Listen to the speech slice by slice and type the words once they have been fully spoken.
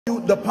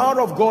The power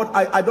of God,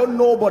 I don't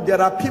know, but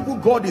there are people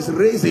God is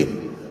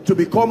raising to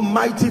become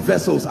mighty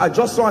vessels. I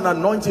just saw an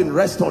anointing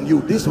rest on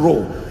you, this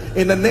row.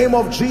 In the name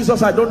of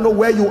Jesus, I don't know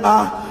where you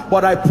are,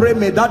 but I pray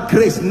may that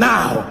grace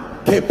now,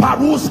 let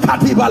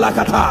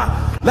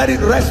it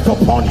rest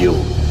upon you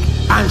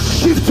and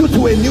shift you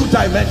to a new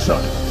dimension.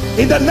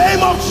 In the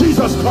name of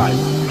Jesus Christ.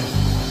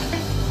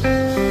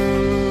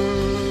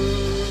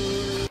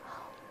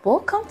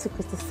 Welcome to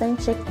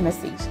Christocentric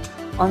Message.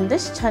 On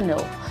this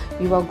channel,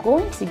 you are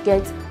going to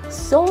get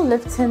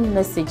soul-lifting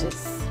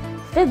messages,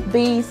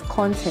 faith-based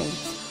content,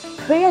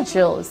 prayer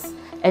drills,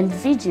 and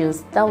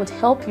videos that would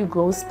help you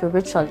grow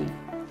spiritually.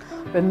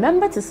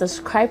 Remember to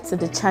subscribe to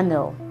the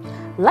channel,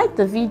 like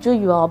the video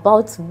you are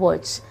about to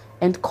watch,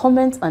 and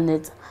comment on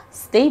it.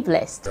 Stay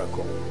blessed.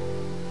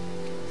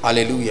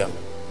 Hallelujah.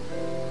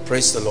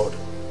 Praise the Lord.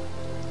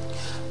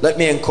 Let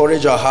me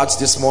encourage our hearts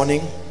this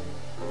morning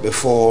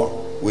before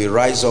we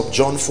rise up.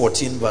 John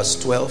 14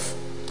 verse 12.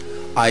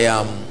 I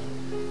am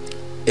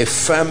a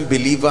firm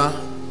believer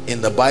in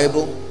the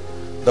Bible.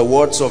 The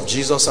words of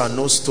Jesus are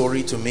no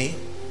story to me.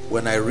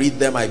 When I read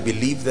them, I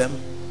believe them.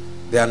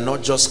 They are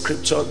not just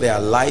scripture, they are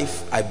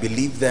life. I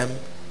believe them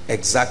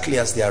exactly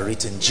as they are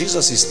written.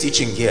 Jesus is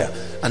teaching here,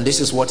 and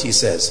this is what he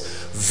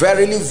says: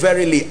 verily,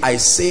 verily, I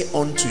say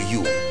unto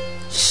you,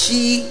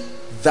 he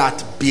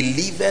that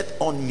believeth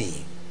on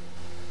me,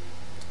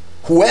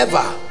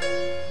 whoever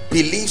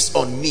believes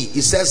on me,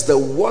 he says, the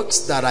works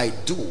that I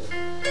do,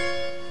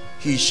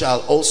 he shall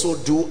also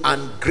do,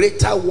 and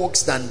greater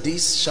works than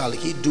this shall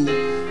he do,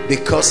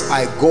 because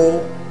I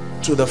go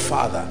to the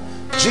Father.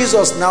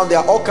 Jesus, now there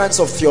are all kinds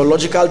of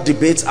theological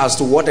debates as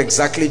to what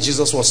exactly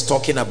Jesus was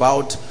talking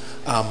about.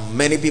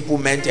 Many people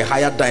meant a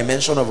higher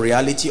dimension of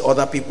reality.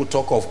 Other people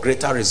talk of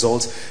greater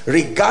results.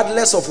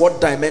 Regardless of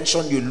what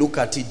dimension you look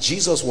at it,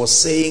 Jesus was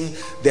saying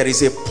there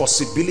is a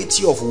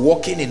possibility of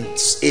walking in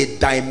a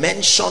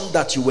dimension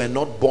that you were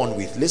not born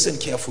with. Listen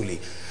carefully.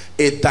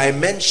 A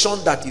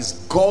dimension that is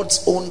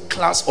God's own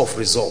class of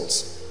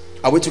results.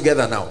 Are we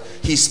together now?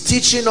 He's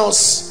teaching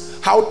us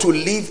how to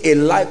live a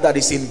life that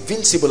is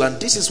invincible, and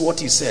this is what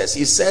he says.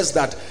 He says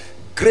that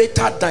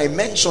greater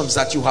dimensions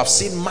that you have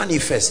seen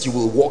manifest, you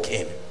will walk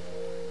in.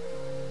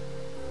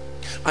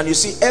 And you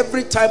see,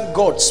 every time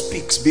God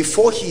speaks,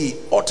 before he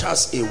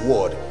utters a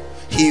word,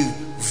 he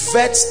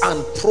vets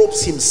and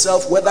probes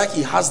himself whether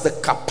he has the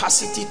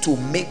capacity to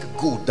make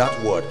good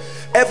that word.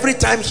 Every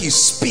time he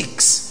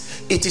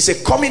speaks, it is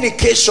a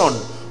communication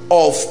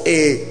of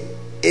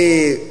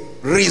a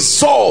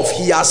resolve.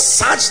 He has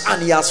searched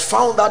and he has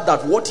found out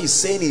that what he's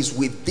saying is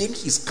within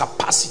his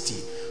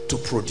capacity to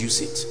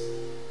produce it.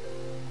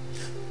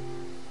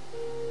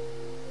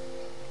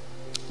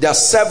 There are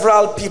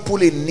several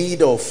people in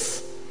need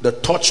of the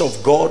touch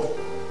of God.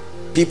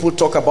 People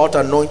talk about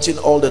anointing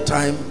all the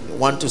time,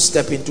 want to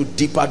step into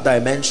deeper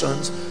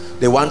dimensions.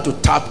 They want to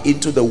tap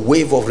into the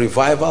wave of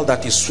revival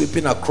that is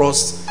sweeping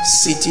across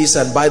cities.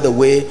 And by the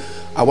way,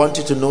 I want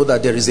you to know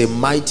that there is a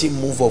mighty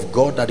move of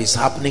God that is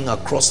happening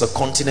across the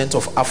continent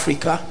of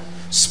Africa,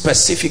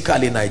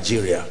 specifically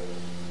Nigeria.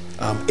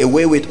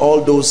 Away with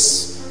all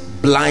those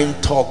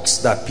blind talks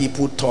that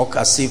people talk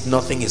as if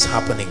nothing is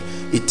happening.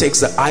 It takes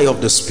the eye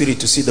of the Spirit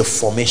to see the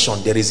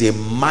formation. There is a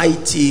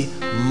mighty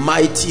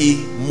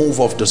move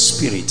of the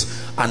Spirit,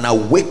 an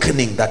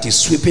awakening that is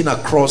sweeping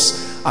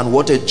across, and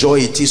what a joy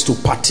it is to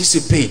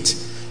participate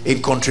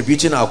in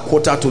contributing our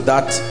quota to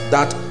that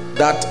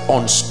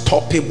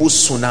unstoppable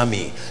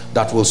tsunami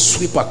that will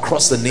sweep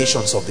across the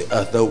nations of the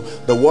earth.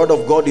 The word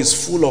of God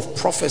is full of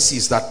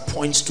prophecies that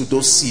points to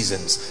those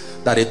seasons,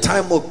 that a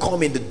time will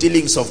come in the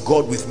dealings of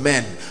God with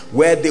men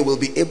where they will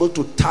be able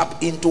to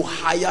tap into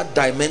higher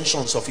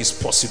dimensions of his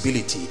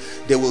possibility.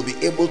 They will be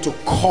able to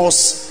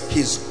cause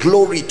his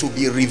glory to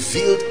be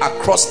revealed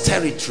across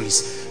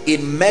territories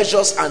in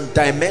measures and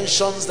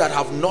dimensions that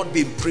have not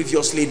been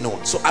previously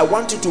known. So I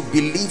want you to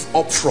believe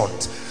up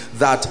front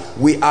that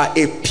we are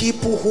a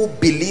people who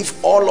believe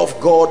all of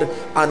God,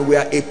 and we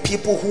are a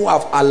people who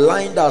have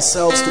aligned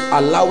ourselves to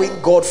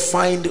allowing God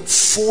find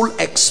full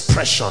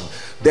expression.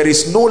 There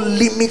is no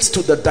limit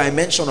to the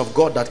dimension of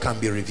God that can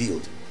be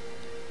revealed.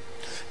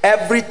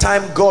 Every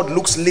time God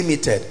looks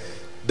limited,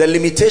 the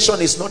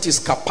limitation is not his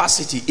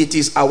capacity, it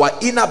is our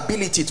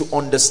inability to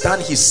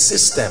understand his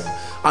system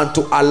and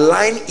to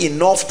align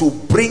enough to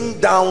bring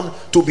down,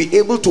 to be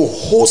able to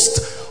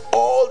host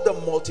all the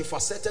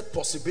multifaceted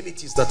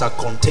possibilities that are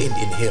contained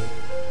in him.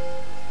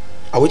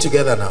 Are we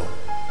together now?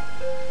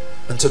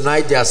 And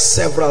tonight there are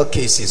several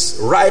cases.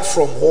 Right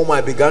from home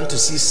I began to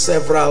see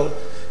several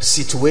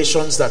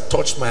situations that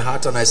touched my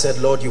heart, and I said,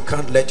 Lord, you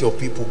can't let your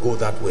people go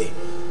that way.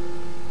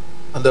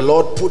 And the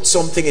Lord put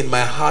something in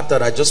my heart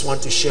that I just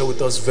want to share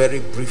with us very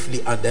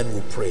briefly, and then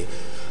we'll pray.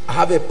 I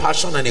have a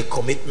passion and a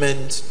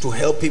commitment to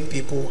helping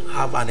people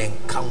have an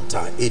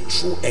encounter, a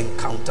true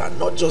encounter,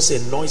 not just a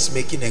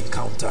noise-making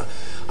encounter,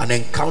 an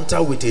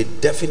encounter with a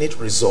definite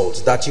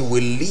result, that you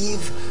will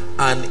leave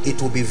and it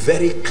will be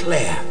very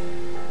clear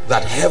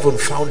that heaven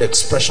found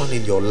expression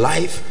in your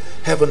life.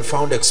 Heaven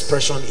found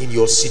expression in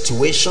your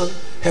situation.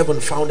 Heaven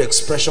found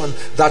expression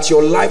that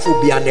your life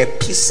will be an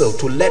epistle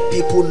to let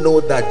people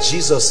know that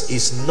Jesus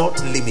is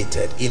not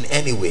limited in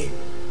any way.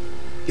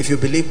 If you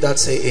believe that,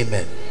 say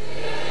amen.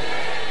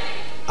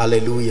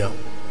 Hallelujah.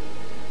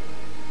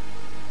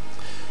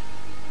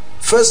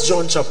 1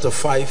 John chapter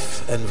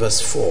 5 and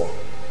verse 4.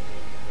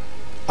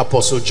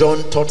 Apostle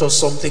John taught us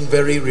something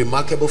very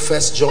remarkable.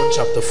 1 John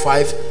chapter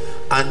 5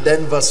 and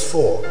then verse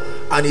 4.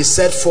 And he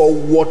said, for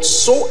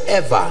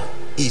whatsoever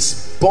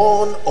is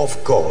born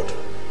of God,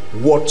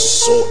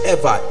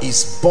 whatsoever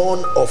is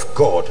born of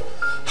God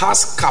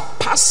has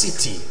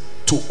capacity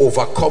to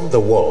overcome the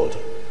world.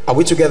 Are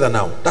we together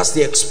now? That's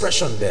the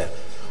expression there.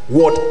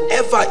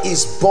 Whatever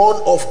is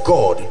born of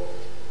God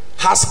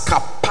has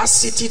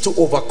capacity to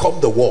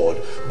overcome the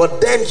world.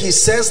 But then he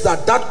says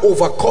that that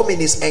overcoming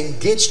is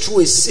engaged through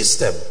a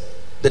system.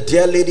 The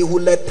dear lady who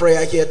led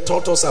prayer here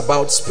taught us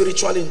about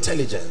spiritual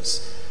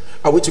intelligence.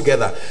 Are we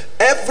together?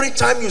 Every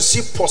time you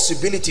see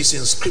possibilities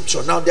in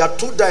scripture, now there are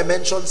two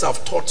dimensions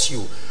I've taught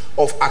you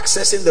of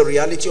accessing the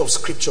reality of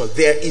scripture.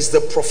 There is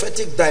the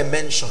prophetic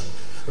dimension,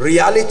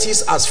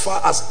 realities as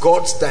far as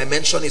God's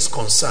dimension is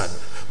concerned,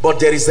 but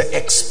there is the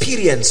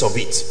experience of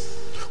it,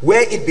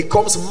 where it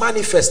becomes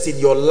manifest in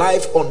your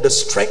life on the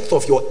strength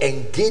of your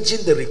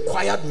engaging the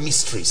required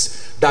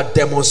mysteries that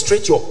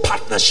demonstrate your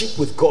partnership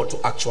with God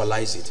to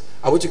actualize it.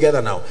 Are we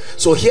together now?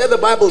 So here the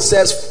Bible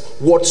says,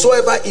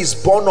 whatsoever is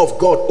born of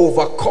God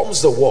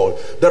overcomes the world.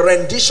 The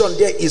rendition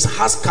there is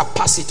has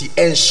capacity.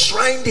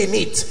 Enshrined in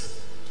it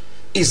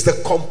is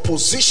the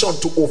composition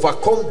to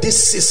overcome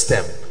this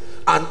system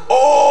and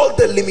all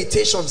the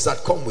limitations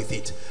that come with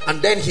it.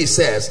 And then he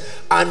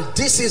says, and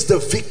this is the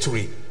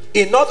victory.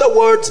 In other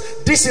words,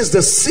 this is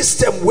the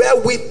system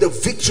wherewith the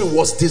victory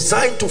was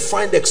designed to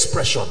find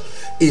expression.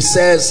 It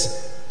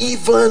says,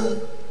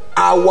 even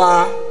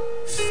our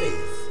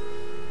faith.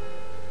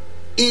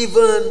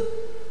 Even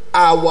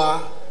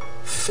our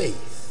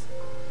faith.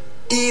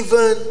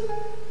 Even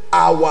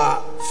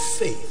our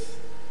faith.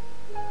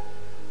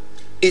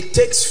 It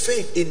takes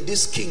faith in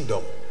this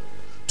kingdom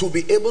to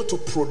be able to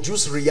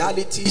produce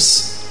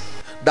realities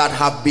that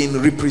have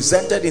been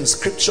represented in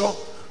scripture,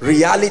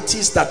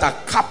 realities that are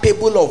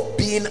capable of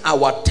being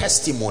our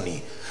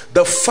testimony.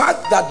 The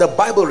fact that the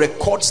Bible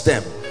records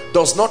them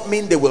does not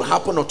mean they will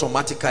happen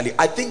automatically.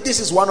 I think this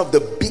is one of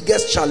the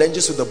biggest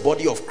challenges to the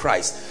body of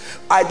Christ.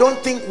 I don't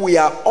think we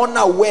are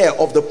unaware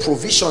of the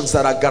provisions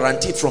that are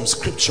guaranteed from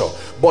scripture,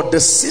 but the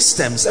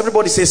systems,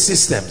 everybody say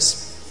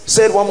systems.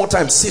 Say it one more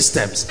time,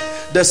 systems.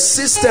 The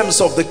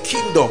systems of the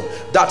kingdom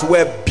that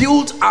were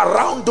built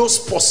around those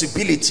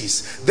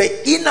possibilities,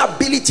 the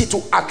inability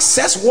to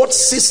access what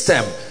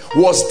system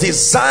was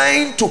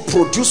designed to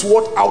produce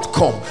what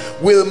outcome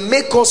will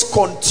make us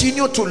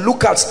continue to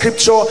look at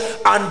scripture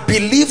and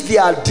believe they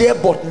are there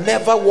but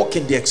never walk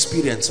in the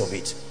experience of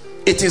it.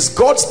 It is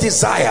God's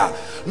desire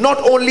not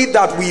only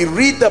that we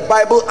read the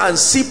Bible and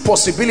see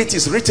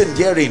possibilities written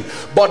therein,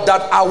 but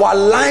that our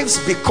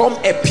lives become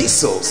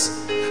epistles,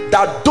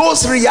 that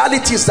those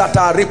realities that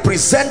are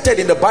represented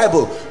in the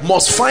Bible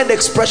must find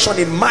expression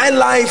in my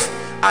life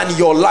and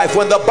your life.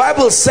 When the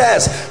Bible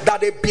says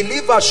that a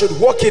believer should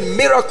walk in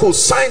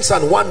miracles, signs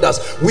and wonders,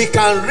 we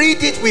can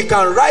read it, we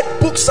can write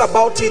books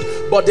about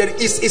it, but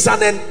it's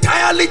an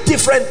entirely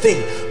different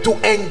thing to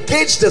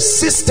engage the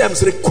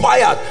systems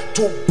required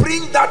to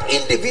bring that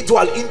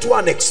individual into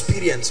an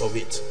experience of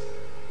it.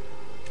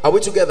 Are we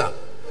together?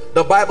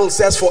 The Bible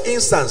says, for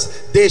instance,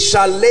 they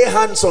shall lay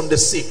hands on the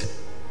sick.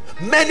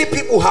 Many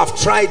people have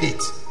tried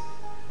it.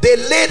 They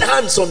laid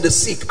hands on the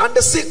sick and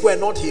the sick were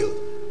not healed.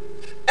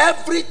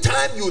 Every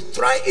time you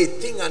try a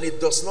thing and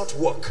it does not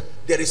work,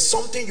 there is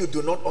something you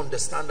do not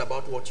understand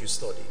about what you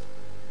studied.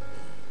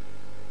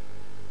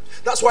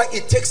 That's why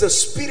it takes the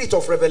spirit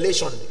of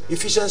revelation.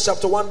 Ephesians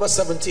chapter 1 verse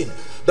 17,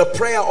 the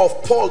prayer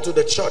of Paul to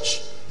the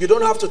church. You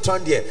don't have to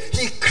turn there.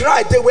 He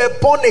cried. They were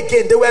born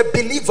again, they were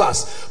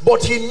believers,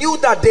 but he knew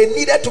that they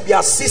needed to be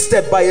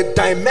assisted by a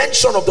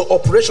dimension of the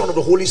operation of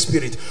the Holy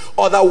Spirit.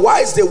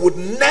 Otherwise they would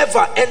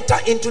never enter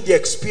into the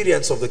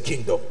experience of the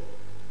kingdom.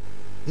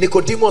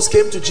 Nicodemus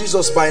came to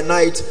Jesus by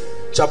night,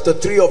 chapter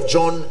 3 of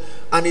John,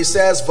 and he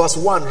says, verse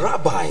 1,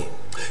 Rabbi,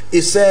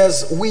 he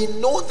says, we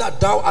know that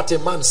thou art a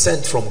man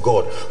sent from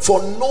God, for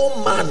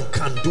no man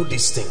can do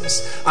these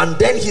things. And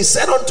then he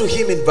said unto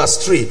him in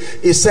verse 3,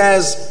 he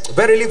says,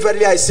 verily,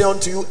 verily, I say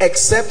unto you,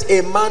 except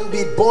a man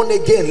be born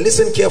again.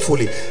 Listen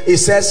carefully. He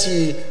says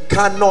he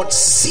cannot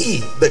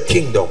see the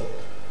kingdom.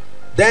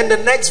 Then the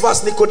next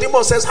verse,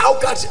 Nicodemus says, how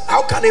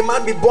can a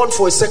man be born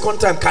for a second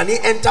time? Can he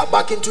enter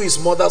back into his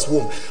mother's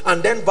womb?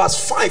 And then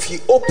verse 5, he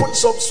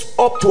opens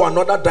up to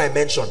another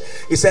dimension.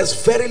 He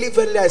says, verily,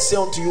 verily, I say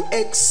unto you,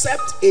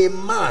 except a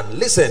man,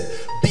 listen,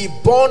 be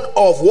born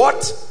of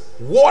what?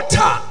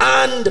 Water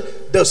and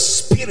the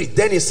Spirit.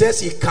 Then he says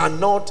he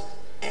cannot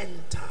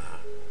enter.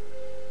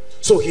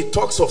 So he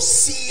talks of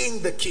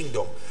seeing the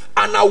kingdom,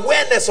 an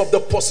awareness of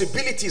the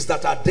possibilities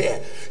that are there.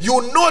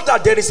 You know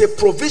that there is a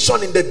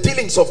provision in the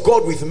dealings of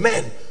God with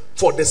men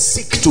for the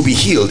sick to be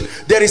healed.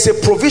 There is a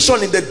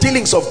provision in the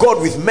dealings of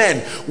God with men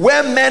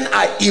where men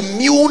are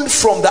immune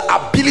from the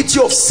ability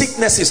of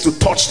sicknesses to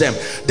touch them.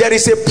 There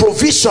is a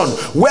provision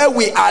where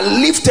we are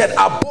lifted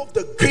above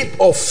the grip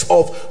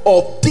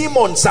of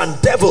demons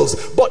and devils.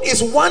 But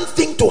it's one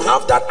thing to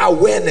have that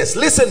awareness,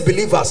 listen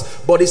believers,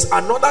 but it's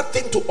another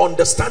thing to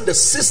understand the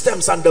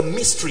systems and the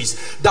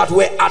mysteries that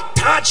were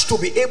attached to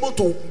be able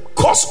to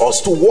cause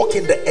us to walk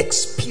in the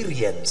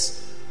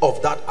experience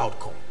of that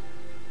outcome.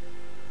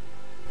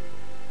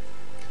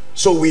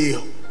 So we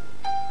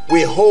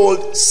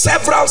hold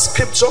several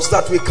scriptures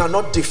that we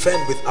cannot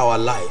defend with our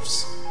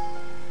lives.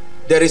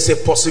 There is a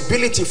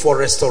possibility for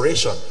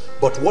restoration,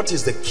 but what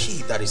is the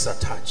key that is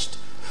attached?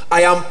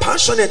 I am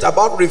passionate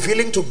about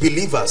revealing to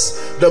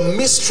believers the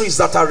mysteries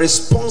that are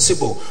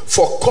responsible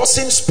for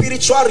causing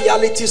spiritual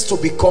realities to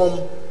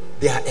become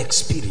their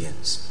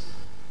experience.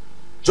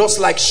 Just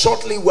like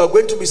shortly we're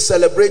going to be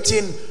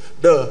celebrating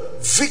the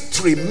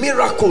victory,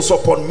 miracles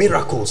upon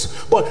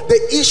miracles. But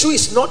the issue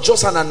is not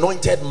just an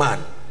anointed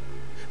man.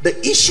 The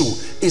issue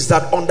is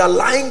that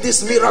underlying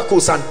these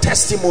miracles and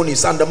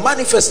testimonies and the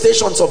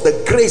manifestations of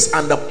the grace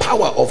and the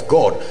power of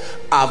God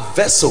are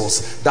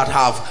vessels that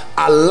have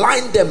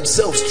aligned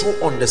themselves through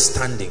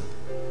understanding.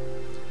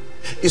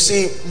 You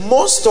see,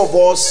 most of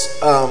us,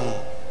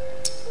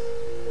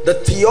 the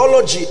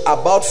theology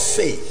about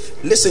faith,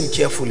 listen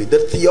carefully, the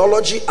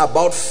theology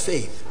about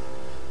faith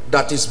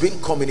that is being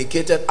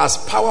communicated, as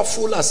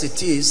powerful as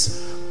it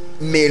is,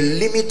 may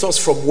limit us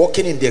from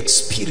walking in the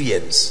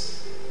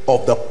experience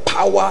of the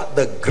power,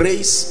 the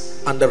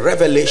grace, and the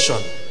revelation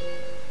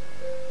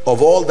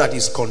of all that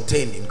is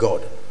contained in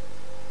God.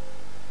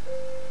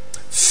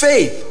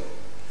 Faith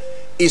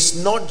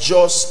is not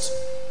just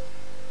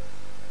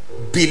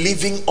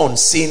believing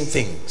unseen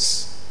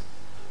things.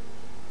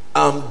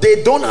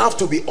 They don't have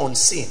to be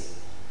unseen.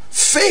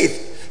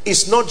 Faith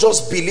is not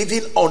just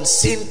believing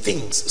unseen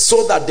things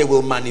so that they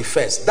will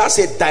manifest. That's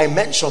a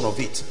dimension of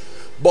it.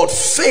 But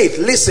faith,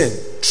 listen,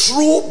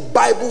 true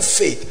Bible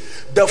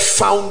faith, the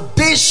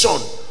foundation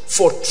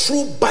for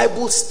true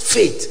Bible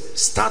faith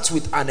starts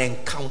with an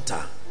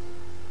encounter.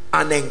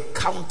 An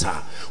encounter.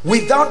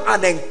 Without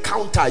an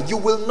encounter, you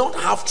will not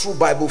have true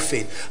Bible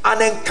faith.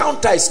 An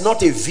encounter is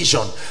not a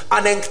vision.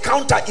 An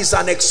encounter is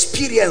an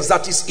experience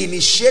that is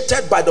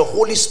initiated by the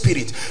Holy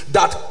Spirit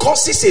that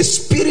causes a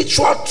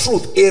spiritual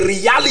truth, a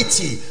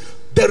reality,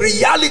 the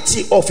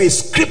reality of a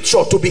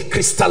scripture to be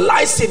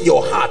crystallized in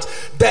your heart.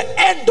 The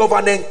end of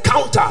an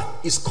encounter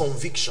is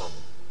conviction.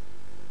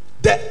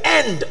 The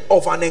end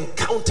of an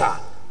encounter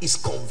is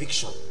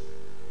conviction.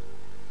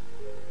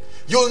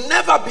 You'll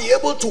never be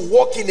able to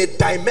walk in a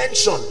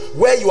dimension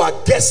where you are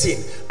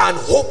guessing and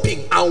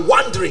hoping and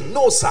wondering.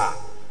 No, sir.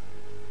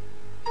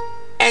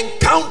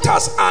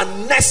 Encounters are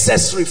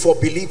necessary for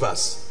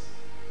believers.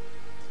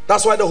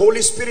 That's why the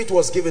Holy Spirit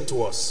was given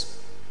to us.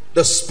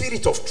 The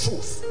Spirit of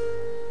truth.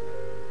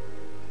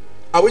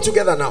 Are we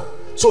together now?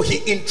 So he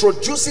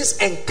introduces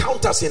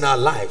encounters in our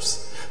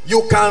lives.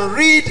 You can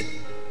read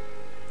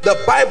the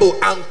Bible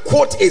and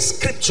quote a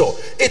scripture.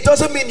 It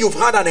doesn't mean you've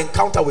had an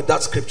encounter with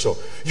that scripture.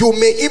 You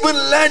may even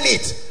learn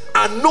it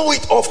and know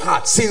it off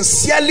heart.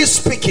 Sincerely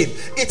speaking,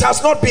 it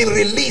has not been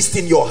released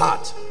in your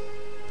heart.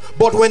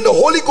 But when the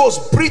Holy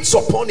Ghost breathes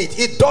upon it,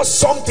 it does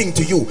something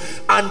to you,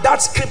 and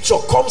that scripture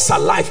comes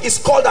alive.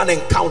 It's called an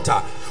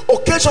encounter.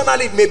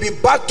 Occasionally it may be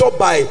backed up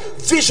by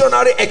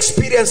visionary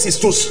experiences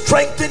to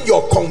strengthen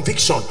your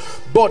conviction.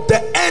 But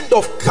the end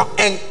of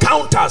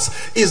encounters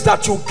is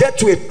that you get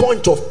to a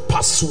point of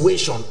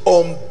persuasion,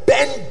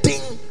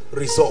 unbending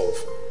resolve.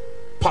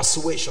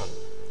 Persuasion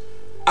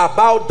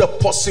about the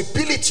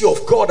possibility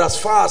of God as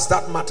far as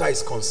that matter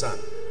is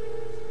concerned.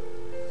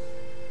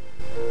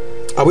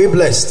 Are we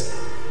blessed?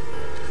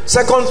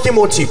 2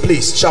 Timothy,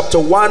 please, chapter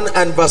 1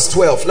 and verse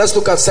 12. Let's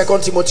look at 2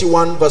 Timothy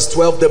 1 verse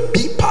 12, the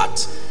B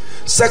part.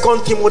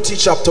 2 Timothy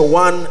chapter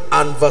 1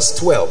 and verse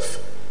 12.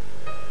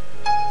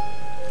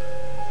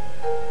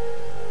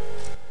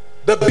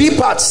 The B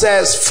part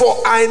says, for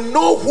I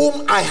know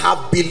whom I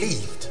have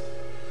believed.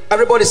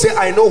 Everybody say,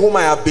 I know whom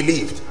I have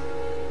believed.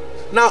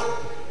 Now,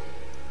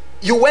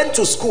 you went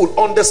to school,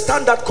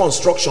 understand that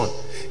construction.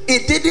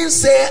 It didn't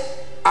say,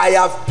 I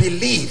have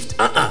believed.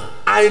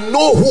 I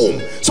know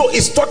whom. So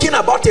it's talking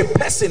about a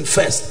person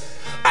first.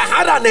 I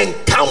had an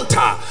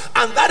encounter,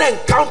 and that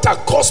encounter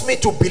caused me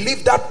to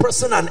believe that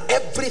person and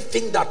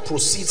everything that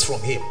proceeds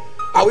from him.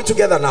 Are we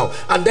together now?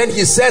 And then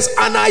he says,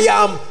 and I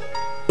am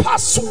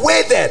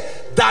persuaded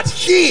that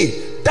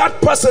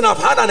that person I've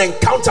had an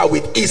encounter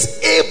with is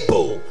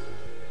able,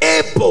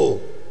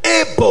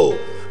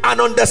 an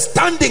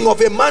understanding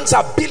of a man's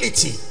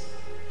ability,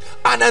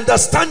 an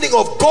understanding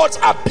of God's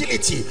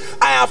ability.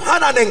 I have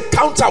had an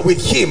encounter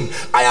with him.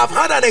 I have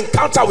had an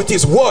encounter with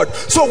his word.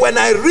 So when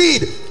I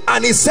read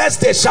and it says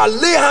they shall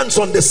lay hands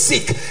on the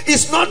sick,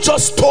 it's not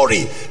just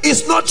story,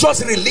 it's not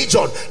just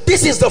religion.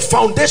 This is the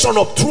foundation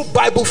of true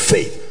Bible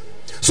faith.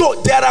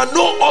 So there are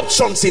no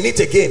options in it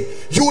again.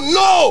 You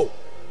know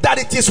that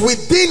it is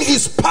within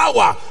his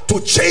power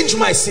to change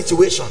my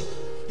situation.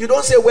 You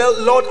don't say, well,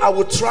 Lord, I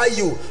will try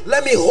you.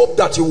 Let me hope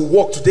that you will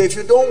walk today. If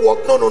you don't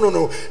walk, no.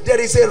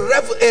 There is a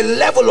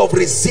level of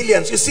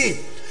resilience. You see,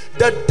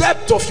 the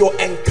depth of your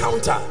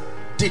encounter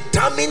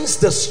determines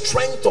the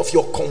strength of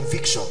your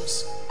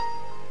convictions.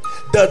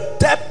 The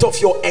depth of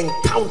your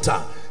encounter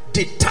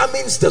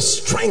determines the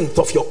strength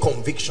of your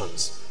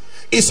convictions.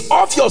 It's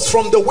obvious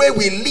from the way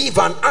we live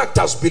and act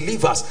as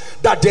believers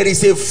that there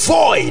is a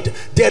void,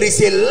 there is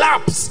a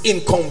lapse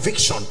in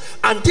conviction,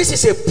 and this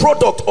is a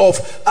product of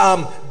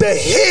the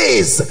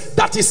haze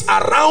that is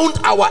around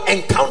our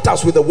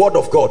encounters with the Word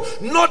of God.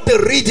 Not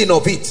the reading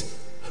of it,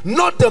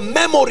 not the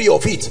memory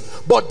of it,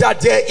 but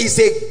that there is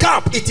a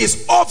gap. It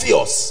is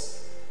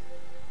obvious.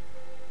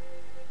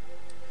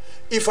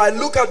 If I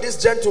look at this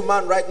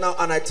gentleman right now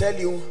and I tell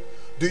you,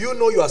 do you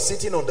know you are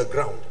sitting on the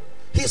ground?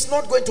 He's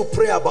not going to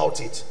pray about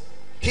it.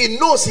 He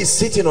knows he's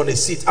sitting on a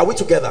seat. Are we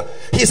together?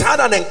 He's had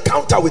an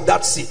encounter with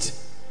that seat.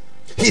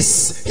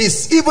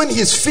 Even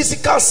his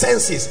physical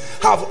senses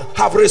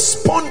have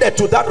responded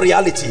to that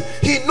reality.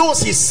 He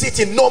knows he's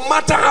sitting. No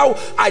matter how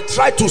I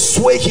try to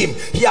sway him,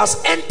 he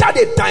has entered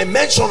a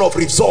dimension of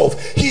resolve.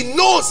 He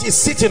knows he's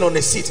sitting on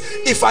a seat.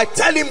 If I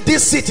tell him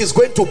this seat is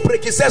going to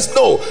break, he says,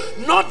 no,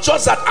 not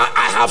just that.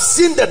 I have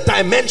seen the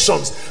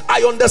dimensions.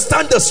 I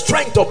understand the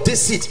strength of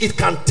this seat. It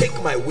can take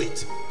my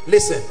weight.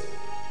 Listen,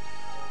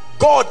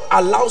 God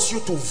allows you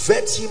to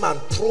vet him and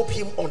probe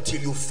him until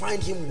you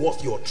find him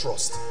worth your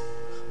trust.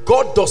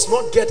 God does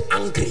not get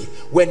angry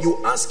when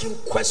you ask him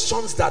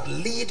questions that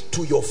lead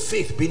to your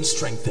faith being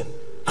strengthened.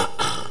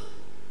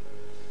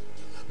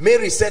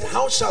 Mary said,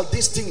 how shall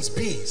these things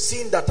be,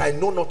 seeing that I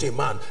know not a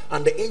man?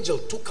 And the angel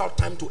took out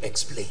time to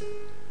explain.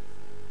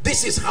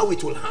 This is how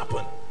it will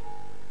happen.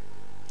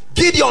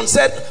 Gideon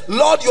said,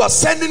 Lord, you are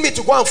sending me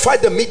to go and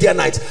fight the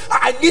Midianites.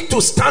 I need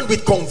to stand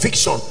with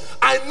conviction.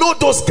 I know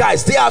those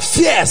guys, they are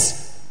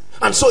fierce.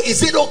 And so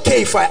is it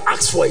okay if I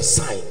ask for a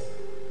sign?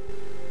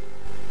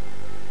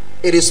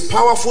 It is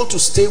powerful to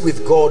stay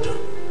with God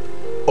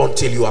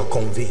until you are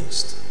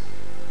convinced.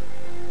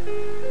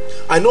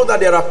 I know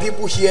that there are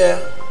people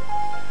here,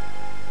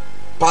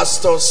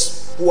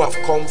 pastors who have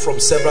come from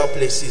several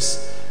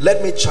places.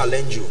 Let me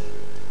challenge you.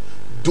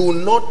 Do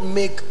not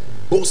make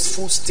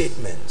boastful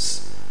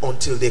statements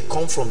until they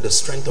come from the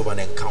strength of an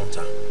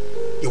encounter.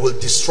 It will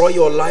destroy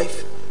your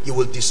life. You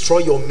will destroy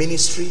your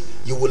ministry.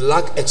 You will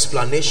lack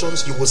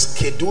explanations. You will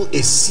schedule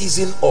a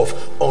season of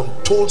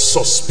untold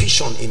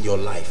suspicion in your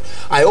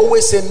life. I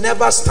always say,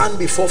 never stand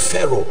before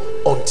Pharaoh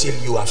until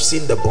you have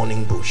seen the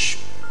burning bush.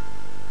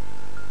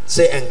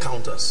 Say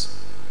encounters.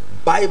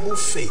 Bible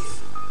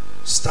faith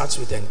starts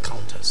with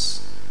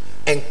encounters.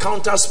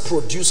 Encounters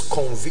produce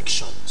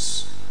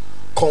convictions.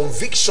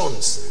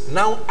 Convictions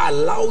now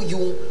allow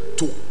you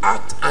to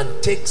act and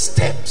take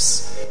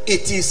steps.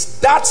 It is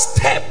that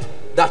step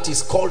that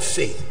is called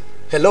faith.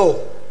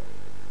 Hello?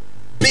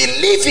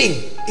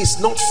 Believing is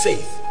not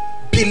faith.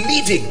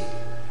 Believing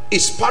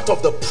is part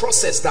of the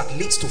process that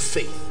leads to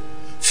faith.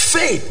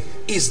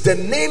 Faith is the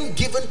name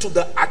given to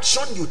the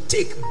action you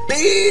take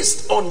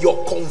based on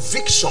your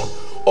conviction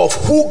of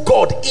who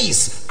God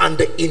is and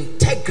the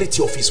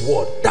integrity of his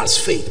word. That's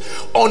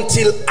faith.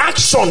 Until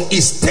action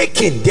is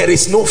taken, there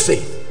is no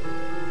faith.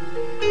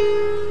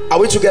 Are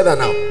we together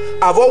now?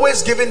 I've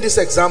always given this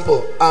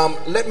example.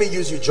 Let me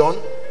use you,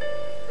 John.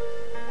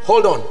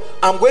 Hold on.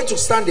 I'm going to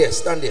stand there.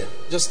 Stand there.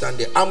 Just stand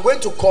there. I'm going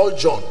to call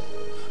John.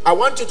 I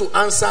want you to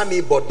answer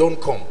me, but don't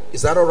come.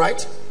 Is that all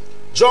right?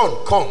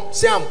 John, come.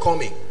 Say I'm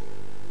coming.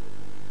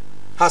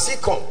 Has he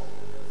come?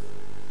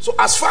 So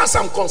as far as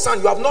I'm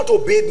concerned, you have not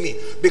obeyed me,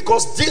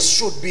 because this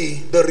should be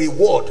the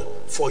reward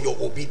for your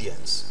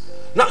obedience.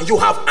 Now you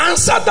have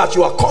answered that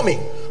you are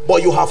coming,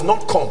 but you have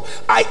not come.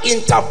 I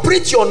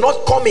interpret your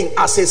not coming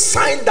as a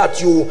sign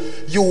that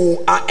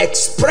you are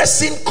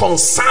expressing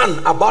concern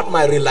about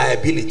my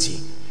reliability.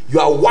 You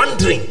are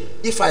wondering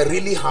if I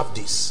really have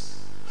this.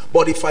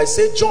 But if I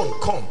say, John,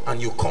 come, and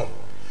you come,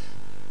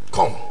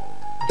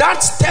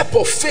 that step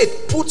of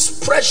faith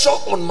puts pressure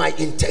on my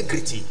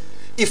integrity.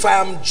 If I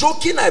am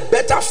joking, I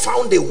better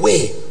find a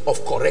way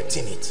of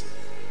correcting it.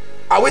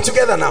 Are we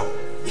together now?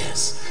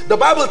 Yes. The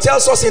Bible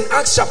tells us in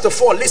Acts chapter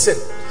 4, listen,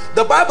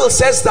 the Bible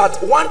says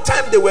that one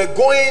time they were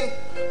going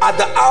at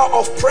the hour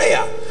of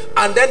prayer,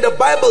 and then the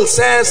Bible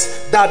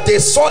says that they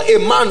saw a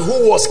man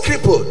who was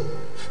crippled.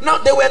 Now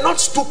they were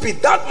not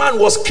stupid. That man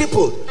was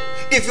crippled.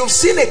 If you've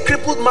seen a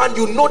crippled man,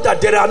 you know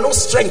that there are no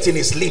strength in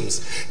his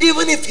limbs.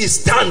 Even if he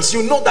stands,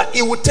 you know that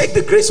he would take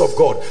the grace of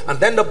God. And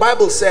then the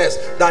Bible says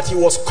that he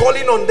was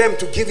calling on them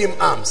to give him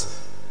alms.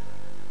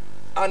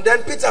 And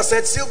then Peter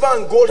said, silver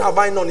and gold have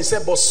I none. He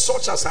said, but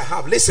such as I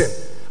have, listen,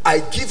 I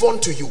give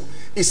unto you.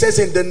 He says,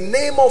 in the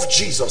name of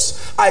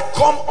Jesus, I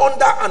come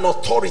under an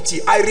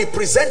authority. I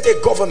represent a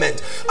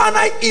government, and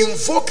I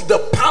invoke the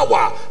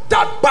power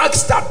that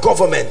backs that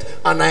government.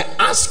 And I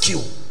ask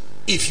you,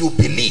 if you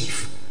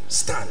believe,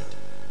 stand.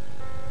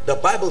 The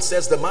Bible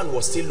says the man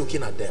was still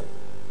looking at them.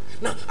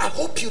 Now, I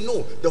hope you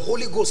know the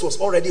Holy Ghost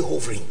was already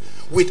hovering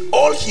with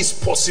all his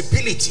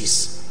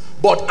possibilities,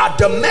 but at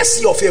the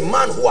mercy of a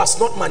man who has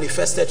not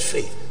manifested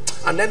faith.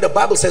 And then the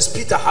Bible says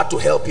Peter had to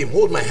help him.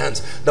 Hold my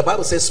hands. The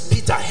Bible says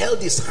Peter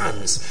held his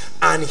hands,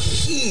 and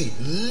he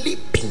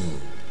leaping.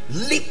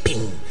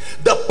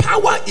 The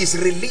power is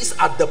released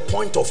at the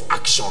point of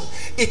action.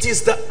 It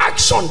is the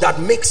action that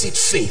makes it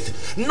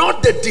faith,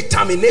 not the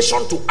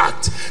determination to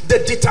act. The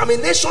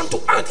determination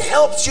to act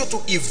helps you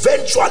to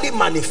eventually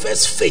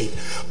manifest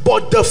faith,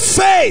 but the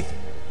faith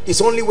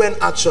is only when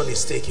action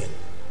is taken.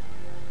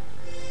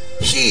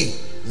 He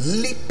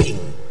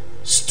leaping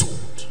stood.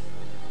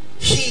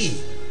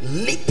 He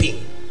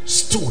leaping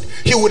stood.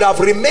 He would have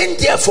remained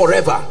there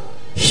forever.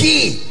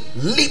 He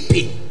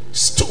leaping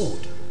stood.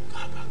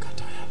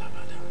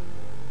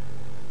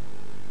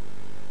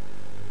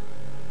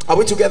 Are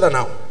we together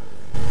now?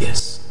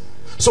 Yes.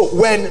 So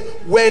when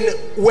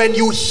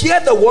you hear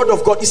the word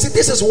of God, you see,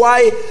 this is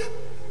why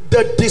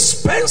the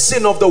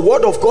dispensing of the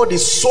word of God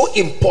is so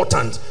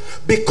important,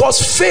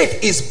 because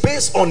faith is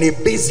based on a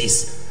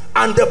basis.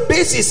 And the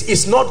basis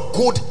is not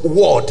good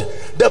word.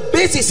 The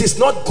basis is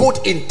not good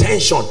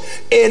intention.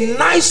 A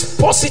nice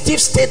positive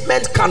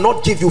statement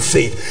cannot give you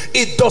faith.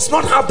 It does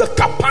not have the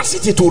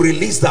capacity to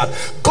release that.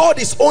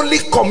 God is only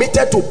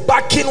committed to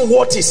backing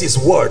what is his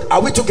word. Are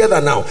we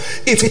together now?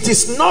 If it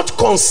is not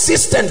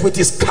consistent with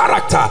his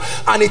character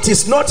and it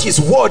is not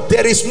his word,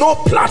 there is no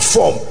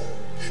platform.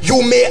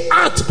 You may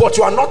act, but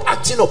you are not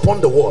acting upon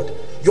the word.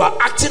 You are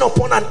acting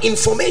upon an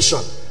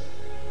information.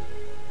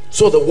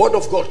 So the word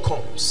of God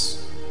comes,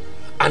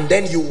 and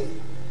then you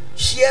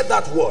hear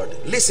that word,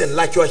 listen,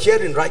 like you are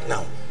hearing right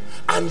now,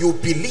 and you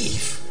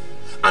believe,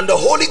 and the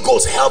Holy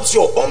Ghost helps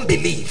your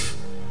unbelief.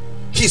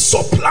 He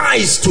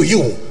supplies to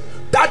you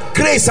that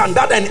grace and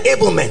that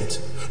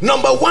enablement.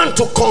 Number one,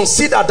 to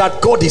consider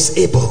that God is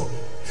able.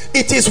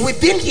 It is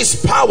within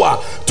his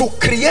power to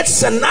create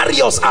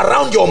scenarios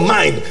around your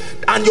mind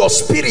and your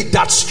spirit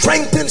that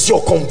strengthens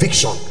your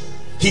conviction.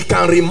 He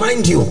can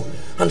remind you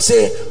and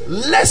say,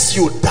 lest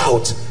you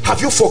doubt,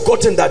 have you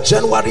forgotten that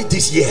January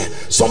this year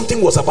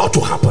something was about to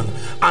happen?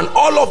 And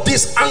all of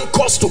this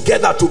anchors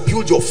together to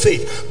build your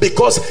faith,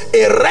 because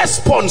a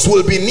response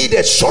will be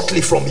needed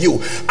shortly from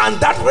you, and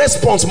that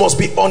response must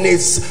be on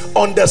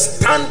the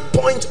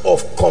standpoint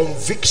of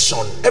conviction.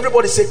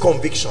 Everybody say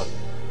conviction.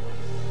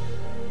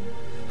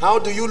 How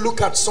do you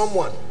look at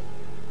someone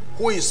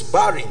who is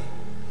barren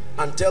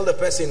and tell the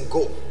person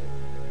go?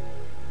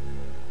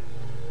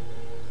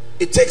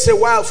 It takes a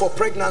while for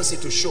pregnancy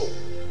to show,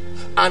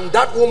 and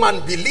that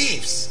woman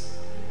believes.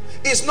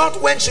 It's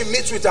not when she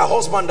meets with her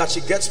husband that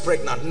she gets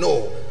pregnant.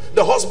 No,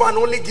 the husband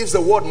only gives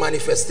the word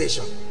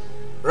manifestation,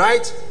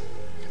 right?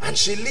 And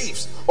she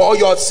leaves. Or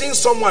you're seeing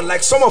someone,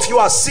 like some of you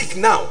are sick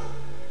now,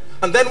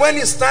 and then when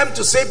it's time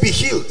to say be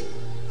healed,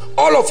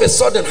 all of a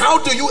sudden,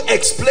 how do you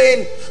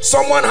explain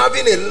someone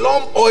having a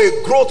lump or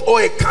a growth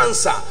or a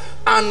cancer,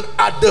 and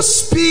at the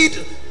speed,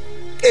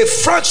 a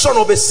fraction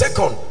of a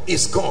second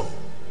is gone?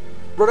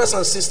 Brothers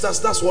and sisters,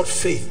 that's what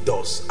faith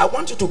does. I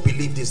want you to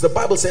believe this. The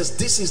Bible says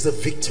this is the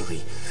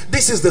victory.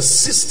 This is the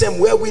system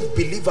wherewith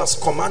believers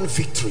command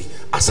victory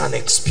as an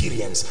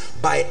experience.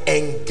 By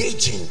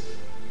engaging,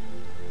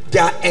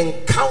 their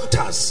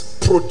encounters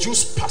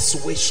produce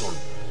persuasion.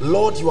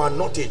 Lord, you are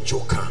not a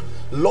joker.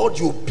 Lord,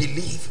 you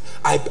believe.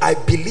 I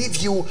believe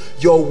you.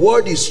 Your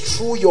word is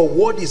true. Your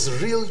word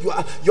is real.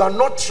 You are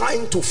not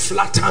trying to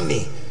flatter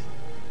me.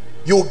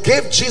 You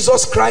gave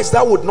Jesus Christ.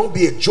 That would not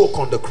be a joke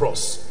on the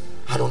cross.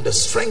 And on the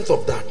strength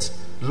of that,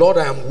 Lord,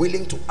 I am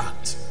willing to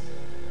act.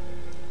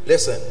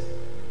 Listen,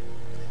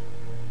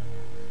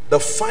 the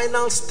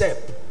final step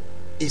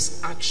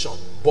is action,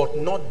 but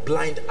not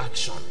blind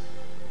action.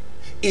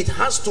 It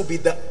has to be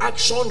the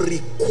action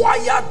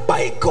required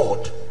by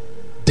God.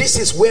 This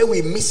is where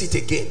we miss it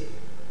again.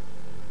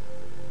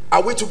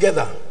 Are we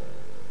together?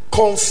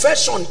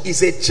 Confession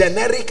is a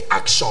generic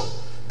action.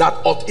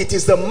 That it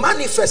is the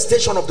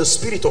manifestation of the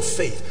spirit of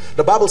faith.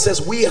 The Bible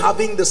says, we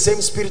having the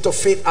same spirit of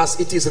faith as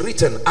it is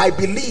written, I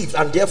believe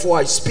and therefore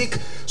I speak.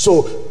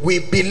 So we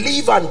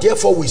believe and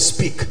therefore we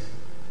speak.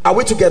 Are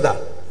we together?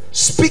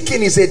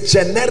 Speaking is a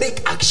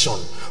generic action,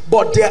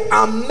 but there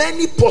are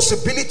many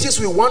possibilities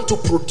we want to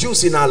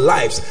produce in our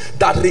lives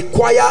that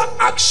require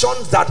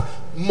actions that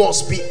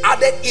must be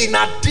added in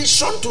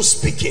addition to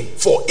speaking.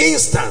 For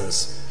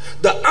instance,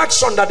 the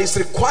action that is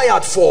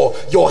required for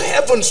your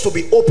heavens to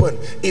be open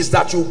is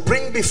that you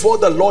bring before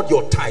the Lord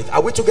your tithe.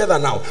 Are we together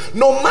now?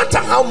 No matter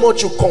how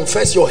much you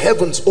confess your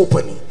heavens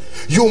opening,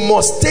 you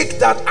must take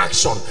that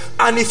action.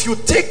 And if you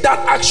take that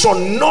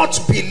action not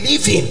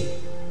believing,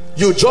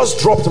 you just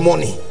dropped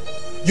money.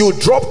 You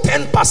drop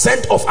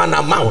 10% of an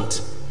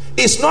amount.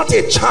 It's not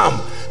a charm.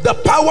 The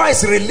power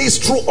is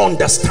released through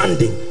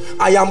understanding.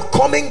 I am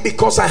coming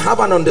because I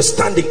have an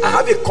understanding. I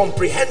have a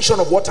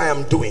comprehension of what I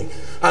am doing.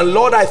 And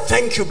Lord, I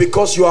thank you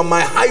because you are my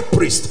high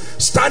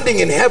priest standing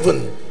in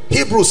heaven.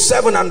 Hebrews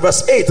 7 and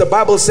verse 8, the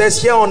Bible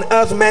says, here on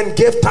earth men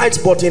gave tithes,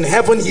 but in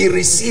heaven he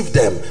received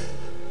them.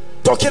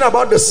 Talking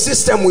about the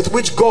system with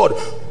which God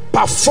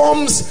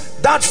performs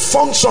that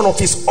function of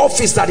his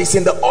office that is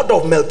in the order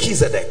of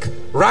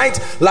Melchizedek. right?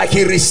 Like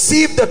he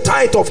received the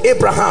tithe of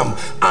Abraham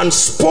and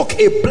spoke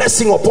a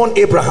blessing upon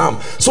Abraham.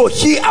 So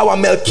he, our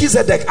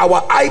Melchizedek,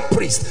 our high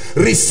priest,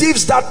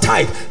 receives that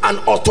tithe and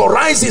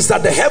authorizes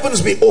that the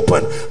heavens be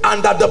open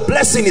and that the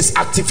blessing is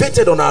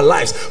activated on our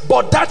lives.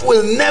 But that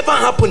will never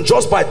happen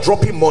just by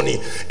dropping money.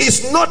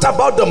 It's not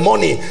about the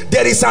money.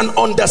 There is an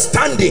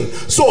understanding.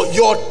 So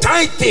your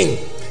tithing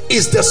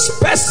is the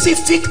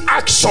specific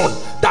action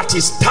that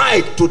is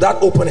tied to that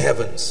open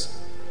heavens.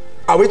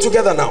 Are we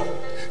together now?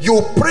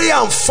 You pray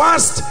and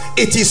fast,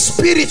 it is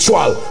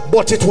spiritual,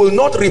 but it will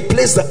not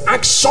replace the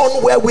action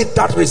wherewith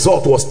that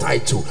result was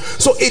tied to.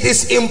 So it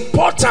is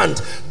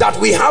important that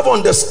we have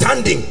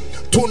understanding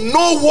to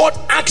know what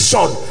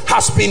action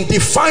has been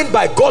defined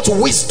by God's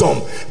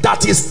wisdom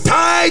that is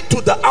tied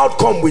to the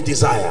outcome we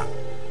desire.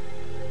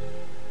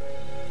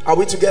 Are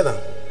we together?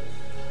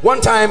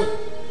 One time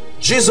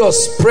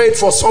Jesus prayed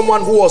for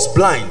someone who was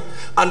blind,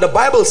 and the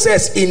Bible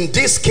says in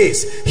this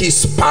case he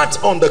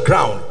spat on the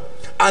ground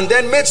and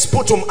then made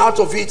sputum out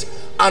of it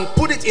and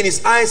put it in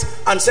his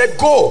eyes and said,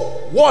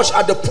 go wash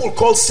at the pool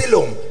called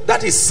Siloam,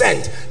 that is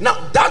sent.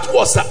 Now that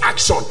was the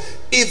action.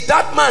 If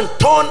that man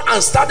turned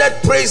and started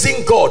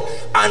praising God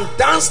and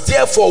danced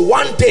there for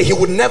one day, he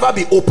would never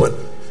be open.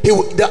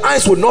 The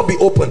eyes would not be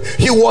open.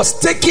 He was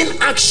taking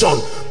action,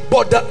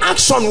 but the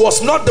action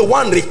was not the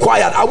one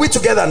required. Are we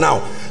together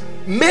now?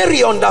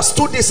 Mary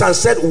understood this and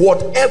said,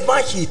 whatever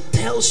he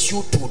tells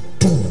you to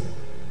do,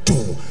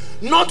 do.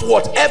 Not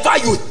whatever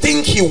you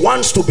think he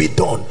wants to be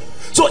done.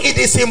 So it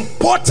is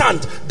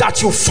important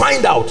that you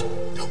find out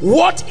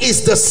what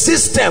is the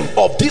system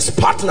of this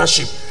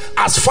partnership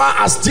as far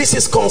as this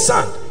is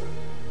concerned.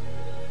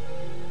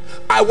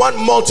 I want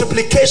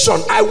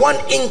multiplication. I want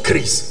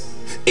increase.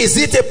 Is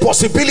it a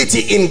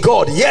possibility in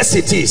God? Yes,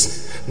 it is.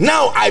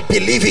 Now I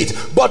believe it.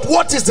 But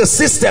what is the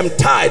system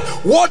tied?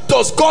 What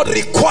does God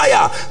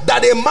require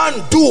that a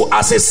man do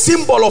as a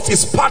symbol of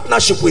his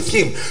partnership with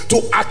him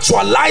to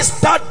actualize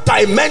that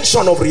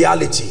dimension of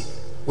reality?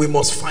 We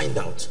must find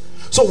out.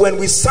 So when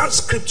we search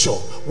scripture,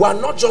 we are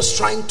not just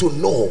trying to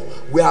know,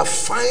 we are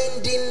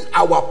finding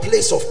our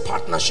place of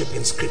partnership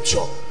in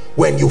scripture.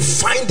 When you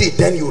find it,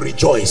 then you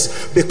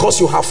rejoice, because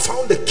you have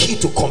found the key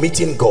to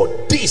committing God.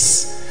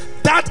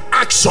 That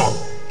action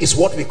is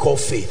what we call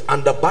faith,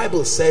 and the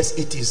Bible says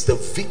it is the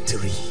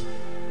victory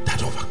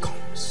that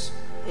overcomes.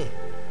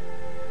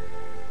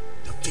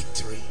 The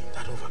victory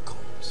that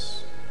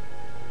overcomes.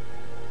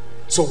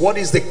 So what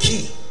is the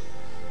key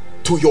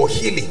to your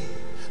healing?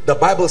 The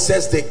Bible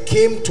says they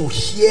came to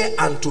hear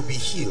and to be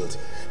healed.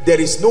 There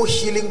is no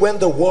healing when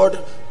the word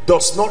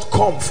does not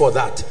come for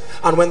that.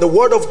 And when the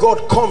word of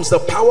God comes, the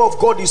power of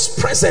God is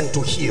present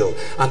to heal,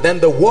 and then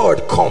the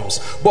word comes.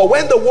 But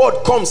when the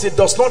word comes, it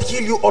does not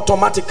heal you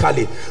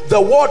automatically. The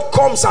word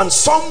comes, and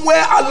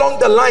somewhere along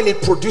the line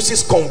it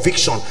produces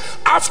conviction.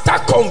 After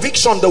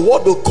conviction, the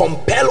word will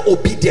compel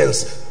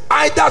obedience,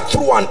 either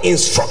through an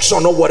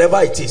instruction or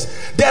whatever it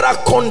is. There are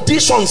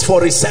conditions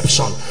for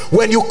reception.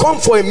 When you come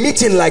for a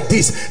meeting like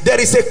this, there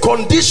is a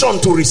condition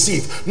to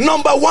receive.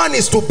 Number one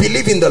is to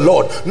believe in the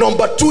Lord.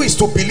 Number two is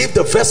to believe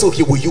the vessel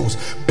he will use.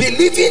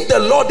 Believing the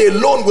Lord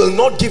alone will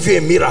not give you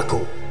a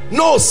miracle.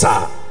 No,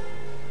 sir.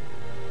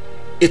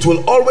 It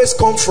will always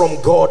come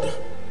from God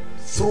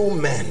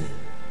through men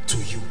to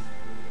you.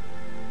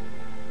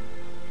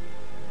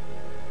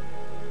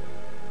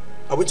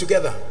 Are we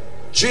together?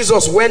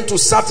 Jesus went to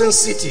certain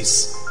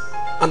cities,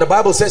 and the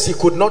Bible says he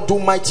could not do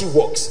mighty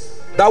works.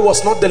 That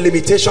was not the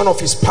limitation of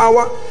his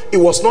power. It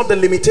was not the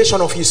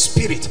limitation of his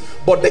spirit,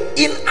 but the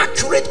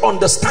inaccurate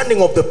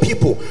understanding of the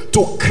people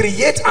to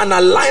create an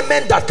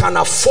alignment that can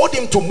afford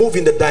him to move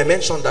in the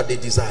dimension that they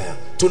desire.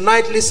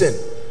 Tonight, listen,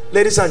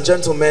 ladies and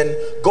gentlemen,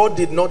 God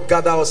did not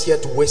gather us here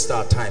to waste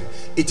our time.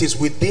 It is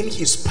within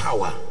his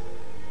power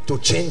to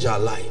change our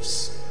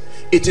lives.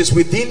 It is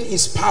within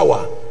his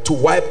power to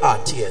wipe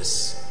our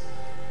tears.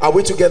 Are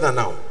we together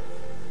now?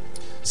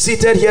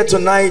 Seated here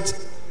tonight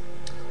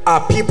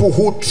are people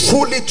who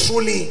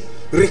truly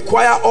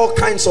require all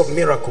kinds of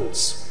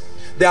miracles.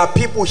 There are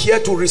people here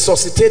to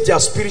resuscitate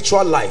their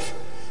spiritual life.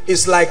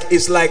 It's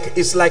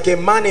like a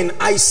man in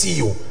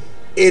ICU.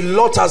 A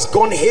lot has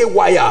gone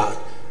haywire.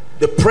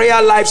 The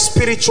prayer life,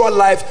 spiritual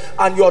life,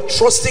 and you're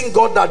trusting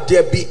God that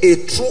there be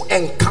a true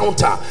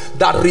encounter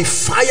that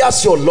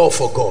refires your love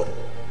for God.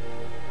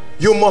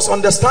 You must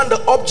understand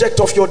the object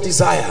of your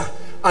desire,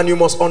 and you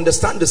must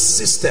understand the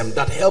system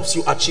that helps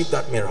you achieve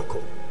that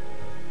miracle.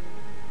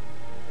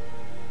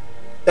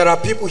 There are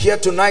people here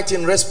tonight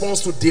in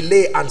response to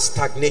delay and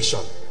stagnation.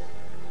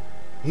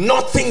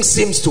 Nothing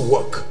seems to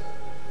work.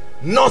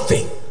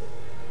 Nothing.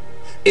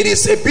 It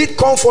is a bit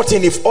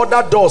comforting if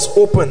other doors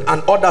open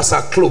and others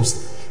are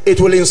closed.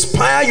 It will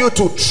inspire you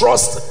to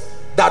trust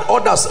that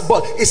others,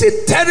 but it's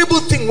a terrible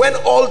thing when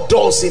all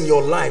doors in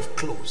your life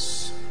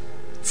close.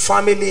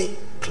 Family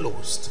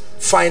closed.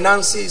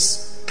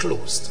 Finances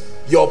closed.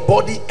 Your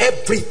body,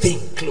 everything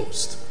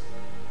closed.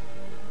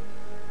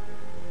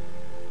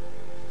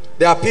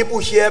 There are people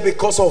here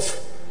because of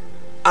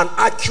an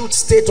acute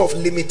state of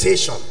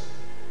limitation.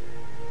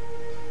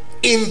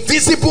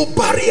 invisible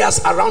barriers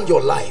around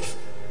your life.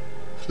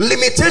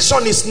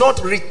 Limitation is not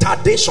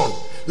retardation.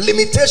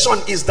 Limitation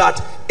is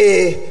that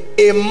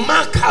a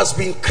mark has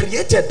been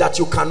created that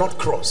you cannot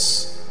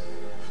cross.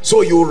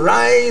 So you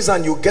rise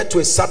and you get to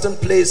a certain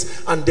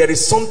place, and there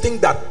is something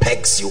that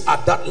pegs you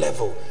at that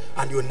level,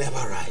 and you never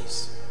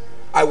rise.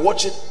 I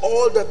watch it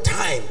all the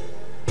time.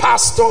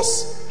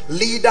 Pastors,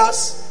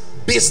 leaders,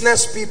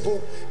 business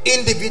people,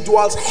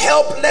 individuals,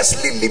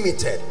 helplessly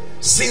limited,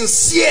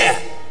 sincere,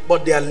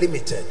 but they are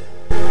limited.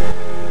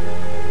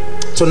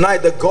 Tonight,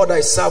 the God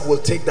I serve will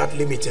take that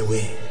limit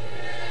away.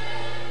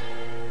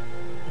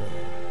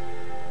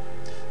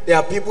 There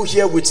are people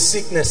here with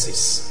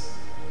sicknesses,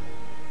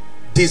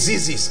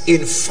 diseases,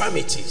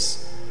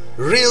 infirmities,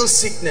 real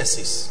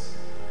sicknesses,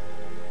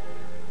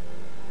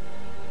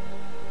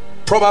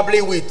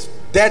 probably with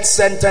death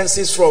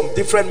sentences from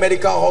different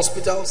medical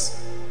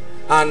hospitals,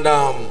 and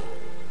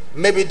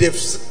maybe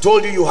they've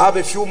told you have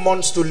a few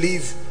months to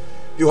live,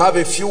 you have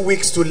a few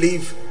weeks to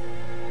live.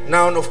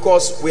 Now, and of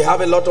course, we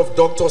have a lot of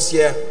doctors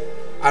here.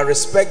 I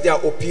respect their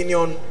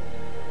opinion.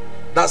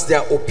 That's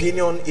their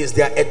opinion, is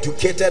their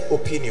educated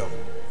opinion.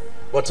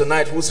 But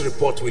tonight, whose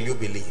report will you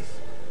believe?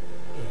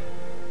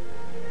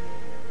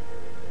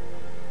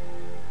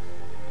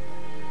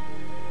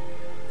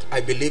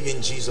 I believe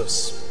in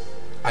Jesus.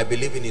 I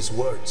believe in his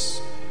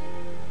words.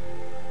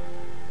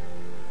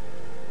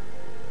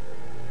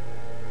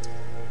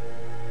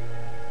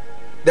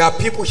 There are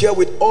people here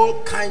with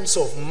all kinds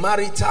of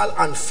marital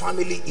and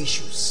family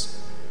issues.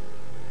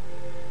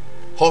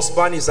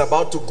 Husband is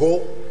about to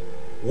go,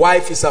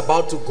 wife is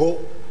about to go,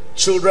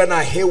 children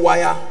are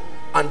haywire,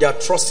 and they are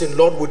trusting,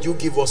 Lord, would you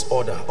give us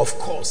order? Of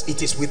course,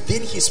 it is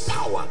within his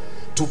power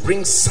to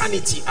bring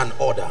sanity and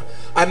order.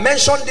 I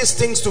mentioned these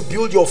things to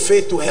build your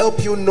faith, to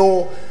help you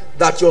know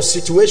that your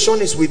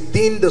situation is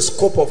within the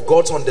scope of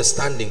God's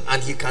understanding,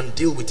 and he can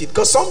deal with it.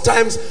 Because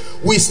sometimes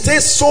we stay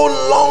so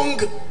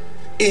long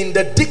in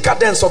the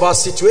decadence of our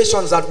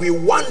situations that we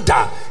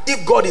wonder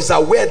if God is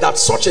aware that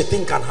such a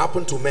thing can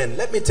happen to men.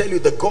 Let me tell you,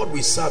 the God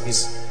we serve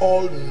is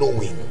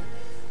all-knowing.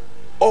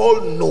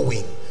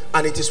 All-knowing.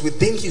 And it is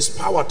within his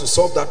power to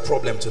solve that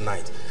problem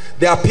tonight.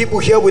 There are people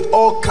here with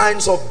all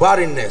kinds of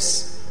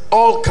barrenness,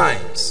 all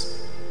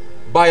kinds,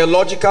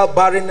 biological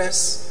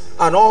barrenness,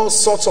 and all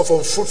sorts of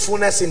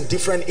unfruitfulness in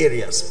different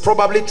areas,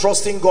 probably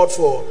trusting God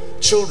for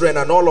children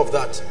and all of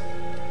that.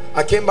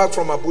 I came back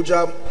from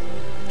Abuja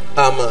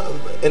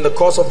in the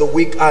course of the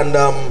week, and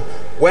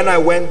when I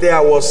went there,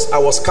 I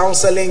was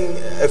counseling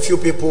a few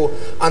people,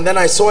 and then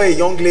I saw a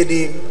young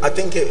lady, I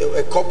think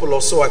a couple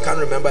or so, I can't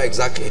remember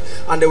exactly,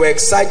 and they were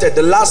excited.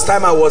 The last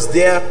time I was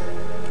there,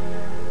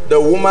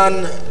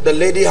 the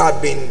lady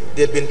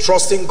they'd been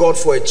trusting God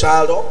for a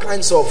child, all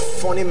kinds of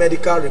funny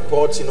medical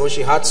reports. You know, she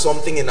had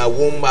something in her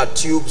womb, her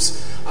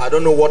tubes, I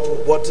don't know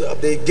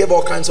what they gave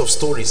all kinds of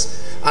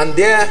stories. And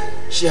there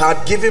she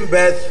had given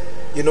birth,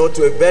 you know,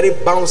 to a very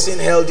bouncing,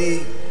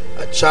 healthy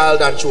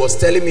child, and she was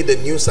telling me the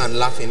news and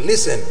laughing.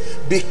 Listen,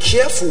 be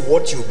careful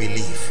what you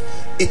believe.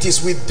 It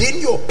is within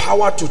your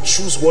power to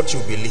choose what you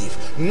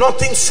believe.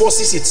 Nothing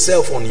forces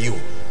itself on you.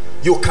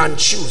 You can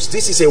choose.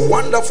 This is a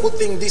wonderful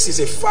thing, this is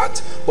a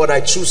fact, but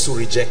I choose to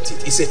reject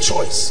it. It's a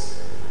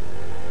choice.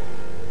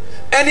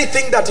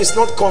 Anything that is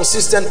not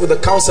consistent with the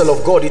counsel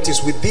of God, it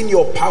is within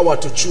your power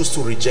to choose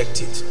to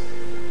reject it.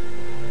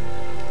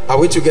 Are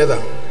we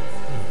together?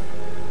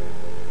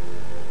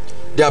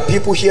 There are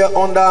people here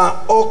under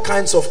all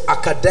kinds of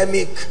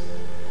academic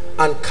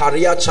and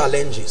career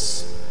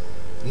challenges.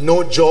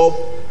 No job,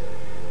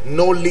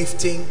 no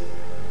lifting,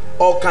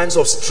 all kinds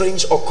of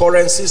strange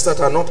occurrences that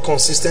are not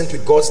consistent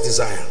with God's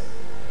desire.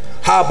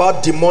 How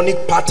about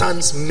demonic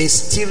patterns,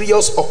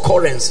 mysterious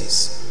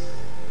occurrences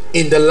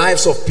in the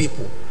lives of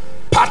people?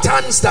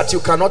 Patterns that you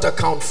cannot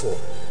account for.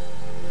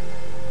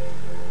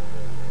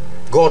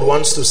 God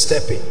wants to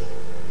step in.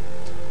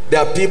 There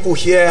are people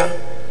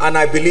here, and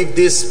I believe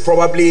this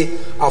probably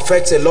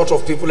affects a lot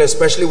of people,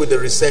 especially with the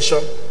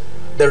recession,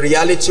 the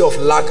reality of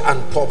lack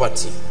and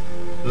poverty.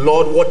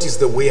 Lord, what is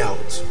the way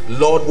out?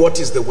 Lord,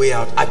 what is the way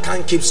out? I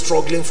can't keep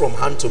struggling from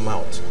hand to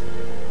mouth.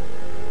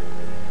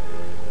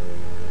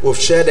 We've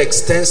shared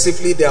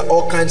extensively. There are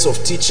all kinds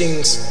of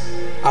teachings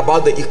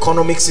about the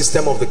economic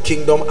system of the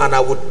kingdom, and I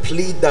would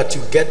plead that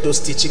you get those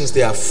teachings.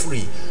 They are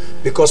free,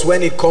 because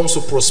when it comes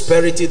to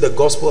prosperity, the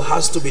gospel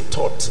has to be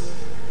taught.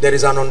 There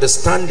is an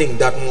understanding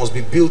that must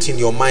be built in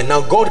your mind.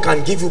 Now, God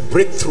can give you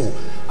breakthrough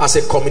as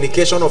a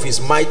communication of his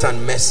might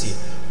and mercy,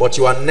 but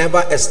you are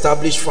never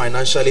established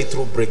financially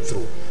through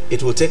breakthrough.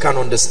 It will take an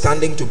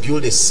understanding to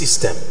build a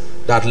system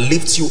that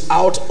lifts you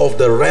out of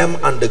the realm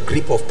and the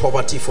grip of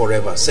poverty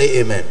forever.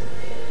 Say amen.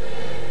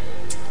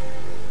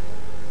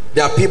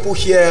 There are people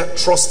here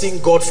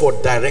trusting God for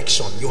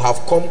direction. You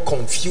have come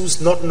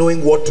confused, not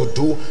knowing what to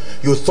do.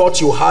 You thought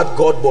you had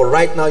God, but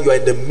right now you are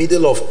in the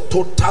middle of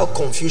total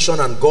confusion,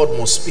 and God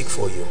must speak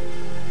for you.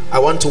 I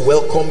want to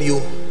welcome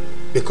you,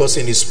 because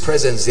in his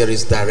presence there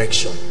is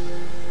direction.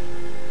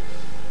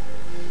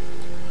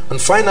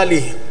 And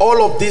finally,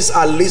 all of these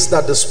are lists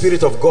that the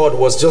Spirit of God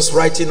was just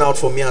writing out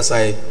for me as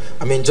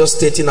just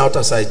stating out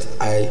as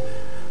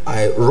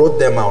I wrote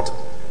them out.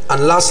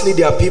 And lastly,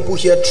 there are people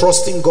here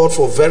trusting God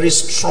for very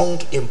strong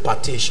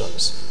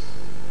impartations.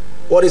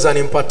 What is an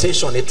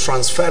impartation? A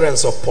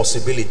transference of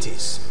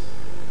possibilities.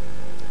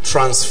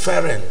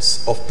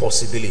 Transference of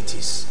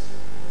possibilities.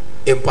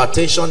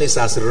 Impartation is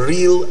as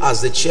real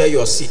as the chair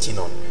you're sitting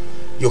on.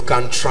 You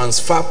can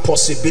transfer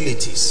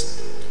possibilities.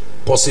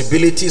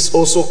 Possibilities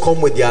also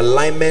come with the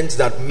alignment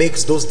that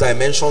makes those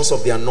dimensions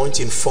of the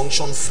anointing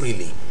function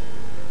freely.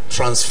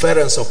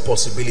 Transference of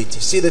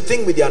possibilities. See, the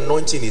thing with the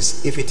anointing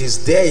is, if it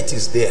is there, it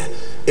is there.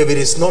 If it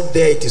is not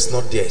there, it is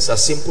not there. It's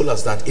as simple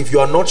as that. If you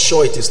are not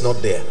sure, it is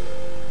not there.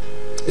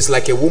 It's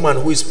like a woman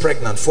who is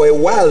pregnant. For a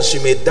while, she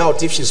may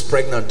doubt if she's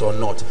pregnant or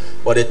not.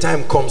 But the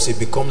time comes, it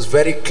becomes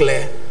very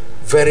clear,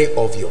 very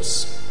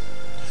obvious.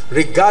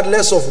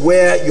 Regardless of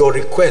where your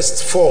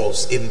request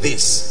falls in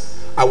this,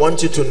 I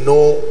want you to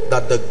know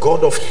that the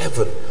God of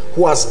heaven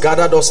who has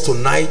gathered us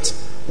tonight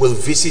will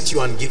visit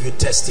you and give you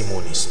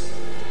testimonies.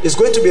 It's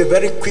going to be a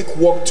very quick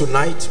walk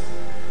tonight.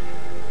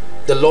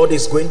 The Lord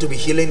is going to be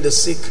healing the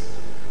sick.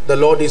 The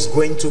Lord is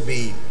going to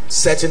be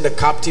setting the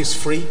captives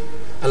free.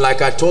 And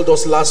like I told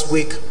us last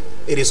week,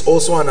 it is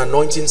also an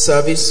anointing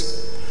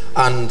service.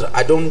 And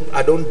I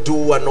don't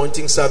do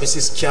anointing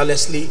services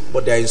carelessly,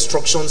 but there are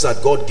instructions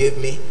that God gave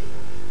me.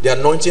 The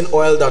anointing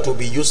oil that will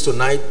be used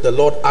tonight, the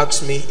Lord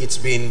asked me, it's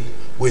been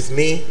with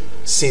me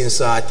since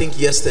I think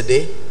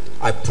yesterday.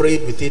 I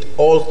prayed with it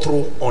all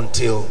through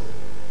until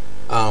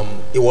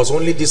it was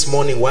only this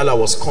morning while I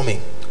was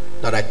coming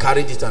that I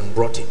carried it and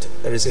brought it.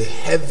 There is a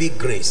heavy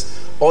grace.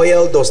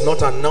 Oil does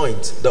not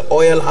anoint. The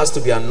oil has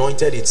to be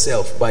anointed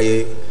itself by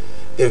a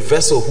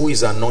vessel who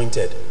is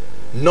anointed.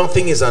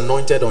 Nothing is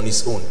anointed on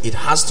its own. It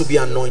has to be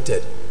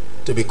anointed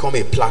to become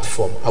a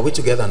platform. Are we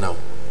together now?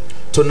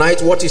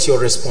 Tonight, what is your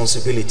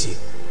responsibility?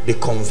 Be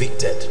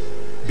convicted.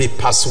 Be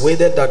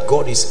persuaded that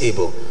God is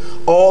able.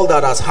 All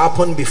that has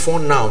happened before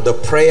now, the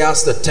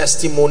prayers, the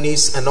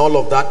testimonies, and all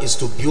of that is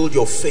to build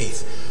your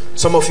faith.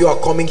 Some of you are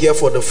coming here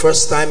for the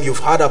first time. You've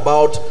heard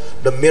about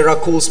the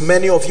miracles.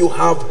 Many of you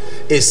have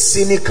a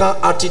cynical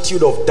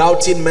attitude of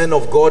doubting men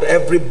of God.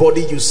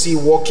 Everybody you see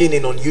walking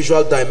in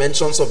unusual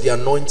dimensions of the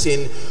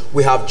anointing.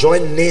 We have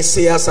joined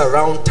naysayers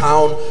around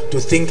town to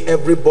think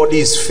everybody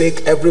is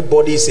fake,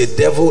 everybody is a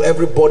devil,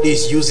 everybody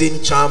is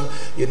using charm.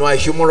 You know, I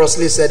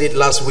humorously said it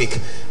last week.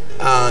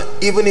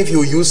 Even if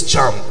you use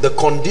charm, the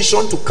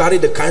condition to carry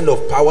the kind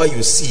of power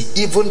you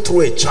see, even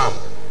through a charm,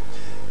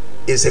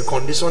 is a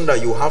condition that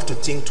you have to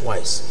think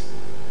twice.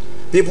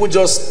 People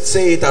just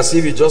say it as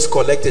if you just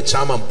collect a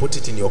charm and put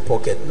it in your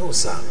pocket. No,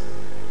 sir.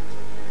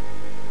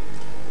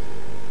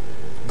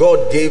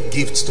 God gave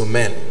gifts to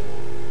men.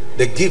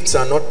 The gifts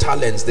are not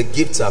talents. The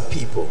gifts are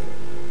people.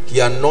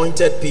 He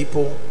anointed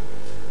people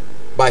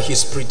by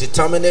his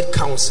predetermined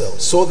counsel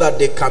so that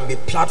they can be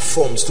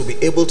platforms to be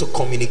able to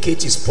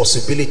communicate his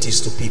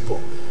possibilities to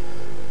people.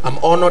 I'm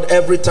honored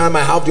every time I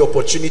have the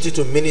opportunity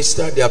to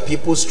minister. There are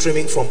people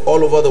streaming from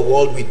all over the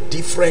world with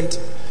different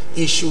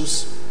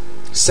issues.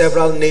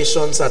 Several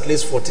nations, at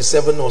least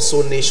 47 or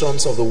so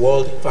nations of the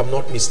world, if I'm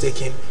not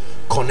mistaken,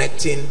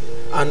 connecting.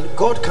 And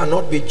God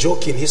cannot be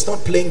joking. He's not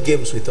playing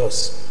games with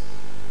us.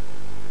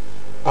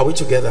 Are we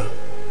together?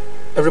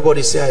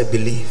 Everybody say, I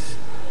believe.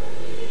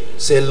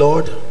 Say,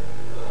 Lord,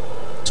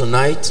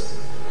 tonight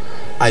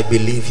I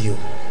believe you.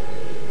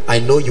 I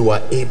know you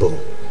are able.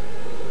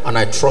 And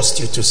I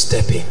trust you to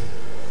step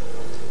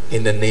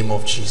in the name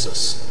of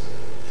Jesus.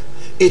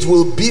 It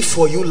will be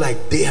for you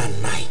like day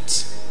and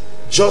night.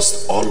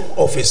 Just all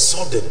of a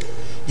sudden,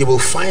 you will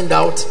find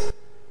out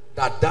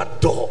that that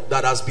door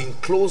that has been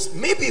closed,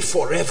 maybe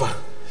forever.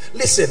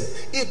 Listen,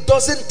 it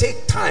doesn't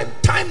take time.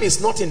 Time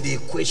is not in the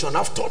equation.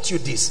 I've taught you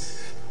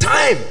this.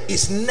 Time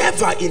is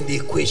never in the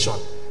equation.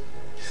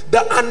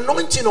 The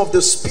anointing of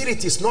the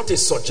Spirit is not a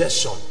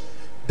suggestion.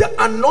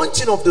 The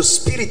anointing of the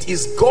Spirit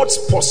is God's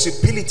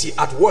possibility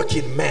at work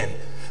in men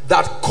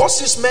that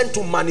causes men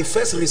to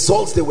manifest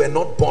results they were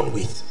not born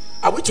with.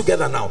 Are we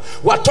together now?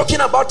 We are talking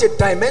about a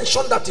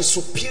dimension that is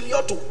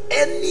superior to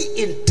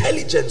any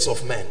intelligence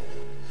of men.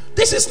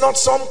 This is not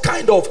some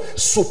kind of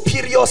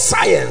superior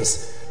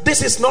science.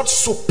 This is not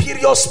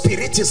superior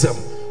spiritism.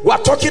 We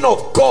are talking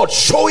of God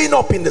showing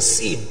up in the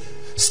scene,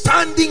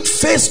 standing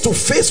face to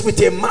face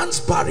with a man's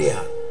barrier.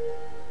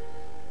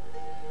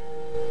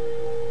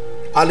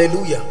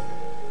 Hallelujah.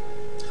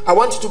 I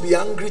want you to be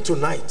angry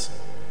tonight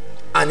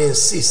and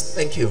insist,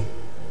 thank you,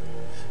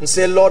 and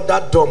say, Lord,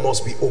 that door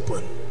must be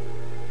open.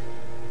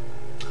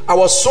 I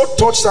was so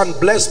touched and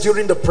blessed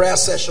during the prayer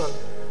session.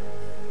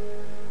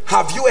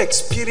 Have you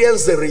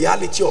experienced the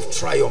reality of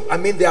triumph? I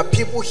mean, there are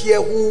people here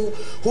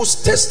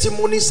whose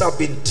testimonies have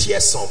been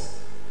tearsome.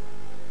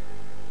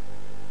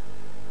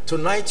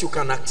 Tonight you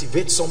can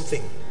activate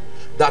something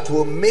that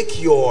will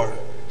make your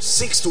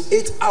 6 to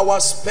 8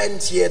 hours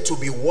spent here to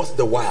be worth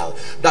the while.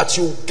 That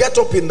you get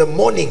up in the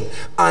morning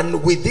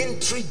and within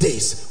 3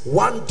 days,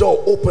 one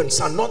door opens,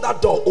 another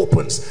door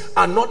opens,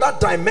 another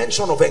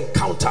dimension of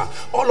encounter.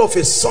 All of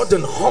a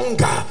sudden,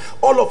 hunger.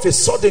 All of a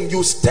sudden,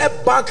 you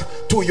step back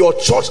to your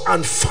church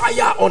and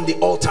fire on the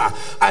altar.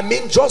 I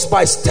mean, just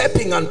by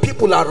stepping, and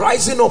people are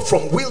rising up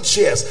from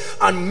wheelchairs,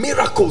 and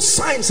miracles,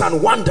 signs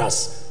and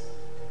wonders.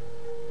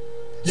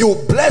 You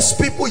bless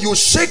people, you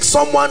shake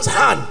someone's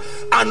hand,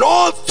 and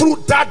all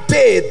through that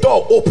day a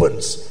door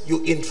opens.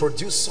 You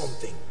introduce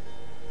something.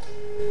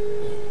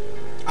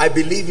 I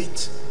believe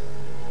it.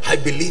 I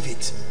believe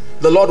it.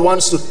 The Lord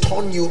wants to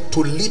turn you to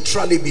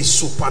literally be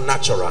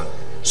supernatural.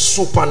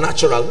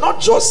 Supernatural,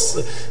 not just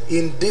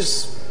in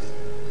this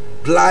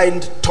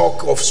blind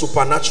talk of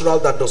supernatural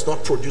that does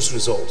not produce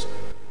results.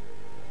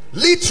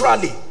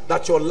 Literally,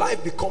 that your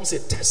life becomes a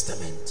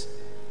testament.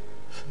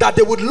 That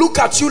they would look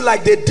at you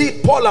like they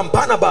did Paul and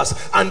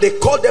Barnabas, and they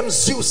called them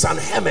Zeus and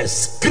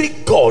Hermes,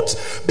 Greek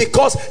gods,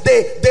 because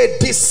they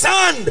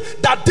discerned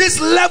that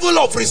this level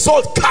of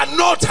result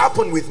cannot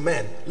happen with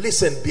men.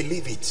 Listen,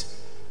 believe it.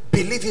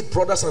 Believe it,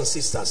 brothers and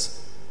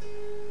sisters.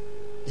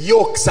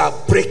 Yokes are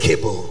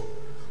breakable.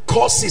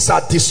 Curses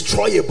are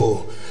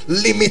destroyable.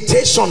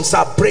 Limitations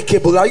are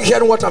breakable. Are you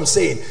hearing what I'm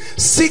saying?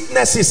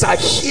 Sicknesses are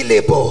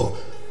healable.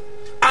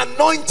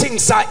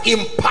 Anointings are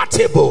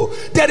impartable.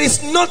 There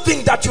is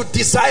nothing that you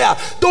desire.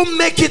 Don't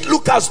make it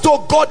look as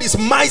though God is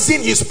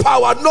mising his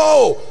power.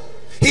 No,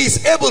 he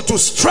is able to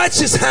stretch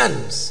his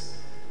hands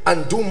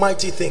and do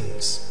mighty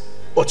things,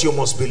 but you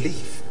must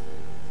believe.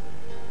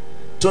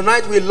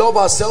 Tonight we love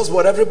ourselves,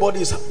 but everybody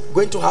is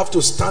going to have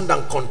to stand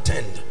and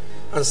contend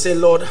and say,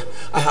 Lord,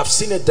 I have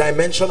seen a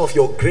dimension of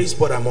your grace,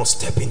 but I must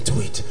step into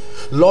it.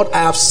 Lord, I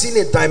have seen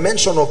a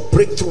dimension of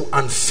breakthrough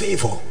and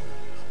favor,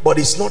 but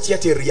it's not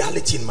yet a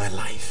reality in my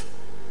life.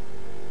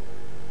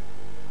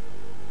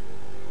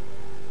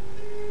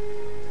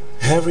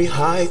 Every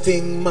high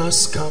thing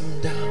must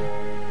come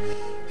down.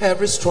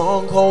 Every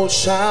stronghold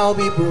shall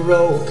be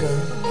broken.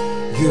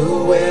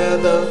 You wear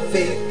the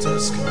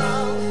victor's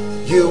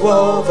crown. You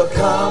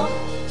overcome.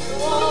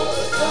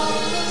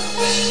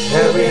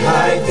 Every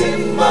high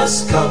thing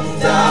must come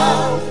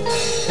down.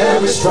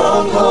 Every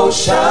stronghold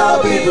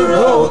shall be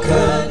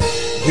broken.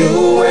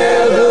 You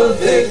wear the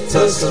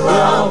victor's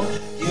crown.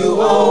 You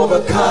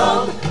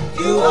overcome,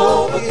 you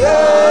overcome.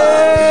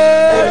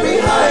 Every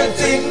high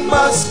thing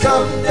must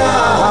come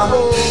down.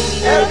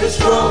 Every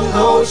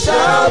stronghold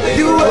shall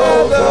be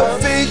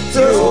broken.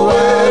 You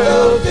wear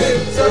the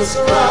victor's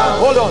crown.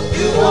 Hold on.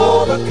 You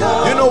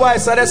overcome. You know why I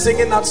started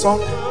singing that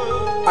song?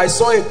 I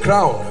saw a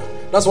crown.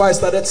 That's why I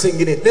started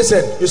singing it.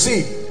 Listen, you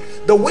see,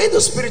 the way the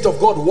Spirit of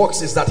God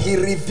works is that he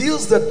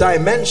reveals the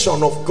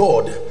dimension of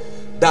God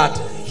that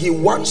he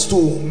wants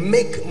to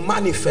make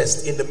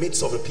manifest in the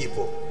midst of the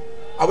people.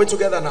 Are we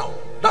together now?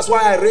 That's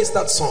why I raised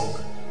that song.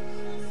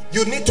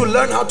 You need to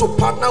learn how to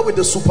partner with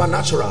the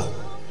supernatural.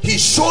 He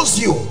shows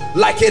you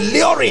like a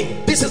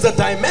luring. This is the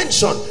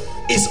dimension.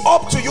 It's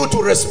up to you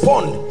to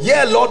respond.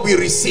 Yeah, Lord, we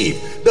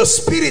receive. The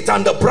Spirit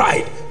and the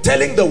bride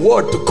telling the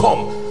word to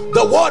come.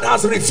 The word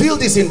has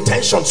revealed his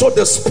intention, so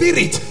the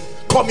Spirit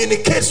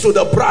communicates to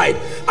the bride,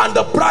 and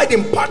the bride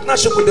in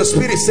partnership with the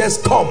Spirit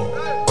says, come,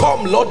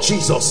 come Lord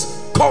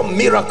Jesus, come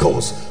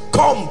miracles,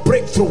 come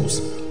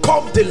breakthroughs,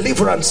 come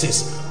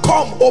deliverances,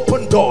 come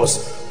open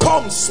doors,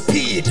 come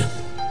speed,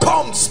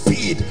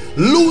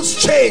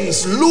 loose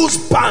chains,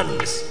 loose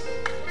bands.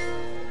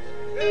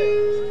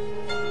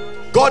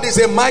 God is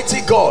a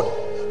mighty God.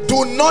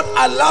 Do not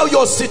allow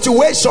your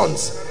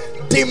situations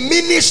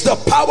diminish the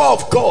power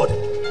of God.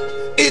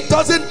 It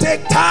doesn't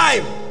take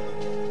time.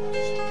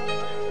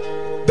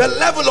 The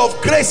level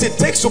of grace it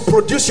takes to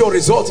produce your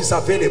results is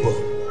available.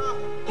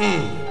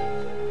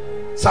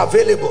 It's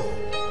available.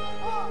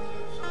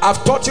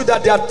 I've taught you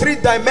that there are 3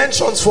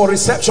 dimensions for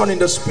reception in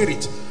the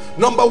Spirit.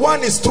 Number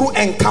 1 is through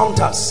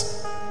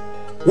encounters.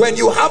 When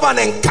you have an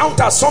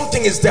encounter,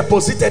 something is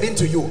deposited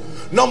into you.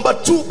 Number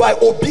 2, by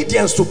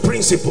obedience to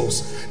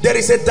principles. There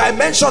is a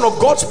dimension of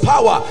God's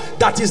power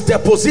that is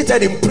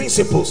deposited in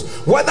principles.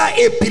 Whether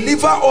a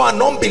believer or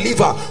an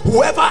unbeliever,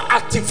 whoever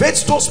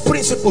activates those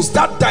principles,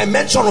 that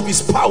dimension of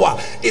his power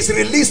is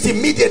released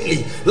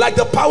immediately. Like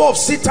the power of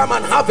seed time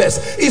and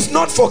harvest is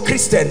not for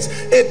Christians.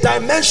 A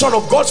dimension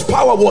of God's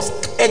power was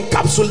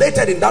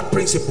encapsulated in that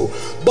principle.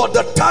 But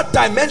the 3rd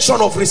dimension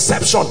of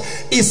reception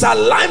is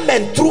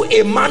alignment through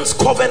a man's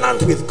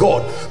covenant with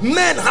God.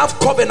 Men have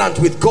covenant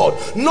with God,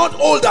 not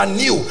old and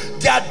new.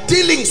 Their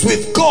dealings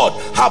with God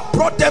have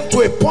brought them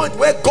to a point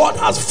where God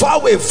has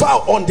vowed a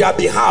vow on their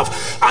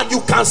behalf, and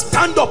you can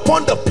stand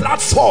upon the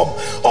platform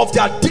of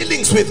their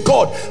dealings with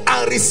God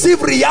and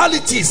receive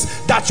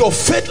realities that your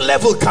faith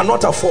level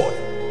cannot afford.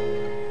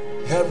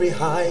 Every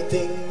high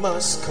thing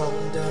must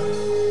come down.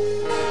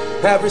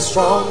 Every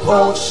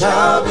stronghold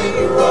shall be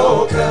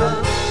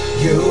broken.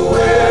 You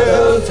wear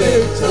the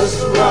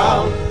victor's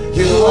crown.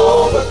 You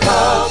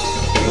overcome,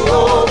 you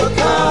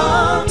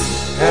overcome.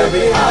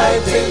 Every high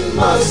thing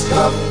must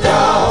come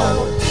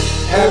down.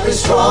 Every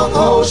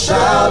stronghold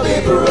shall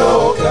be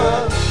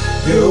broken.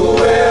 You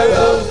wear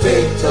the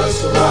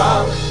victor's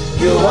crown.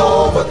 You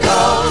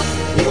overcome.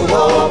 You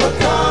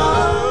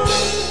overcome.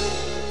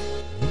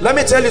 Let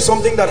me tell you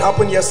something that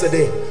happened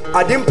yesterday.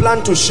 I didn't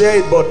plan to share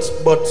it,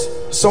 but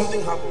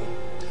something happened.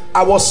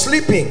 I was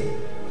sleeping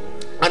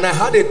and I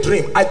had a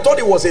dream. I thought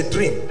it was a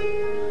dream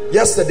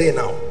yesterday.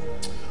 Now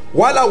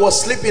while I was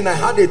sleeping, I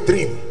had a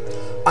dream,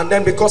 and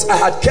then because I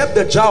had kept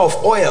the jar of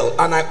oil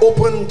and I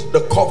opened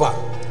the cover,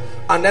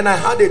 and then I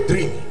had a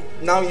dream.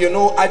 Now, you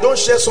know, I don't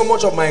share so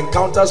much of my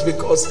encounters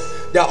because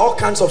there are all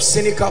kinds of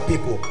cynical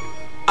people.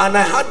 And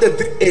I had a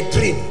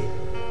dream,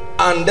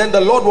 and then the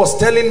Lord was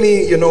telling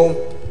me, you know,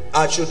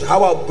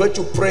 how I'm going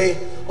to pray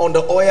on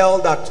the oil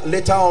that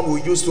later on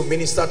we use to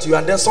minister to you.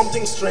 And then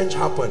something strange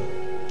happened.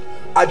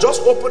 I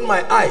just opened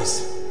my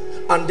eyes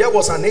and there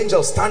was an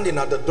angel standing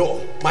at the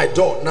door, my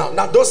door.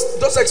 Now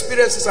those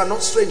experiences are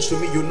not strange to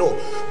me, you know,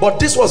 but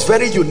this was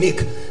very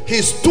unique.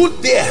 He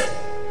stood there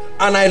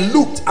and I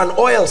looked, and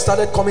oil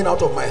started coming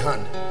out of my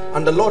hand,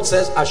 and the Lord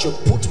says I should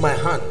put my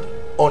hand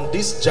on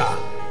this jar,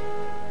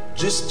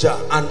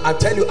 and I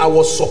tell you, I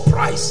was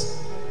surprised.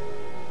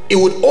 It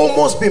would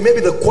almost be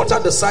maybe the quarter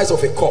the size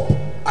of a cup.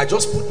 I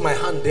just put my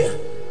hand there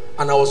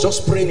and I was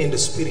just praying in the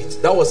spirit.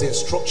 That was the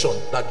instruction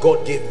that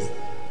God gave me.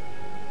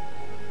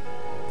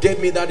 Gave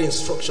me that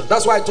instruction.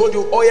 That's why I told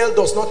you, oil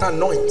does not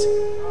anoint.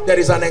 There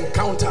is an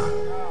encounter.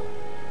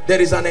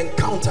 There is an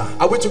encounter.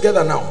 Are we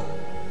together now?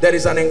 There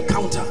is an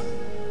encounter.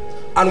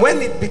 And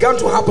when it began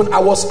to happen, I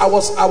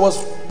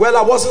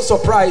wasn't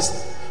surprised.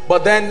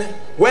 But then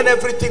when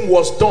everything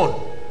was done,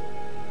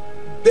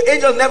 the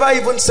angel never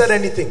even said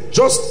anything.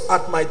 Just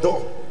at my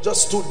door,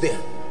 just stood there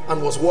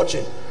and was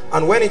watching.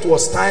 And when it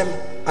was time,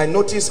 I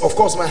noticed, of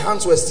course my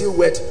hands were still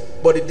wet,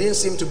 but it didn't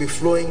seem to be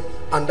flowing,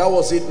 and that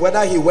was it.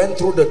 Whether he went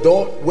through the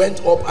door,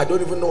 went up, I don't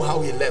even know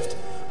how he left.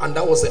 And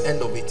that was the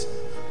end of it.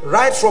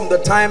 Right from the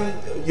time,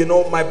 you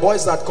know, my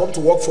boys that come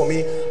to work for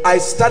me, I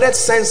started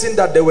sensing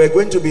that there were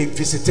going to be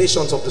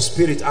visitations of the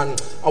spirit,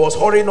 and I was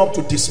hurrying up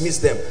to dismiss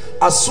them.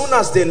 As soon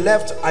as they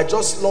left, I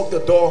just locked the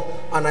door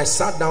and I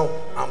sat down,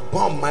 and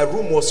bam, my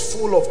room was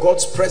full of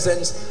God's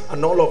presence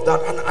and all of that.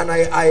 And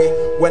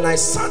when I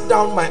sat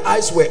down, my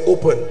eyes were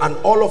open, and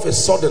all of a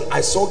sudden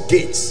I saw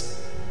gates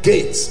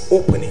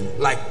opening,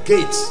 like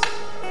gates,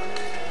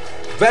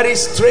 very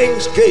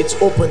strange gates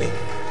opening.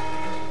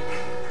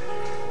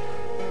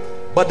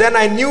 But then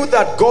I knew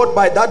that God,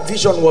 by that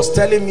vision, was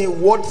telling me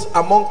what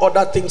among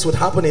other things would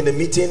happen in the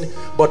meeting,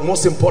 but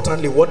most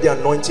importantly what the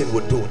anointing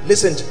would do.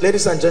 Listen,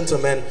 ladies and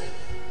gentlemen,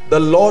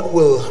 the Lord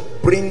will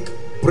bring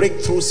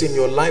breakthroughs in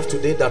your life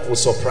today that will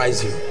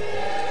surprise you.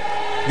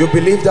 You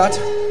believe that?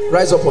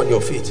 Rise up on your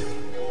feet.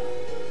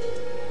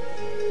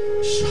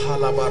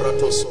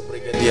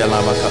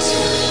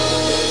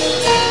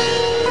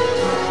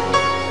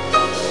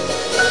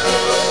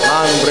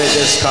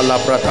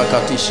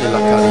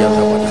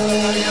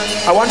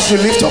 I want you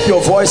to lift up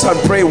your voice and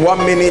pray 1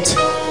 minute.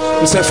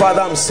 You say,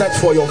 Father, I'm set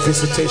for your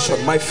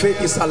visitation. My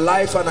faith is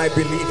alive and I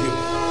believe you.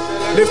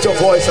 Lift your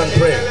voice and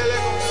pray.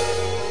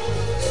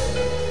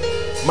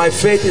 My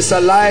faith is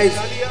alive,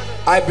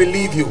 I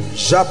believe you.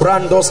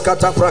 Jabrandos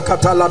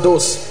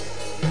kataprakatalados.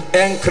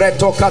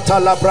 Enkreto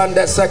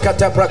katalabrande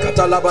sekate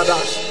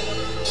prakatalabadash.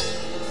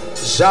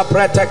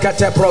 Jabrete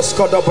kate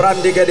proskodo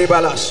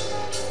brandigedibalash.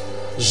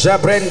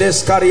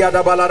 Jabrendes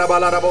kariada balada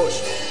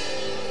baladabosh.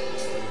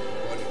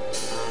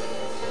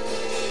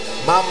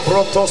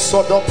 Mambroto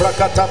sodo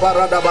prakata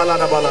barada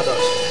balada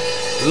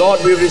baladash.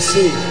 Lord, we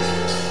receive.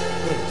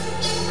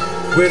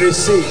 We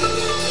receive.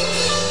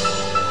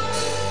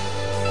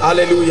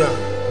 Hallelujah.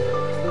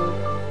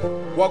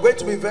 We're going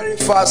to be very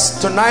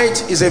fast.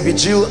 Tonight is a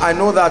vigil. I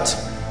know that,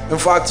 in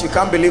fact, you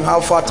can't believe how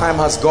far time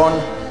has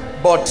gone,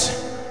 but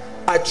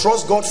I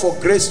trust God for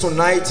grace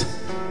tonight.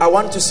 I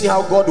want to see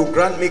how God will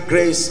grant me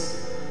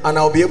grace, and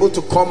I'll be able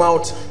to come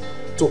out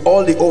to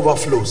all the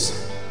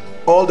overflows.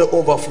 All the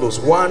overflows.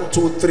 1,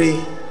 2, 3,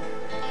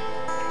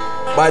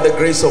 by the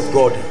grace of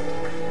God,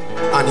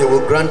 and he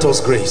will grant us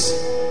grace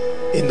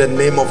in the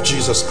name of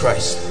Jesus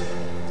Christ.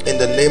 In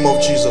the name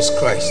of Jesus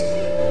Christ.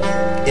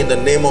 In the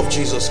name of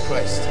Jesus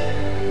Christ.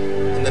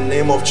 In the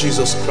name of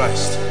Jesus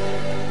Christ.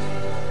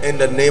 In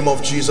the name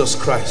of Jesus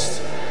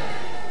Christ.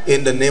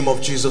 In the name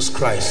of Jesus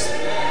Christ.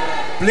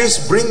 Please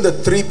bring the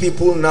 3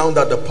 people now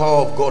that the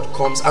power of God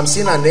comes. I'm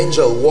seeing an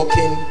angel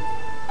walking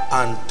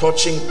and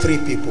touching 3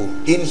 people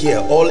in here,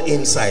 all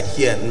inside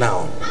here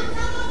now.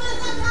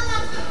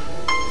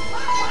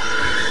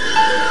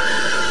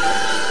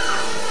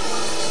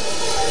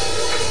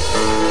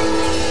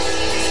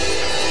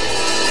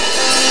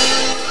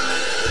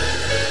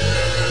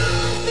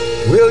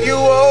 Will you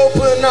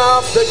open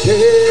up the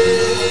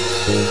gate?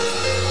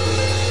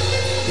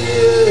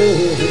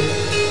 Yeah.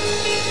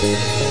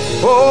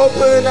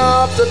 Open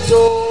up the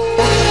door.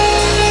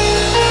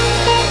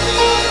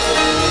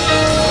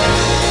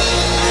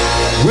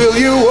 Will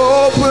you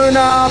open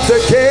up the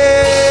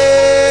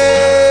gate?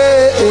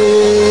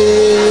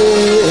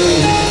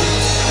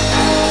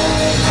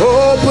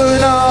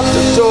 Open up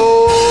the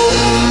door.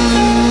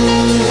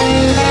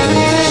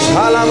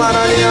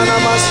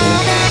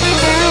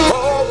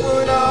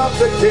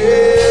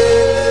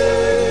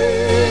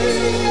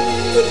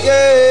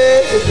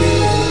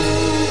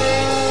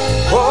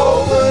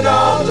 Open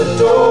up the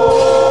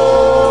door.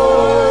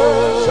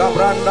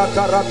 Shabranda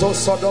karato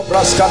sodo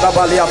braskada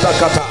baliata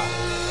kata.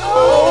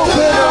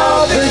 Open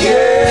up the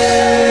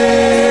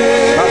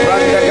gate.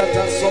 Shabranda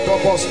kata sodo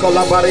bosko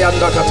la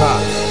barianda kata.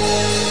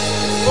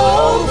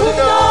 Open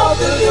up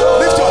the door.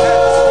 Lift your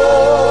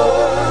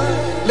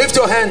hands. Lift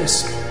your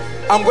hands.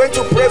 I'm going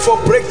to pray for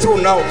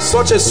breakthrough now.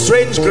 Such a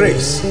strange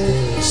grace.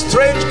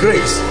 Strange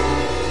grace.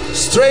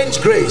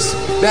 Strange grace.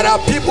 There are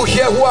people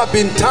here who have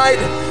been tied.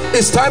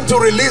 It's time to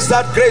release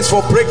that grace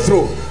for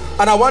breakthrough.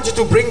 And I want you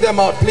to bring them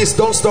out. Please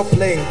don't stop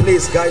playing.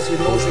 Please, guys, you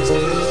know this.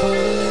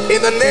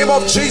 In the name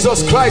of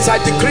Jesus Christ, I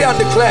decree and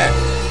declare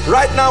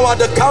right now at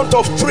the count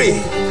of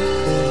 3,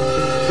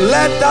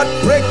 let that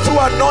breakthrough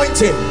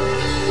anointing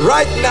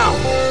right now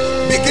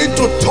begin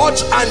to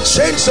touch and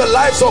change the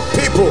lives of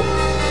people.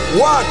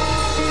 1,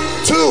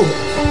 2,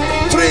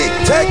 3.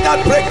 Take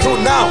that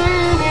breakthrough now.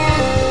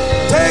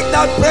 Take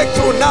that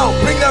breakthrough now.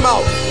 Bring them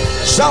out.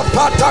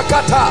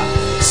 Shapatakata.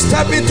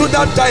 Step into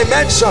that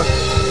dimension.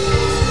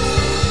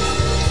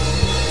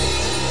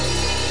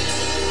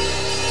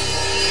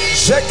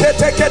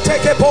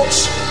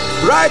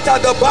 Right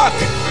at the back,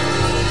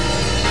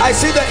 I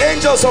see the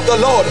angels of the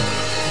Lord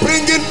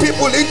bringing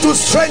people into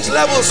strange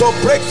levels of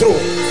breakthrough.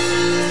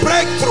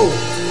 Breakthrough.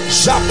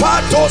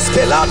 Shapatos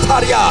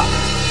kelataria.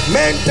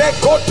 Mente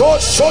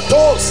kotos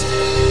shotos.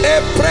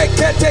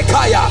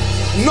 Epreketekaya.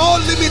 No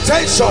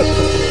limitation.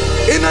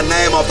 In the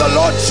name of the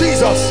Lord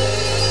Jesus.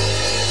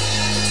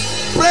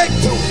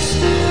 Breakthroughs.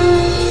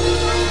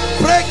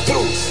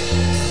 Breakthroughs.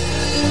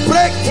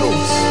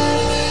 Breakthroughs.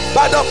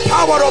 By the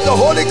power of the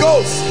Holy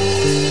Ghost.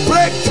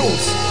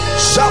 Breakthroughs.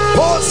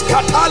 Shapos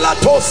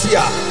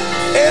katalatosia.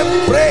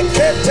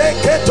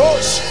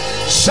 Embreketeketosh.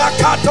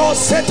 Shakato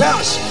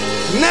setash.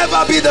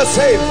 Never be the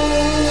same.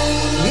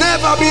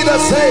 Never be the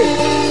same.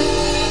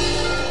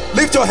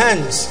 Lift your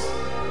hands.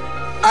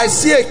 I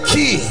see a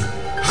key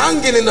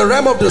hanging in the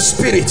realm of the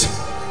spirit.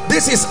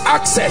 This is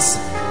access.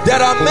 There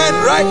are men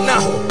right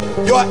now,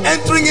 you are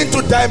entering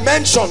into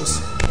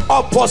dimensions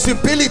of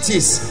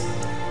possibilities.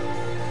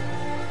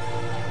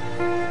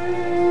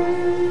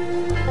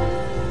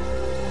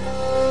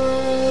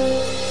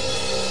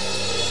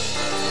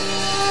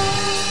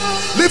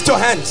 Lift your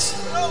hands.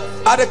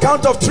 At the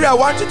count of 3, I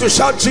want you to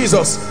shout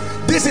Jesus.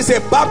 This is a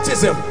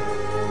baptism.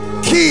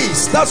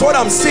 Keys, that's what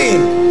I'm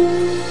seeing.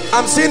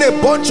 I'm seeing a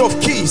bunch of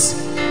keys.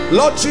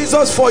 Lord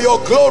Jesus, for your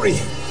glory,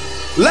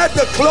 let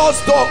the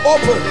closed door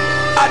open.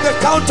 At the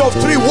count of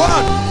 3, 1, 2, 3.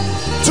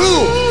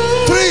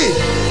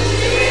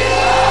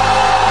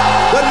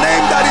 The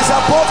name that is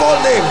above all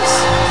names.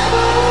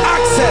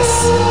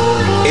 Access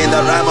in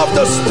the realm of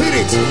the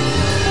spirit.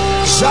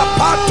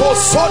 Shapato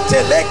sote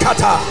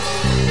lekata.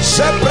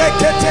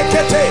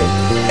 Shebreketekete.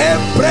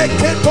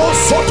 Embreketo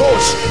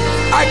sotosh.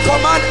 I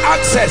command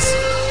access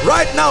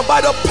right now by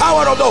the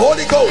power of the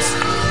Holy Ghost.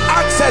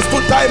 Access to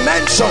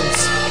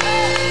dimensions.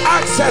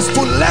 Access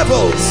to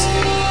levels.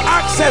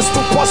 Access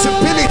to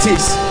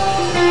possibilities.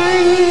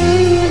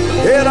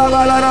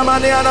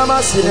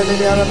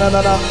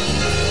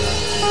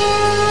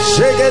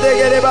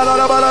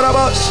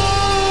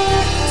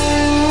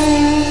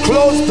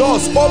 Closed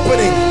doors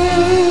opening.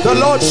 The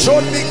Lord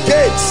showed me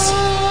gates,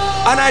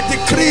 and I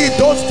decree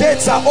those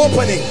gates are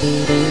opening.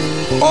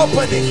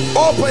 Opening,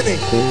 opening,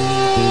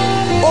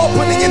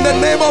 opening in the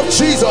name of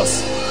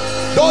Jesus.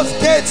 Those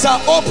gates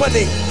are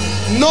opening.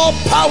 No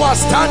power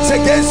stands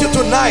against you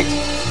tonight.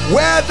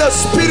 Where the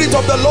Spirit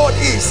of the Lord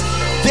is,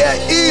 there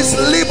is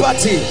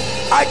liberty.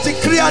 I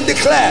decree and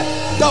declare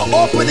the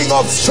opening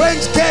of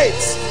strange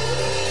gates.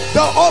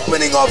 The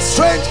opening of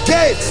strange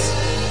gates.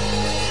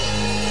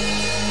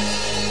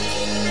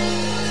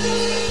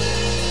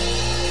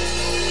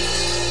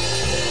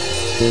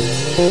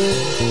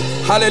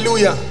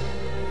 Hallelujah.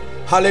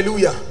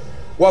 Hallelujah.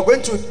 We're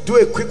going to do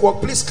a quick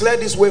walk. Please clear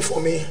this way for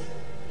me.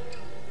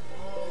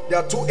 There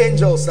are 2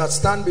 angels that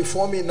stand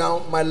before me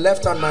now, my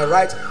left and my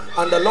right,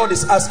 and the Lord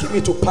is asking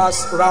me to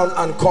pass round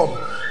and come.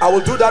 I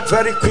will do that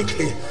very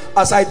quickly.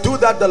 As I do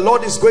that, the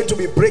Lord is going to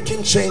be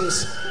breaking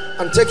chains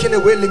and taking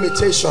away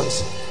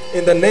limitations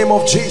in the name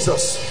of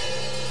Jesus.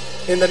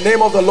 In the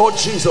name of the Lord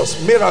Jesus.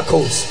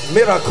 Miracles,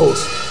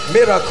 miracles,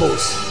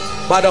 miracles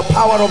by the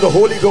power of the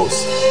Holy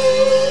Ghost.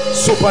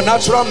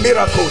 Supernatural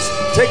miracles,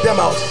 take them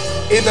out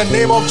in the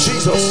name of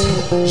Jesus.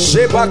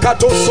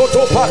 Shebakato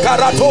soto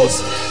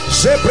pakaratos.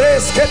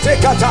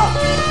 Shebreskete-kata.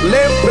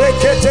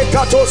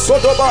 Lembrekete-kato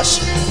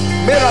sodobash.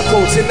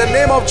 Miracles in the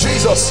name of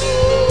Jesus.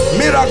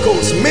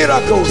 Miracles,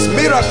 miracles,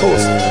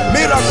 miracles,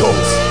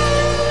 miracles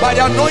by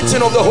the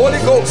anointing of the Holy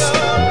Ghost.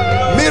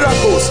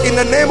 Miracles in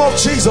the name of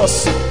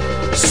Jesus.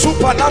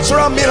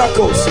 Supernatural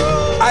miracles.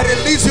 I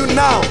release you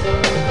now.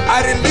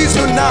 I release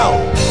you now.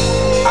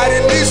 I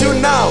release you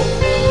now.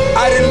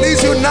 I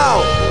release you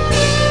now.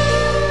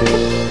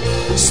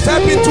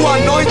 Step into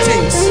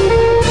anointings.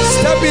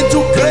 Step into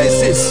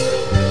graces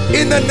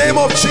in the name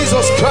of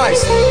Jesus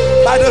Christ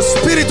by the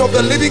Spirit of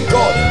the living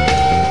God.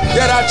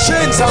 There are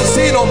chains I'm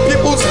seeing on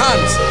people's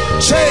hands.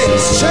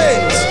 Chains,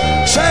 chains,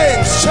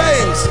 chains,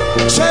 chains,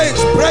 chains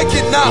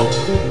breaking now.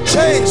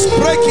 Chains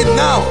breaking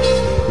now.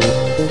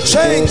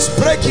 Chains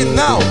breaking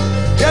now.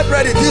 Get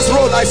ready, this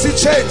road I see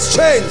chains,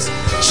 chains,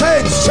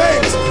 chains,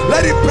 chains.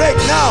 Let it break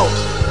now.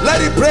 Let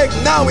it break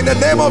now in the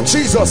name of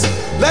Jesus.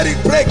 Let it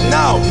break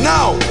now,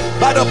 now,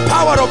 by the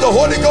power of the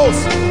Holy Ghost.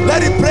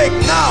 Let it break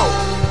now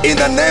in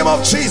the name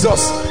of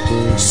Jesus.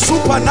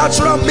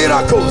 Supernatural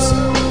miracles.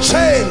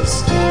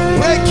 Chains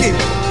breaking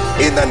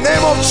in the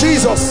name of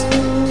Jesus.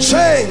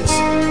 Chains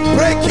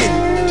breaking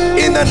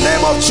in the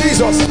name of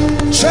Jesus.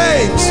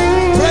 Chains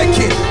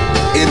breaking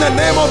in the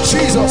name of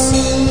Jesus.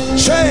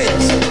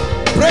 Chains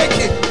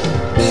breaking.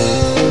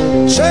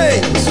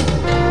 Chains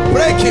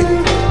breaking.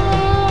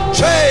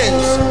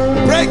 Chains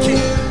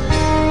breaking.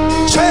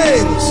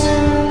 Chains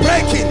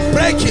breaking,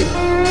 breaking,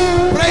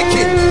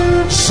 breaking.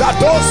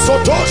 Shadow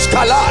Sotosh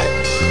Kalai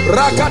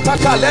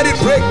Rakataka. Let it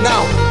break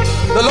now.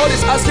 The Lord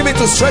is asking me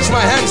to stretch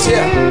my hands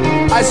here.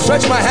 I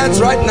stretch my hands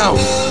right now.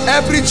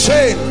 Every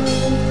chain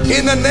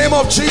in the name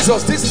of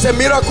Jesus. This is a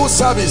miracle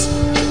service.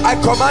 I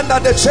command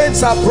that the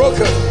chains are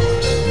broken.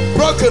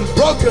 Broken,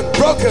 broken,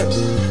 broken,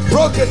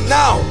 broken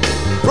now.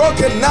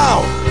 Broken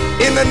now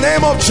in the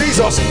name of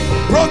Jesus.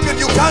 Broken,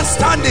 you can't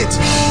stand it.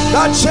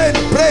 That chain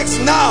breaks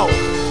now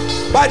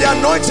by the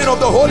anointing of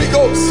the Holy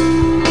Ghost.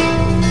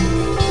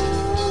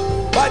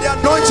 By the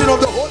anointing of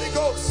the Holy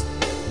Ghost.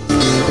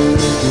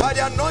 By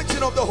the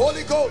anointing of the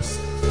Holy Ghost.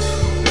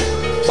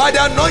 By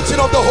the anointing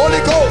of the Holy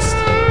Ghost.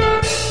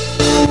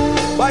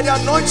 By the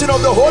anointing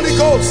of the Holy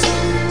Ghost.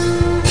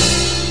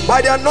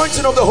 By the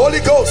anointing of the Holy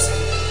Ghost.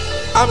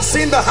 I'm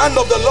seeing the hand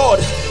of the Lord.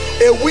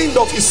 A wind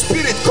of his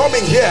spirit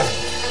coming here.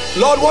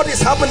 Lord, what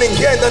is happening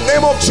here in the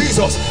name of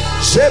Jesus?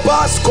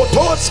 Shebas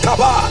kotos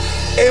kaba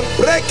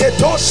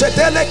embreketo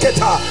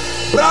shedeleketa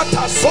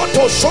brata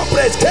soto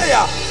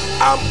shobreteya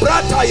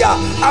ambrataya.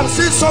 I'm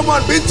seeing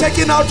someone being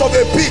taken out of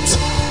a pit,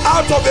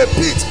 out of a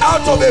pit,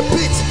 out of a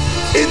pit.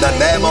 In the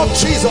name of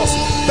Jesus,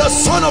 the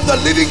Son of the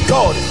living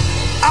God,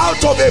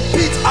 out of a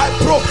pit, I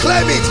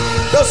proclaim it.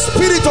 The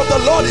Spirit of the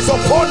Lord is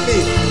upon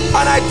me,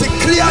 and I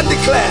decree and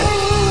declare,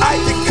 I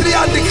decree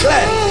and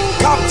declare,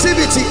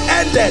 captivity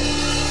ended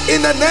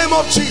in the name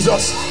of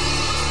Jesus.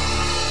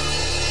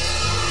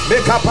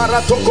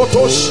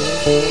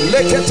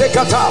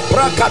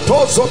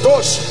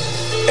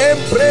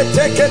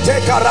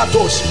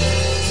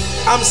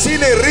 I'm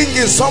seeing a ring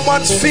in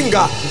someone's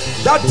finger.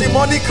 That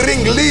demonic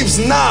ring leaves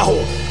now.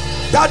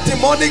 That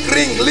demonic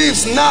ring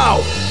leaves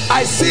now.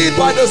 I see it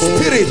by the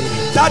Spirit.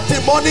 That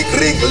demonic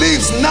ring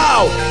leaves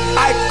now.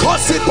 I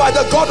curse it by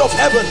the God of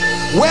heaven.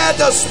 Where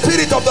the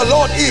Spirit of the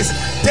Lord is,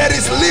 there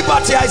is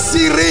liberty. I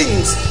see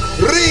rings,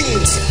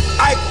 rings.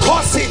 I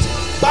curse it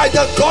by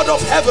the God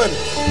of heaven.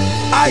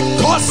 I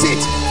curse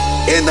it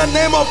in the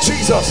name of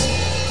Jesus.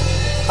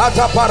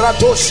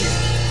 Ataparatoshi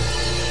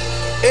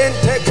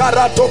ente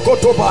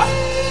karatokotoba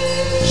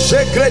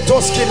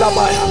shekretoski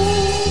labaya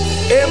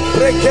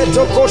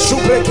embreketo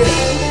shubreke.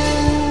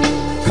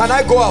 Can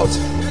I go out?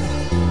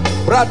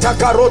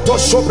 Bratakaroto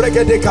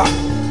shobregedeka.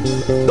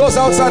 Those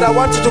outside, I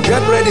want you to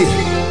get ready.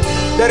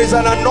 There is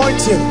an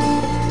anointing.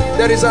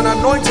 There is an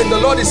anointing. The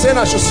Lord is saying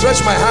I should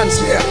stretch my hands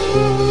here.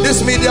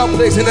 This media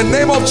place in the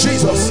name of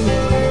Jesus.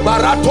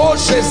 Barato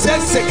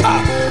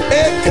shezeseka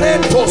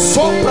ekreto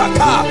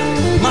sobraka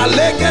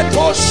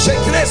malegeto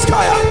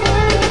shekreskaya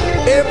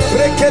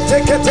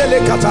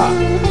ebreketeketelekata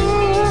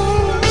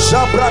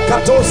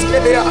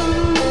shabrakatoskelia.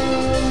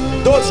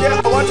 Those here,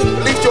 I want you to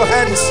lift your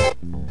hands.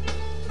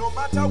 No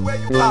matter where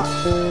you are,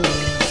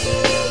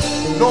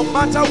 no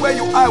matter where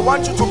you are, I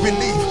want you to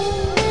believe.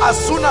 As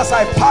soon as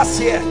I pass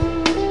here,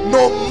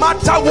 no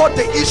matter what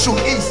the issue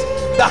is,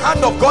 the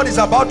hand of God is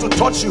about to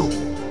touch you.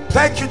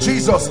 Thank you,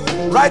 Jesus.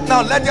 Right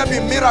now, let there be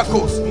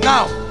miracles.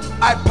 Now,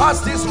 I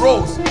pass these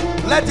roads.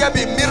 Let there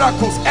be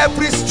miracles.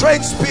 Every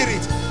strange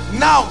spirit,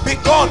 now be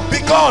gone, be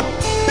gone,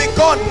 be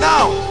gone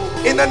now.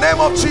 In the name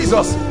of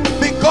Jesus,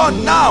 be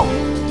gone now.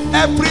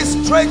 Every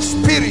strange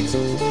spirit,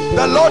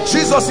 the Lord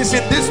Jesus is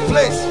in this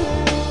place.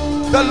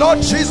 The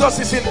Lord Jesus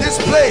is in this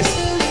place.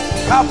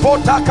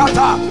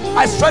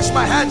 I stretch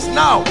my hands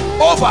now.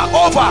 Over,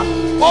 over,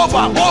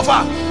 over,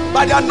 over.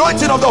 By the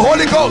anointing of the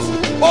Holy Ghost.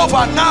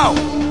 Over now.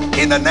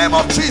 In the name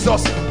of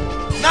Jesus.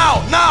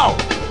 Now, now,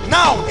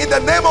 now. In the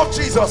name of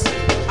Jesus.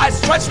 I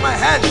stretch my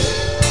hands.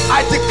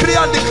 I decree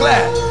and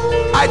declare.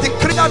 I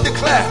decree and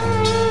declare.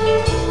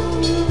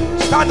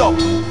 Stand up.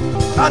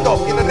 Stand up.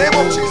 In the name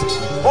of Jesus.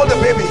 Hold the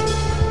baby.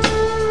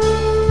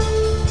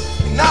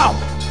 Now.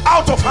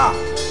 Out of her.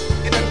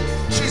 In the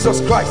name of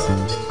Jesus Christ.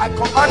 I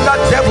command that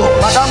devil.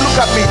 Madam, look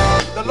at me.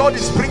 The Lord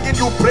is bringing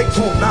you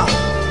breakthrough now.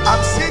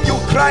 I'm seeing you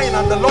crying,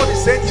 and the Lord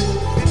is saying,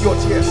 in your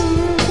tears.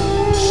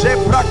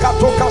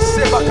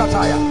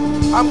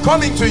 I'm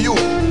coming to you.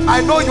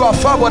 I know you are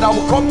far, but I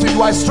will come to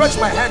you. I stretch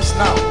my hands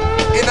now.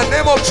 In the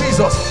name of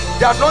Jesus.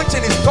 The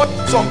anointing is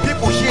touching some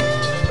people here.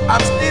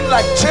 I'm seeing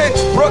like chains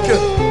broken.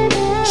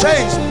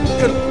 Chains.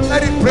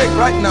 Let it break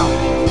right now.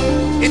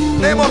 In the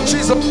name of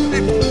Jesus.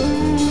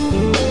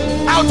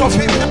 Out of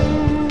him.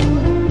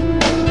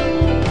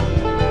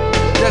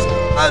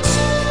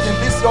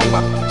 this young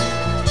man.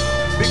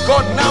 Be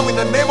gone now in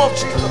the name of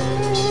Jesus.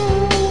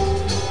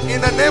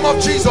 In the name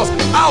of Jesus.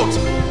 Out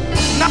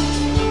now,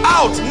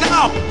 out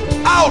now,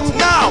 out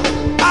now,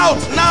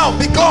 out now.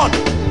 Be gone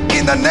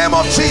in the name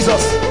of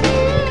Jesus.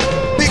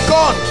 Be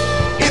gone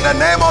in the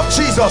name of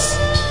Jesus.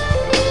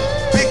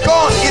 Be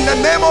gone in the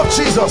name of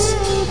Jesus.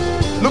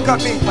 Look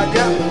at me, my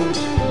dear.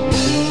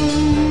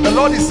 The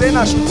Lord is saying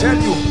I should tell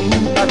you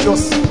that your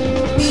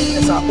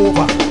sins are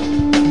over.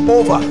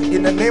 Over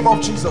in the name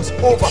of Jesus.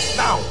 Over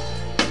now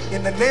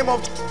in the name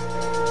of Jesus.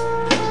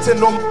 Say,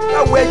 no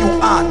matter where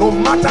you are, no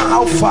matter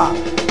how far,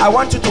 I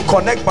want you to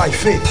connect by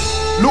faith.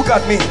 Look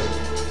at me.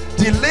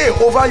 Delay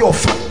over your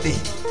family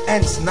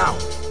ends now.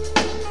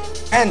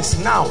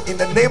 Ends now in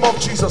the name of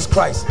Jesus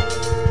Christ.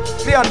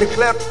 Clear and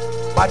declare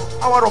by the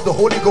power of the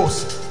Holy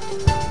Ghost.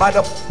 By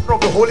the power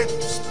of the Holy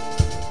Ghost.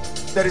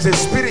 There is a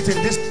spirit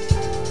in this.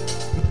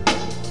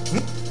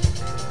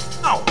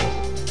 Now.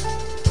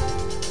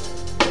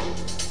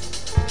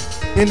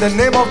 In the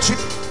name of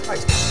Jesus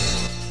Christ.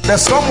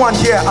 There's someone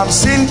here. I'm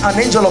seeing an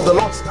angel of the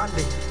Lord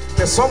standing.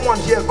 There's someone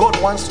here God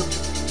wants to.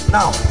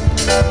 Now.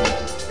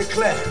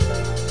 Declare.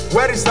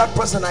 Where is that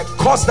person? I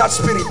curse that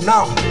spirit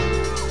now.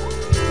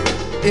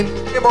 In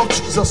the name of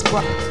Jesus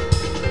Christ.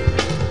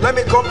 Let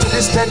me come to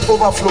this tent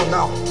overflow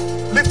now.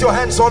 Lift your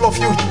hands, all of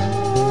you.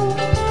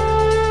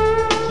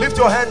 Lift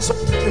your hands, all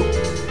of you.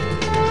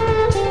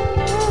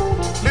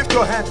 Lift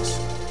your hands.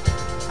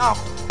 Now,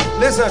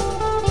 listen.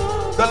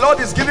 The Lord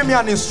is giving me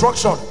an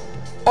instruction.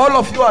 All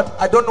of you are,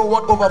 I don't know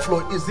what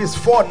overflow is this.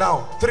 4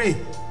 now. 3.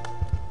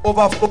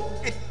 Overflow.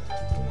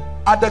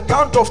 At the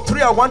count of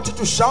 3, I want you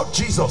to shout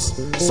Jesus.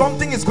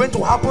 Something is going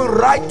to happen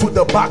right to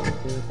the back.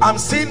 I'm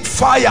seeing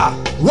fire.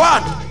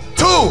 1,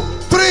 2,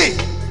 3.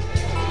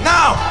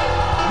 Now,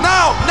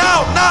 now,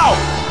 now, now.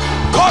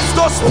 Curse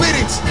those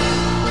spirits.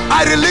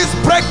 I release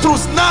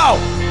breakthroughs now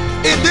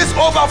in this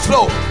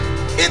overflow.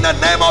 In the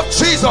name of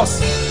Jesus.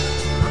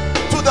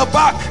 To the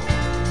back.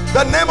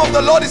 The name of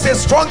the Lord is a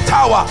strong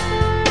tower.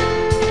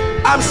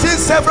 I'm seeing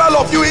several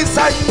of you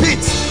inside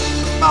pits.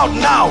 Out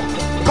now.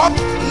 Come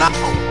now.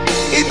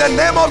 In the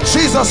name of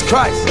Jesus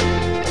Christ.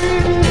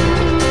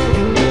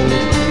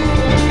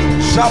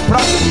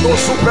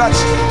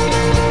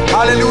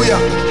 Hallelujah.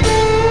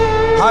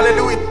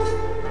 Hallelujah.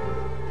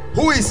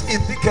 Who is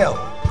Ezekiel?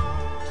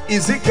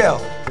 Ezekiel.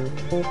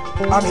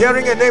 I'm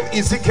hearing a name,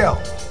 Ezekiel.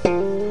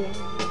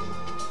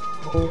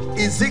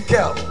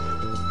 Ezekiel.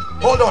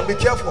 Hold on, be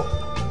careful.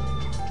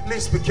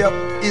 Please be careful.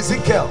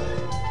 Ezekiel.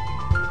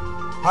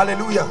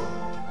 Hallelujah.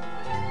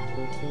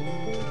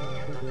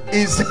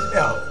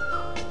 Ezekiel.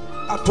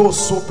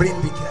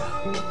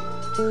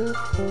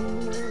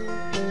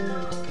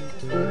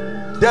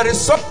 There is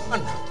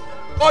someone,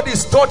 God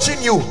is touching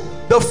you.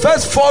 The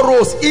first 4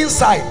 rows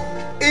inside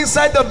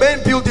the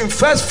main building,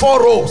 first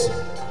 4 rows.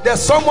 There's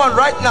someone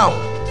right now.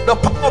 The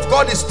power of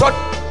God is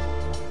touching.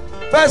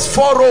 First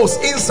 4 rows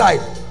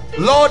inside.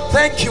 Lord,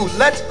 thank you.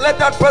 Let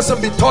that person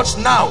be touched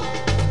now.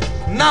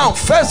 Now,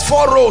 first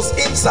 4 rows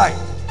inside.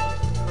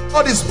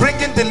 God is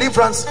bringing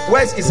deliverance.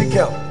 Where's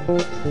Ezekiel?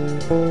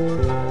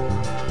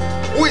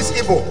 Who is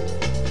Igbo?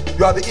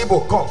 You are the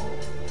Igbo. Come.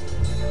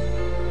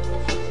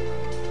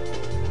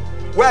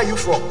 Where are you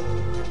from?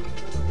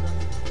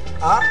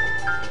 Huh?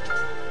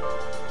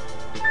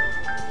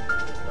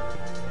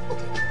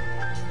 Okay.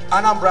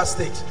 Anambra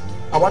State.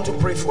 I want to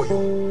pray for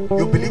you.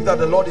 You believe that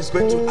the Lord is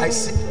going to. I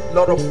see a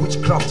lot of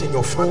witchcraft in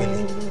your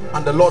family,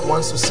 and the Lord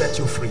wants to set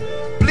you free.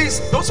 Please,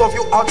 those of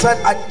you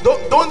outside,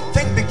 don't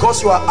think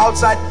because you are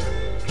outside.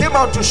 Came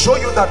out to show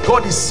you that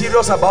God is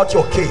serious about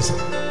your case.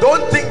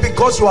 Don't think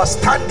because you are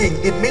standing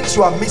it means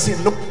you are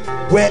missing. No,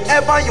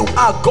 wherever you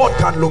are, God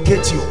can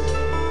locate you.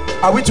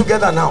 Are we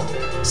together now?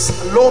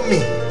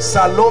 Salome.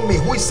 Salome.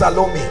 Who is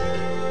Salome?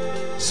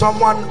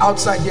 Someone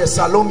outside here.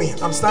 Salome.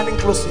 I'm standing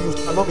close to you.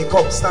 Salome,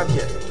 come, stand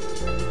here.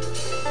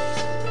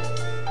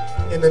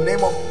 In the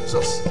name of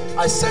Jesus,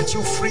 I set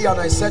you free and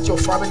I set your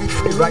family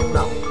free right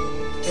now.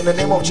 In the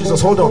name of Jesus.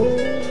 Hold on.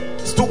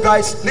 It's 2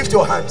 guys. Lift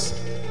your hands.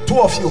 2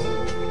 of you.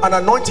 An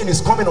anointing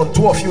is coming on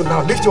 2 of you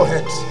now. Lift your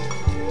hands.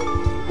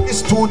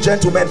 These 2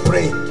 gentlemen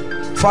praying.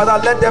 Father,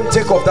 let them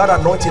take of that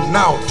anointing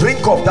now.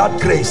 Drink of that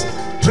grace.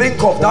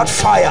 Drink of that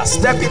fire.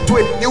 Step into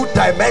a new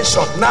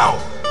dimension now.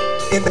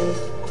 In the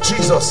name of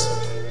Jesus.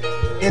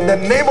 In the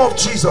name of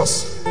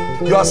Jesus.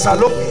 You are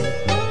Salome.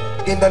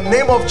 In the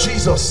name of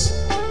Jesus.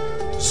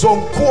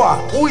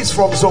 Zonkua. Who is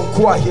from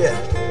Zonkua here?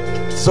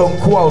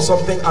 Zonkua or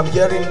something. I'm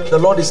hearing the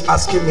Lord is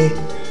asking me.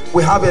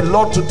 We have a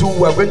lot to do.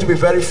 We're going to be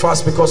very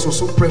fast because we'll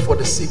soon pray for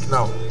the sick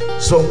now.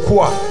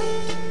 Zonkua.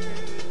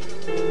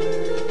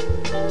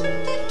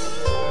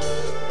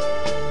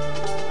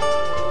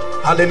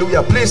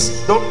 Hallelujah. Please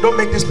don't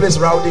make this place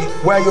rowdy.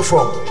 Where are you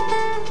from?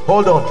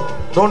 Hold on.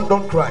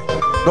 Don't cry.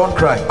 Don't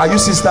cry. Are you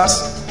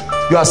sisters?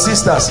 You are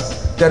sisters.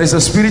 There is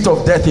a spirit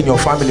of death in your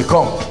family.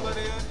 Come.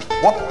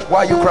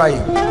 Why are you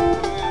crying?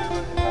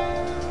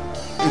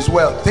 It's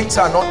well. Things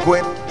are not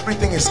going.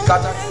 Everything is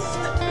scattered.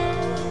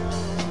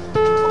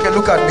 Okay,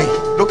 look at me.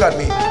 Look at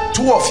me.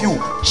 2 of you.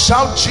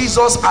 Shout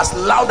Jesus as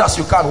loud as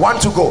you can. 1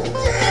 to go.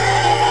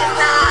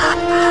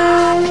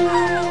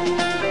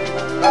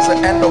 That's the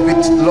end of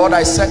it. Lord,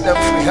 I set them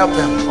free. Help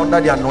them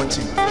under the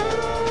anointing.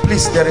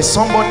 Please, there is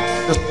somebody,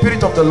 the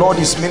Spirit of the Lord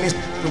is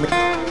ministering to me.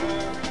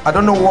 I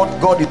don't know what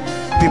God is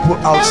people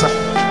outside.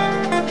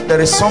 There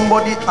is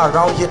somebody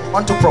around here. I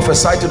want to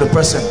prophesy to the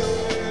person.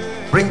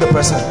 Bring the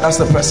person. That's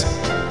the person.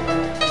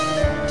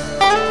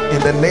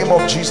 In the name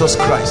of Jesus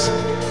Christ,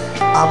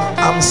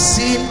 I'm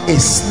seeing a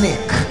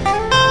snake.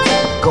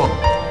 God,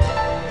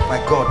 my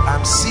God,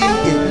 I'm seeing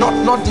it.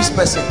 Not this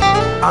person.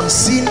 I'm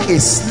seeing a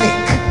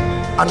snake.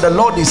 And the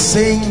Lord is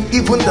saying,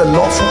 even the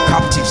lawful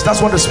captives.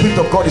 That's what the Spirit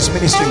of God is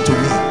ministering to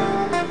me.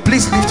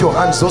 Please lift your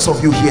hands, those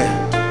of you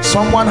here.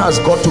 Someone has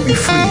got to be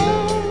free.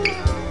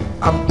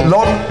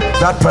 Lord,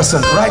 that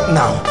person right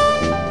now,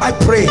 I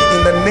pray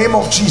in the name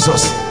of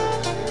Jesus,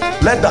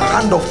 let the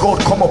hand of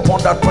God come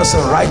upon that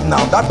person right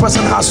now. That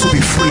person has to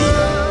be free.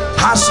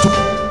 Has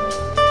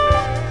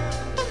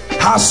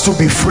to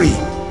be free.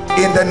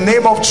 In the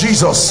name of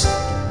Jesus.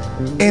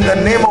 In the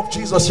name of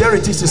Jesus. Here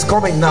it is, it's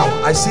coming now.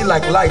 I see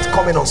like light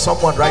coming on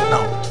someone right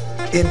now.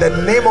 In the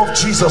name of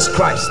Jesus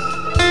Christ.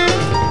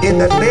 In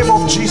the name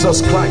of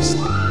Jesus Christ.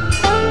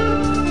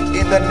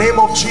 In the name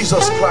of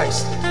Jesus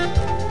Christ.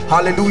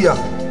 Hallelujah.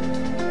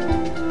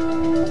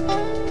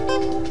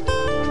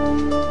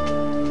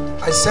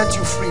 I set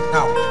you free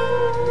now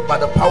by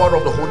the power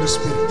of the Holy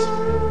Spirit.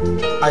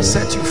 I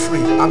set you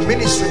free. I'm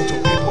ministering to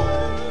people.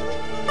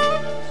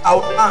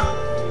 Kauna.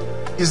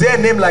 Is there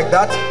a name like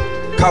that?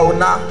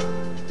 Kauna.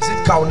 Is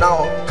it Kauna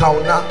or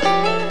Kauna?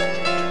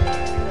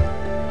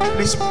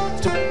 Please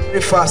to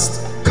very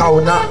fast.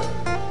 Kauna.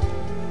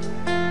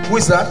 Who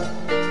is that?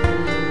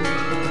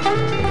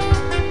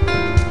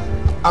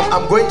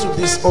 I'm going to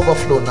this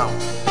overflow now.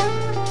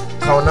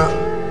 Kauna.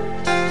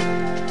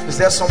 Is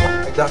there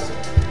someone like that?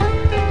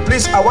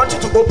 Please, I want you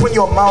to open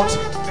your mouth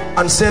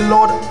and say,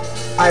 Lord,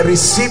 I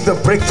receive the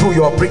breakthrough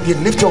you are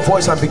bringing. Lift your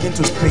voice and begin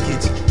to speak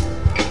it.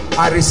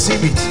 I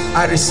receive it.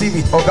 I receive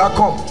it. Oga,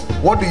 come.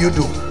 What do you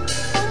do?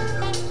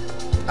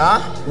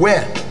 Huh?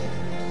 Where?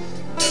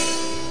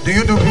 Do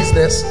you do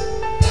business?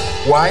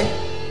 Why?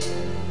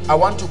 I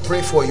want to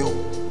pray for you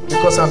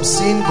because I'm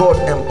seeing God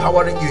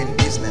empowering you in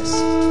business.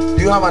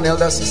 Do you have an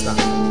elder sister?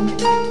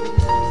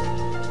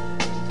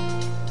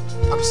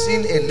 I'm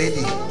seeing a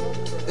lady.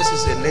 This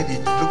is a lady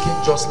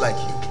looking just like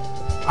you.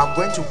 I'm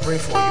going to pray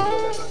for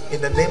you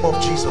in the name of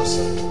Jesus.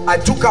 I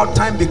took out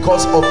time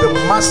because of the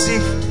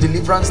massive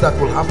deliverance that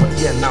will happen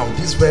here now,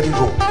 this very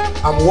row.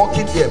 I'm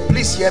walking here.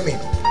 Please hear me.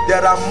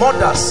 There are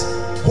mothers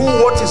who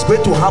what is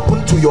going to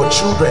happen to your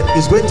children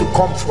is going to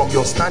come from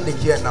your standing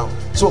here now.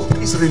 So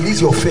please release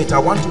your faith. I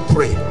want to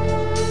pray.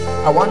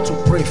 I want to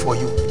pray for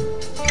you.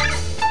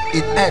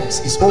 It ends.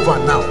 It's over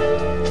now.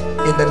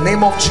 In the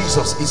name of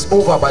Jesus, it's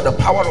over by the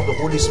power of the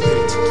Holy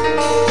Spirit.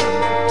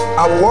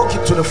 I'll walk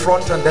it to the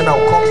front and then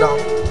I'll come down.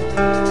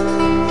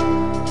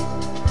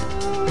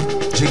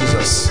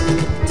 Jesus.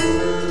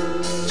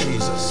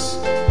 Jesus.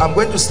 I'm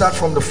going to start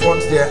from the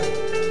front there.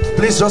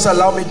 Please just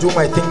allow me to do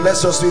my thing.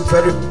 Let's just do it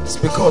very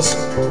fast because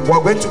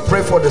we're going to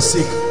pray for the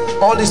sick.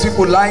 All these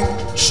people lying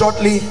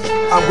shortly.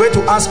 I'm going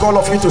to ask all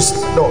of you to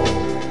stand up.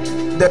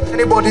 There's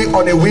anybody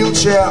on a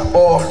wheelchair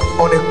or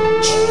on a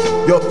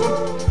you're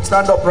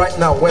stand up right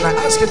now. When I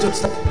ask you to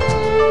stand,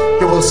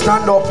 you will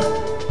stand up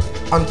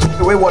and take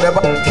away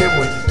whatever you came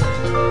with.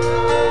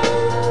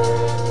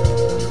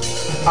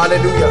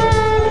 Hallelujah.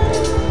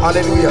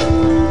 Hallelujah.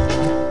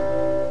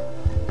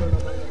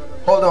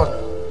 Hold on.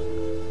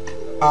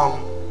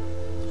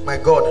 My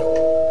God,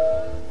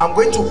 I'm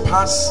going to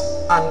pass,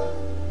 and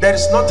there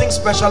is nothing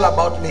special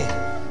about me.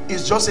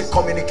 It's just a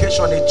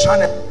communication, a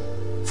channel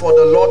for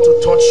the Lord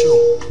to touch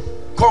you.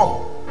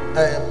 Come,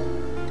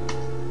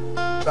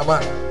 come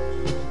on.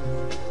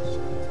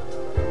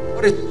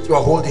 What is it you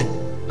are holding?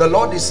 The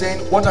Lord is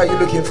saying, what are you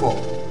looking for?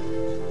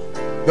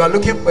 You are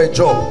looking for a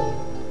job,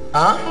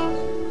 huh?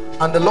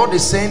 And the Lord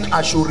is saying,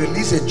 I should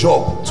release a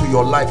job to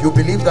your life. You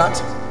believe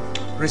that?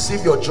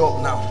 Receive your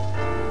job now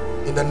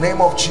in the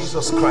name of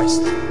Jesus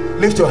Christ.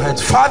 Lift your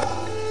hands. Father,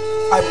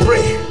 I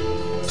pray,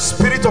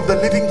 Spirit of the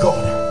living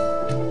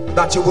God,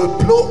 that you will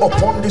blow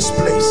upon this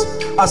place.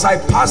 As I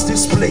pass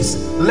this place,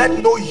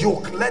 let no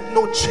yoke, let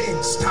no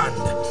chain stand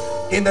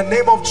in the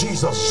name of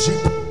Jesus.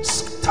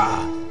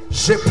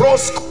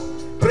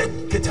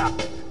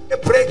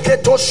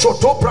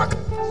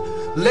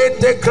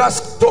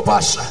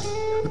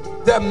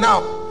 Them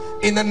now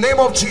in the name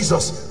of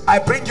Jesus. I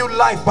bring you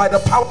life by the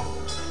power of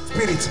the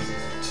Spirit,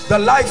 the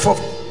life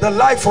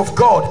of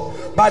God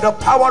by the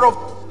power of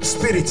the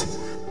Spirit.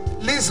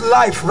 Release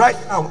life right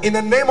now in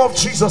the name of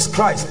Jesus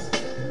Christ.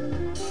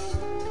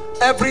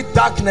 Every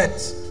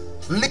darkness,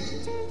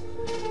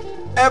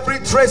 every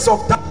trace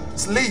of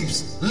darkness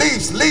leaves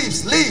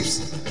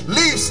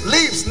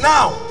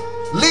now,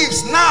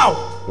 leaves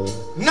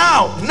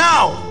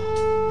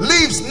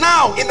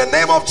now in the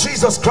name of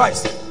Jesus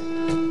Christ.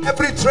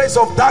 Every trace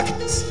of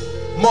darkness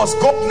must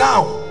go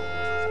now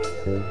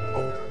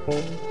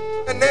in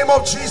the name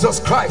of Jesus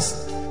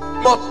Christ.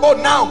 Must go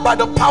now by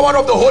the power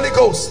of the Holy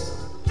Ghost.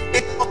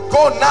 It must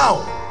go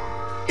now.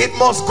 It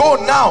must go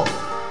now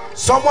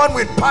Someone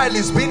with pile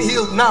is being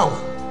healed now.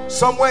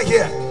 Somewhere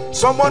here,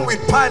 someone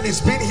with pile is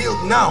being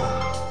healed now.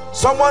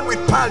 Someone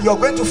with pile, you're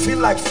going to feel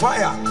like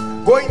fire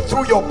going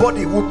through your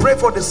body. We'll pray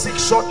for the sick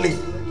shortly.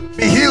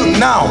 Be healed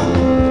now.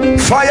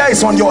 Fire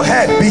is on your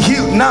head. Be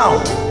healed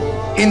now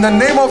in the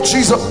name of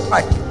Jesus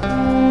Christ.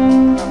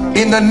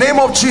 In the name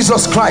of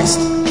Jesus Christ.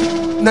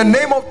 In the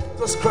name of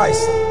Jesus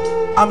Christ.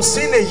 I'm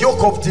seeing a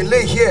yoke of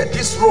delay here,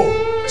 this row.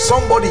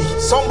 Somebody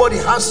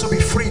has to be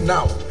free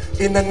now.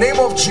 In the name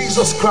of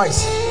Jesus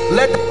Christ,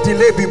 let that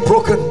delay be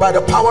broken by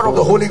the power of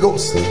the Holy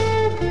Ghost.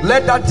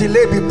 Let that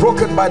delay be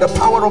broken by the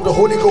power of the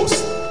Holy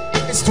Ghost.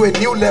 It's to a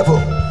new level.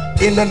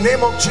 In the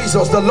name of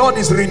Jesus, the Lord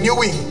is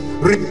renewing.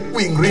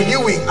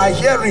 I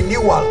hear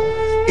renewal.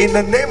 In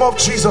the name of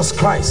Jesus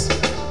Christ.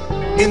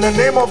 In the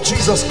name of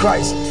Jesus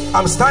Christ.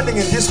 I'm standing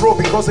in this row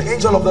because the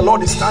angel of the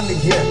Lord is standing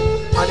here,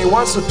 and he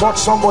wants to touch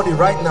somebody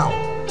right now.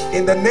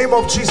 In the name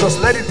of Jesus,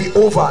 let it be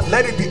over.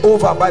 Let it be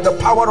over by the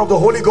power of the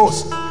Holy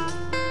Ghost.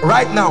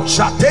 Right now.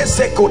 Please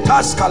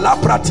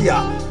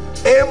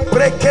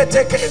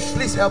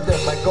help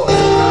them, my God.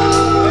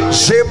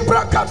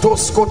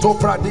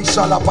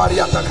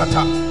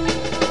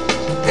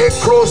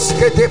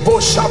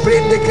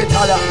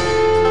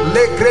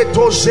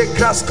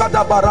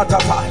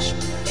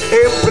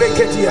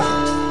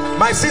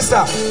 My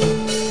sister,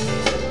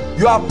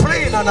 you are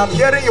praying and I'm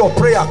hearing your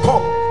prayer.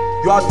 Come,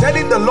 you are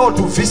telling the Lord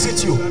to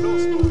visit you.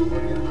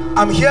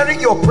 I'm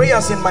hearing your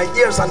prayers in my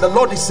ears, and the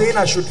Lord is saying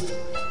that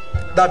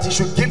he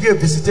should give you a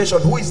visitation.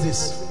 Who is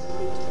this?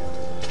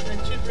 My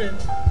children.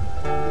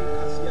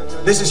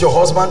 This is your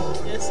husband?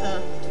 Yes,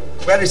 sir.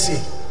 Where is he?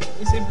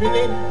 He's in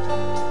Berlin.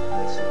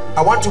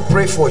 I want to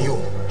pray for you.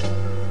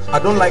 I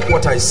don't like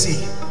what I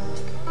see,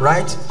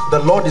 right? The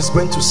Lord is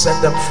going to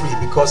set them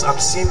free, because I'm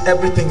seeing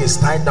everything is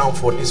tied down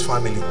for this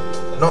family.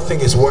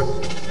 Nothing is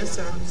working. Yes,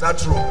 sir. Is that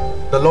true?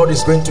 The Lord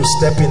is going to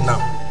step in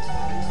now.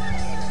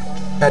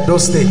 Edo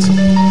State.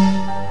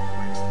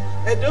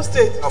 Edo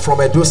State. I'm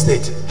from Edo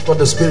State. What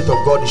the Spirit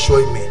of God is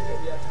showing me.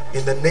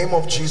 In the name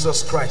of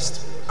Jesus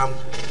Christ, I'm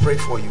praying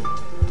for you.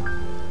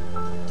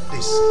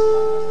 Please,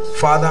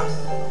 Father,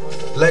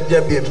 let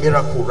there be a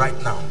miracle right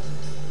now.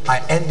 I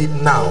end it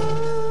now.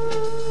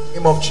 In the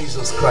name of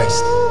Jesus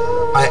Christ,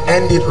 I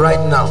end it right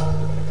now.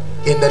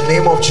 In the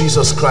name of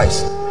Jesus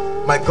Christ,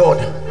 my God.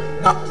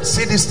 Now,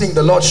 see this thing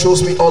the Lord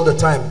shows me all the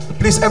time.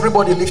 Please,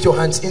 everybody, lift your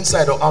hands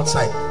inside or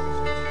outside.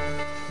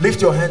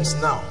 Lift your hands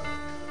now.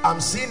 I'm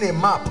seeing a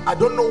map. I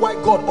don't know why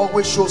God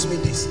always shows me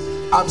this.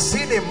 I'm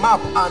seeing a map,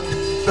 and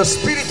the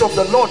Spirit of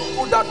the Lord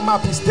through that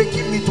map is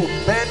taking me to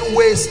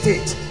Benue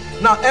State.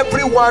 Now,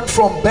 everyone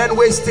from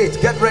Benue State,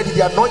 get ready.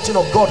 The anointing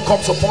of God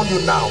comes upon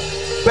you now.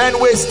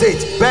 Benue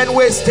State,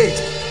 Benue State.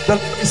 The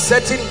Lord is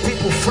setting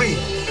people free.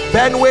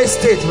 Benue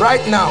State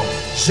right now.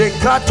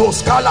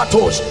 Shekatos,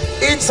 Kalatos,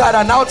 inside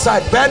and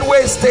outside.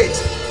 Benue State,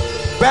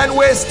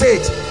 Benue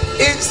State,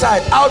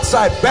 inside,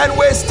 outside.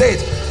 Benue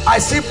State. I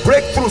see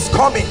breakthroughs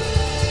coming.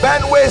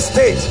 Benue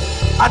State,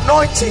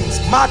 anointings,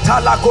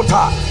 Mata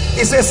Lakota.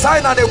 It's a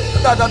sign and a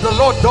wonder that the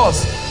Lord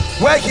does,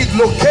 where he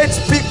locates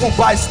people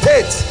by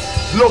states.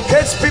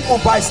 Locates people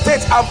by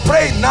states. I'm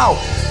praying now.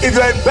 If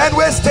you're in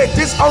Benue State,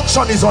 this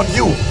unction is on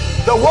you.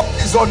 The work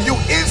is on you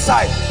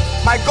inside.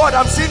 My God,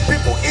 I'm seeing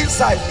people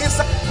inside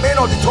main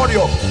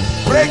auditorium.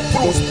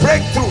 Breakthroughs,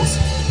 breakthroughs,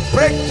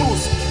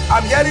 breakthroughs.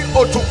 I'm hearing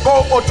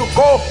Otuko,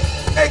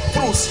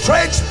 breakthroughs,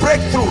 strange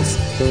breakthroughs,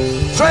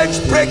 strange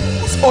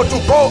breakthroughs.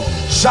 Otuko,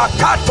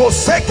 Shakato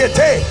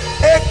Sekete,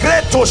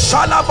 Egreto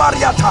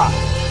Shalabariata,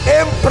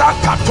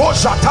 Embrakato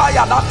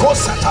Shataya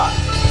Lakosata.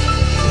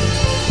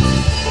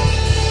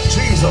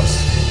 Jesus.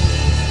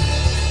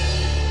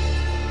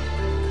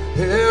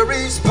 There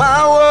is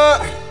power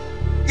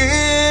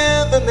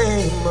in the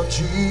name of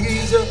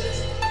Jesus.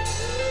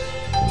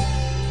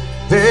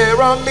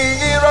 There are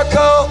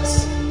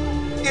miracles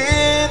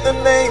in the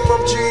name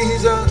of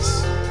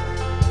Jesus.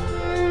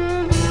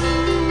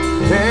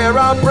 There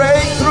are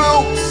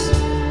breakthroughs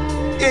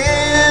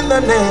in the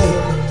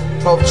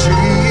name of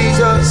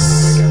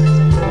Jesus.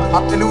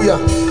 Hallelujah.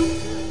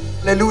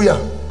 Hallelujah.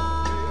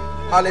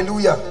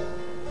 Hallelujah.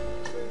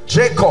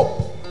 Jacob,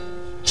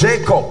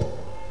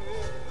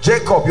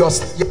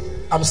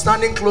 I'm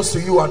standing close to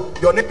you, and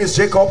your name is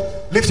Jacob.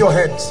 Lift your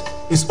hands.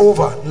 It's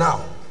over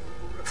now,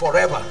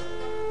 forever,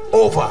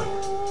 over.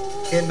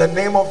 In the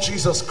name of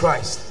Jesus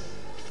Christ.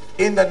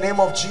 In the name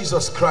of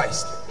Jesus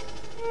Christ.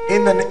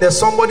 There's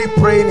somebody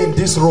praying in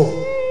this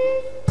room.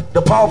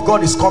 The power of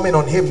God is coming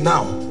on him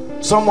now.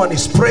 Someone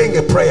is praying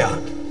a prayer.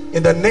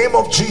 In the name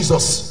of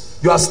Jesus,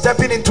 you are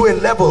stepping into a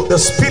level. The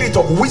spirit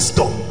of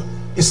wisdom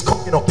is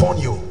coming upon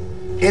you.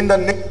 In the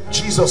name of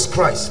Jesus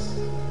Christ.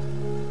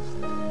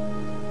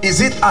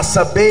 Is it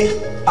Asabe?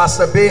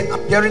 Asabe,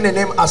 I'm hearing the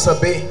name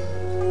Asabe.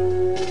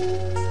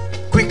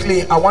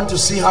 Quickly, I want to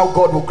see how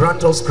God will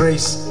grant us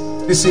grace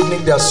this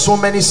evening. There are so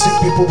many sick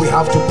people we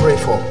have to pray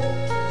for.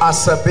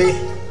 Asabe,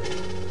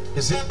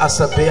 is it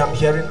Asabe? I'm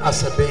hearing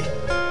Asabe.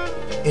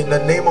 In the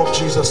name of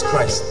Jesus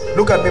Christ.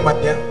 Look at me, my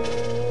dear.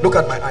 Look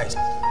at my eyes.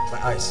 My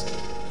eyes.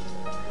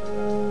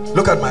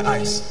 Look at my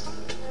eyes.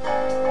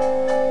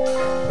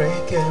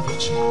 Break every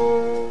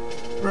chain.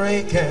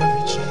 Break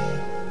every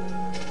chain.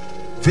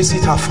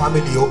 Visit our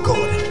family, oh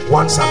God,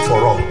 once and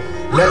for all.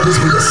 Let this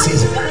be the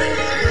season.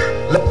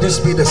 Let this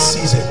be the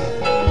season.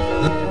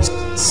 Let this be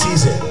the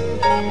season.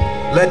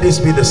 Let this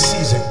be the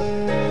season.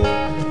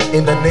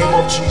 In the name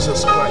of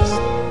Jesus Christ.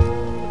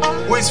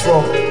 Who is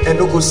from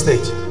Enugu State?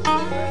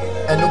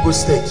 Enugu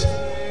State.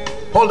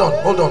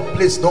 Hold on,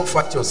 please don't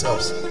fight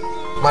yourselves.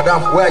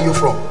 Madam, where are you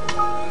from?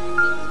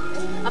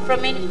 I'm from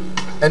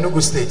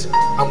Enugu State.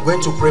 I'm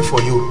going to pray for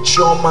you.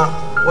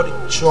 Chioma. What is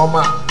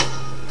Chioma?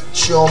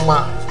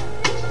 Chioma.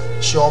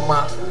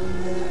 Chioma.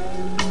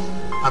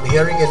 I'm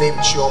hearing a name,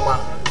 Chioma.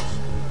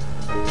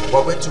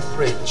 We're going to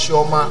pray.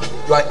 Chioma.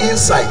 You are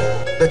inside.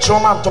 The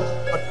Chioma I'm talking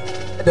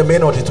about, the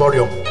main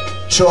auditorium.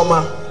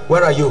 Chioma,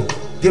 where are you?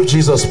 Give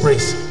Jesus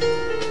praise.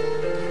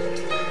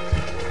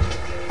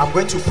 I'm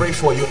going to pray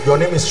for you. Your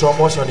name is Chioma.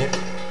 What's your name?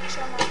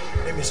 Chioma.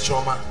 Your name is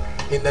Chioma.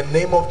 In the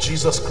name of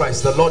Jesus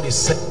Christ, the Lord is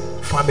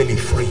setting family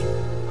free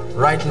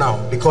right now,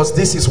 because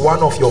this is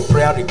one of your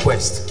prayer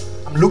requests.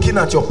 I'm looking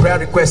at your prayer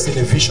request in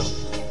a vision.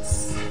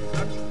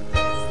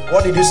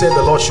 What did you say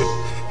the Lord should?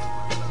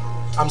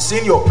 I'm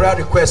seeing your prayer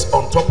request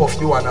on top of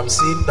you, and I'm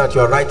seeing that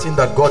you're writing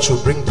that God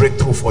should bring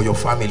breakthrough for your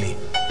family.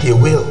 He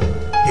will.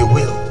 He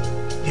will.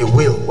 He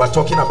will. We're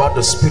talking about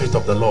the Spirit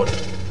of the Lord.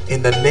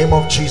 In the name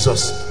of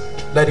Jesus,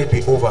 let it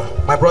be over.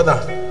 My brother,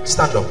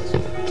 stand up.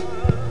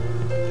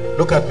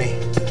 Look at me.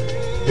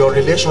 Your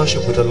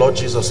relationship with the Lord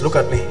Jesus. Look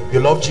at me.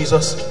 You love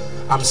Jesus?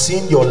 I'm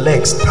seeing your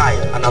legs tied,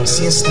 and I'm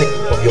seeing snake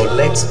of your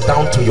legs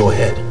down to your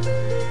head.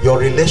 Your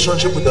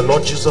relationship with the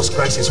Lord Jesus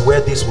Christ is where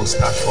this will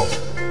start from.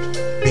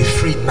 Be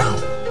free now.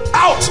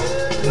 Out!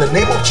 In the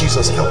name of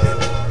Jesus, help him.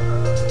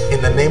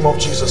 In the name of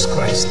Jesus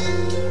Christ.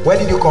 Where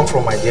did you come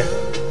from, my dear?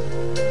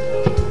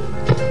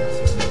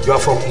 You are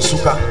from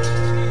Isuka.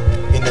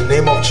 In the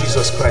name of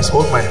Jesus Christ,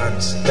 hold my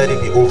hands. Let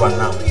it be over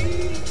now.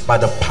 By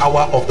the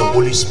power of the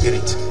Holy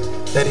Spirit,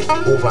 let it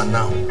be over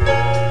now.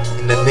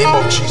 In the name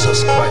of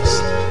Jesus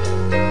Christ.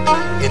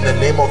 In the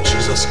name of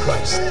Jesus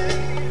Christ.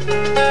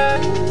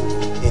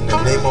 In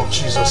the name of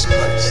Jesus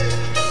Christ.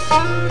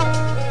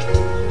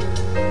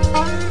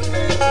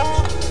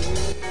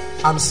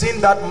 I'm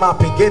seeing that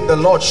map again. The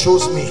Lord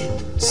shows me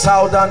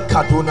Southern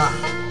Kaduna.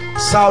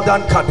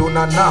 Southern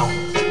Kaduna now.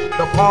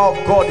 The power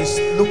of God is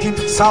looking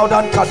to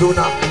Southern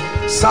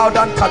Kaduna.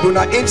 Southern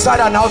Kaduna, inside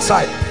and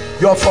outside.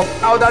 You're from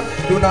Southern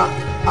Kaduna.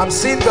 I'm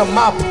seeing the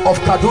map of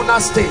Kaduna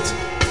State,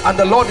 and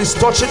the Lord is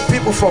touching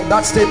people from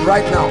that state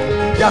right now.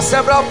 There are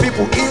several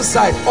people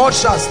inside,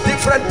 ushers,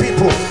 different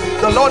people.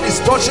 The Lord is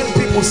touching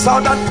people.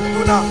 Southern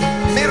Kaduna,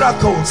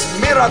 miracles,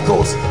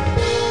 miracles.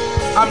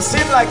 I'm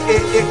seeing like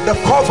the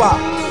cover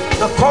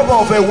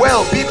of a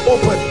well being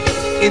opened.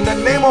 In the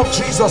name of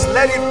Jesus,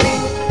 let it be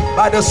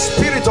by the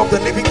Spirit of the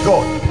living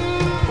God.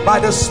 By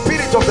the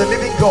Spirit of the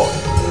living God.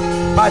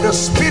 By the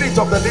Spirit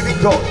of the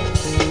living God.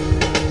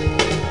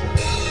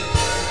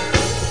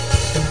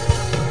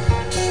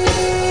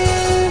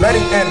 Let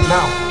it end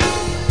now.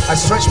 I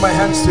stretch my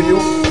hands to you.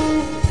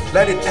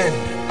 Let it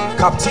end.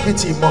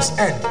 Captivity must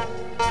end.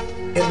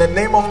 In the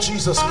name of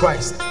Jesus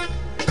Christ.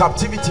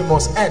 Captivity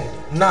must end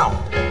now.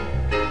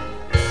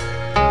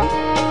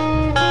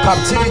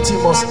 Captivity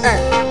must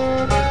end.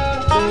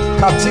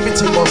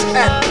 Captivity must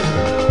end.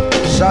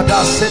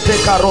 Shada sete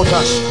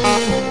karotash.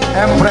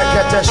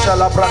 Embrekete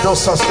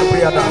shalabradosa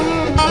stubriada.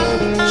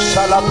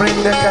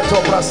 Shalabrinde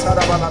ketobra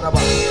sarabanaba.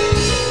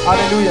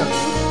 Hallelujah.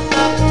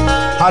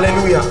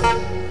 Hallelujah.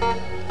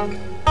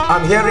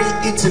 I'm hearing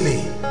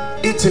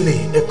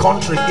Italy, a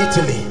country,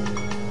 Italy.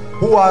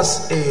 Who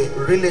has a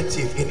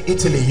relative in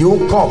Italy?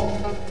 You come.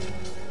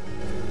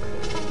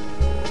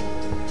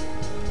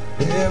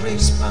 There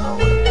is power.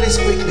 Please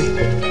quickly.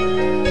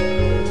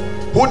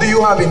 Who do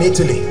you have in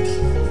Italy?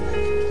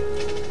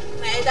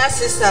 My elder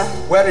sister.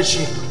 Where is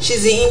she?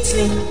 She's in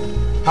Italy.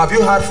 Have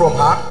you heard from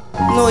her?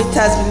 No, it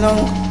has been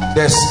long.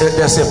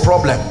 There's a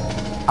problem.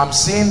 I'm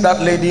seeing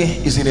that lady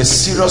is in a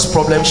serious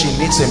problem. She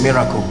needs a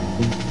miracle.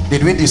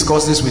 Did we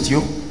discuss this with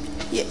you?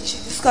 Yeah, she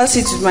discussed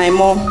it with my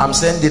mom. I'm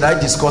saying, did I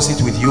discuss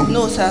it with you?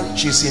 No, sir.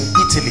 She's in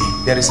Italy.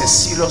 There is a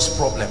serious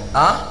problem.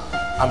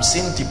 I'm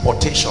seeing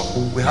deportation.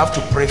 We have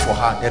to pray for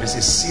her. There is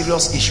a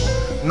serious issue.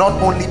 Not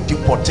only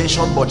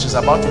deportation, but she's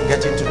about to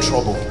get into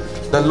trouble.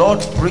 The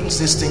Lord brings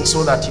this thing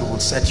so that He will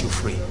set you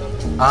free.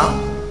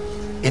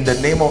 In the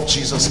name of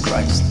Jesus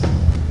Christ.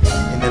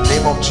 In the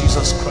name of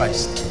Jesus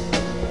Christ.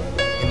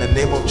 In the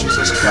name of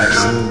Jesus Christ.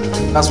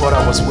 That's what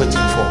I was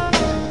waiting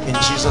for. In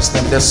Jesus'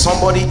 name. There's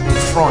somebody in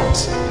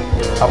front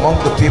among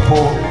the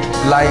people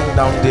lying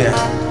down there.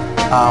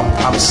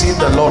 I'm seeing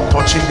the Lord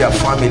touching their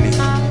family.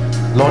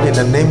 Lord, in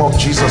the name of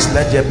Jesus,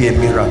 let there be a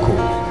miracle.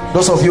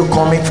 Those of you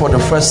coming for the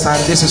first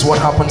time, this is what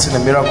happens in the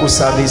miracle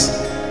service.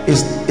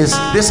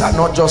 These are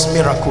not just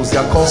miracles, they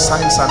are called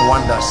signs and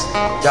wonders.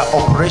 They are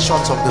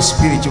operations of the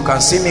Spirit. You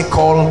can see me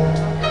call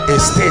a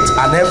state,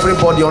 and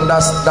everybody under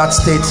that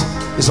state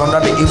is under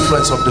the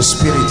influence of the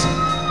Spirit.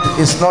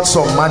 It's not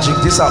some magic.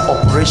 These are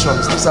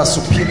operations. These are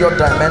superior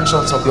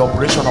dimensions of the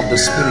operation of the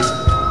Spirit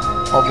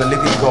of the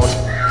living God.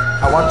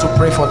 I want to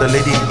pray for the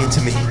lady in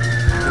Italy.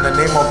 In the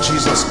name of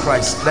Jesus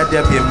Christ, let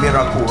there be a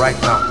miracle right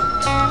now.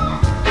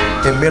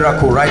 A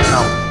miracle right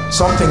now.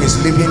 Something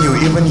is leaving you,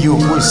 even you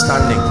who is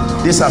standing.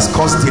 This has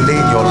caused delay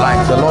in your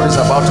life. The Lord is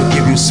about to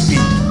give you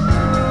speed.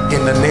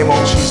 In the name of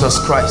Jesus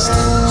Christ,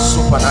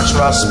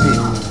 supernatural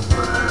speed.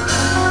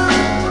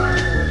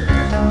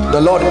 The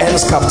Lord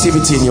ends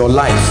captivity in your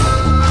life.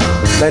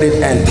 Let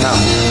it end now.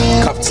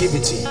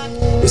 Captivity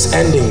is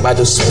ending by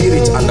the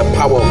Spirit and the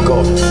power of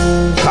God.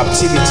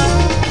 Captivity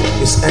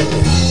is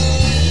ending.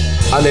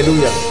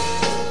 Hallelujah.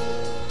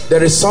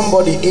 There is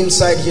somebody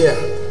inside here.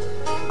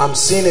 I'm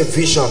seeing a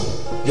vision.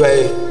 You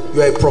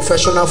are a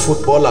professional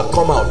footballer.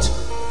 Come out.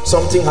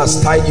 Something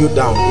has tied you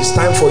down. It's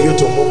time for you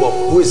to move up.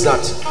 Who is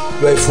that?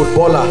 You are a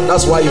footballer.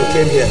 That's why you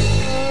came here.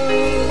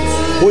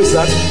 Who is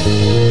that?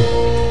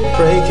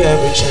 Break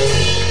every chain.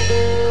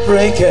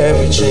 Break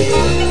every chain.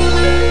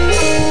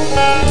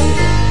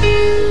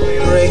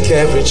 Break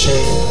every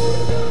chain.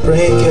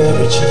 Break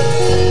every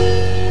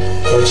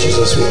chain. Lord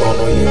Jesus, we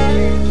honor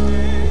you.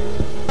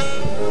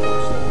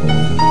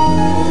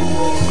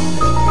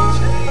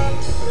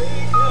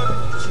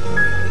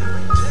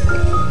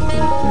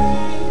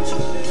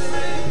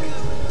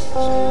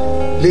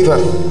 Leave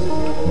her.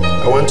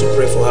 I want to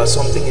pray for her.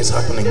 Something is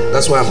happening.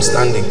 That's why I'm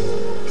standing.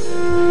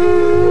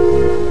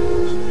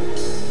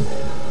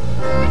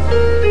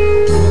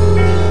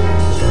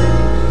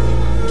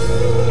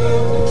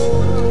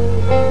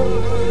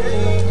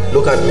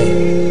 Look at me.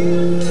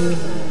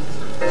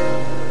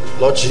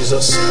 Lord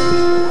Jesus,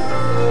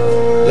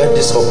 let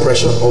this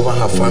oppression over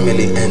her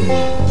family end.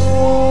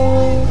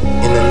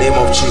 In the name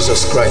of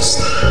Jesus Christ.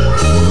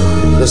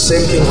 The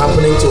same thing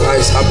happening to her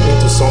is happening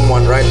to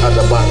someone right at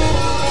the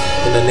back.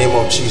 In the name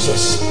of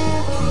Jesus.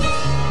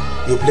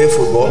 You play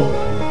football?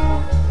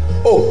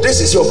 Oh, this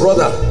is your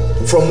brother.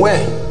 From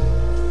where?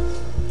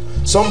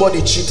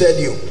 Somebody cheated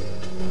you.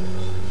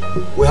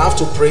 We have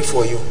to pray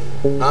for you.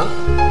 Huh?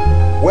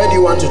 Where do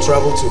you want to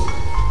travel to?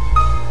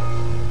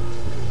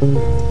 I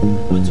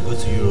want to go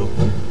to Europe.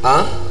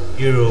 Huh?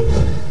 Europe.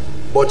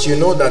 But you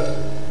know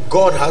that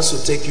God has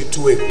to take you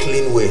to a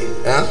clean way.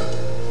 Huh?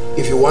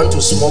 If you want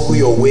to smuggle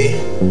your way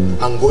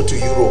and go to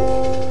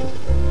Europe,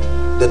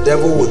 the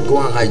devil would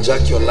go and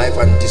hijack your life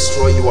and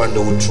destroy you, and they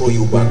will throw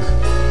you back.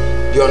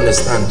 You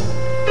understand?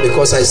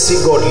 Because I see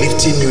God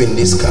lifting you in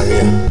this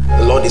career.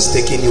 The Lord is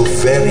taking you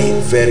very,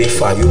 very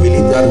far. You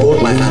believe that?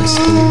 Hold my hands.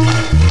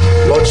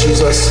 Lord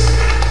Jesus,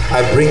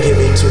 I bring him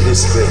into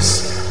this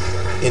grace.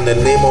 In the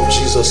name of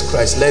Jesus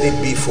Christ, let it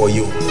be for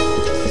you.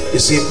 You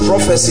see,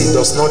 prophecy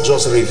does not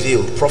just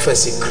reveal,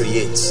 prophecy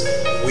creates.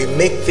 We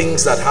make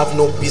things that have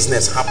no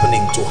business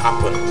happening to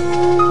happen.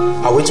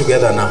 Are we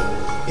together now?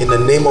 In the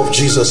name of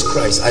Jesus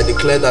Christ, I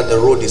declare that the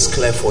road is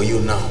clear for you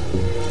now.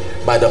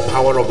 By the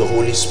power of the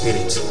Holy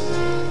Spirit.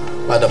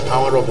 By the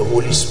power of the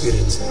Holy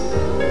Spirit.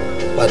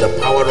 By the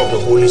power of the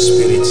Holy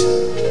Spirit.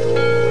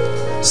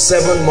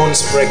 7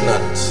 months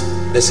pregnant.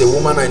 There's a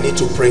woman I need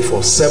to pray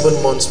for.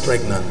 7 months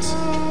pregnant.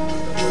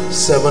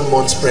 7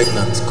 months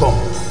pregnant. Come.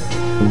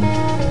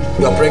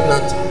 You are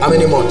pregnant. How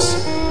many months?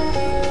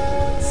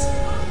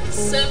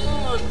 7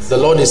 months. The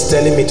Lord is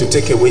telling me to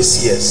take away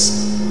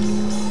CS.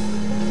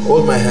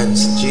 Hold my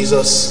hands.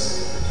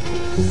 Jesus,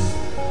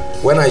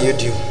 when are you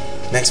due?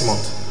 Next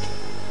month?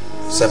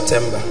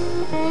 September.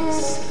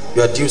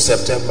 You are due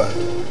September.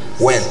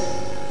 When?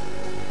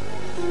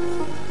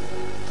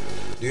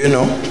 Do you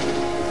know?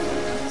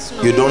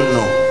 You don't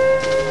know.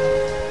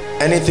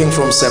 Anything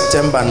from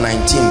September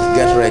 19th,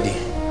 get ready.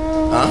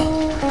 Huh?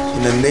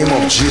 In the name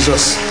of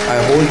Jesus,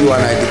 I hold you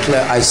and I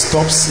declare, I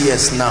stop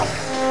CS now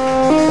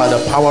by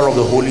the power of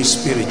the Holy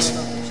Spirit.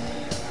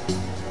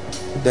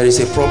 There is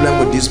a problem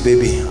with this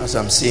baby, as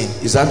I'm seeing.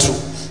 Is that true?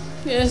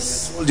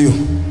 Yes. I told you.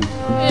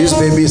 This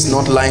baby is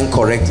not lying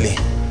correctly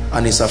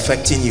and it's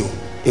affecting you.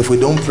 If we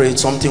don't pray,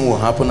 something will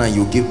happen and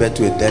you give birth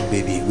to a dead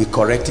baby. We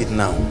correct it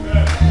now.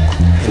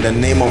 In the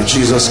name of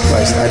Jesus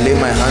Christ, I lay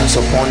my hands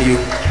upon you.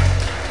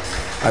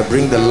 I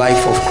bring the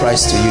life of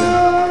Christ to you.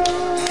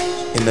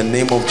 In the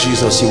name of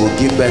Jesus, you will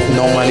give birth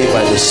normally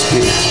by the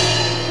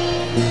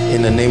Spirit.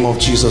 In the name of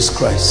Jesus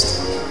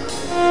Christ.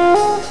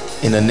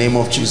 In the name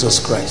of Jesus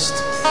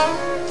Christ.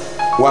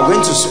 We are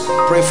going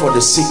to pray for the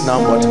sick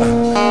now, but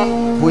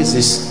who is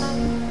this?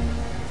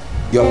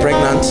 You are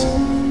pregnant?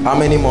 How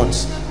many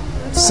months?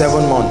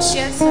 7 months.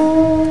 Yes, sir.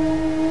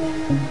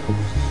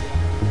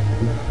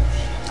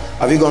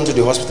 Have you gone to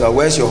the hospital?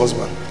 Where's your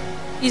husband?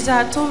 He's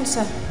at home,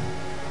 sir.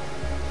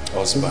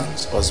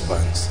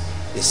 Husbands.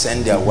 They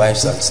send their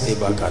wives and stay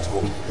back at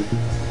home.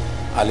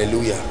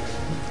 Hallelujah.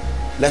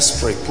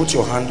 Let's pray. Put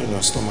your hand on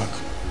your stomach.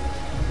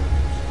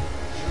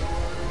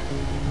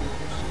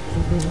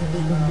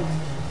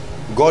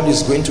 God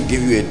is going to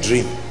give you a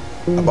dream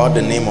about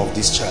the name of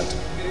this child.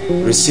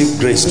 Receive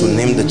grace to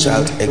name the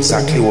child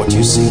exactly what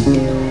you see.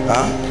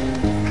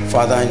 Huh?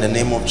 Father, in the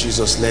name of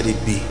Jesus, let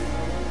it be.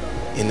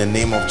 In the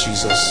name of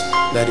Jesus,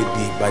 let it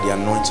be by the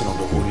anointing of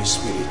the Holy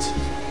Spirit.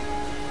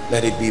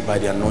 Let it be by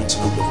the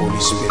anointing of the Holy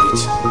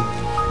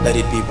Spirit. Let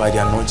it be by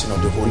the anointing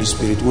of the Holy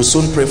Spirit. We'll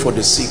soon pray for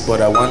the sick,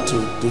 but I want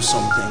to do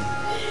something.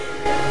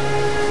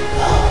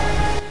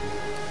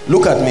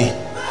 Look at me.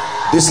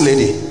 This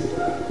lady.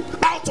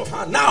 Out of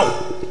her now.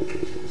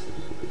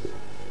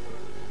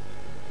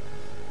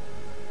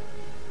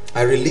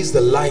 I release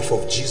the life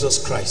of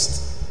Jesus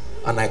Christ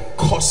and I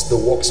curse the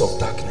works of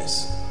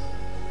darkness.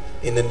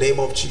 In the name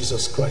of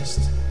Jesus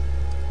Christ.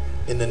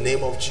 In the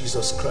name of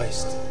Jesus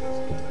Christ.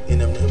 In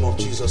the name of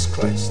Jesus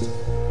Christ.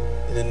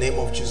 In the name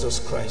of Jesus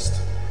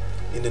Christ.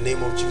 In the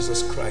name of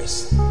Jesus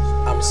Christ.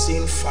 I'm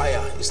seeing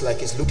fire. It's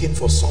like it's looking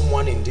for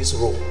someone in this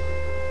row.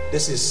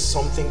 This is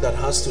something that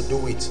has to do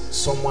with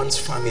someone's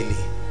family.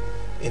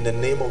 In the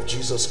name of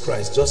Jesus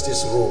Christ. Just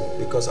this row,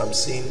 because I'm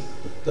seeing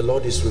the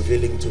Lord is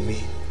revealing to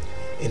me.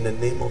 In the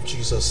name of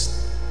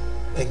Jesus.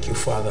 Thank you,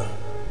 Father.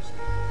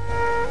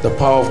 The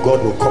power of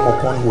God will come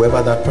upon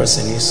whoever that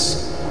person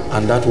is,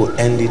 and that will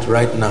end it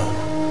right now.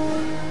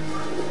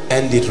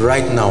 End it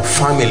right now.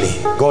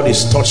 Family. God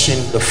is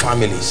touching the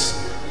families.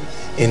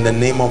 In the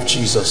name of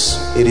Jesus.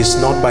 It is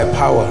not by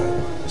power,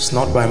 it's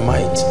not by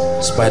might,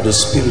 it's by the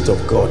Spirit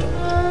of God.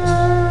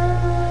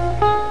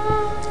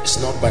 It's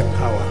not by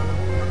power.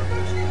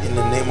 In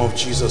the name of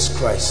Jesus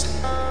Christ.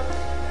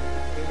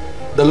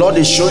 The Lord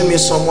is showing me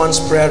someone's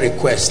prayer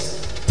request.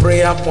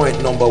 Prayer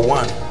point number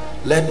 1.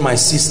 Let my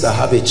sister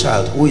have a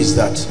child. Who is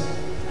that?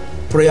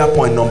 Prayer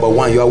point number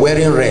 1. You are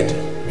wearing red.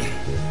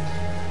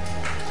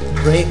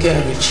 Break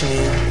every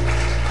chain.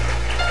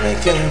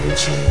 Break every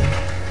chain.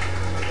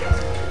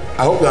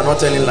 I hope you are not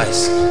telling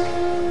lies.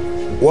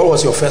 What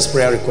was your first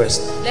prayer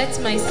request?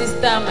 Let my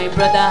sister and my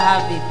brother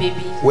have a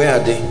baby. Where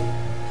are they?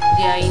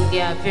 They are in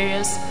their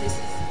various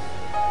places.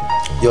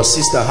 Your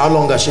sister, how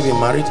long has she been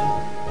married?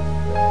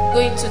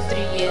 Going to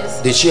 3 years.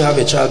 Did she have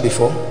a child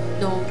before?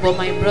 No, but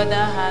my brother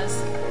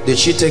has. Did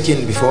she take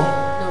in before?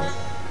 No.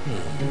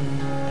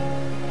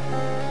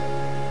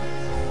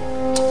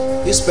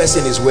 This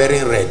person is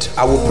wearing red.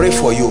 I will pray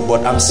for you,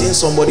 but I'm seeing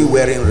somebody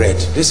wearing red.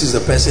 This is the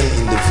person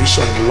in the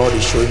vision the Lord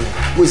is showing me.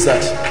 Who is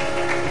that?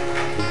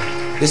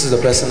 This is the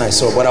person I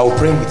saw, but I will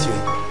pray with you.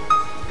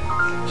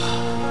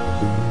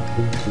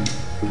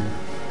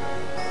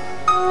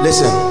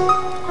 Listen,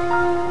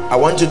 I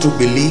want you to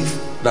believe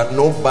that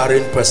no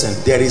barren person,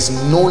 there is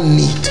no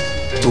need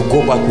to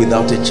go back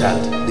without a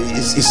child.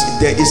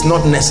 It's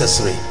not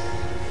necessary.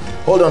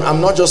 Hold on,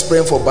 I'm not just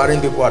praying for barren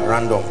people at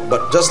random,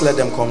 but just let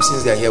them come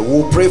since they're here.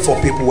 We'll pray for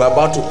people. We're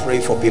about to pray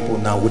for people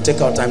now. We'll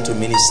take our time to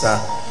minister.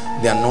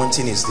 The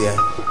anointing is there.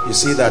 You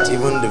see that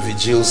even the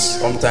vigils,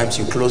 sometimes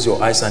you close your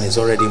eyes and it's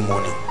already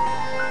morning.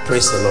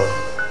 Praise the Lord.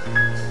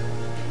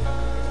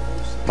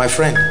 My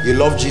friend, you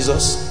love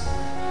Jesus?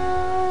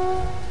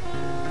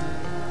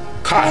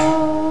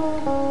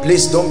 Kai,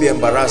 please don't be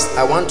embarrassed.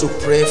 I want to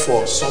pray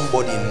for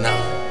somebody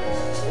now.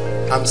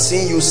 I'm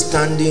seeing you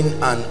standing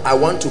and I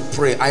want to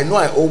pray. I know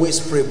I always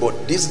pray,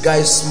 but this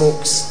guy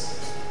smokes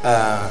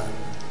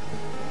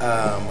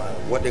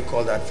what they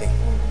call that thing.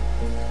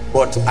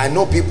 But I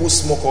know people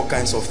smoke all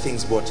kinds of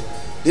things, but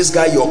this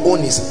guy, your own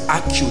is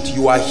acute.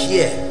 You are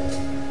here,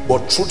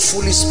 but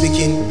truthfully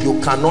speaking, you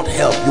cannot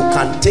help. You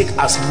can take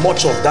as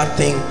much of that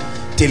thing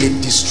till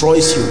it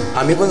destroys you.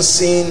 I'm even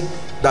seeing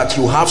that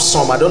you have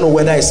some. I don't know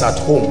whether it's at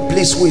home.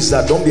 Please, who is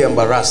that? Don't be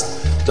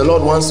embarrassed. The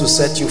Lord wants to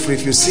set you free.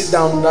 If you sit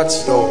down,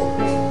 that's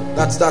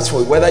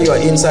for whether you are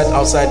inside,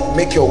 outside.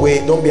 Make your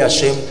way. Don't be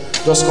ashamed.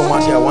 Just come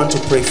out here. I want to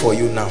pray for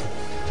you now.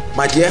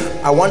 My dear,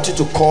 I want you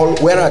to call.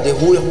 Where are they?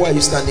 Who are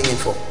you standing in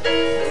for?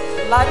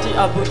 Ladi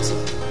Abuti.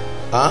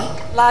 Huh?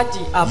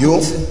 Ladi Abuti.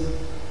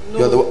 You?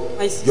 No,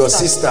 my sister. Your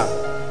sister.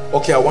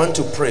 Okay, I want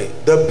to pray.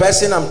 The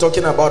person I'm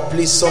talking about,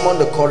 please summon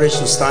the courage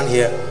to stand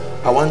here.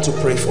 I want to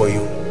pray for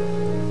you.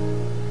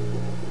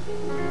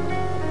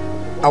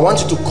 I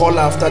want you to call her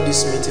after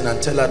this meeting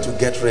and tell her to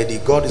get ready.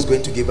 God is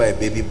going to give her a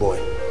baby boy.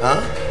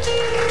 Huh?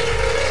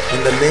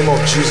 In the name of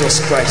Jesus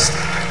Christ.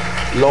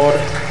 Lord,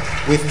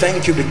 we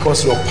thank you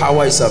because your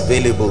power is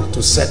available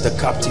to set the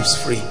captives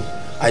free.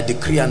 I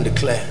decree and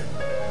declare,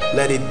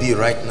 let it be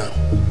right now.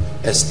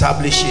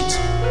 Establish it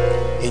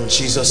in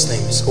Jesus'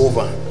 name. It's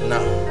over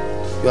now.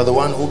 You are the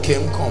one who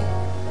came. Come.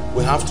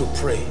 We have to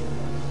pray.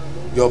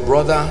 Your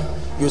brother,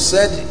 you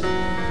said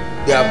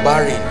they are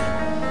barren.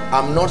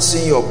 I'm not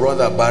seeing your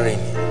brother barren.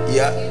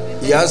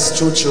 He has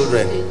 2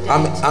 children.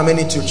 How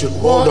many 2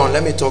 children? Hold on,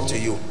 let me talk to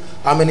you.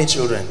 How many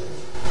children?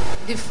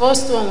 The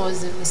first one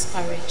was a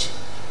miscarriage.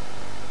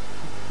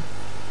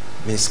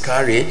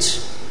 Miscarriage?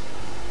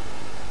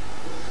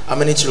 How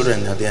many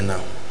children are there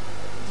now?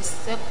 The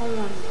second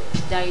one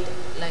died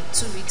like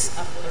 2 weeks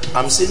after.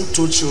 I'm seeing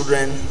 2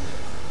 children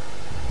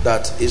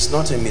that is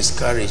not a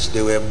miscarriage.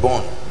 They were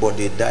born, but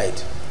they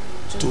died.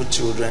 2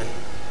 children.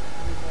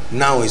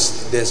 Now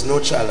there's no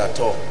child at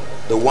all.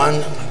 The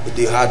one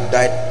they had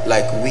died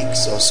like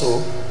weeks or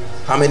so.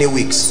 How many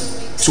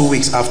weeks? 2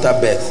 weeks after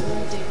birth.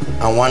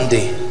 And 1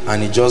 day,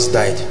 and he just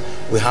died.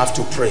 We have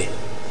to pray.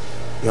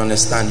 You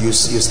understand? You're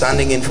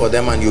standing in for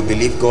them and you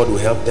believe God will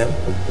help them.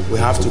 We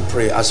have to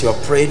pray. As you're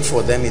praying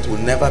for them, it will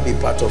never be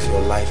part of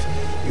your life.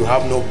 You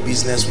have no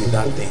business with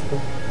that thing.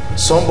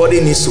 Somebody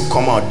needs to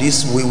come out.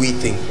 This wee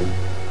thing.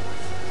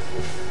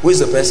 Who is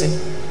the person?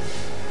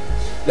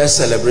 Let's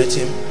celebrate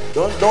him.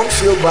 Don't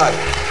feel bad.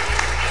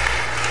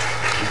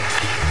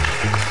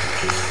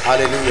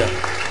 Hallelujah.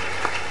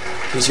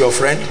 He's your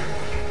friend.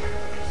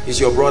 He's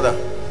your brother.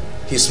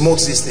 He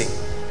smokes this thing.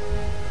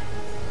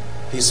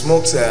 He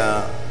smokes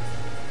Do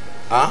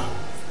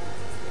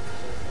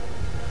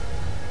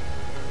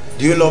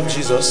you love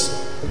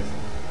Jesus?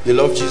 You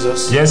love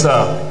Jesus? Yes,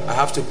 sir. I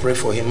have to pray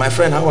for him. My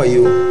friend, how are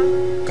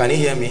you? Can you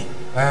hear me?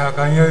 I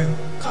can hear you.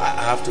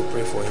 I have to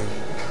pray for him.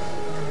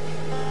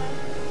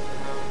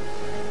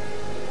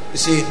 You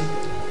see,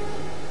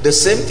 the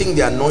same thing,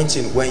 the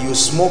anointing, when you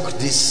smoke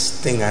this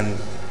thing and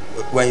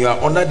when you are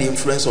under the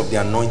influence of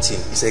the anointing,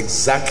 it's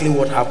exactly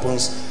what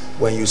happens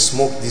when you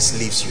smoke these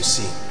leaves you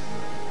see.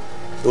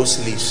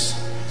 Those leaves.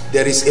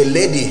 There is a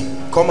lady,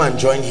 come and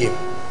join him.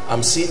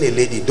 I'm seeing a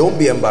lady. Don't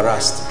be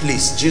embarrassed,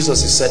 please.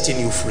 Jesus is setting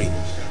you free.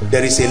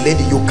 There is a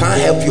lady, you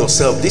can't help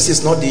yourself. This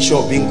is not the issue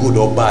of being good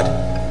or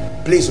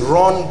bad. Please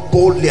run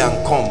boldly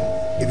and come.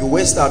 If you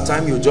waste our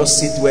time, you just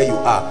sit where you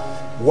are.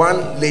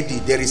 One lady,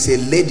 there is a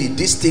lady,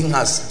 this thing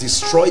has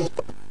destroyed.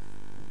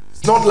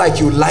 It's not like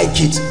you like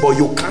it, but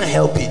you can't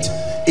help it.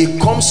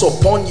 It comes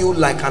upon you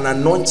like an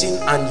anointing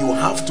and you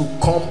have to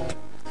come.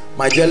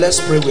 My dear,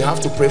 let's pray. We have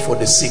to pray for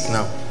the sick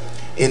now.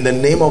 In the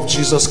name of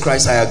Jesus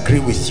Christ, I agree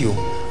with you.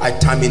 I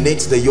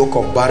terminate the yoke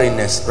of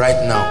barrenness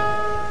right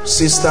now.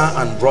 Sister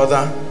and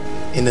brother,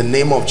 in the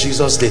name of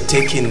Jesus, they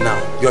take in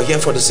now. You're here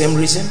for the same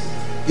reason?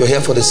 You're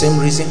here for the same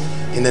reason?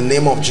 In the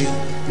name of Jesus.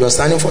 You're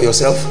standing for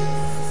yourself?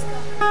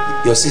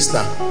 Your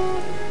sister.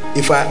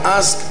 If I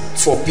ask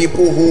for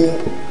people who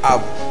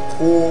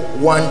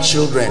want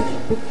children,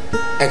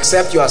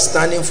 except you are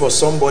standing for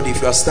somebody,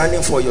 if you are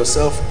standing for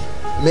yourself,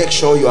 make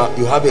sure you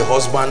have a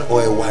husband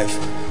or a wife.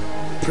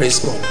 Praise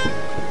God.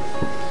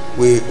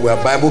 We are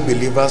Bible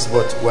believers,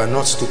 but we are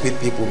not stupid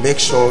people. Make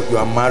sure you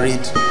are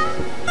married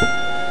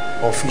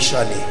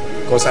officially,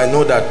 because I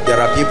know that there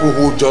are people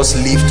who just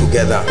live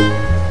together.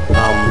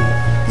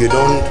 You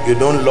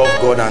don't love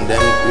God and then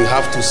we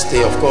have to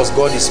stay. Of course,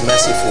 God is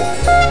merciful.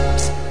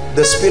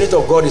 The Spirit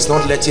of God is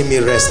not letting me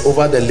rest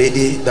over the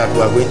lady that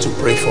we are going to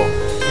pray for.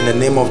 In the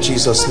name of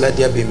Jesus, let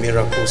there be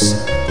miracles.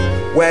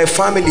 We're a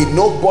family.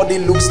 Nobody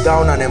looks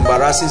down and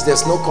embarrasses.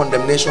 There's no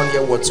condemnation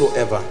here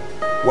whatsoever.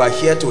 We're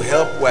here to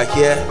help. We're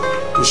here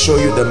to show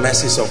you the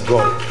mercies of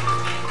God.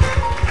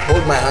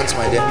 Hold my hands,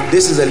 my dear.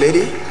 This is a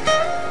lady?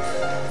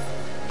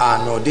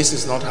 No, this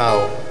is not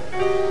how.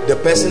 The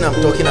person I'm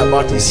talking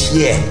about is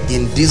here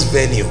in this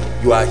venue.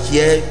 You are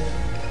here.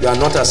 You are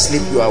not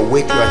asleep. You are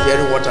awake. You are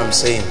hearing what I'm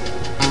saying.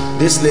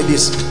 This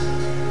lady's,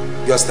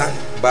 you understand?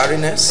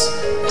 Barrenness.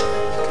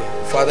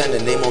 Okay. Father, in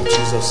the name of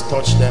Jesus,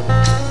 touch them.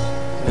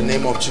 In the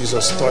name of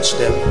Jesus, touch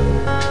them.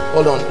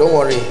 Hold on, don't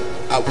worry.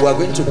 We are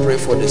going to pray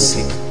for the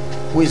sick.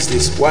 Who is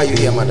this? Why are you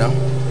here, madam?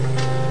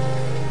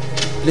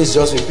 Please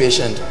just be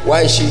patient.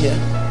 Why is she here?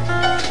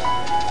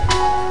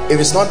 If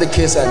it's not the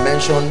case I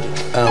mentioned,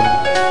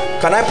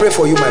 can I pray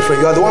for you, my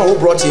friend? You are the one who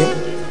brought him.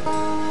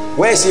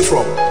 Where is he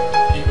from?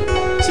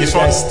 He's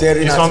from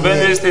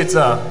Benue State,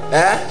 sir.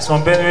 He's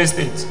from Benue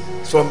State.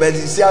 From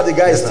Benue. See how the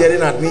guy is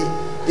staring at me?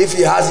 If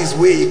he has his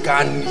way, he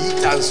can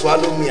eat and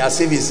swallow me as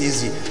if it's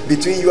easy.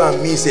 Between you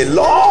and me, it's a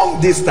long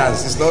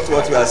distance. It's not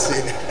what we are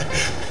saying.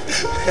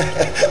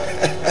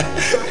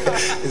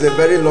 It's a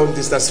very long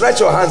distance. Stretch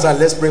your hands and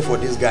let's pray for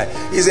this guy.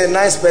 He's a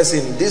nice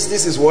person.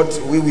 This is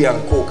what we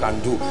and co can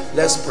do.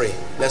 Let's pray.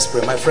 Let's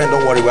pray. My friend,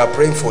 don't worry. We are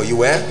praying for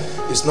you.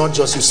 It's not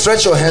just you.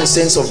 Stretch your hands,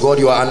 saints of God.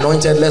 You are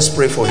anointed. Let's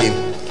pray for him.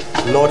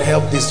 Lord,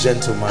 help this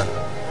gentleman.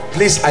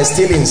 Please, I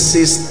still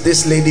insist,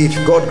 this lady,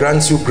 if God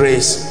grants you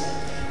grace,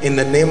 in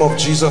the name of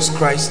Jesus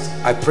Christ,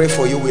 I pray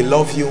for you. We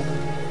love you.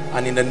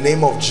 And in the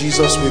name of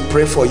Jesus, we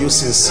pray for you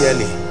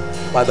sincerely.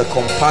 By the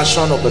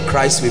compassion of the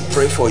Christ, we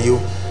pray for you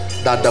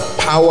that the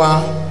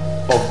power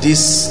of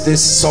this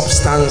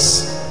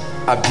substance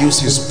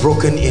abuse is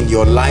broken in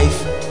your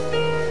life.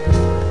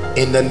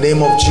 In the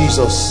name of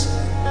Jesus.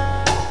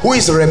 Who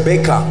is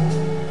Rebecca?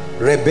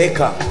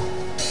 Rebecca.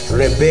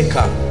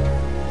 Rebecca.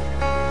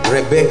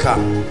 Rebecca.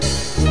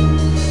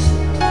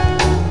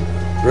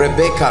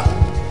 Rebecca.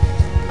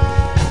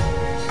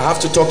 I have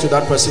to talk to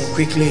that person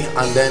quickly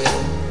and then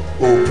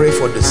we'll pray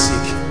for the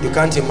sick. You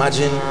can't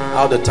imagine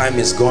how the time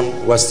is gone.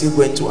 We're still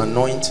going to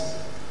anoint.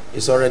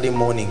 It's already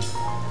morning.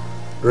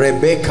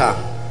 Rebecca.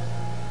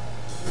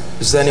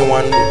 Is there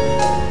anyone?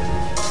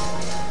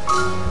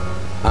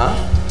 Huh?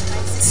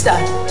 My sister.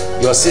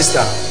 Your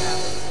sister.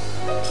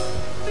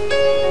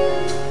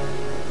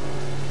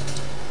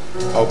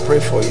 I'll pray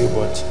for you,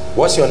 but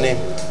what's your name?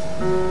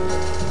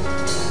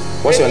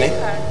 What's your name?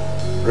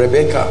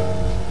 Rebecca.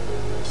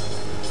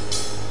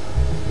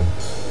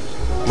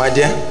 My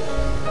dear,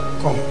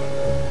 come.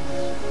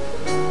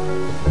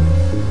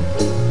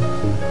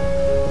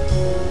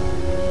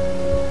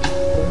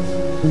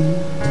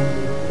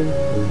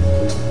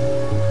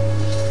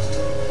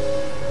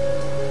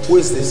 Who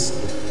is this?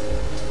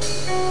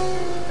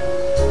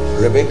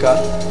 Rebecca,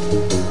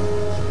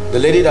 the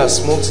lady that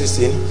smokes this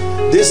thing.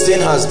 This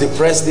thing has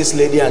depressed this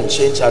lady and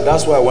changed her.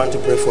 That's why I want to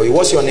pray for you.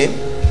 What's your name?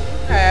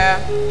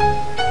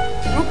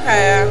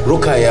 Rukaya.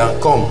 Rukaya,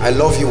 come. I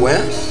love you.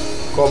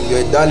 Come, you're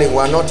a darling.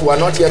 We're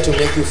not here to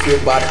make you feel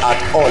bad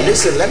at all.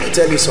 Listen, let me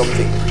tell you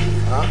something.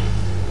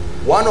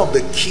 One of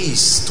the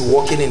keys to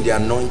walking in the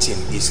anointing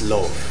is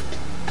love.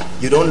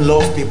 You don't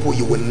love people,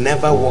 you will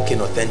never walk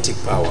in authentic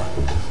power.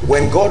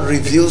 When God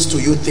reveals to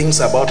you things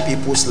about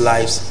people's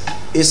lives,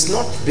 it's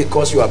not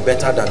because you are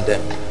better than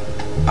them.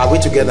 Are we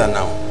together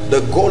now?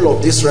 The goal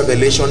of this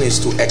revelation is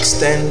to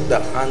extend the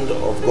hand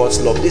of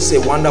God's love. This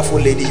is a wonderful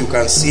lady. You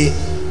can see,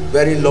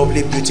 very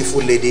lovely,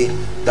 beautiful lady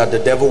that the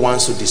devil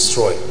wants to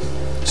destroy.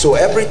 So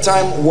every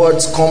time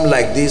words come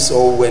like this,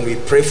 or when we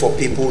pray for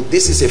people,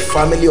 this is a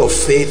family of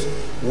faith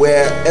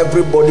where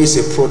everybody is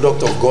a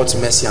product of God's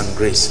mercy and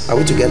grace. Are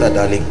we together,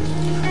 darling?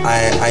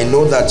 I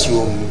know that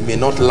you may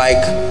not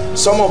like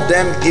some of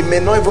them. It may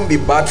not even be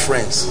bad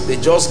friends. They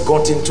just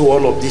got into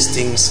all of these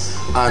things.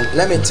 And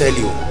let me tell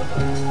you,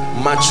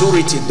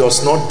 maturity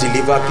does not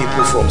deliver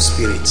people from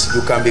spirit.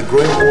 You can be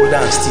growing older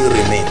and still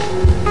remain.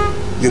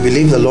 You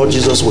believe the Lord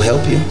Jesus will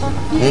help you?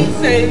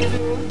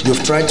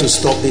 You've tried to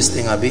stop this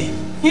thing, Abi?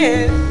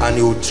 Yes. And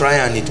you will try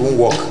and it won't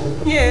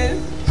work? Yes.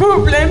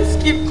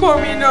 Problems keep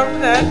coming up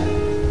that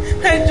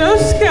I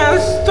just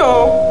can't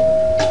stop.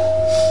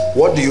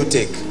 What do you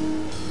take?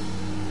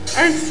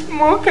 I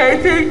smoke, I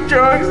take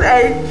drugs,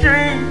 I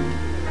drink.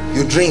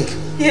 You drink?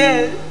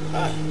 Yes.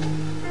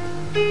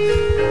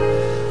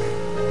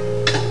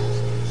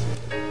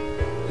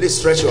 Please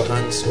stretch your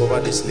hands over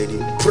this lady.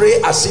 Pray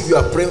as if you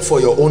are praying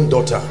for your own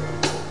daughter.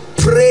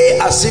 Pray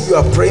as if you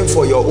are praying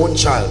for your own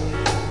child.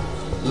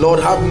 Lord,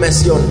 have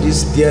mercy on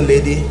this dear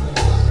lady.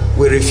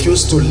 We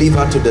refuse to leave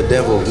her to the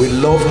devil. We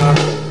love her.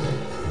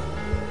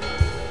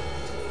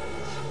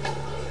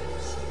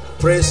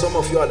 Pray. Some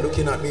of you are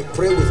looking at me.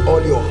 Pray with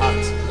all your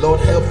heart.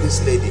 Lord, help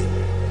this lady.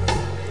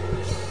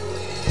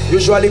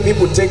 Usually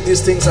people take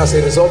these things as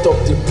a result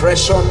of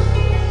depression,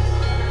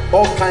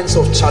 all kinds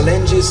of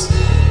challenges,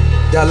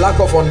 their lack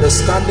of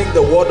understanding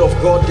the word of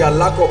God, their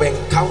lack of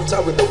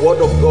encounter with the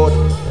word of God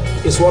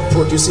is what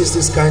produces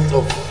this kind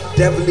of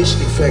devilish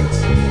effect.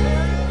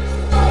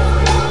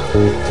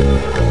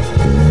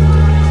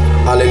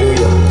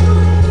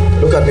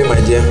 Hallelujah. Look at me, my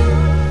dear.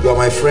 You are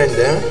my friend,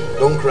 eh?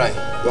 Don't cry.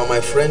 You are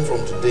my friend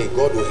from today.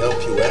 God will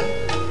help you, eh?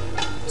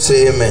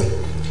 Say amen.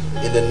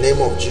 In the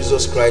name of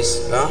Jesus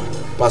Christ,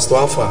 Pastor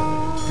Alpha,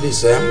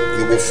 please,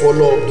 you will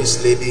follow up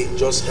this lady.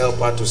 Just help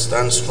her to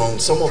stand strong.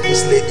 Some of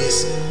these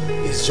ladies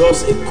is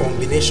just a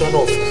combination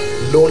of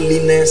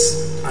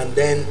loneliness, and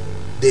then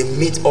they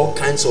meet all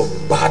kinds of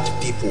bad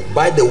people.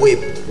 By the way,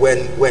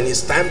 when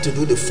it's time to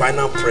do the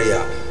final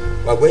prayer,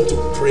 we're going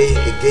to pray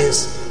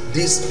against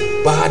these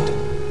bad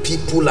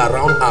people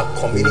around our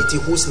community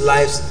whose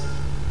lives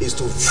is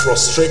to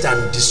frustrate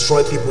and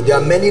destroy people. There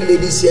are many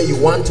ladies here, you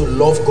want to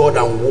love God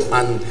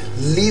and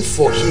live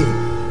for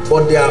Him,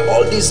 but there are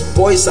all these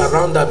boys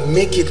around that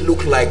make it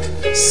look like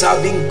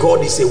serving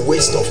God is a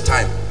waste of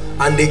time,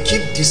 and they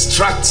keep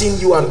distracting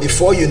you, and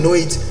before you know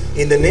it,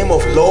 in the name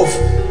of love,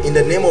 in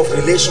the name of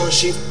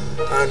relationship,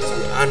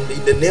 and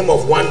in the name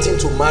of wanting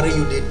to marry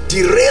you, they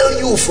derail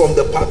you from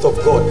the path of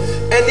God.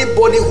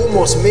 Anybody who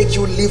must make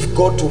you leave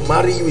God to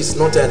marry you is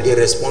not an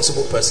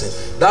irresponsible person.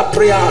 That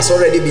prayer has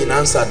already been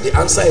answered. The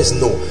answer is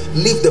no.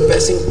 Leave the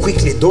person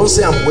quickly. Don't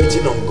say I'm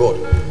waiting on God.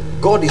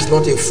 God is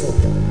not a fool.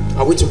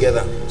 Are we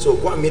together? So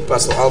go and meet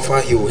Pastor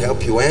Alpha. He will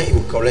help you. He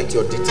will correct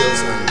your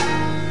details,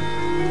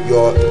 and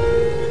your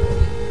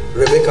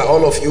Rebecca,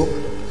 all of you,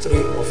 3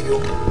 of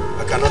you.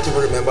 I cannot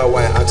even remember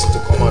why I asked you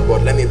to come out,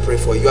 but let me pray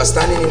for you. You are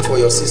standing in for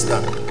your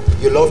sister.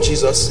 You love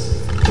Jesus.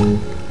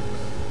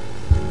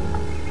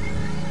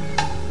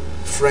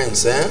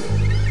 Friends,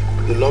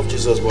 you love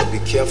Jesus, but be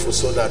careful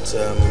so that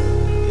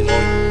you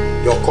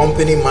know, your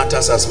company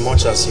matters as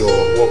much as your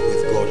walk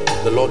with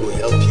God. The Lord will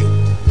help you.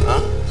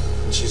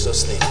 In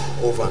Jesus' name,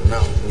 over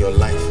now in your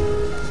life.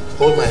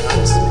 Hold my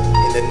hands.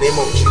 In the name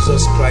of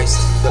Jesus Christ,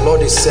 the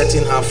Lord is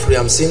setting her free.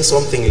 I'm seeing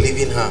something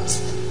leaving her.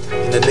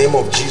 In the name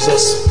of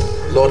Jesus,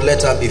 Lord,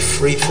 let her be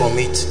free from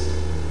it.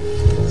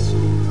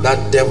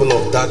 That devil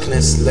of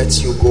darkness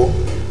lets you go.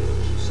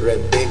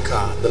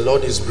 Rebecca, the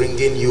Lord is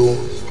bringing you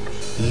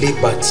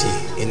liberty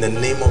in the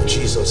name of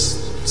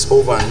Jesus. It's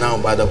over now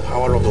by the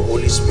power of the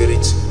Holy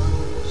Spirit.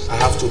 I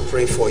have to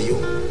pray for you.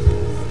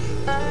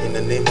 In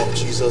the name of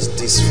Jesus,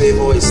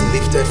 disfavor is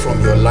lifted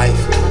from your life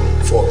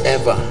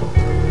forever.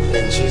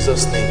 In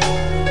Jesus' name.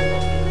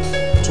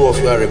 2 of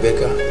you are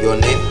Rebecca. Your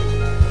name?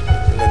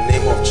 In the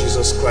name of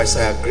Jesus Christ,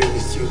 I agree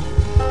with you.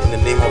 In the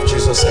name of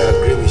Jesus, I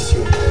agree with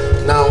you.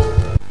 Now,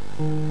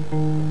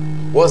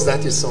 what's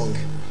that song?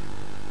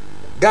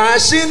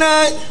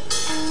 Gashina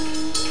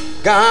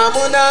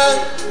Gamuna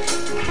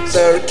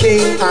Sir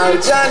King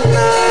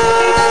Aljana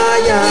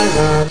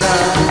Yanana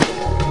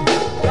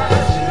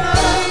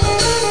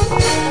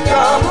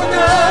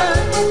Gamuna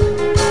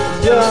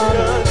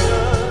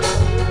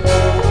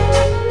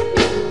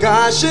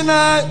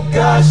Gashina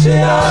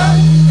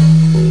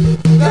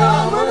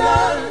Gamuna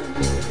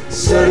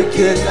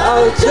Circuit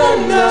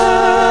Aljana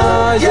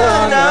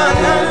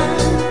Yanana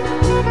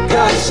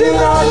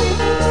Gashina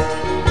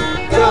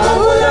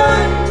Gamuna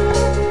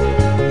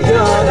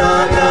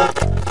Yanana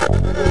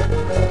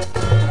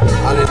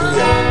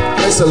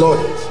the Lord.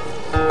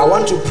 I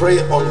want to pray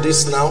on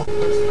this now.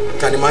 You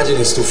can imagine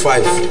it's to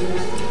 5.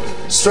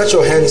 Stretch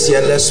your hands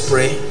here. Let's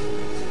pray.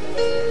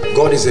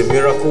 God is a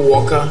miracle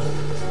worker.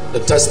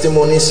 The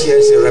testimonies here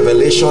is a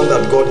revelation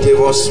that God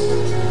gave us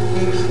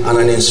and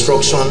an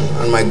instruction.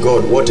 And my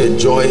God, what a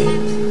joy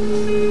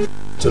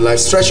to life.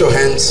 Stretch your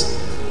hands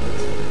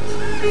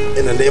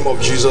in the name of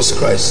Jesus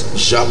Christ.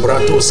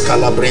 Jabratos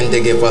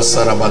kalabrendege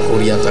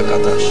vasarabakoria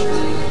takatash.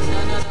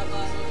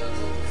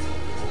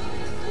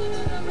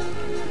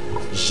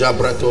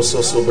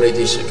 Jabratoso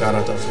sobredish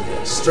karata.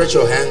 Stretch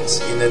your hands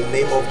in the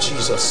name of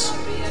Jesus.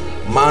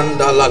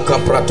 Mandala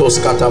kapratos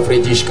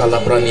katafredish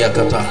kalabrania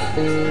kata.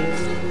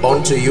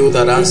 Unto you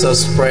that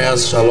answers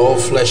prayers shall all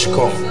flesh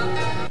come.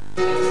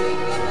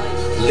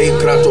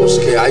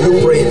 Are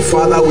you praying?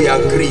 Father, we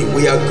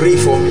agree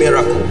for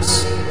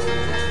miracles.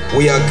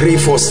 We agree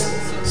for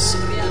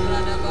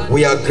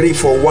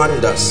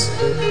wonders.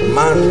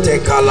 Mante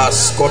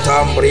kalas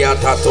kotambria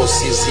tato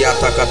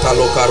sisiata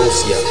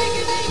katalokarusia.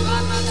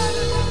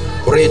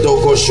 Bredo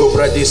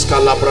gojobradis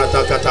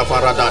kalabrata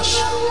katafaradash.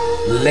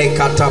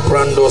 Lekata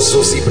prando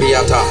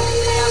zosibriata.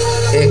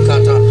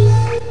 Ekata.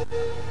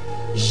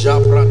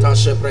 Jabrata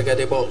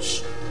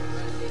shepregedebosh.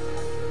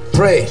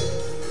 Pray.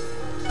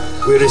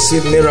 We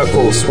receive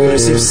miracles, we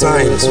receive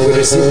signs, we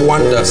receive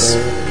wonders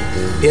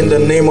in the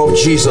name of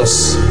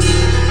Jesus.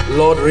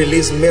 Lord,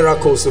 release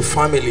miracles to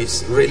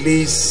families,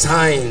 release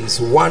signs,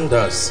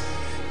 wonders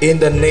in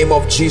the name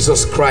of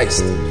Jesus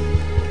Christ.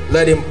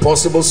 Let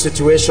impossible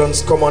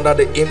situations come under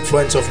the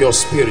influence of your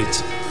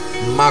spirit.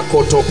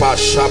 Makotopa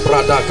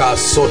shabradaka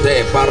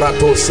sode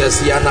barato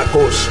sesiana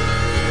kosh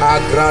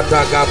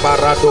agradaga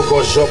barato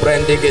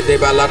gojobrendige de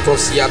balato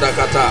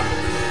siadakata.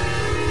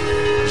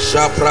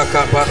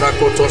 Shapraka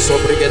barakoto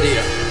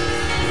sobrigadia.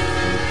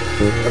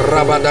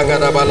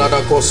 Rabadagada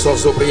balada koso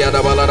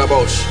sobriada balada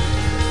bosh.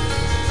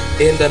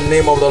 In the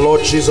name of the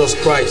Lord Jesus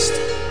Christ.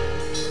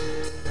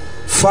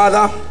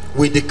 Father,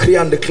 we decree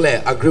and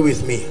declare, agree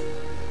with me.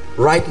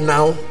 Right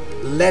now,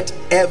 let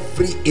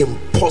every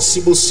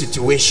impossible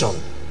situation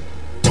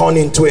turn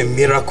into a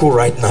miracle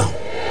right now.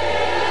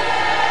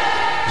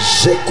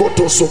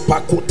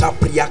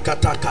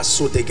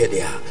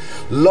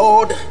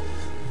 Lord,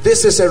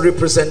 this is a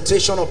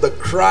representation of the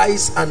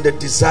cries and the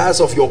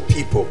desires of your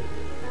people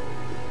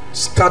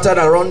scattered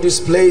around this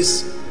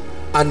place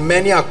and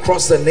many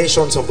across the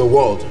nations of the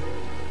world.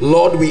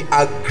 Lord, we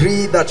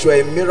agree that you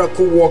are a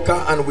miracle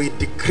worker, and we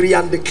decree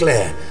and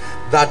declare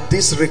that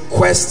these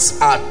requests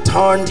are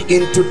turned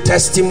into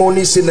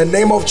testimonies in the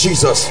name of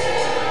Jesus.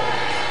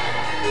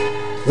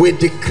 We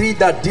decree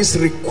that these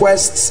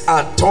requests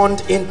are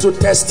turned into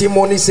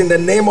testimonies in the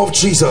name of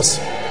Jesus.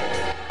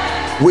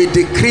 We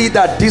decree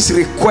that these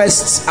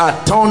requests are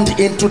turned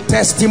into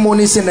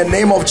testimonies in the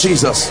name of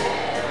Jesus.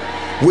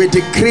 We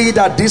decree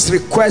that these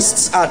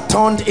requests are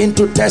turned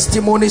into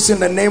testimonies in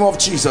the name of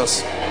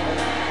Jesus.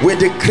 We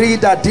decree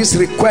that these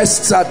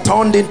requests are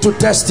turned into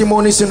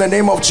testimonies in the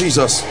name of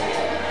Jesus.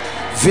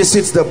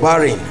 Visit the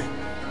barren,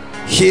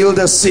 heal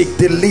the sick,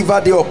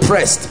 deliver the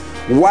oppressed,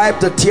 wipe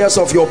the tears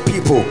of your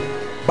people.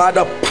 By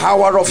the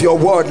power of your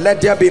word, let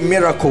there be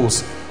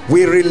miracles.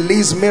 We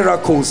release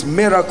miracles,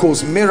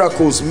 miracles,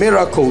 miracles,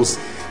 miracles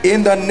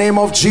in the name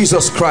of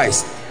Jesus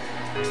Christ.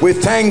 We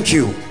thank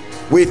you.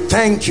 We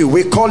thank you.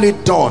 We call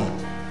it done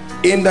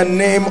in the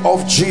name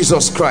of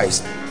Jesus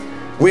Christ.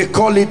 We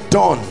call it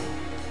done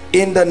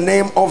in the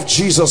name of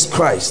Jesus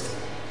Christ.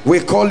 We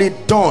call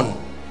it done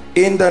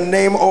in the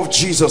name of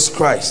Jesus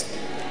Christ.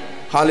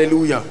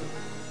 Hallelujah.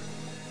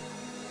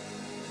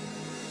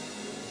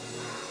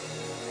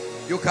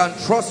 You can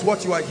trust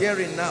what you are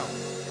hearing now.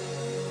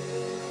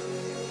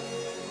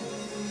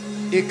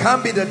 It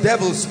can't be the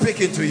devil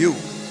speaking to you.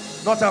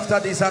 Not after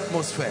this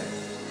atmosphere.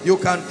 You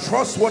can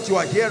trust what you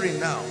are hearing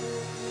now.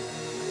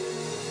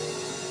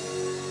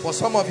 For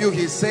some of you,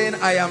 he's saying,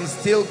 I am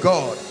still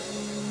God.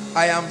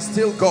 I am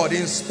still God.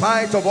 In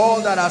spite of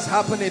all that has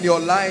happened in your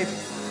life,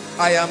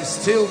 I am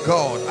still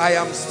God. I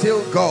am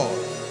still God.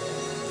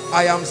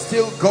 I am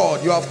still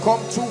God. You have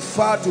come too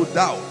far to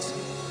doubt.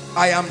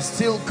 I am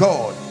still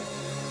God.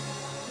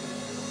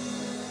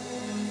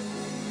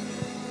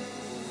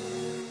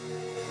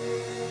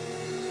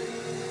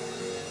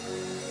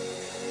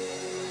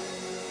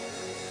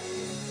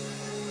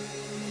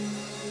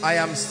 I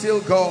am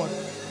still God.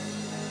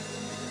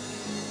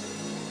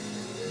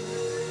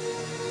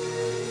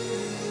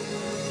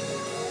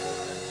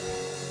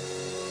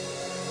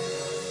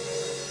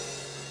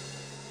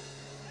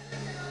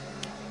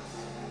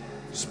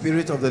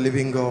 Spirit of the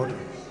living God,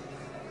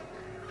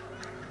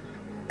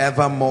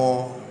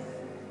 evermore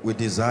we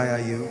desire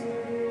you.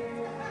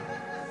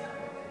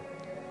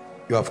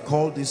 You have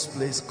called this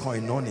place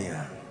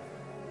Koinonia,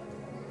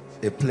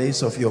 a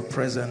place of your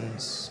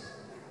presence.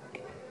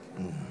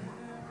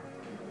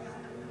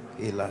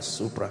 A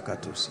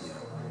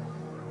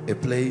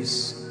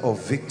place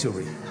of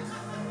victory,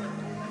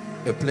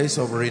 a place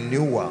of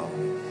renewal,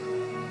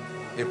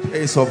 a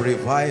place of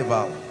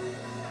revival,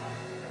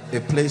 a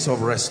place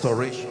of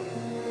restoration.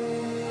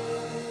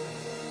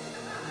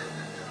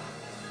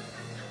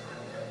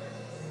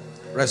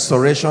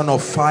 Restoration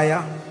of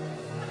fire.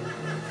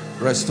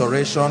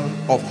 Restoration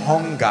of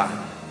hunger.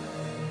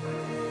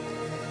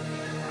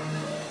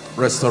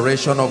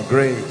 Restoration of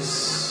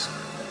grace.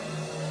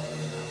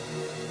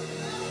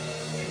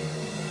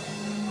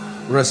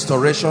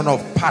 Restoration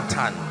of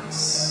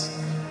patterns.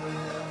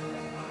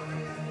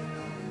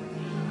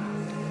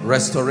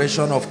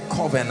 Restoration of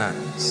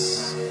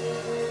covenants.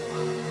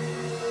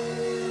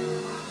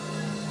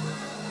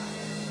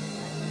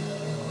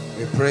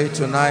 We pray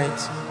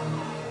tonight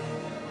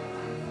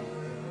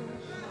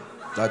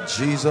that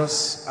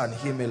Jesus and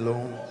him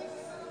alone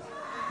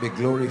be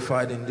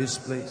glorified in this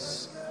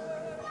place.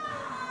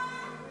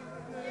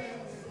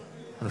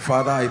 And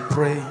Father, I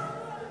pray,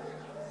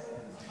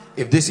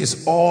 if this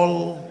is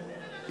all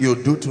you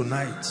do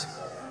tonight,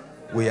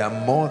 we are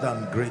more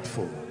than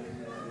grateful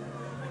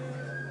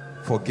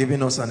for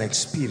giving us an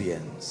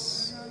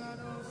experience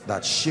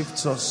that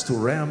shifts us to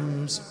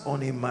realms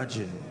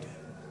unimagined.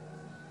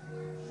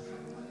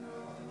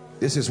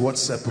 This is what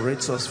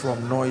separates us from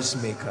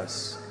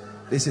noisemakers.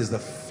 This is the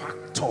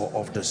factor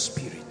of the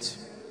Spirit.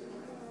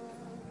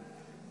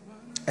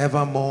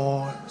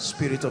 Evermore,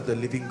 Spirit of the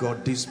living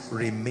God, this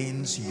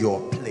remains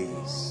your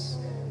place.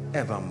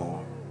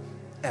 Evermore,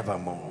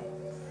 evermore.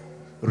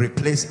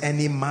 Replace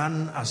any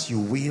man as you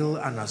will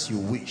and as you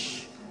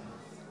wish.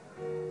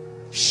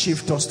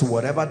 Shift us to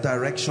whatever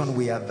direction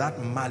we are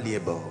that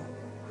malleable.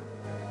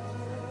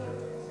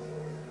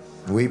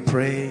 We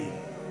pray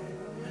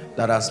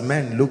that as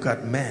men look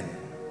at men,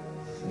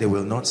 they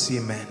will not see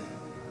men,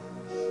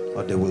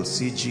 but they will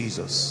see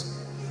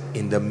Jesus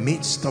in the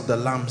midst of the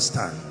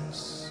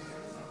lampstands,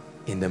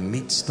 in the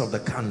midst of the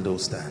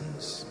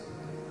candlestands.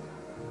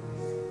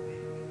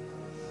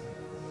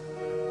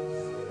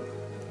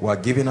 We are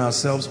giving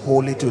ourselves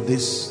wholly to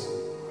this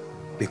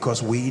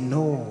because we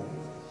know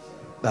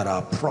that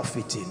our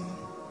profiting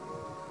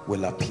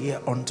will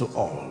appear unto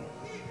all.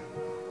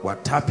 We are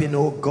tapping,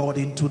 oh God,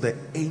 into the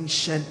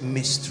ancient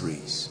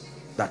mysteries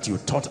that you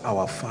taught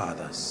our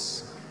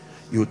fathers.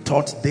 You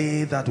taught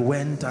they that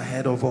went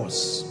ahead of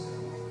us,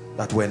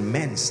 that when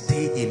men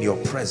stay in your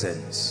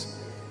presence,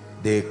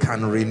 they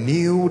can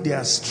renew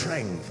their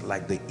strength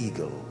like the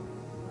eagle.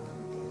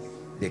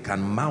 They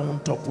can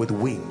mount up with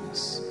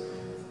wings.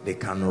 They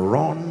can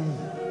run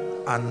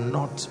and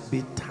not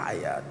be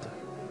tired.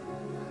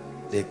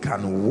 They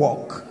can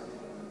walk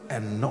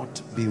and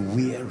not be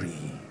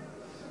weary.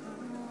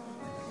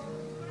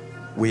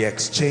 We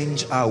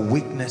exchange our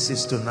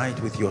weaknesses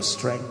tonight with your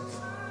strength.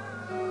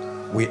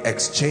 We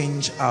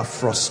exchange our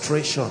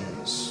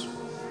frustrations.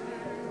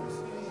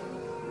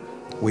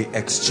 We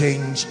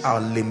exchange our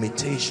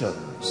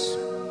limitations.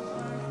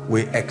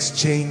 We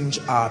exchange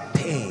our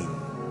pain.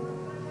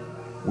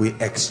 We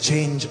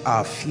exchange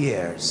our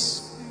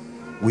fears.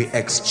 We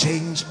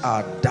exchange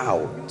our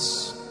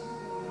doubts.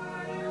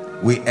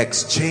 We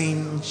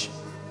exchange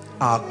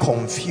our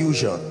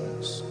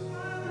confusions.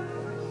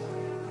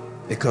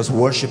 Because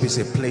worship is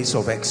a place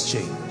of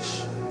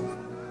exchange,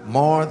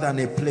 more than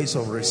a place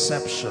of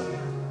reception.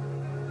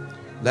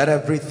 Let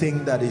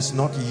everything that is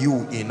not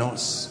you in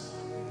us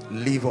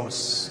leave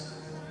us.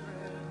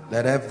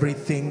 Let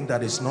everything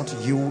that is not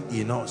you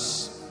in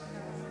us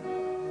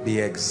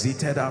be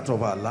exited out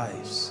of our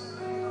lives.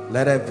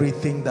 Let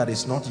everything that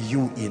is not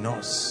you in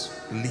us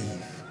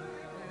leave.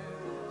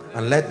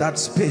 And let that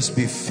space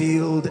be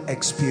filled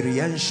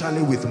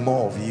experientially with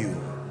more of you,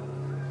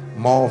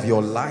 more of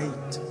your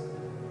light,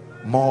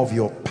 more of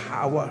your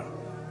power,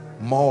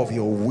 more of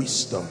your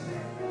wisdom,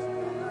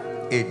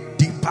 a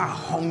deeper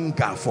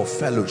hunger for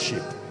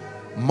fellowship,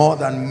 more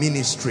than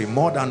ministry,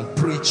 more than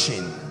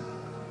preaching,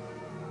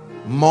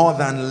 more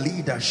than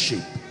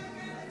leadership,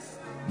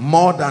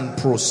 more than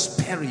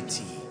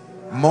prosperity,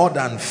 more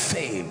than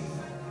fame,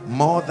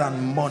 more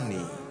than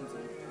money.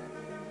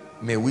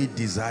 May we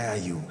desire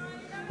you.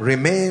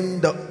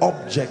 Remain the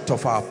object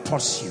of our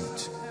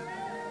pursuit.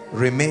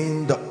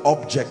 Remain the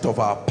object of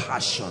our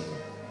passion.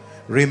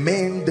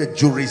 Remain the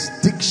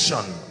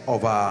jurisdiction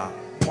of our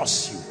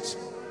pursuit.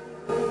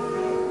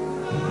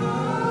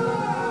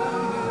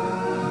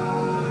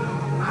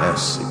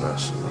 Mercy,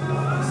 mercy.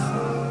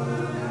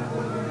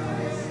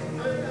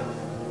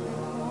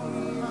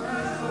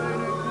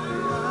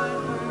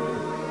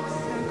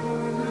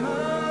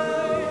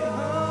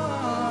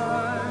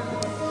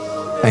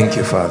 Thank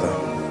you, Father.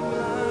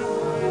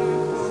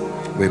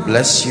 We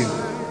bless you,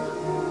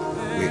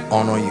 we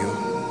honor you,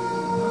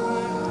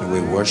 and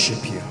we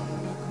worship you.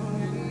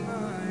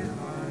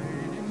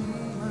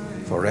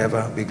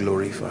 Forever be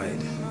glorified.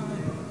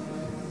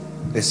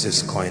 This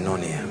is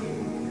Koinonia.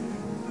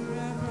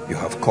 You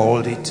have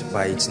called it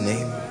by its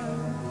name.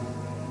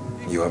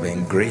 You have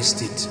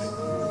engraced it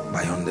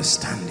by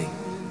understanding.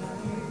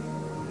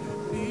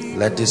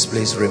 Let this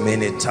place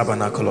remain a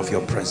tabernacle of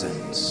your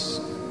presence.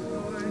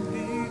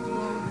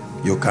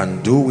 You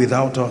can do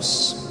without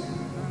us,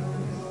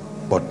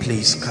 but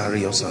please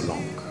carry us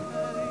along.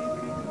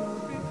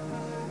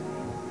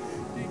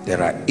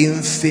 There are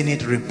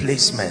infinite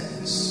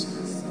replacements,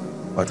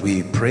 but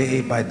we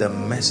pray by the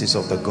mercies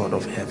of the God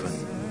of heaven,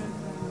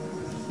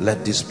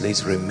 let this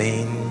place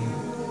remain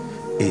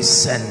a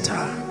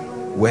center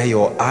where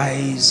your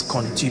eyes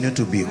continue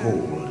to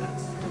behold.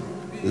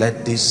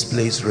 Let this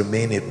place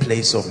remain a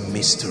place of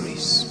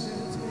mysteries.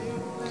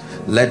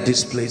 Let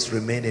this place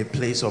remain a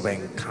place of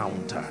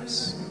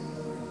encounters.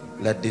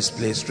 Let this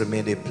place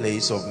remain a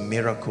place of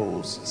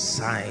miracles,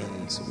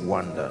 signs,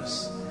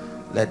 wonders.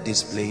 Let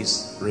this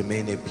place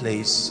remain a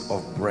place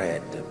of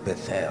bread,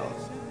 Bethel,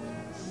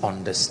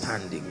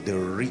 understanding, the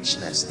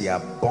richness, the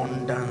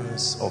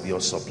abundance of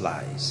your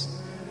supplies.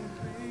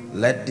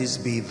 Let this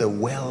be the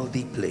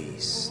wealthy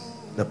place,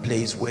 the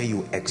place where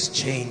you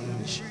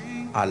exchange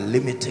our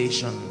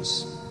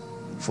limitations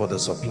for the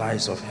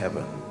supplies of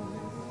heaven.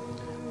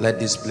 Let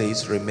this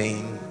place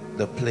remain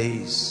the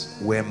place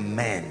where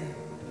men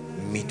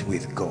meet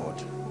with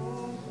God.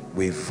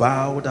 We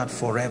vow that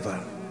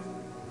forever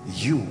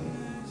you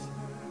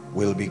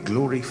will be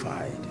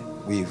glorified.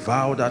 We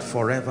vow that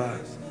forever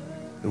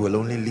we will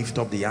only lift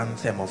up the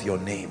anthem of your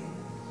name.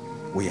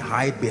 We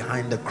hide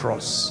behind the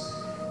cross.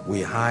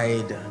 We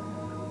hide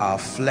our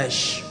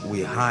flesh.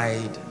 We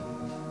hide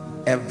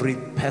every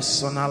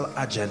personal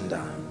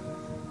agenda.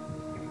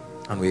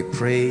 And we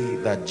pray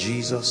that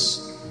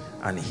Jesus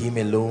and him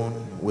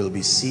alone will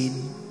be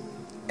seen,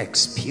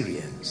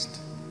 experienced,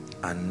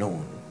 and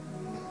known.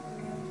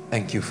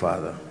 Thank you,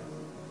 Father.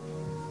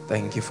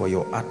 Thank you for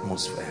your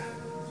atmosphere.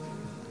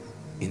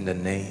 In the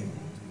name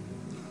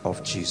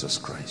of Jesus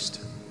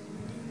Christ.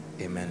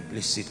 Amen.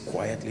 Please sit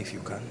quietly if you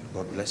can.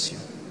 God bless you.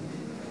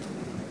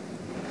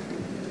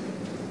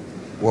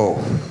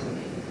 Whoa.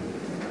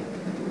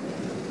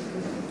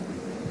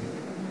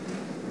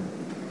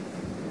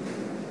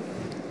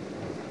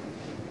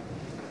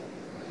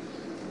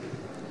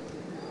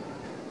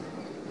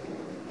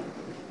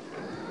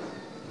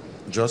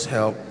 Just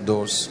help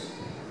those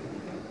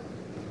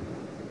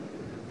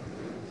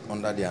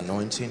under the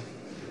anointing.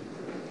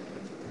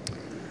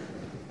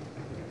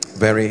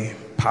 Very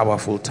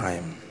powerful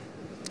time.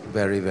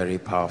 Very, very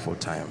powerful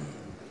time.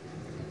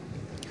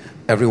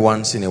 Every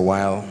once in a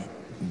while,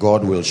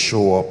 God will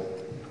show up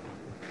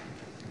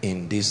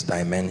in these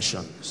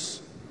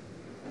dimensions.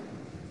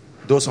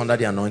 Those under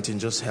the anointing,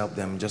 just help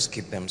them. Just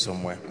keep them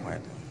somewhere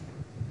quiet.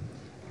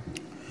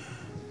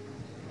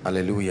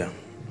 Hallelujah.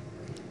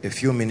 A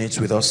few minutes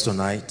with us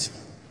tonight,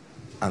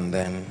 and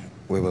then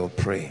we will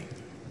pray.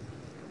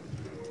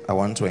 I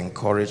want to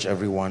encourage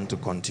everyone to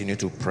continue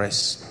to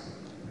press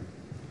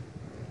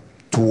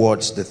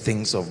towards the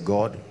things of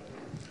God.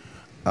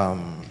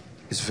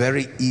 It's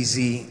very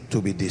easy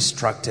to be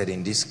distracted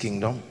in this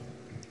kingdom.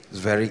 It's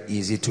very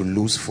easy to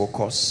lose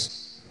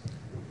focus,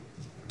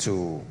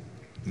 to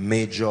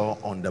major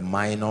on the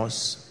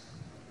minors.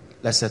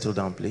 Let's settle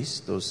down, please.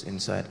 Those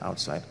inside,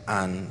 outside,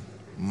 and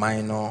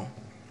minor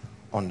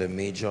on the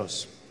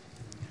majors.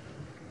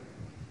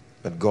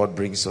 But God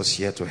brings us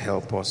here to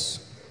help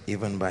us,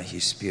 even by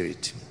his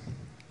Spirit.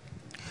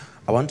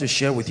 I want to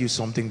share with you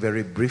something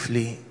very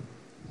briefly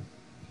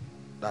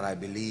that I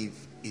believe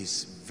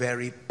is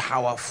very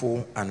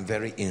powerful and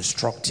very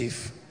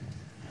instructive,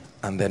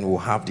 and then we'll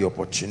have the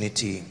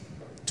opportunity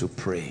to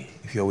pray.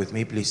 If you're with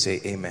me, please say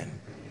amen.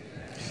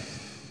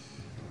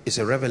 It's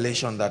a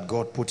revelation that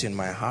God put in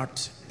my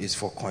heart. It's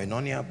for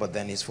koinonia, but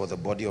then it's for the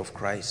body of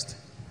Christ,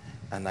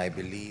 and I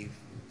believe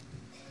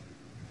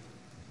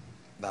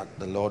that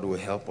the Lord will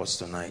help us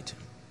tonight.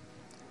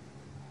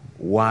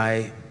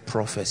 Why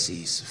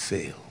prophecies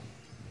fail.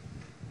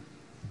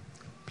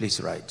 Please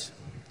write,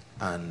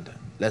 and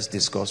let's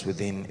discuss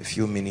within a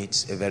few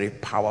minutes a very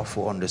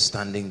powerful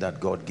understanding that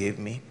God gave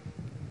me.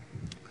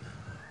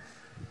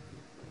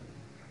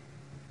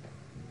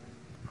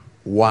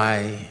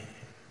 Why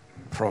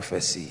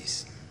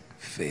prophecies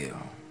fail.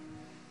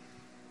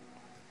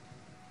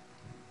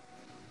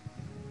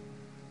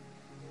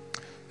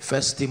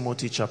 First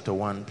Timothy chapter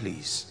 1,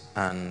 please,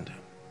 and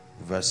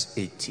verse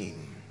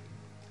 18.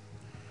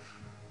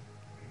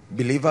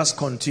 Believers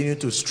continue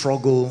to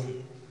struggle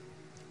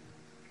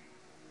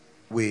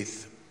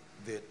with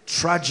the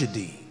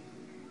tragedy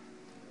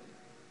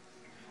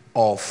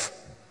of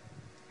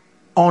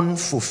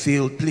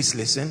unfulfilled, please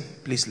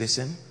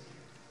listen,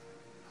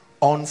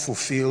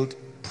 unfulfilled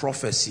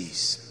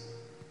prophecies.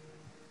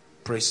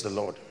 Praise the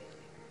Lord.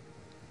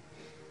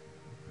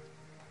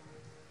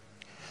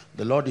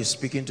 The Lord is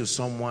speaking to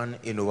someone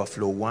in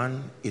Overflow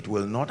 1. It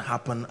will not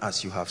happen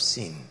as you have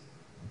seen.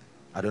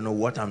 I don't know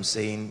what I'm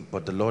saying,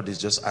 but the Lord is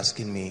just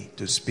asking me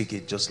to speak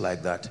it just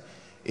like that.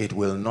 It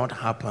will not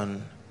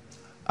happen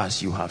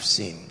as you have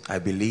seen. I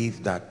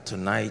believe that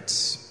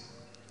tonight's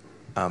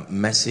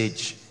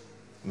message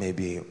may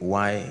be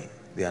why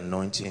the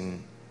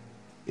anointing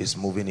is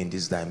moving in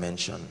this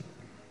dimension.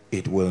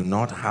 It will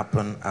not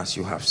happen as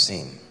you have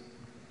seen.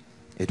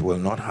 It will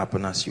not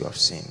happen as you have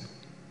seen.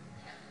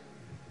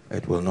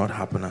 It will not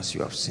happen as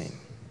you have seen.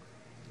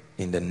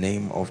 In the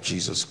name of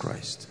Jesus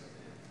Christ.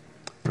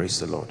 Praise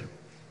the Lord.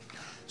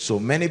 So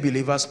many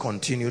believers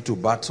continue to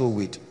battle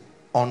with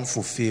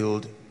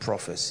unfulfilled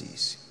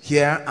prophecies.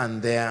 Here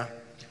and there,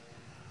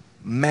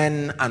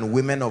 men and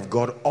women of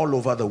God all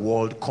over the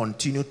world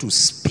continue to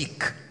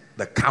speak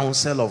the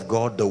counsel of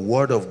God, the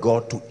word of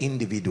God to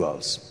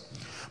individuals.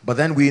 But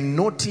then we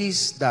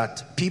notice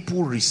that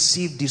people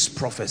receive these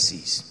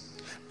prophecies,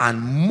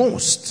 and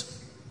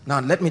now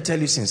let me tell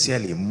you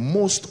sincerely,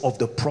 most of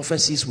the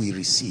prophecies we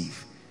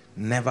receive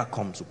never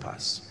come to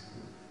pass.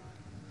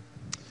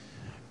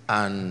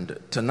 And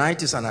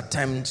tonight is an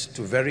attempt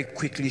to very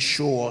quickly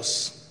show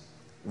us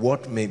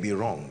what may be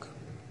wrong,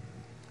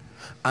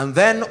 and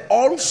then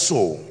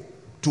also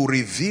to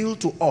reveal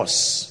to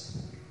us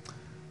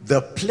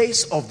the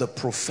place of the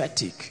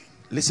prophetic,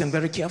 listen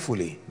very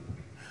carefully,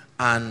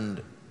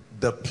 and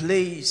the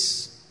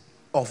place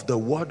of the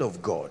word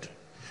of God.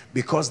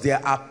 Because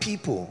there are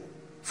people,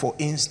 for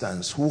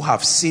instance, who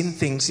have seen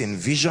things in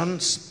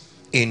visions,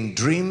 in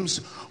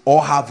dreams,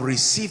 or have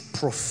received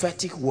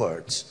prophetic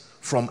words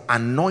from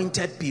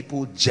anointed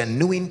people,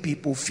 genuine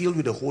people filled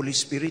with the Holy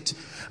Spirit,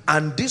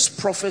 and these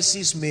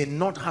prophecies may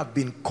not have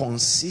been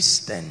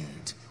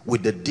consistent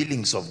with the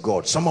dealings of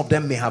God. Some of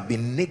them may have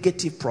been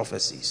negative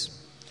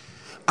prophecies,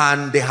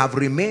 and they have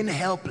remained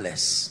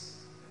helpless,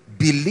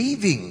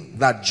 believing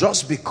that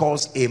just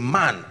because a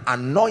man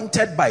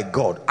anointed by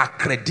God,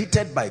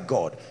 accredited by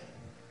God,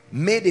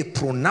 made a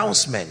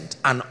pronouncement,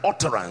 an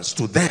utterance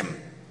to them,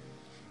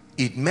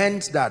 it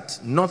meant that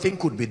nothing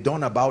could be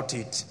done about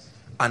it,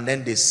 and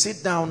then they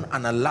sit down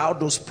and allow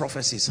those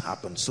prophecies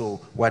happen. So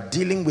we're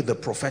dealing with the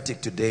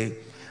prophetic today,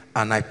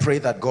 and I pray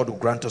that God will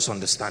grant us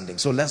understanding.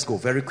 So let's go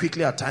very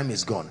quickly, our time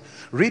is gone.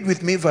 Read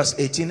with me verse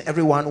 18,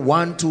 everyone.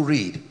 1, 2,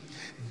 read.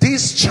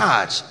 This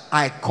charge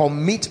I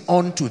commit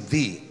unto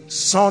thee,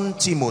 son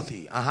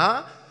Timothy,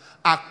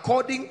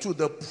 according to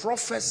the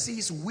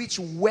prophecies which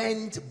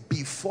went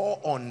before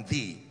on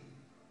thee,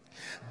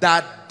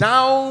 that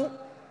thou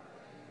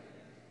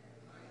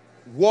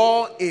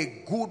war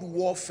a good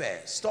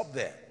warfare. Stop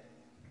there.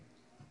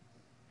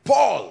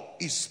 Paul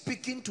is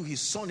speaking to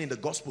his son in the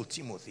gospel,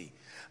 Timothy,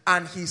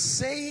 and he's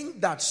saying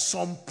that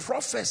some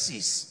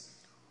prophecies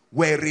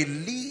were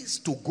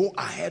released to go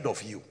ahead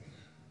of you.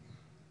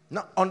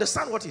 Now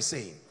understand what he's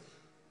saying.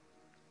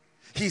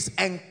 He's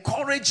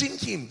encouraging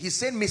him. He's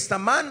saying,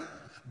 Mr. Man,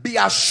 be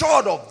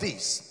assured of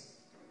this,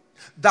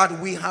 that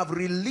we have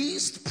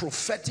released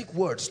prophetic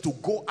words to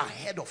go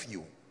ahead of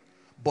you.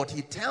 But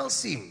he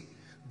tells him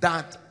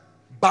that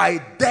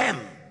by them,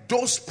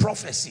 those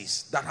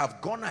prophecies that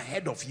have gone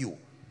ahead of you,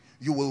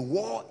 you will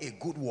war a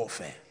good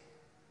warfare.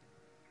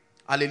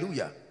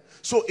 Hallelujah.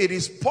 So it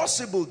is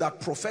possible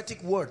that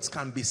prophetic words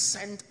can be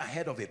sent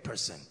ahead of a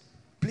person.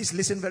 Please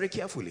listen very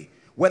carefully.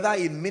 Whether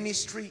in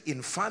ministry,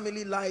 in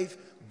family life,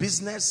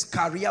 business,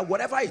 career,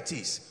 whatever it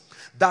is,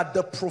 that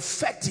the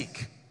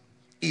prophetic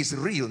is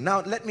real.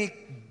 Now let me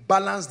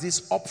balance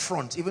this up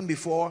front even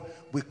before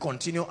we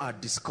continue our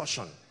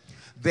discussion.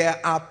 There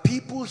are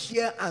people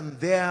here and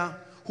there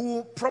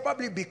who,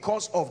 probably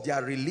because of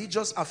their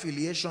religious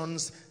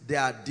affiliations,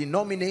 their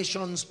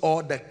denominations,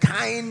 or the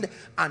kind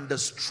and the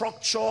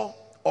structure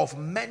of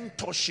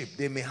mentorship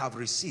they may have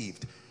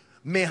received,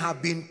 may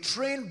have been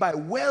trained by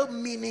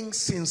well-meaning,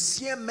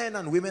 sincere men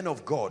and women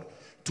of God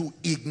to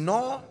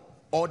ignore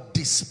or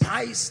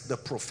despise the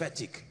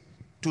prophetic,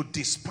 to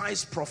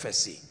despise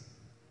prophecy.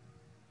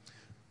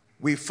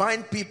 We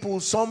find people,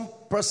 some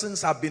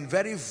persons have been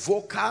very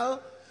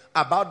vocal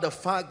about the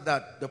fact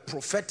that the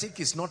prophetic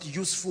is not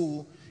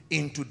useful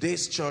in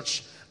today's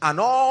church, and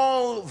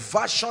all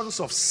versions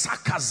of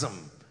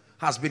sarcasm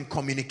has been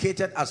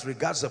communicated as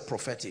regards the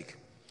prophetic.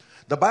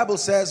 The Bible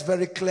says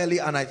very clearly,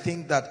 and I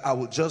think that I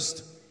will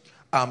just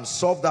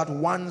solve that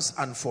once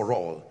and for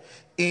all.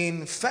 In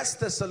 1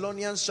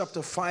 Thessalonians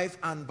chapter 5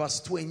 and verse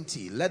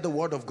 20, let the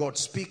word of God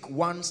speak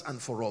once and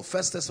for all.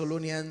 1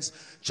 Thessalonians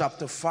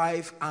chapter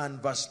 5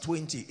 and verse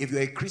 20. If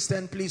you're a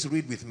Christian, please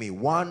read with me.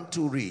 1,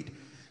 2, read.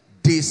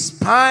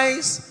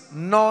 Despise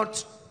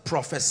not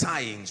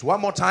prophesying.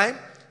 One more time.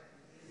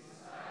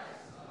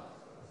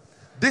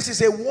 This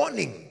is a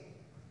warning.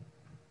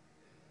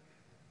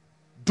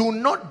 Do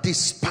not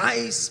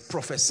despise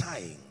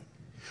prophesying.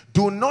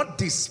 Do not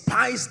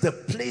despise the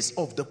place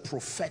of the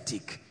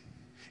prophetic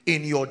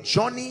in your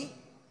journey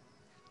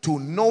to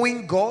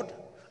knowing God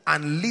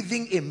and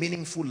living a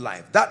meaningful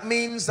life. That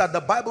means that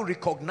the Bible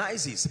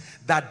recognizes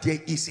that there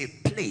is a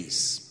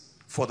place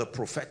for the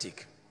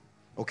prophetic.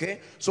 Okay?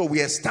 So we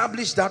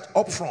establish that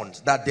up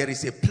front, that there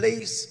is a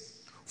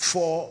place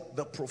for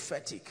the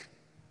prophetic.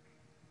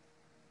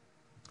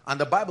 And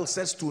the Bible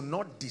says to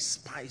not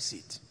despise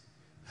it.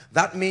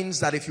 That means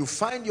that if you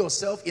find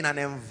yourself in an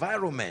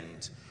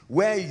environment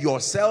where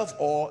yourself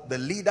or the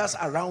leaders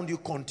around you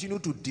continue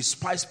to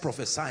despise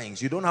prophesying,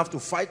 you don't have to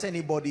fight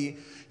anybody,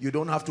 you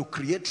don't have to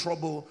create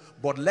trouble,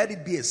 but let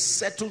it be a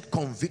settled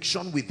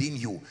conviction within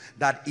you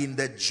that in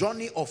the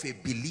journey of a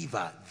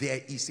believer,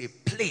 there is a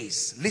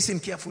place, listen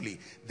carefully,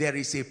 there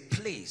is a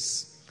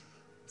place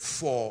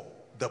for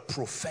the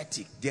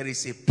prophetic. There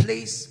is a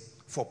place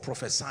for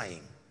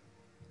prophesying.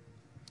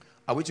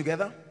 Are we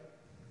together?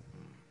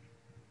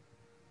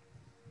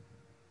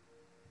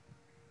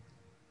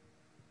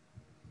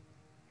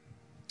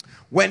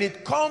 When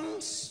it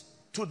comes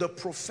to the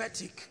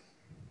prophetic,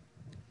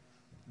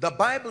 the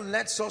Bible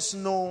lets us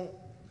know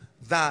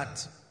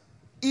that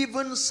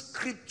even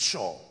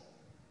scripture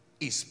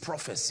is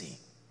prophecy.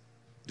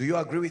 Do you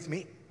agree with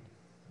me?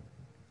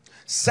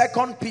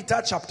 2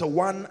 Peter chapter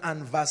 1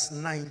 and verse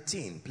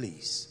 19,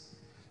 please.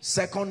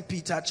 2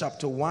 Peter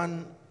chapter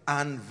 1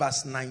 and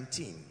verse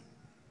 19.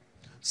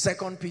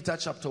 2 Peter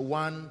chapter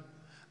 1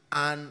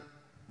 and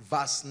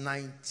verse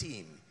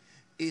 19.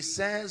 It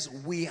says,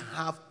 we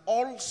have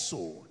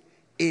also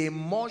a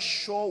more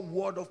sure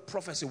word of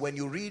prophecy. When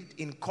you read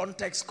in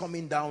context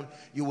coming down,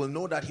 you will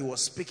know that he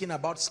was speaking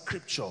about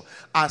scripture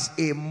as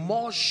a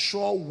more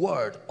sure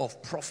word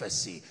of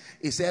prophecy.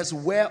 It says,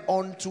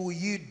 whereunto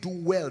ye do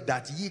well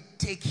that ye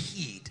take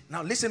heed.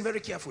 Now listen very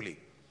carefully.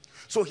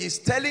 So he's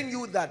telling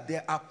you that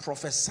there are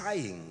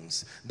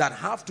prophesyings that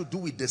have to do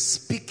with the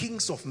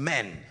speakings of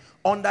men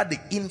under the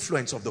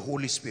influence of the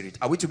Holy Spirit.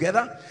 Are we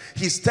together?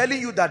 He's telling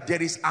you that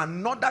there is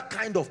another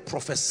kind of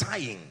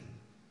prophesying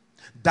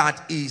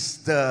that is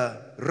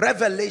the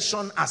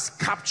revelation as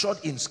captured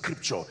in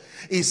scripture.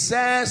 It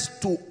says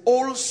to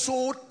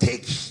also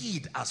take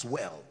heed as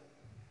well.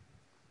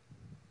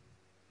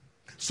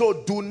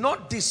 So do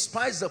not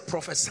despise the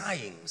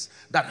prophesyings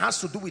that has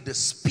to do with the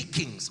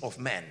speakings of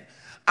men,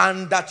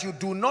 and that you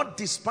do not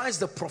despise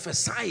the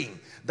prophesying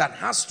that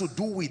has to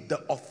do with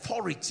the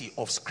authority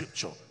of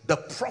scripture, the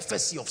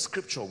prophecy of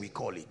scripture we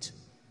call it.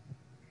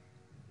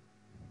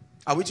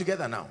 Are we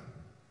together now?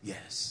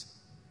 Yes.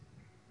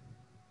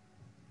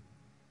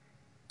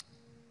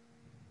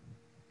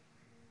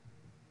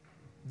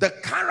 The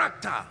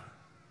character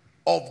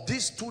of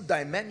these two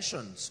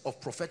dimensions of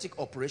prophetic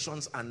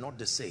operations are not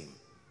the same.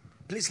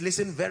 Please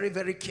listen very,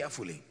 very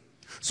carefully.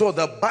 So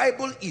the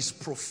Bible is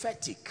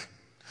prophetic.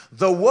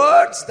 The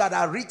words that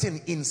are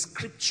written in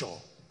scripture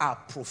are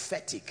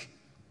prophetic.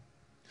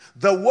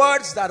 The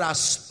words that are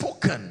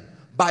spoken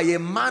by a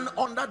man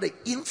under the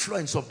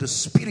influence of the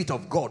Spirit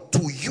of God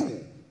to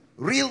you,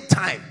 real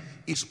time,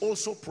 is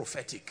also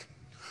prophetic.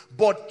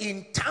 But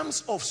in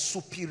terms of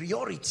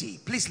superiority,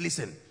 please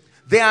listen,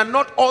 they are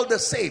not all the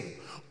same,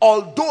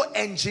 although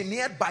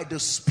engineered by the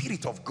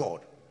Spirit of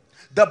God.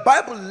 The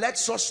Bible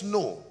lets us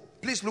know,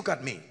 please look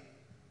at me,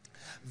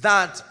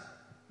 that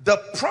the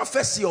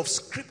prophecy of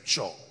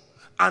scripture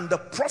and the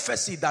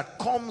prophecy that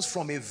comes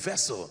from a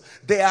vessel,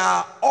 they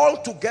are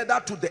all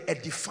together to the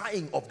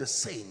edifying of the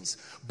saints,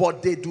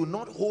 but they do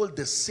not hold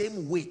the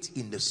same weight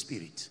in the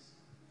spirit.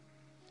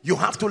 You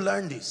have to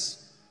learn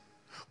this.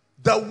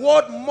 The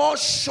word more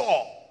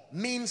sure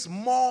means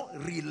more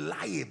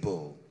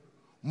reliable,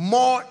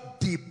 more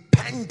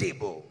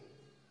dependable.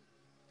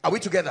 Are we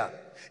together?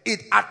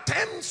 It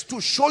attempts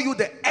to show you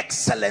the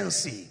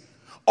excellency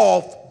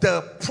of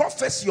the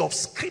prophecy of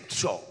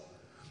scripture.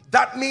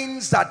 That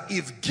means that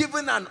if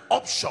given an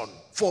option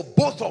for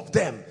both of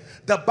them,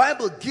 the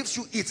Bible gives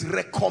you its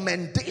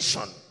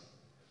recommendation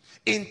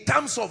in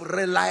terms of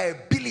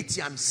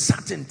reliability and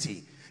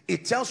certainty.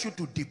 It tells you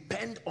to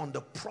depend on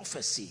the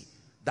prophecy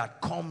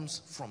that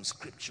comes from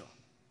scripture.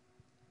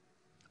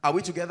 Are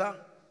we together?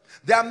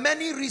 There are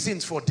many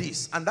reasons for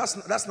this, and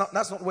that's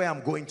not where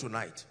I'm going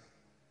tonight.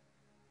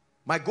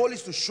 My goal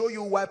is to show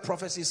you why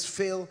prophecies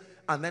fail,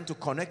 and then to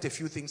connect a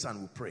few things, and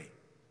we'll pray.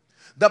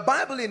 The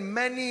Bible in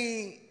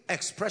many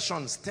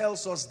expressions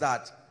tells us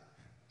that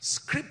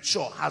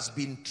scripture has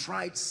been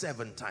tried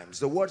 7 times.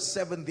 The word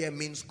 7 there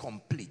means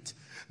complete.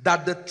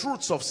 That the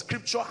truths of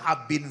scripture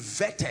have been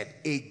vetted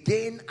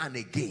again and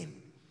again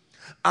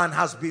and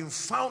has been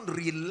found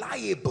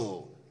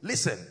reliable.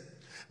 Listen,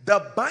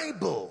 the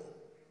Bible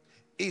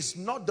is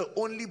not the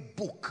only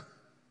book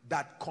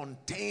that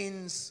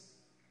contains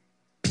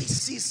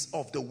pieces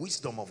of the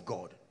wisdom of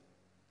God.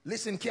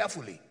 Listen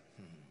carefully.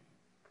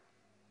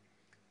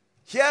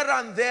 Here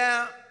and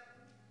there,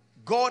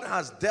 God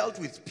has dealt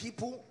with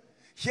people.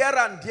 Here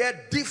and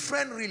there,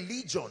 different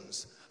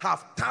religions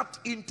have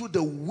tapped into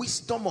the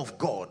wisdom of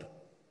God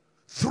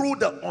through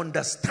the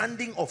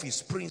understanding of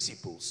his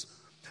principles.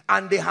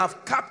 And they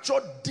have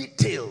captured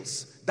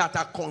details that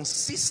are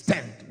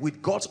consistent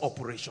with God's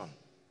operation.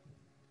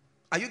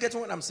 Are you getting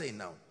what I'm saying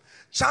now?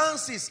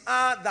 Chances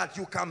are that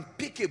you can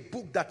pick a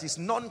book that is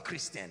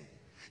non-Christian.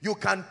 You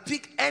can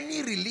pick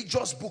any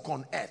religious book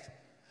on earth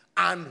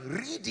and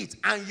read it,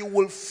 and you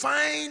will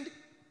find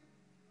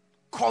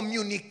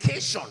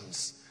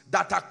communications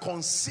that are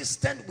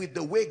consistent with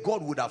the way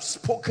God would have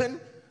spoken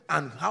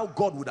and how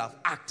God would have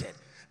acted.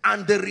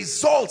 And the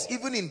results,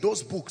 even in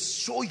those books,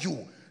 show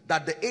you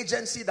that the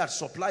agency that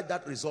supplied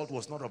that result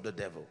was not of the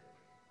devil.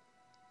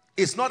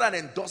 It's not an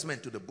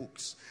endorsement to the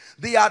books.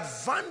 The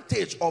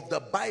advantage of the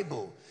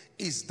Bible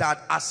is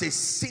that as a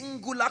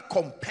singular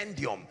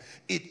compendium,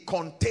 it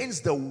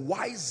contains the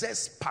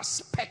wisest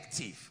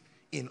perspective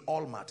in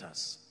all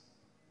matters.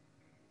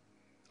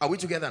 Are we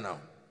together now?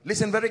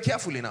 Listen very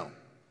carefully now.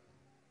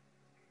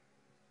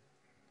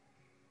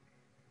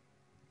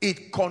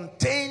 It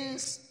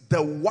contains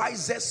the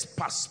wisest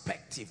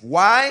perspective.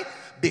 Why?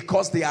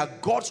 Because they are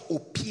God's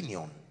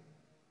opinion.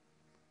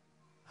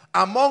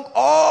 Among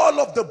all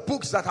of the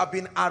books that have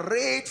been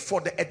arrayed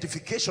for the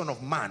edification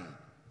of man,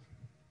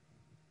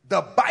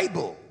 the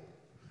Bible,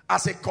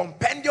 as a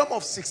compendium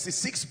of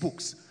 66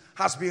 books,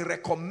 has been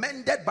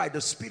recommended by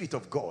the Spirit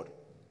of God.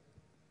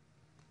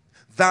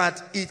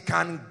 that it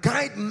can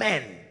guide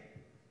men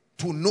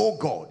to know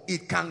God.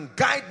 It can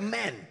guide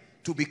men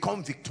to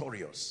become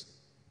victorious.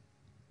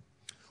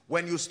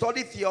 When you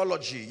study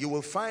theology, you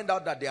will find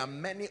out that there are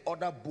many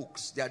other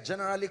books. They are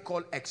generally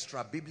called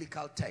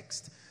extra-biblical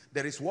texts.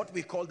 There is what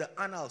we call the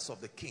Annals of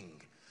the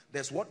King.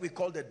 There's what we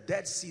call the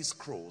Dead Sea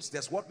Scrolls.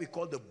 There's what we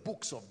call the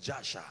books of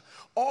Jasher.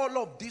 All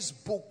of these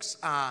books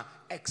are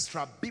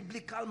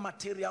extra-biblical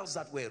materials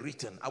that were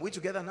written. Are we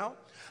together now?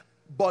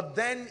 But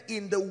then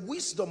in the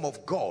wisdom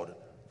of God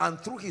and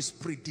through his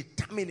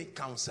predeterminate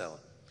counsel,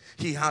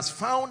 he has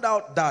found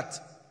out that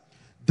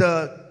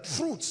the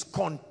truths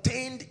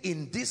contained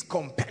in this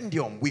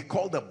compendium we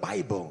call the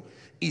Bible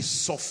is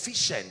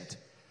sufficient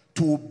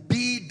to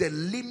be the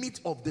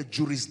limit of the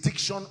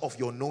jurisdiction of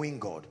your knowing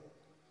God.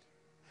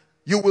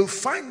 You will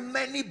find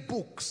many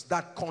books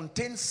that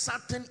contain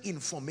certain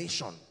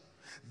information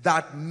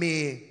that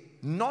may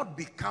not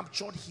be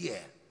captured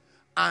here.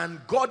 And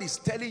God is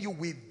telling you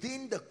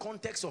within the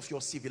context of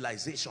your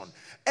civilization,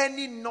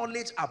 any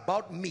knowledge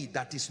about me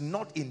that is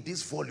not in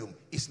this volume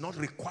is not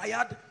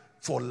required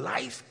for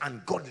life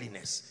and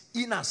godliness,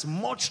 in as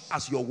much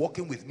as you're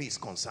walking with me is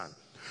concerned.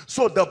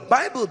 So the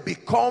Bible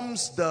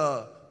becomes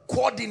the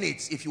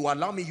coordinates, if you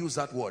allow me to use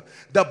that word.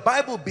 The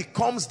Bible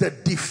becomes the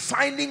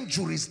defining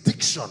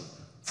jurisdiction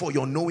for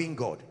your knowing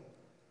God.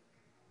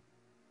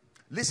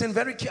 Listen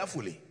very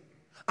carefully.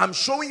 I'm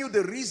showing you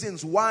the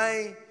reasons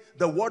why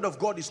the word of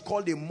God is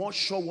called a more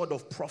sure word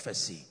of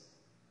prophecy.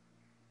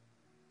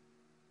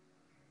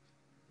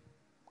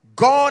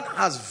 God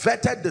has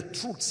vetted the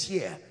truths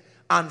here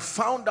and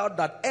found out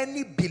that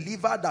any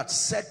believer that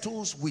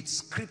settles with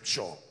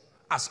scripture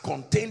as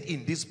contained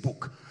in this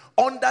book,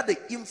 under the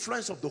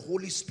influence of the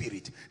Holy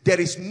Spirit, there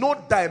is no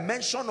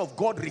dimension of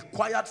God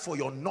required for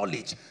your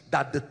knowledge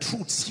that the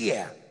truths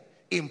here,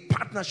 in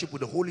partnership with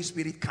the Holy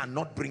Spirit,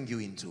 cannot bring you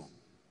into.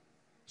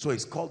 So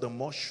it's called the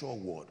more sure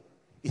word.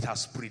 It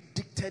has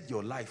predicted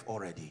your life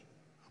already.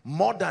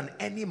 More than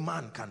any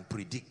man can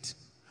predict.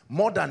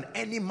 More than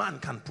any man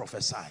can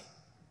prophesy.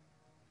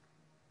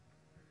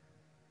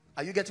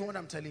 Are you getting what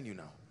I'm telling you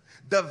now?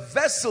 The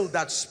vessel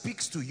that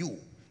speaks to you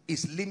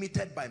is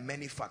limited by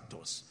many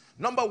factors.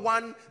 Number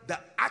one, the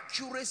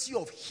accuracy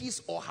of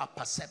his or her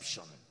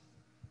perception.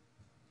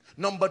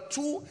 Number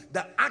two,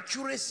 the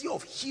accuracy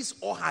of his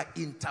or her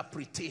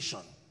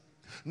interpretation.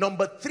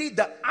 Number three,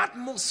 the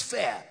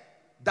atmosphere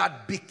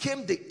that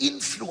became the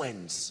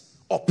influence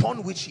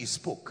upon which he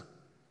spoke.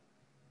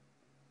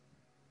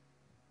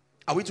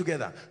 Are we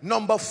together?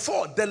 Number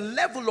four, the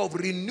level of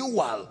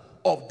renewal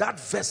of that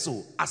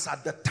vessel as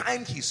at the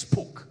time he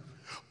spoke.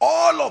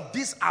 All of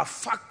these are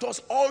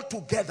factors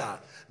altogether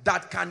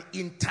that can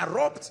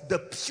interrupt the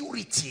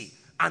purity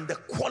and the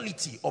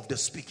quality of the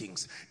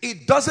speakings.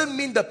 It doesn't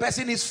mean the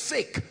person is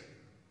fake.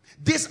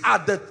 These are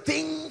the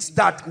things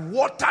that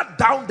water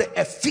down the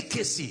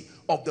efficacy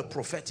of the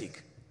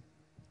prophetic.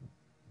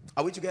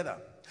 Are we together?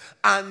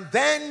 And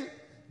then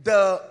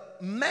the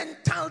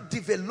mental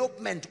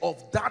development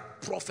of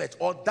that prophet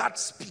or that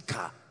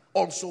speaker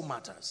also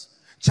matters.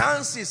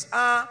 Chances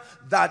are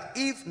that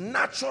if,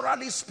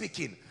 naturally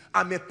speaking,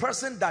 I'm a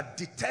person that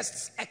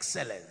detests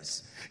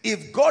excellence,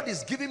 if God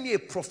is giving me a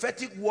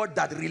prophetic word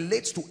that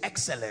relates to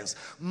excellence,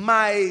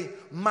 my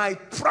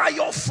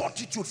prior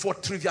fortitude for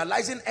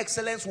trivializing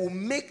excellence will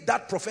make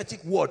that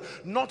prophetic word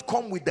not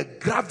come with the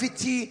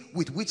gravity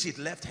with which it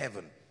left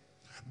heaven.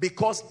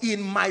 Because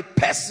in my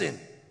person,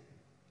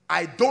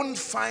 I don't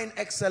find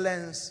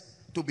excellence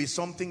to be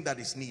something that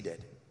is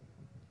needed.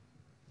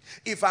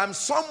 If I'm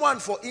someone,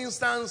 for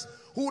instance,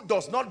 who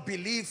does not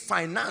believe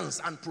finance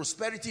and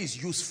prosperity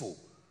is useful,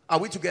 are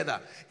we together?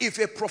 If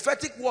a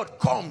prophetic word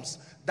comes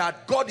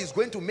that God is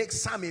going to make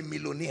Sam a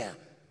millionaire,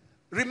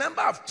 remember,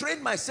 I've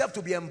trained myself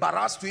to be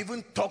embarrassed to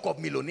even talk of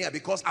millionaire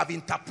because I've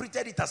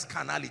interpreted it as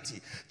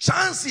carnality.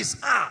 Chances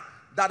are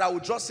that I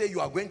will just say you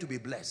are going to be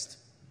blessed.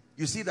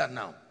 You see that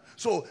now?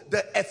 So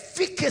the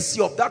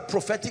efficacy of that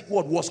prophetic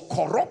word was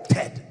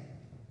corrupted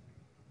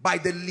by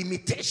the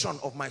limitation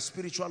of my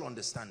spiritual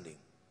understanding.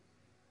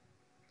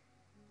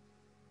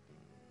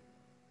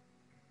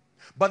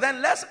 But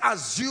then let's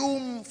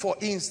assume, for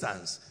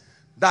instance,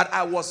 that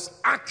I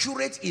was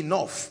accurate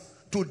enough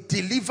to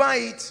deliver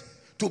it,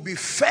 to be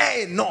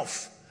fair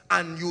enough,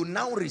 and you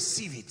now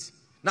receive it.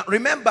 Now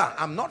remember,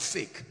 I'm not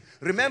fake.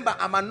 Remember,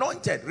 I'm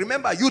anointed.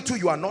 Remember, you too,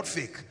 you are not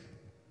fake.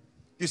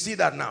 You see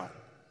that now?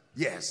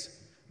 Yes.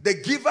 The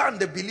giver and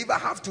the believer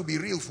have to be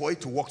real for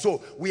it to work.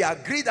 So we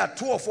agree that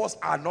two of us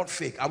are not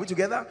fake. Are we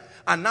together?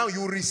 And now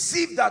you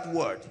receive that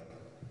word.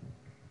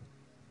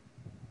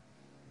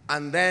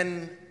 And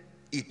then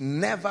it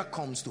never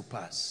comes to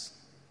pass.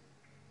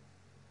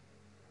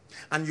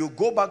 And you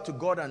go back to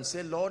God and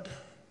say, Lord,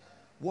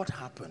 what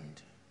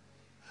happened?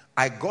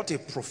 I got a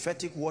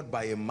prophetic word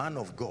by a man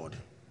of God.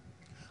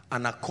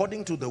 And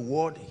according to the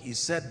word, he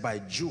said by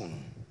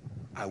June,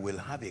 I will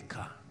have a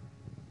car.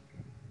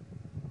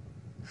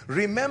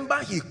 Remember,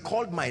 he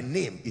called my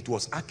name. It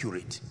was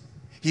accurate.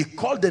 He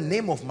called the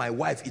name of my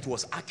wife. It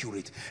was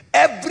accurate.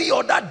 Every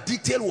other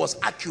detail was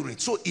accurate.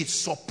 So it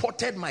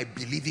supported my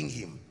believing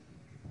him.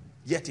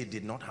 Yet it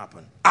did not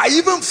happen. I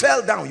even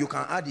fell down. You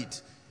can add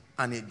it.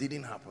 And it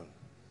didn't happen.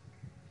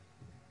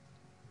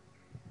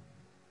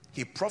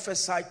 He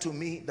prophesied to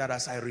me that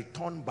as I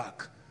return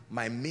back,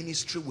 my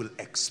ministry will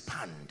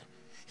expand.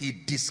 He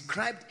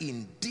described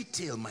in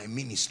detail my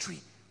ministry.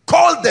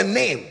 Called the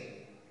name.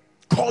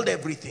 Called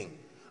everything.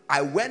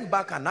 I went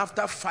back, and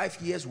after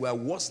 5 years were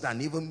worse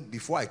than even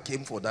before I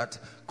came for that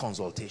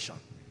consultation.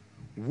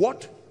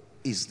 What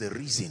is the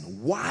reason?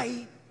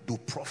 Why do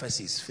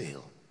prophecies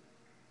fail?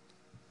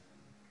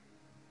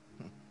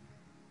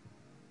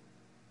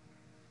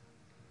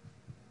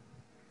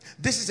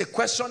 This is a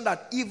question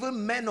that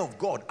even men of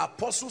God,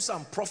 apostles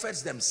and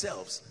prophets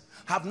themselves,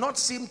 have not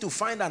seemed to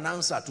find an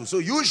answer to. So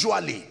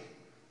usually,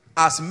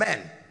 as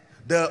men,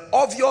 the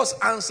obvious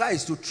answer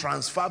is to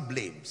transfer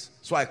blames.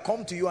 So I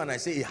come to you and I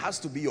say, it has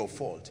to be your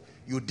fault.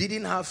 You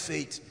didn't have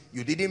faith.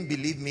 You didn't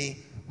believe me.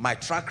 My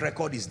track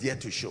record is there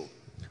to show.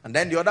 And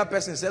then the other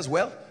person says,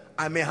 well,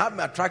 I may have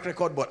my track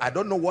record, but I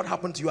don't know what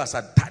happened to you as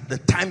at the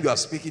time you are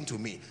speaking to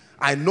me.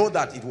 I know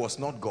that it was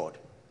not God.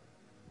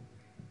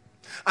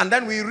 And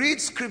then we read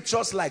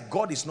scriptures like,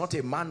 God is not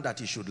a man that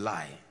he should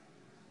lie,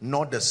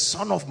 nor the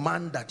son of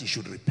man that he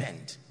should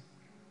repent.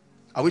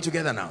 Are we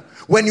together now?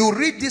 When you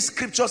read these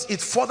scriptures,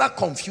 it further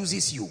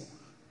confuses you,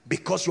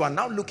 because you are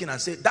now looking and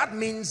say, that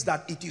means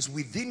that it is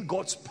within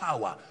God's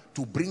power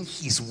to bring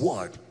his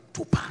word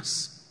to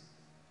pass.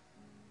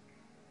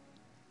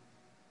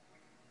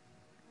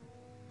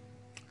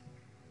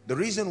 The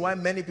reason why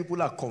many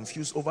people are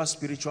confused over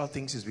spiritual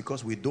things is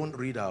because we don't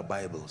read our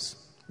Bibles.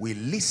 We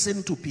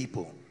listen to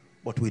people,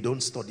 but we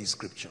don't study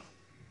scripture.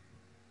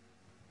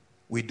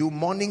 We do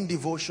morning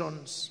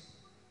devotions.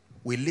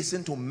 We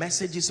listen to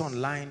messages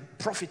online,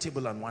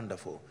 profitable and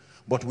wonderful.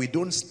 But we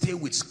don't stay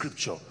with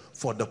scripture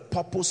for the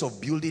purpose of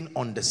building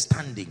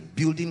understanding,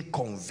 building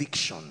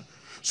conviction.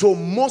 So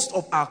most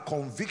of our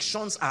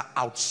convictions are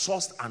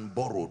outsourced and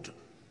borrowed.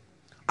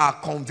 Our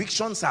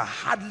convictions are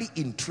hardly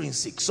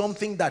intrinsic,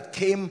 something that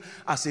came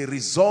as a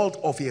result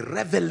of a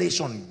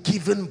revelation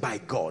given by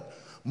God.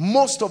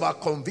 Most of our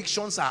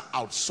convictions are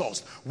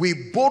outsourced.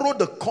 We borrow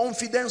the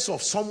confidence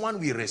of someone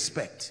we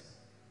respect.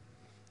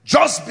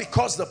 Just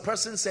because the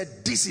person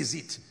said, this is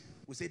it,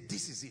 we say,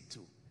 this is it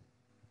too.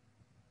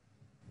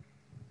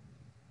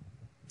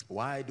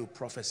 Why do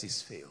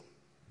prophecies fail?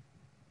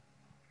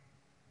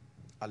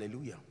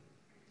 Hallelujah.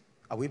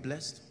 Are we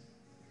blessed?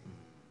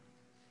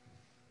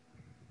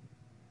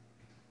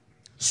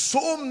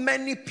 So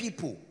many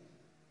people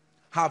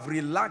have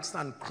relaxed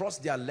and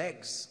crossed their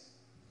legs.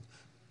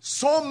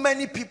 So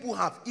many people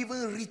have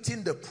even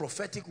written the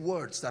prophetic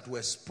words that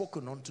were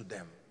spoken unto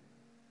them.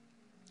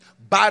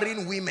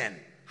 Barren women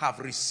have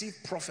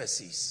received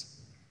prophecies.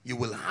 You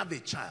will have a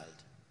child.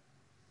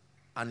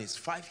 And it's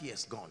 5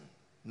 years gone.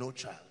 No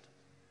child.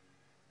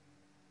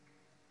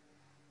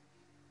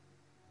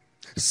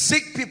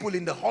 Sick people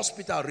in the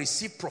hospital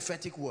receive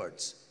prophetic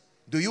words.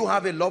 Do you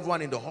have a loved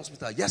one in the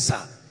hospital? Yes,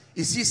 sir.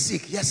 Is he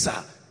sick? Yes,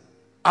 sir.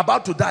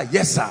 About to die?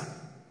 Yes, sir.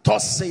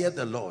 Thus saith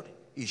the Lord,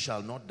 he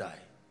shall not die.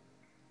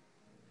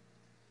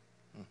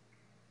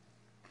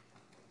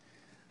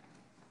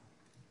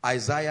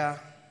 Isaiah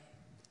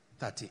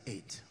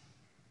 38.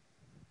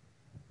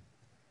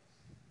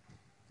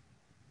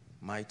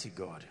 Mighty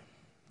God,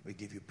 we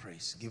give you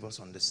praise. Give us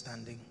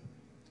understanding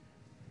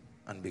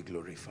and be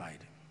glorified.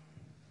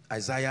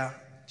 Isaiah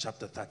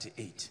chapter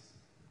 38.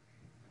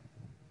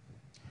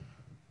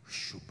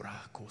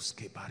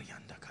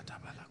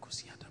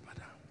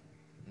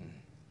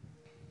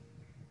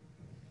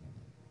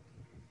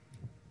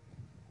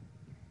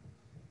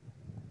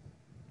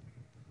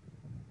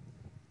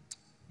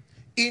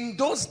 In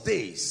those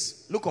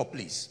days, look up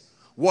please,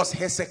 was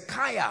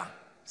Hezekiah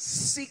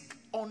sick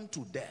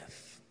unto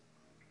death.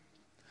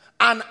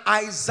 And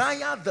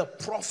Isaiah the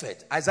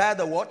prophet, Isaiah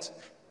the what?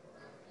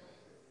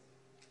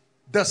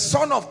 The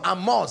son of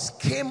Amoz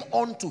came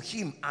unto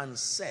him and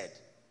said,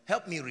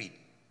 help me read.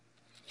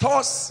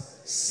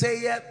 Thus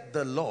saith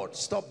the Lord.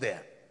 Stop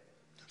there.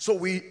 So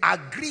we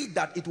agree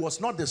that it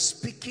was not the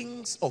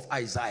speakings of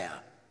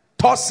Isaiah.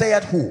 Thus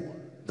saith who?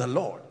 The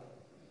Lord.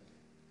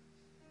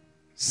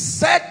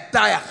 Set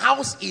thy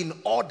house in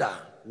order.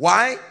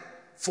 Why?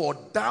 For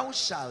thou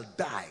shalt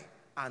die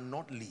and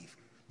not live.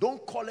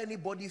 Don't call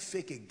anybody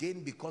fake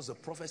again because the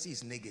prophecy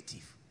is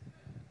negative.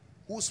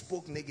 Who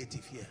spoke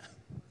negative here?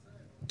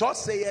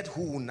 Thus saith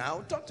who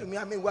now? Talk to me.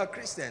 I mean, we're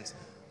Christians.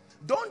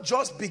 Don't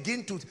just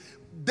begin to...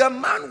 The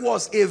man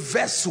was a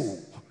vessel.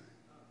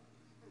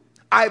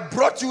 I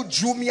brought you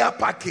Jumia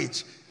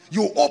package.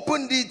 You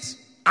opened it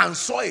and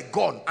saw a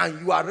gun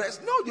and you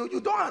arrest. No, you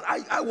don't.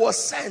 I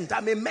was sent.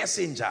 I'm a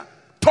messenger.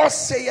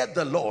 Thus saith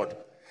the Lord.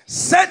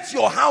 Set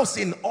your house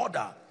in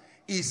order.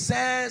 He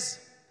says,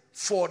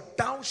 for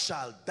thou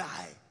shalt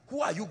die.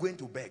 Who are you going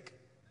to beg?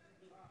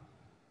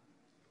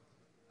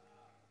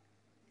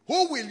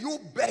 Who will you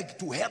beg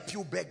to help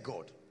you beg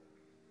God?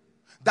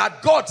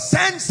 That God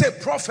sends a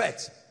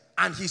prophet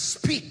and he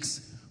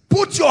speaks.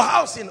 Put your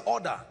house in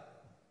order.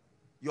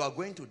 You are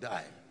going to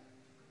die.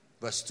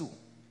 Verse 2.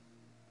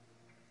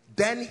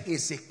 Then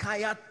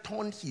Hezekiah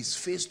turned his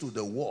face to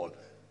the wall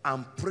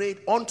and prayed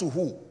unto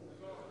who?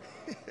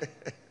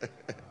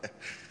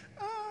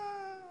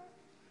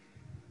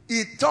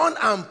 He turned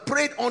and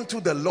prayed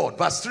unto the Lord.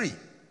 Verse 3.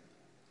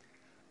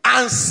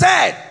 And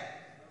said,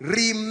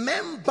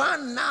 remember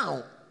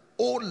now,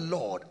 O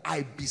Lord,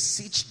 I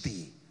beseech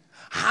thee,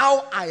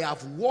 how I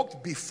have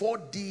walked before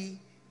thee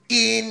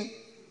in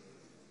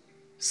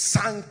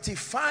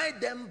sanctify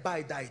them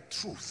by thy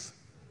truth.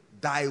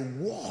 Thy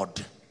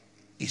word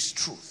is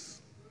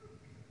truth.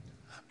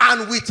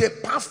 And with a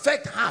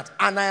perfect heart,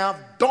 and I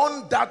have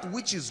done that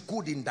which is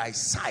good in thy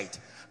sight.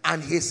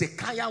 And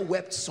Hezekiah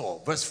wept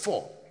sore. Verse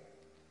 4.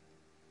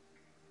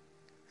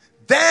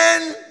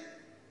 Then,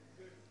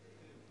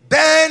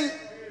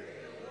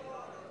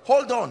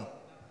 hold on.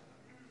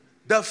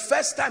 The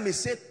first time he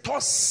said,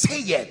 thus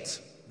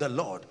saith the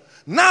Lord.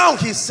 Now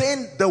he's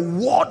saying the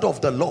word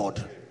of the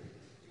Lord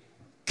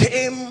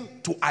came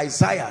to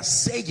Isaiah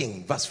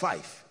saying, verse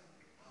 5,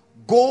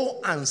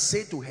 go and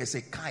say to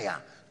Hezekiah,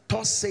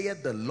 thus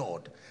saith the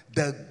Lord,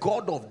 the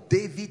God of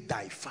David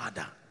thy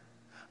father,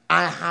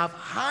 I have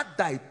heard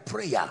thy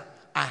prayer,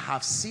 I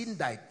have seen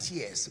thy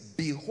tears.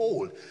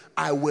 Behold,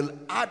 I will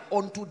add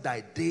unto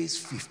thy days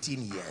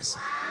 15 years.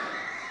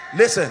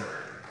 Listen,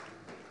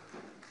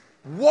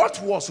 what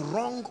was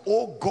wrong,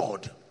 oh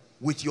God,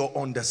 with your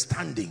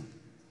understanding?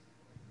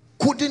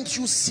 Couldn't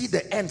you see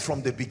the end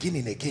from the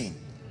beginning again?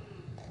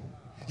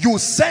 You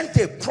sent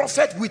a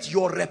prophet with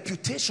your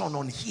reputation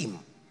on him,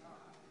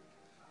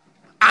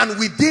 and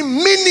within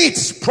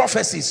minutes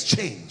prophecies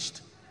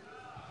changed.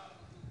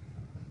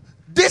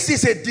 This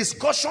is a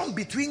discussion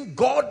between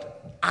God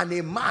and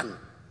a man.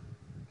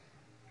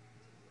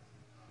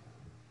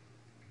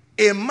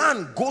 A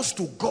man goes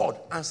to God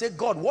and says,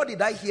 God, what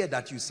did I hear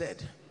that you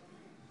said?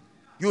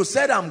 You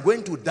said I'm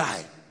going to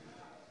die.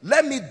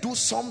 Let me do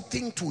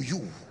something to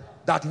you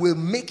that will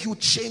make you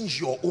change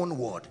your own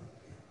word.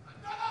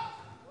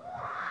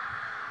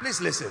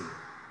 Please listen.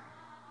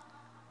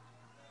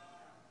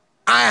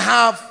 I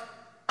have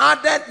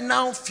added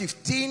now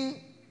 15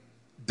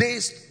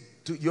 days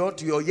to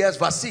your years.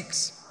 Verse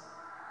 6.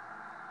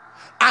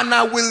 And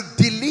I will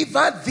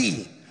deliver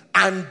thee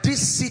and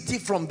this city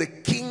from the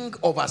king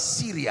of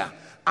Assyria,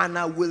 and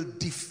I will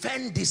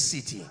defend this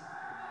city.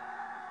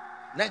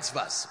 Next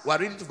verse. We are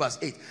reading to verse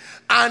 8.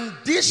 And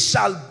this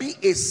shall be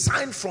a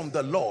sign from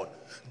the Lord,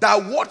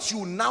 that what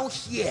you now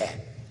hear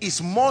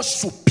is more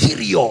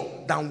superior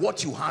than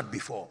what you had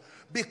before.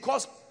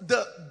 Because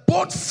the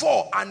both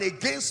for and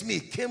against me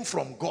came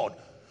from God.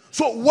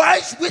 So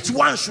which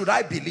one should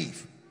I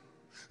believe?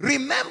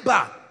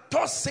 Remember,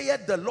 thus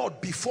saith the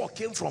Lord before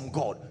came from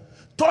God.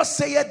 Thus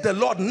saith the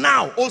Lord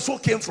now also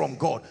came from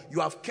God. You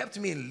have kept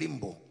me in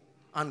limbo.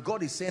 And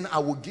God is saying, I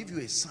will give you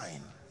a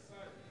sign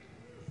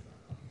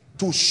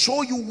to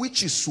show you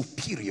which is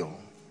superior.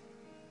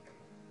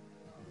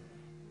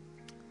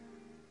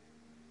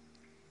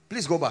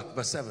 Please go back.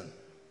 Verse 7.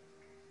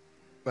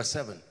 Verse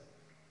 7.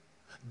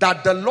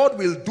 That the Lord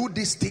will do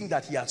this thing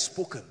that he had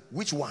spoken.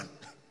 Which one?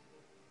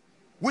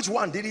 Which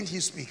one didn't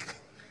he speak?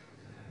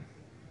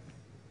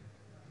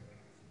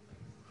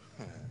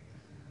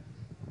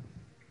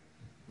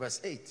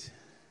 Verse 8.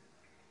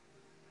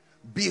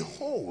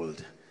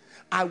 Behold,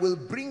 I will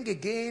bring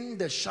again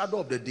the shadow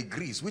of the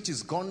degrees, which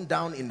is gone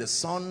down in the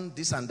sun,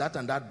 this and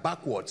that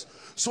backwards.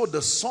 So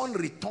the sun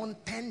returned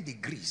 10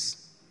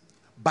 degrees,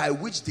 by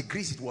which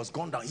degrees it was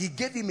gone down. He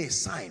gave him a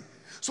sign.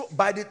 So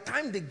by the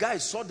time the guy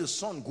saw the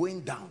sun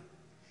going down,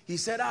 he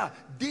said,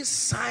 this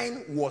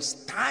sign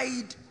was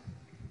tied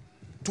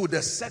to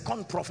the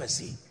second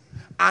prophecy.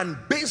 And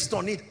based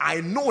on it,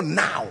 I know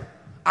now,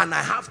 and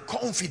I have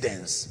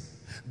confidence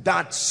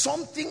that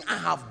something I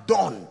have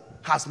done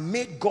has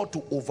made God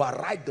to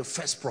override the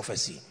first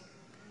prophecy.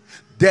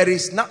 There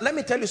is now, let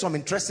me tell you some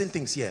interesting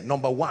things here.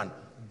 Number one,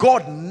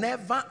 God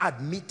never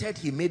admitted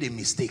he made a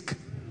mistake.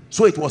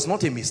 So it was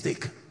not a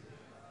mistake.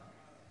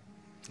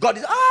 God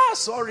is,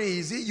 sorry,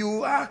 is it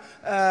you?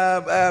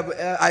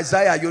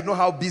 Isaiah, you know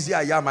how busy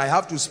I am. I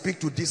have to speak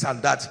to this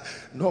and that.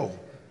 No.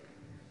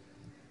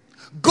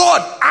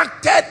 God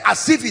acted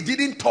as if he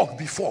didn't talk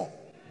before.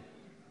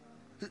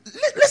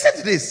 Listen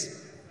to this.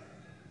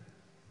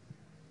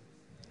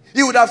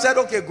 He would have said,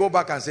 okay, go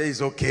back and say,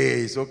 it's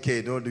okay, it's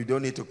okay. No, you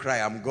don't need to cry.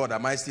 I'm God.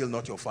 Am I still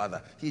not your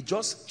father? He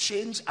just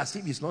changed as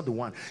if he's not the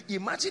one.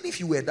 Imagine if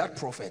you were that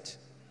prophet.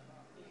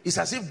 It's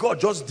as if God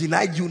just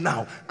denied you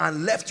now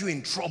and left you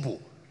in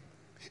trouble.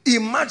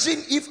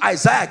 Imagine if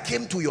Isaiah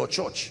came to your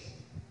church.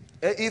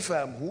 If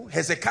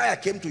Hezekiah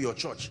came to your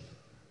church.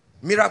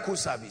 Miracle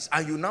service.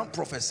 And you now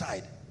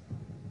prophesied.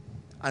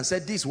 And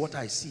said, this is what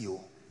I see.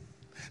 Oh.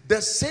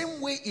 The same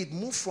way it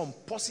moved from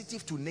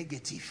positive to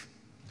negative.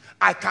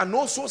 I can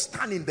also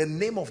stand in the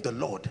name of the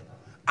Lord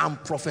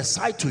and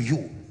prophesy to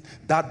you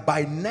that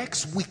by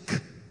next week,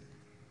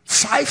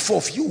 5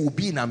 of you will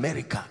be in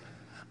America.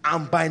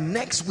 And by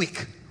next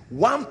week,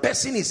 1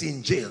 person is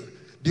in jail.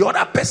 The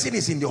other person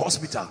is in the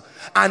hospital.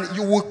 And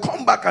you will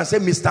come back and say,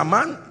 Mr.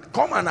 Man,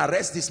 come and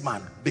arrest this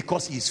man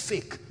because he is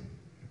fake.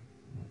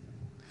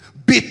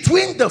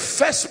 Between the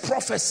first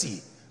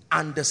prophecy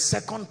and the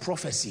second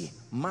prophecy,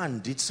 man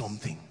did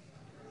something.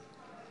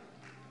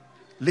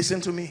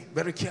 Listen to me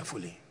very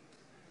carefully.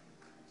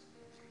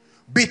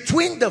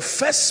 Between the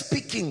first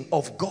speaking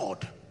of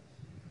God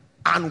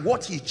and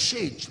what he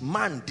changed,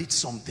 man did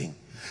something.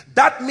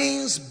 That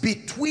means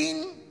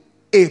between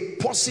a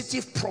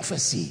positive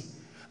prophecy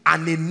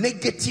and a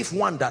negative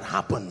one that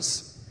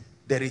happens,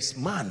 there is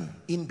man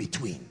in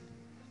between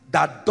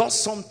that does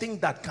something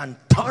that can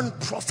turn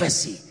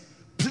prophecy.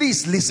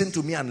 Please listen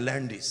to me and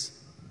learn this.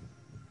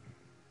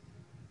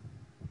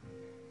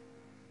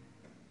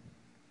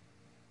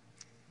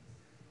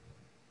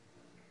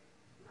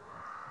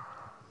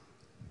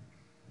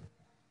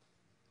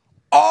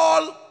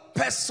 All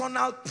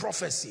personal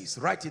prophecies,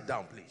 write it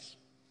down please.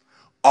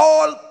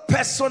 All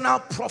personal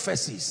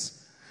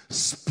prophecies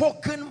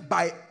spoken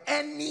by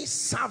any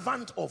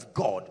servant of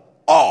God,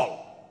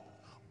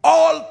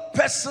 all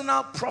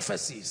personal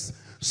prophecies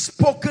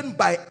spoken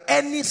by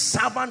any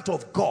servant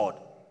of God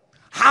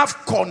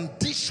have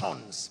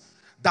conditions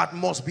that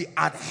must be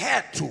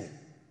adhered to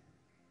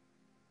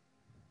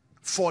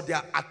for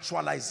their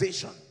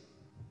actualization.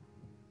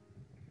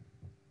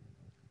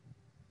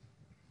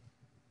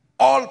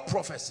 All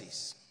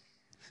prophecies.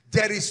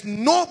 There is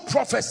no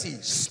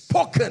prophecy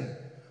spoken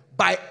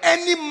by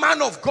any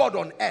man of God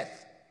on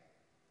earth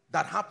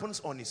that happens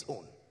on his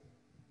own.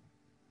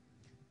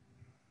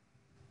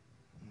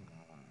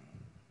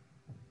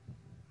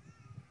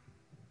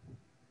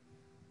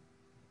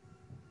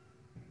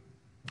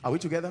 Are we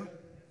together?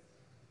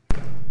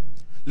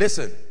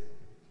 Listen.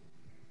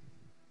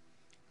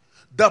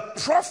 The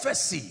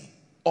prophecy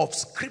of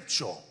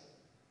scripture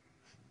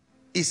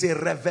is a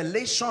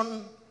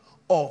revelation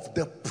of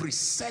the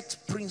preset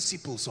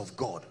principles of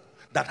God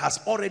that has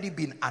already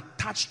been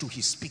attached to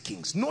his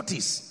speakings.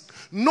 Notice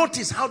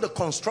how the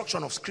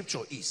construction of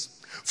scripture is.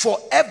 For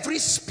every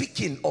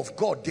speaking of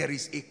God, there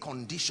is a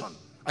condition.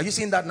 Are you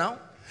seeing that now?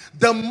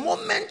 The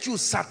moment you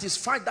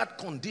satisfy that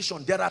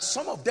condition, there are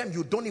some of them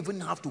you don't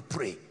even have to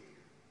pray.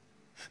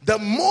 The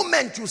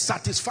moment you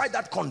satisfy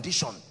that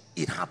condition,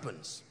 it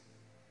happens.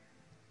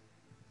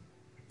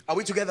 Are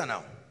we together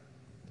now?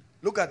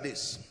 Look at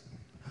this.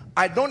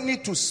 I don't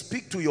need to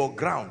speak to your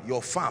ground,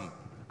 your farm,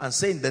 and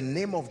say in the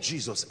name of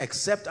Jesus,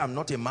 except I'm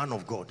not a man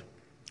of God,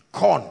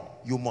 corn,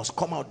 you must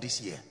come out this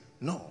year.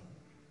 No.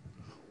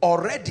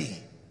 Already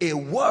a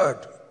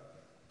word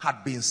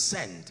had been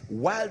sent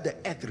while the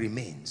earth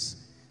remains.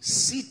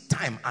 Seed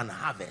time and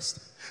harvest.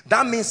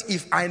 That means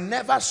if I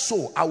never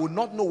sow, I will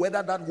not know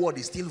whether that word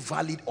is still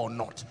valid or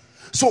not.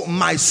 So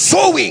my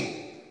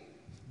sowing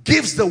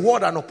gives the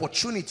word an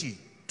opportunity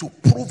to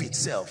prove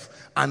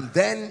itself, and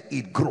then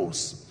it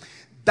grows.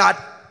 That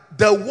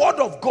the word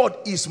of God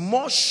is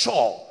more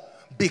sure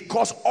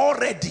because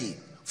already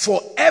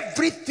for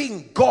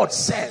everything God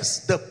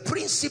says, the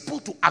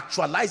principle to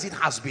actualize it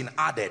has been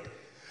added.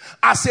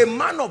 As a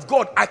man of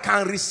God, I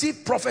can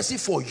receive prophecy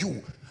for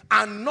you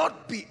and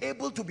not be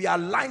able to be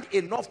aligned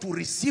enough to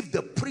receive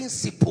the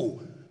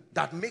principle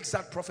that makes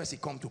that prophecy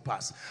come to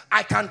pass.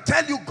 I can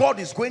tell you God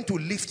is going to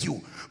lift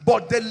you,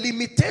 but the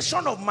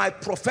limitation of my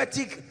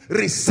prophetic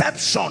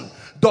reception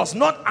does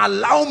not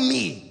allow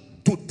me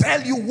to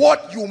tell you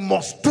what you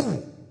must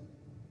do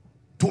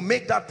to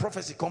make that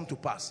prophecy come to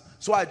pass.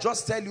 So I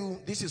just tell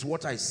you, this is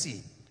what I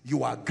see.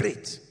 You are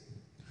great.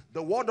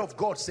 The word of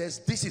God says,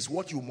 this is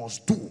what you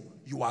must do.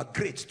 You are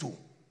great too.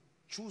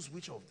 Choose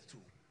which of the two.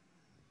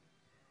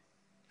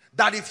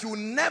 That if you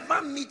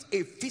never meet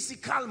a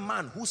physical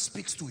man who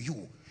speaks to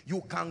you,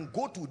 you can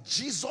go to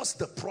Jesus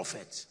the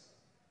prophet.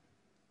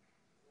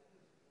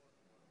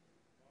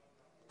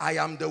 I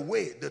am the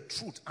way, the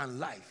truth,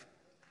 and life.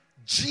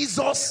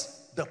 Jesus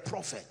the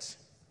prophet,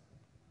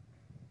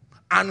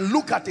 and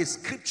look at a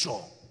scripture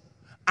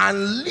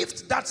and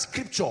lift that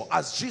scripture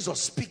as Jesus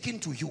speaking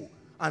to you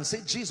and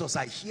say, Jesus,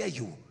 I hear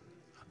you.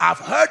 I've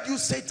heard you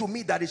say to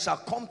me that it shall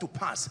come to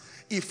pass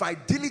if I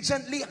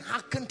diligently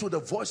hearken to the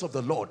voice of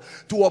the Lord,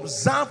 to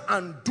observe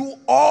and do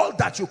all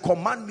that you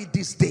command me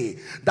this day,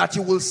 that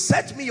you will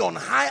set me on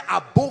high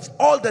above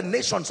all the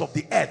nations of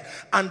the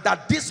earth, and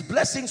that these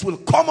blessings will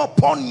come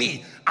upon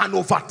me and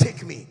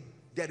overtake me.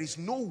 There is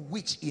no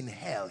witch in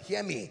hell.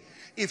 Hear me.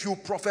 If you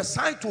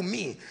prophesy to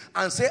me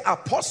and say,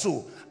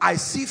 Apostle, I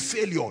see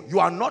failure, you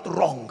are not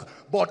wrong,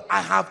 but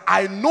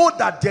I know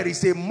that there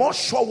is a more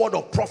sure word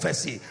of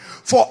prophecy.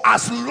 For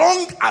as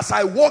long as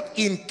I walk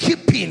in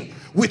keeping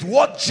with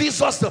what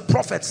Jesus the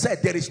prophet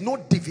said, there is no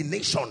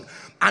divination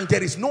and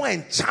there is no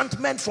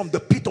enchantment from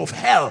the pit of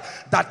hell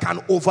that can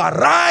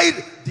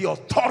override the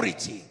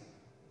authority.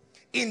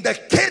 In the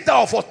cadre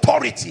of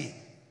authority,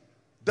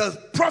 the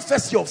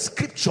prophecy of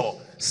scripture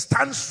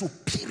stands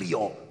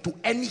superior to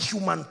any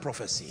human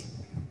prophecy.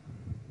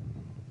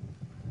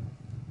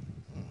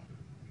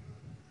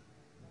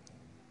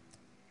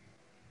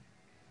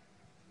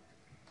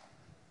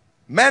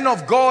 Men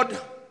of God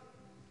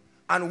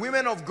and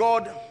women of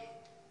God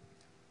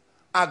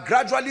are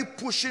gradually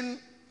pushing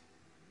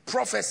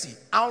prophecy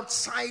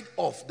outside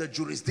of the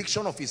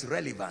jurisdiction of its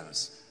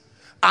relevance.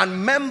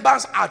 And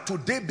members are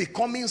today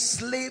becoming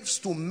slaves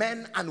to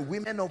men and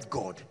women of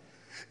God.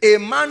 A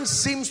man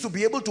seems to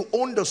be able to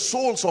own the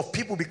souls of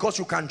people because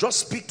you can just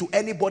speak to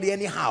anybody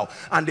anyhow.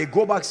 And they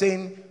go back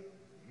saying,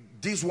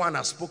 this one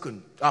has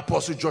spoken.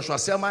 Apostle Joshua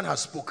Selman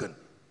has spoken.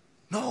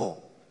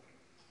 No.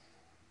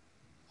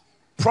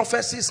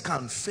 Prophecies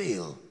can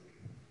fail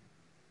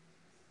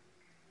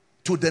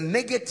to the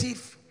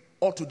negative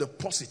or to the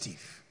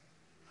positive.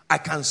 I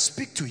can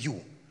speak to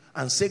you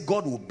and say,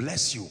 God will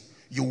bless you.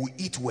 You will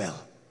eat well.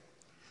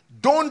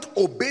 Don't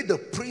obey the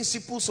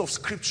principles of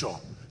scripture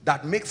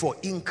that make for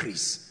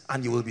increase,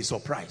 and you will be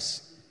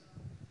surprised.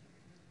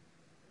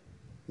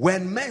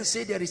 When men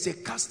say there is a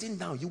casting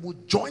down, you will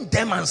join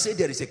them and say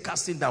there is a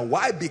casting down.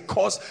 Why?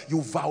 Because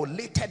you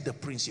violated the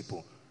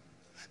principle.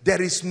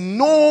 There is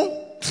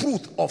no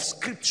truth of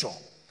scripture.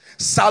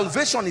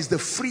 Salvation is the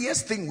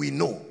freest thing we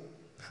know.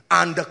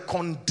 And the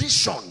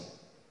condition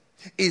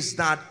is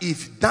that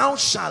if thou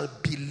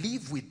shalt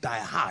believe with thy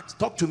heart,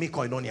 talk to me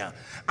Koinonia,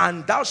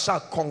 and thou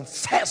shalt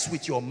confess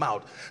with your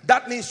mouth.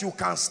 That means you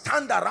can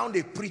stand around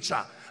a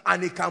preacher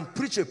and he can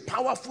preach a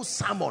powerful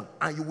sermon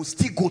and you will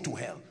still go to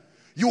hell.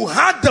 You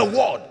heard the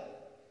word,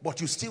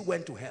 but you still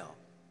went to hell.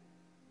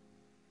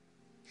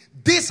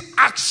 This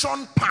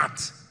action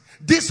part,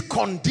 this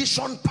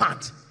condition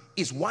part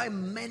is why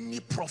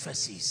many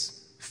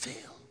prophecies fail.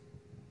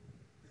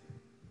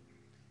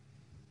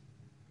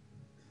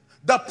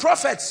 The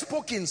prophet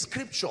spoke in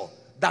scripture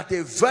that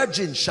a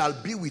virgin shall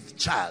be with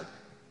child.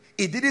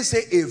 He didn't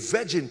say a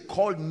virgin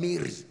called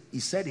Mary.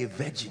 He said a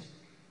virgin.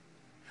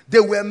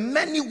 There were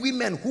many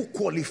women who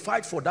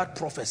qualified for that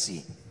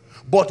prophecy.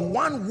 But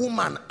one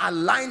woman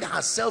aligned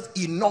herself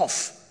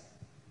enough.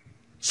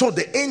 So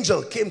the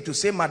angel came to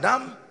say,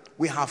 Madam,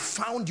 we have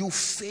found you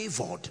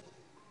favored.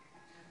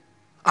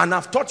 And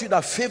I've taught you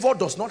that favor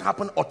does not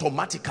happen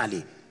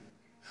automatically.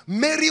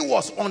 Mary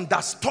was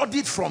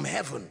understudied from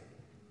heaven.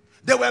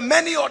 There were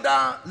many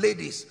other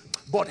ladies,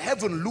 but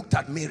heaven looked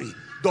at Mary.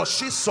 Does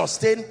she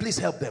sustain? Please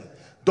help them.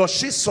 Does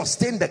she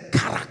sustain the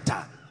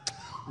character?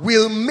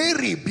 Will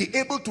Mary be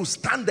able to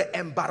stand the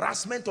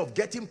embarrassment of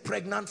getting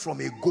pregnant from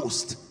a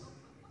ghost?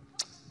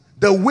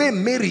 The way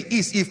Mary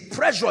is, if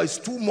pressure is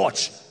too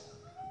much,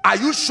 are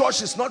you sure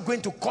she's not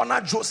going to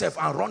corner Joseph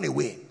and run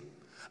away?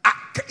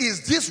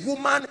 Is this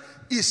woman,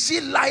 is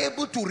she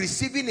liable to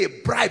receiving a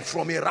bribe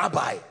from a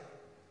rabbi?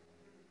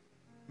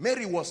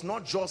 Mary was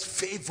not just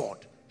favored.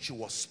 She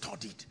was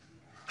studied.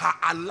 Her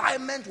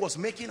alignment was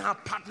making her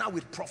partner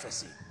with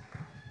prophecy.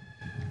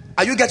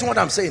 Are you getting what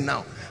I'm saying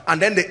now?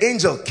 And then the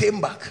angel came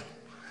back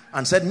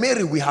and said,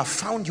 Mary, we have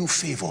found you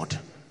favored.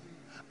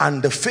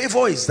 And the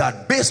favor is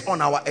that based on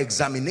our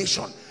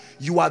examination,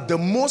 you are the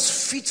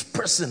most fit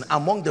person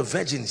among the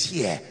virgins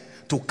here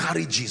to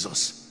carry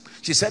Jesus.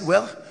 She said,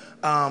 well,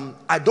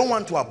 I don't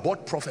want to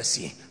abort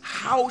prophecy.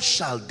 How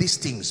shall these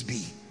things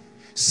be,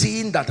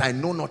 seeing that I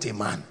know not a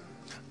man?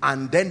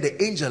 And then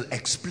the angel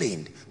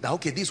explained that,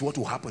 okay, this is what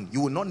will happen.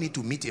 You will not need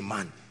to meet a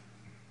man.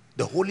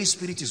 The Holy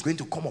Spirit is going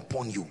to come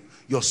upon you.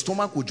 Your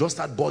stomach will just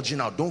start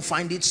bulging out. Don't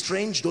find it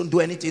strange. Don't do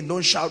anything.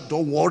 Don't shout.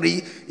 Don't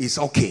worry. It's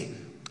okay.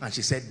 And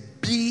she said,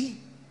 be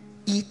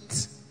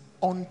it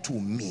unto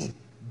me.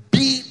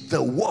 Be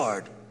the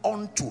word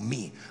unto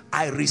me.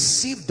 I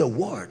received the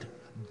word.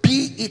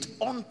 Be it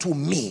unto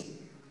me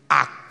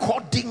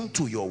according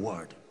to your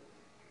word.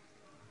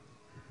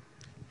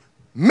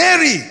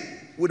 Mary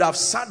would have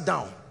sat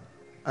down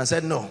and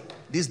said, no,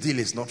 this deal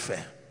is not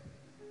fair.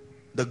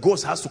 The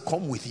ghost has to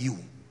come with you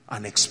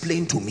and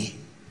explain to me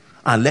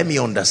and let me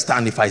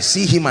understand. If I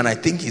see him and I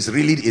think he's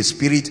really a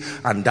spirit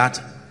and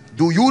that,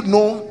 do you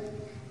know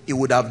it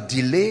would have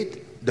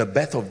delayed the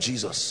birth of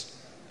Jesus?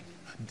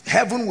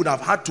 Heaven would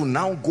have had to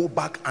now go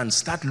back and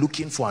start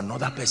looking for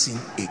another person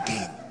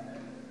again.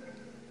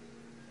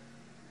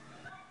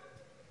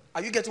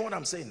 Are you getting what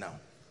I'm saying now?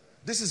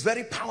 This is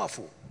very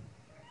powerful.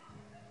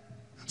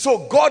 So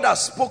God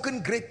has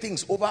spoken great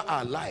things over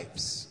our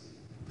lives.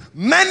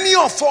 Many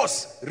of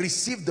us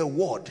received the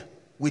word.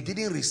 We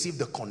didn't receive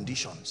the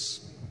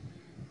conditions.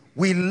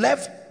 We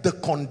left the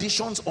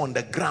conditions on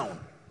the ground.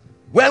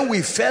 When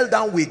we fell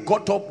down, we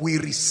got up, we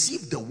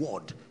received the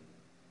word.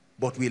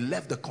 But we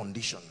left the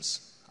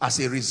conditions. As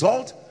a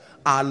result,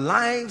 our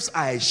lives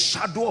are a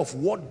shadow of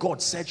what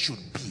God said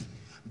should be.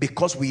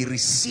 Because we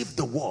received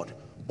the word,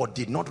 but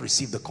did not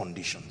receive the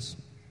conditions.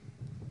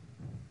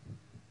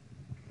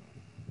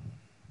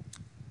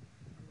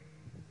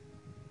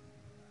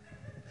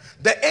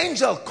 The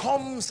angel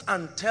comes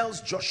and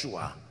tells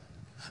Joshua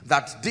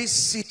that this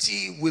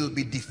city will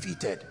be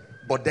defeated,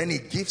 but then he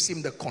gives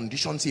him the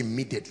conditions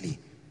immediately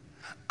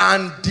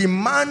and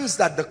demands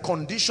that the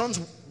conditions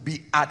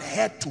be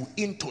adhered to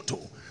in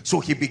total. So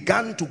he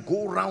began to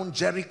go around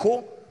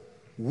Jericho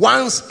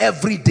once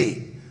every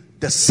day.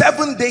 The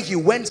seventh day he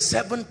went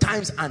 7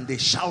 times and they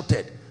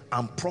shouted,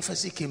 and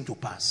prophecy came to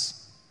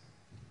pass.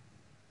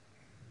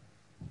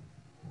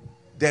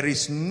 There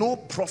is no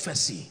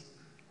prophecy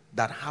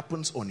that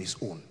happens on its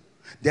own.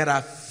 There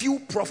are few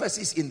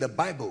prophecies in the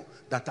Bible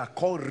that are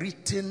called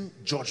written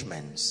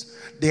judgments.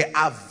 There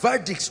are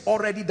verdicts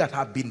already that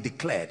have been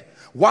declared.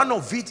 One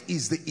of it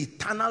is the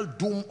eternal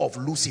doom of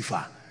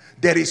Lucifer.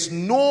 There is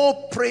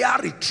no prayer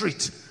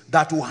retreat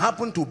that will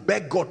happen to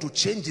beg God to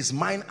change his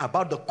mind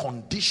about the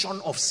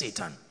condition of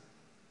Satan.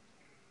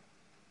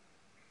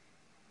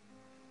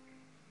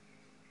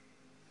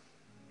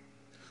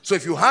 So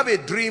if you have a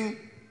dream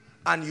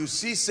and you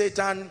see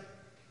Satan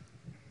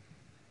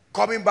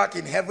coming back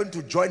in heaven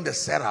to join the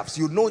seraphs,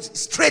 you know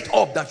straight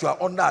up that you are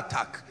under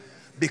attack.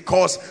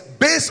 Because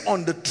based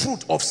on the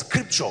truth of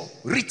scripture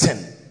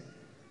written,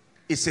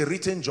 it's a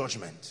written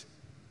judgment.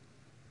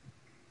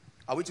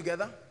 Are we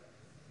together?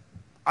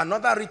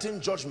 Another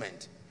written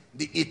judgment,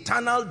 the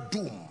eternal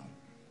doom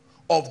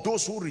of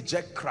those who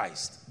reject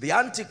Christ, the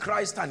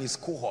Antichrist and his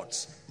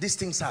cohorts. These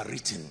things are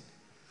written.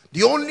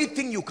 The only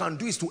thing you can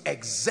do is to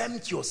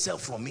exempt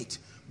yourself from it,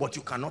 but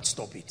you cannot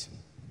stop it.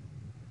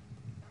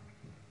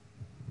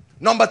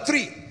 Number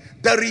 3,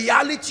 the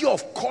reality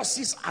of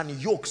curses and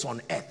yokes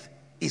on earth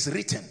is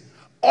written.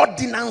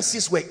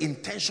 Ordinances were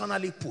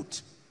intentionally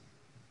put.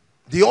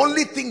 The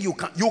only thing you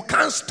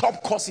can't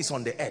stop curses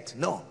on the earth.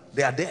 No,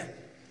 they are there.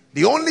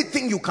 The only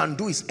thing you can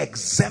do is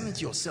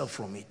exempt yourself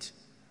from it.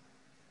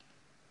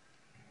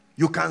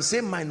 You can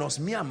say minus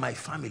me and my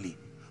family,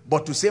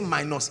 but to say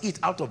minus it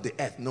out of the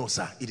earth, no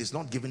sir, it is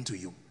not given to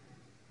you.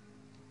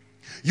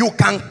 You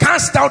can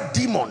cast out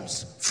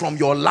demons from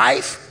your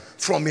life,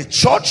 from a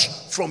church,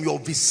 from your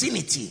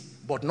vicinity,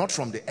 but not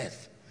from the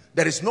earth.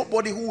 There is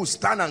nobody who will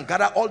stand and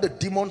gather all the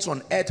demons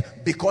on earth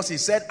because he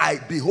said,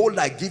 behold,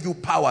 I give you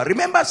power.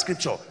 Remember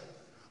scripture,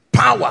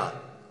 power.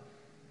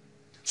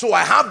 So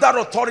I have that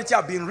authority.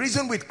 I've been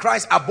risen with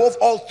Christ above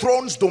all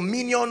thrones,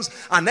 dominions,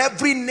 and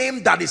every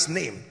name that is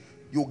named.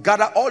 You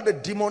gather all the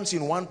demons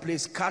in one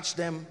place, catch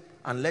them,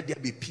 and let there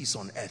be peace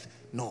on earth.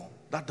 No,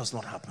 that does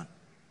not happen.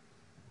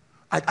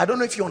 I don't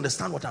know if you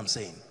understand what I'm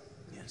saying.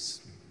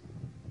 Yes.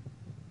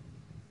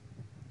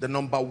 The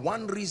number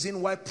one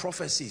reason why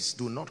prophecies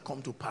do not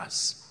come to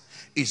pass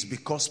is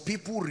because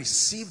people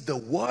receive the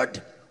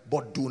word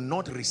but do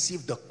not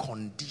receive the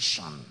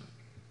condition.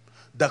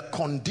 The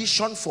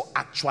condition for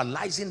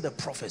actualizing the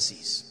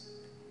prophecies.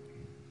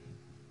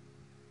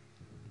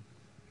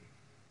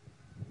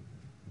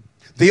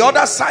 The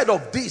other side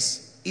of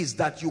this is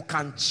that you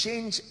can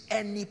change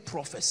any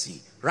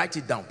prophecy. Write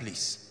it down,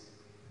 please.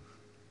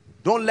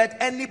 Don't let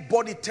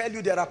anybody tell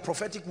you there are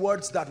prophetic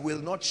words that will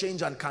not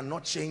change and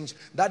cannot change.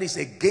 That is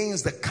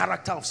against the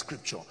character of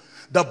scripture.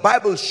 The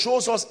Bible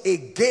shows us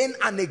again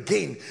and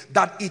again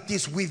that it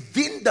is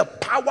within the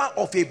power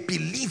of a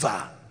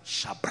believer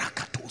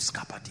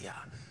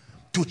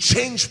to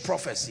change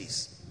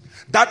prophecies.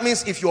 That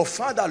means if your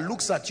father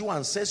looks at you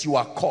and says you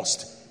are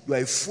cursed, you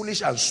are a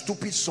foolish and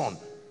stupid son.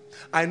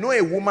 I know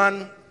a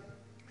woman,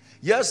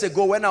 years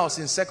ago when I was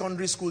in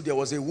secondary school, there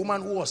was a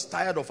woman who was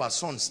tired of her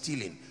son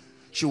stealing.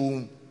 She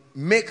will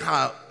make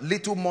her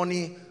little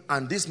money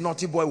and this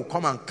naughty boy will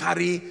come and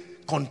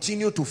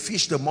continue to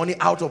fish the money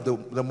out of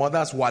the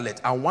mother's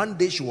wallet. And one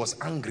day she was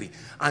angry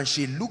and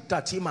she looked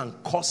at him and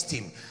cursed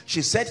him.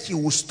 She said he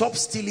will stop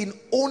stealing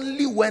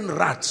only when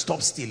rats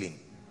stop stealing.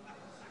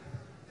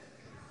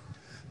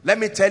 Let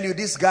me tell you,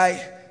 this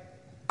guy,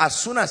 as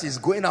soon as he's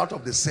going out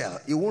of the cell,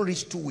 it won't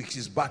reach 2 weeks,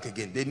 he's back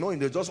again. They know him,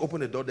 they just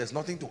open the door, there's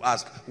nothing to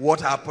ask. What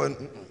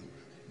happened?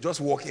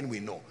 Just walk in, we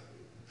know.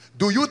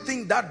 Do you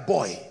think that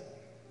boy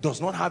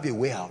does not have a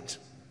way out?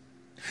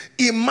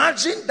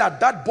 Imagine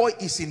that boy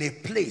is in a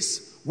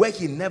place where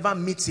he never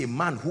meets a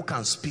man who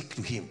can speak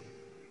to him.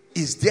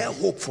 Is there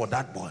hope for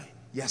that boy?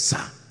 Yes,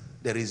 sir.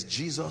 There is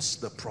Jesus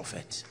the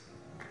prophet.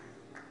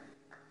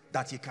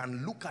 That he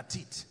can look at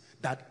it,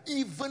 that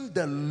even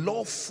the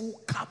lawful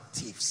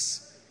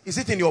captives, is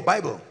it in your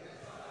Bible?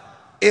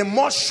 A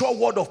more sure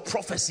word of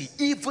prophecy,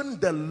 even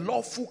the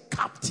lawful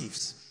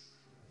captives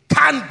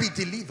can be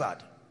delivered.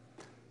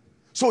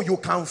 So you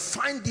can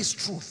find this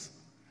truth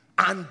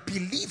and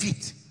believe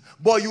it.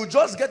 But you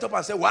just get up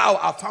and say, wow,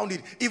 I found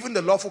it. Even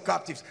the lawful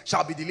captives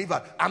shall be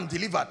delivered. I'm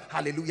delivered.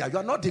 Hallelujah. You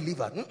are not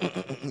delivered.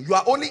 You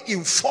are only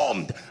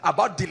informed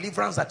about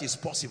deliverance that is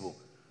possible.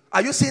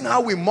 Are you seeing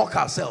how we mock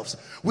ourselves?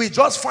 We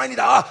just find it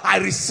out. I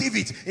receive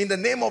it in the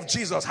name of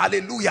Jesus.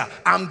 Hallelujah.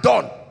 I'm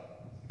done.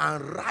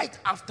 And right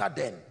after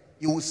then,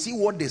 you will see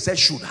what they said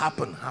should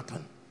happen.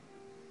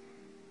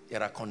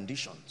 There are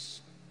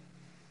conditions.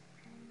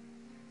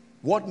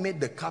 What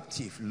made the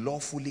captive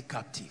lawfully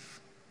captive?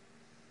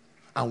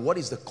 And what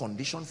is the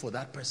condition for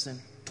that person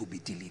to be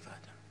delivered?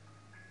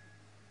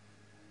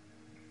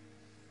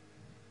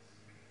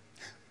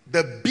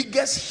 The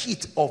biggest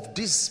hit of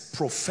this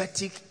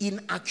prophetic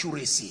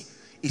inaccuracy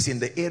is in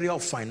the area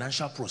of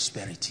financial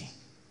prosperity.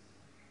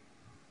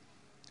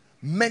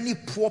 Many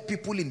poor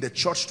people in the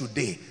church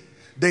today,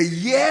 the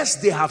years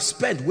they have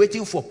spent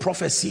waiting for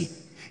prophecy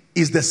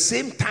is the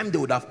same time they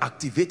would have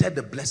activated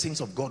the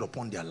blessings of God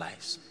upon their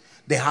lives.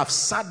 They have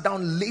sat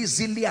down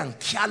lazily and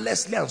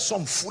carelessly and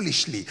some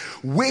foolishly,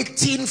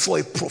 waiting for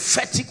a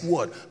prophetic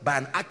word by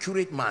an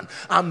accurate man.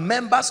 And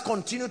members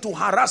continue to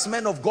harass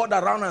men of God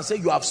around and say,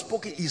 you have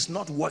spoken, it's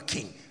not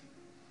working.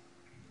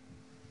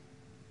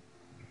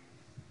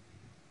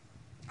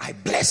 I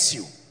bless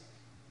you.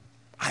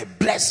 I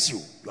bless you.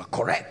 You are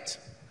correct.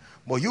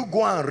 But you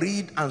go and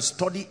read and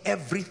study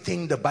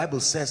everything the Bible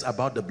says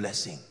about the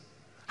blessing,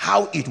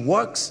 how it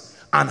works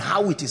and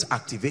how it is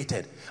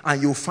activated,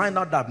 and you'll find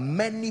out that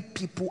many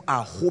people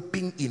are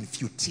hoping in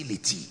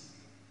futility.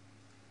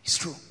 It's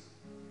true.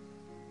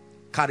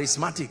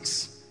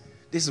 Charismatics,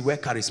 this is where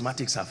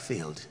charismatics have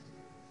failed.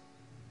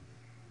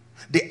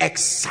 The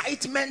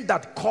excitement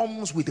that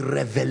comes with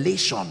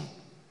revelation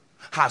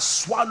has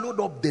swallowed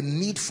up the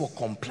need for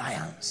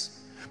compliance.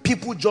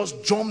 People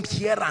just jump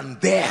here and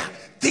there.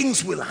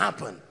 Things will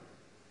happen.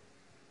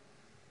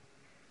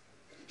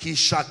 He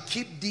shall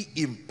keep thee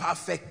in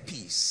perfect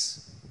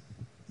peace.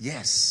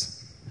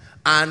 Yes.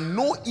 And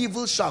no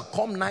evil shall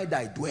come nigh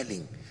thy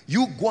dwelling.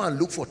 You go and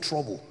look for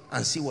trouble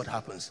and see what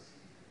happens.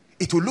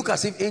 It will look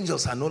as if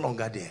angels are no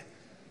longer there.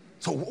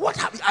 So what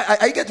happens?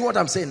 I get what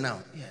I'm saying now.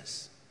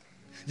 Yes.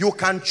 You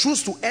can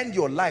choose to end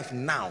your life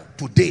now,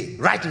 today,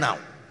 right now.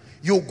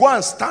 You go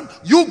and stand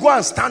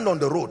on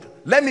the road.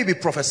 Let me be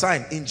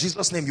prophesying, in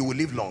Jesus' name you will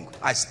live long.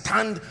 I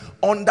stand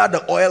under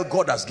the oil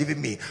God has given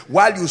me.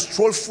 While you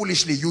stroll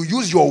foolishly, you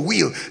use your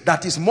will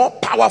that is more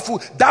powerful.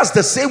 That's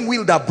the same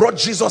will that brought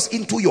Jesus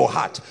into your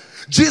heart.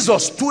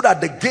 Jesus stood at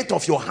the gate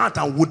of your heart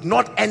and would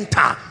not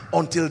enter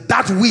until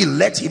that will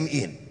let him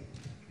in.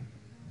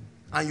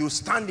 And you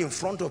stand in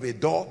front of a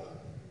door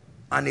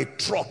and a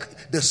truck.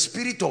 The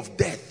spirit of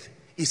death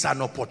is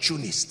an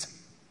opportunist.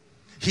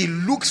 He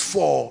looks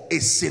for a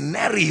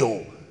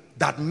scenario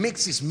that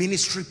makes his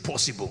ministry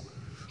possible.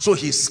 So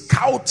he's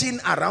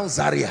scouting around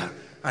Zaria,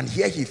 and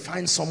here he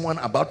finds someone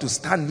about to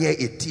stand near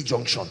a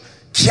T-junction.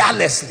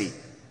 Carelessly,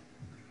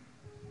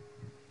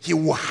 he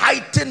will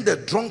heighten the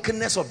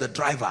drunkenness of the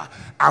driver,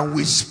 and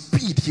with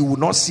speed he will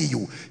not see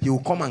you. He will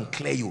come and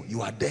clear you.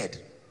 You are dead.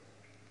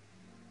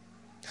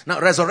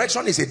 Now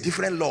resurrection is a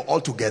different law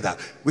altogether.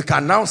 We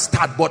can now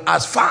start, but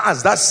as far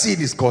as that seed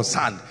is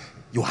concerned,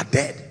 you are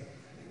dead.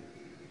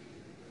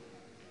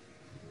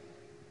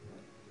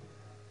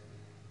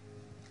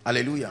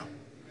 Hallelujah.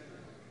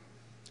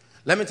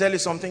 Let me tell you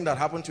something that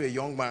happened to a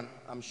young man.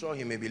 I'm sure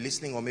he may be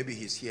listening, or maybe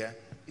he's here.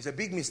 It's a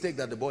big mistake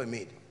that the boy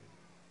made.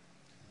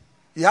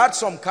 He had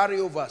some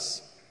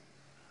carryovers,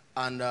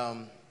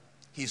 and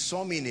he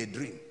saw me in a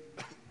dream.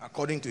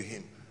 According to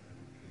him,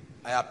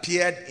 I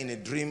appeared in a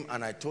dream,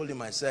 and I told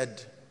him, I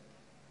said,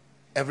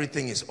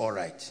 everything is all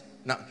right.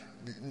 Now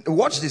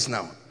watch this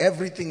now.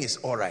 Everything is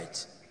all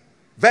right.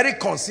 Very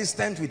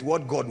consistent with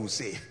what God will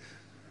say.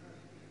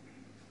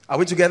 Are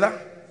we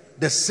together?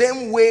 The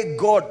same way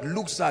God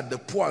looks at the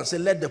poor and says,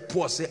 let the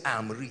poor say, I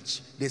am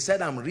rich. They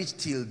said, I'm rich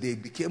till they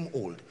became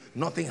old.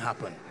 Nothing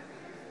happened.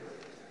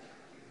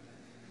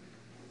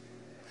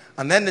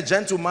 And then the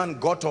gentleman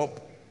got up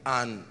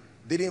and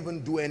didn't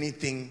even do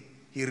anything.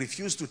 He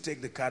refused to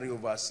take the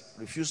carryovers,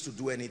 refused to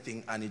do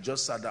anything, and he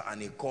just sat there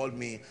and he called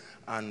me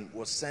and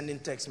was sending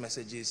text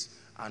messages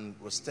and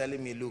was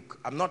telling me, look,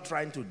 I'm not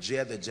trying to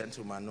jeer the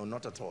gentleman, no,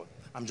 not at all.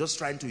 I'm just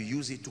trying to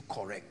use it to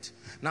correct.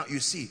 Now you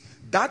see,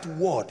 that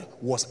word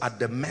was at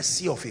the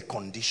mercy of a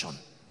condition.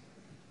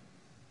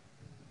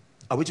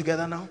 Are we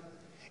together now?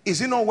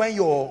 Is it not when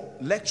your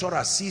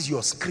lecturer sees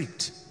your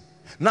script?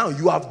 Now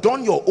you have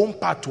done your own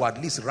part to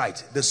at least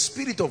write. The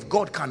Spirit of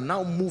God can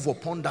now move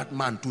upon that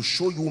man to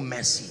show you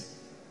mercy.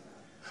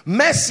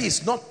 Mercy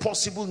is not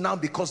possible now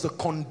because the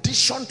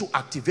condition to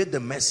activate the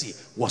mercy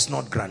was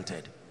not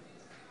granted.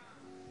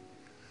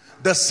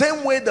 The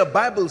same way the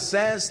Bible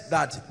says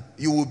that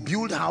you will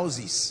build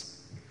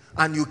houses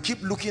and you keep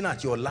looking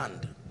at your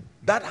land,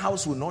 that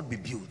house will not be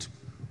built.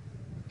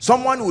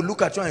 Someone will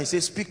look at you and say,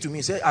 speak to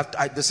me. Say,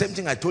 the same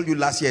thing I told you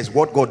last year is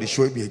what God is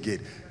showing me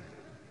again.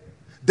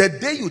 The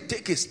day you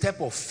take a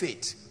step of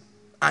faith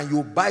and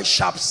you buy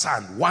sharp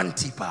sand, 1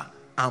 tipper,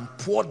 and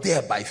pour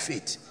there by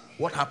faith,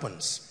 what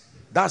happens?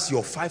 That's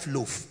your 5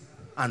 loaves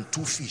and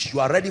 2 fish. You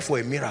are ready for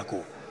a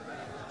miracle.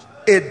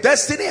 A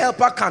destiny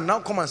helper can now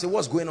come and say,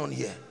 what's going on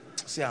here?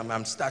 Say,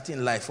 I'm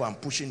starting life, or I'm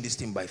pushing this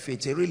thing by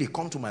faith. Say, really,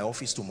 come to my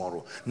office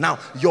tomorrow. Now,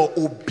 your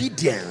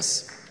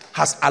obedience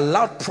has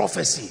allowed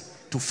prophecy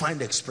to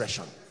find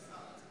expression.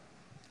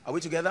 Are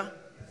we together?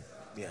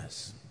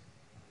 Yes.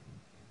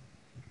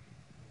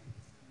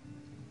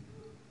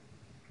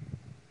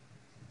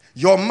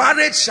 Your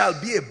marriage shall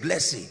be a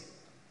blessing.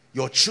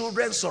 Your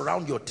children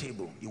surround your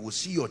table. You will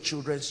see your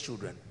children's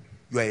children.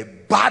 You are a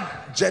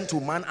bad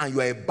gentleman and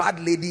you are a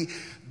bad lady.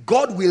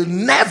 God will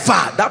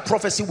never, that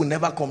prophecy will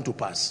never come to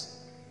pass.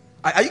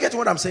 Are you getting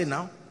what I'm saying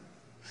now?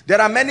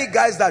 There are many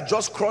guys that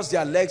just cross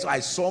their legs. I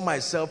saw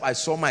myself, I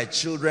saw my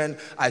children,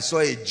 I saw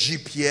a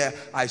jeep here,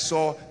 I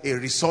saw a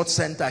resort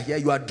center here.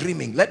 You are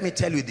dreaming. Let me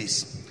tell you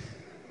this.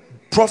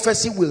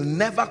 Prophecy will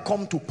never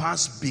come to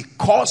pass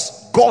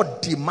because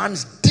God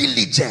demands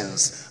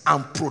diligence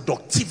and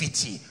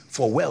productivity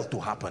for wealth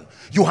to happen.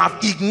 You have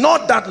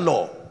ignored that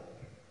law.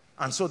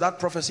 And so that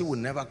prophecy will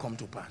never come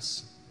to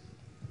pass.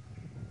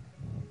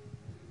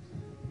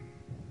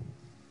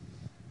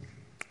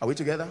 Are we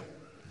together?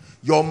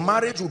 Your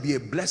marriage will be a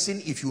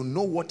blessing if you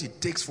know what it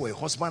takes for a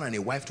husband and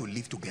a wife to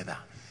live together.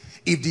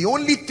 If the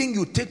only thing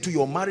you take to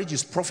your marriage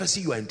is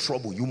prophecy, you are in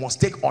trouble. You must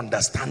take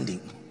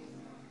understanding.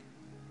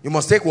 You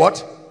must take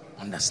what?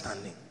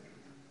 Understanding.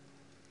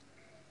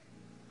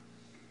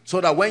 So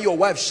that when your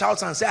wife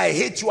shouts and says, I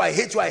hate you, I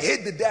hate you, I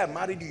hate the day I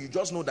married you, you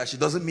just know that she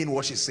doesn't mean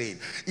what she's saying.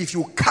 If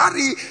you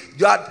carry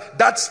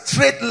that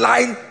straight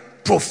line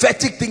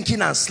prophetic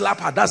thinking and slap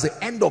her, that's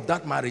the end of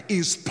that marriage,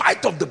 in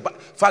spite of the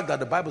fact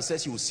that the Bible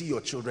says you will see your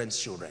children's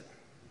children.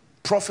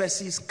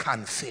 Prophecies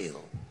can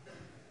fail.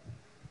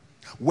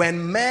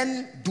 When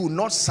men do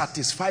not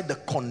satisfy the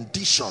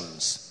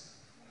conditions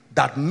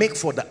that make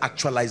for the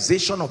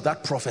actualization of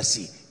that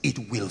prophecy,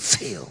 it will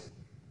fail.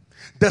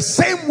 The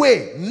same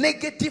way,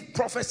 negative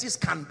prophecies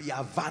can be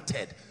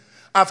averted.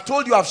 I've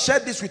told you, I've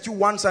shared this with you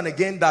once and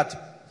again,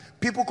 that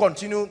people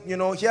continue,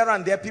 here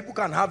and there, people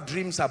can have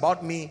dreams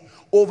about me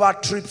over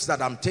trips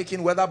that I'm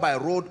taking, whether by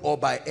road or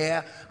by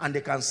air, and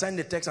they can send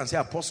a text and say,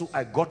 Apostle,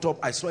 I got up,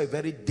 I saw a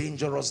very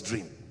dangerous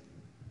dream.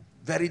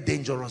 Very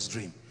dangerous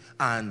dream.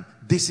 And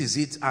this is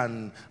it,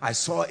 and I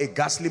saw a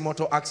ghastly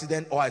motor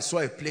accident, or I saw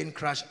a plane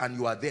crash, and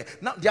you are there.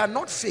 Now, they are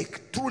not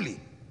fake, truly.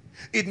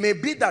 It may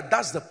be that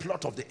that's the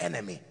plot of the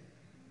enemy.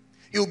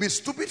 It will be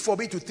stupid for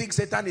me to think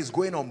Satan is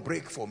going on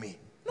break for me.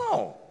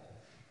 No.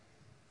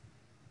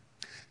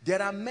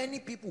 There are many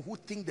people who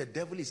think the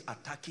devil is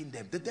attacking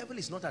them. The devil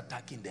is not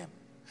attacking them.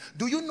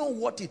 Do you know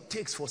what it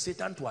takes for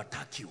Satan to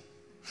attack you?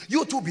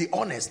 You to be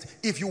honest,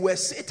 if you were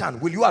Satan,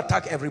 will you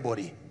attack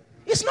everybody?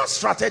 It's not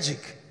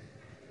strategic.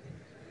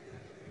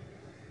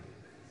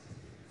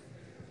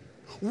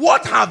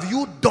 What have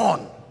you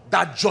done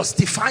that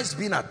justifies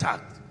being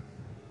attacked?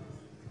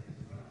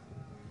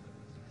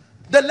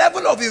 The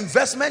level of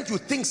investment you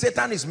think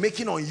Satan is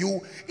making on you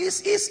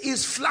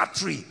is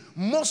flattery.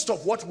 Most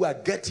of what we are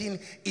getting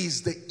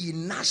is the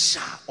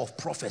inertia of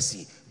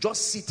prophecy,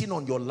 just sitting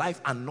on your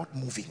life and not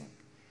moving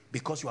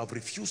because you have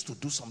refused to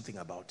do something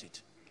about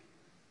it.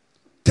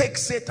 Take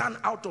Satan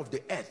out of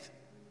the earth,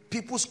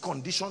 people's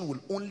condition will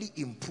only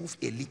improve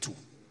a little.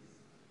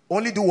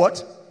 Only do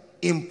what?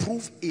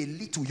 Improve a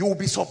little. You will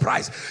be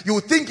surprised. You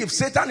will think if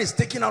Satan is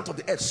taken out of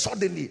the earth,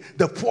 suddenly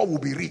the poor will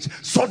be rich.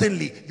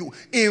 Suddenly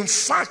in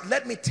fact,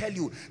 let me tell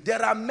you, there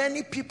are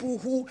many people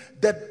who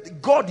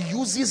that God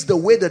uses the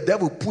way the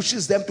devil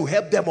pushes them to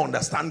help them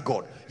understand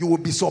God. You will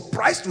be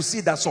surprised to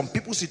see that some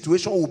people's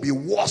situation will be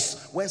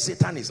worse when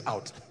Satan is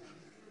out,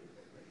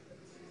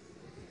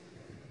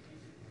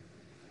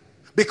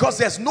 because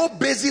there's no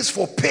basis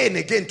for pain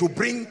again to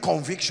bring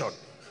conviction.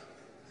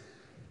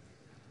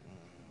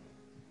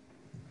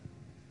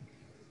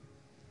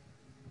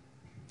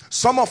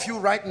 Some of you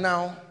right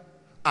now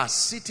are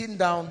sitting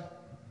down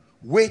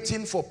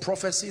waiting for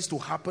prophecies to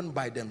happen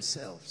by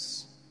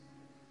themselves.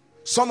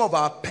 Some of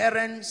our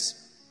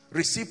parents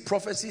received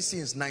prophecy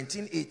since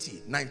 1980,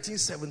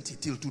 1970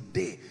 till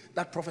today.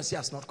 That prophecy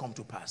has not come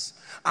to pass.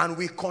 And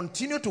we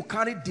continue to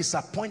carry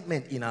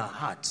disappointment in our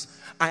hearts.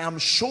 I am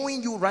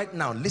showing you right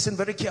now, listen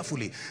very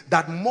carefully,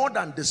 that more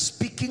than the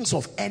speakings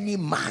of any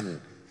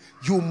man,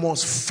 you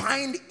must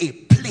find a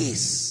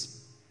place.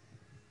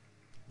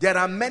 There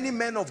are many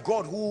men of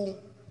God who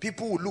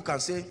people will look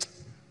and say,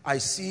 I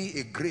see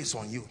a grace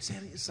on you. Say,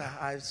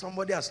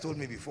 somebody has told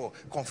me before,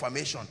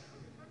 confirmation.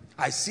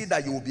 I see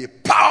that you will be a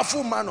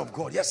powerful man of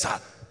God. Yes, sir.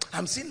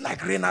 I'm seeing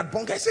like Reinhard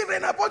Bonnke. I say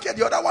Reinhard Bonnke.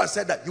 The other one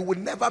said that you will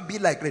never be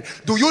like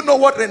Reinhard. Do you know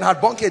what Reinhard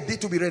Bonnke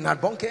did to be Reinhard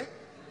Bonnke?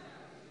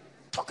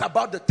 Talk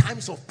about the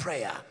times of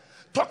prayer.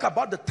 Talk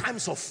about the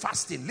times of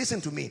fasting.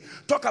 Listen to me.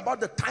 Talk about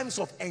the times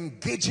of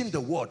engaging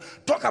the word.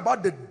 Talk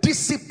about the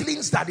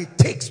disciplines that it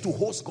takes to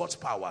host God's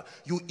power.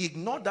 You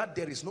ignore that,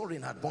 there is no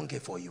Reinhard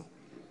Bonnke for you.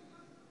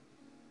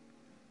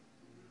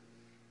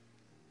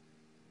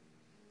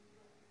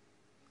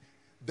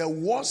 The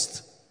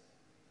worst,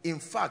 in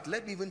fact,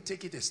 let me even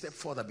take it a step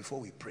further before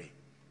we pray.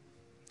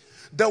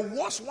 The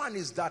worst one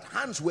is that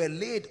hands were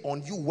laid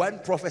on you when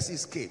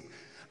prophecies came.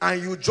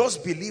 And you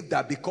just believe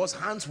that because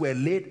hands were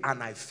laid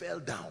and I fell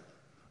down,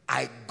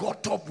 I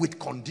got up with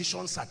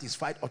conditions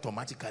satisfied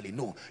automatically.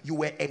 No, you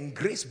were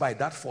engraced by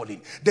that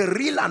falling. The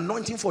real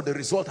anointing for the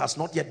result has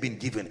not yet been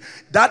given.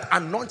 That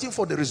anointing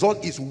for the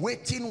result is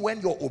waiting when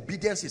your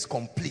obedience is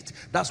complete.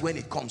 That's when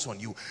it comes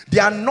on you.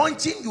 The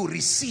anointing you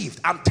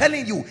received, I'm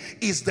telling you,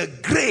 is the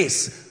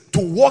grace to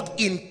walk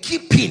in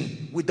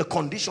keeping with the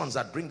conditions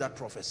that bring that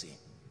prophecy.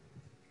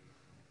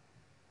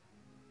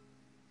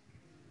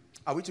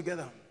 Are we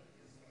together?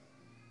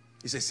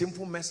 It's a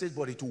simple message,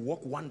 but it will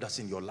work wonders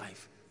in your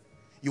life.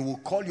 You will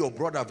call your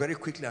brother very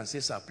quickly and say,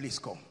 sir, please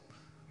come.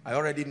 I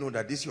already know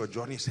that this your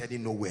journey is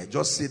heading nowhere.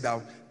 Just sit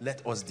down,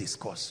 let us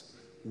discuss.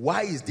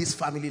 Why is this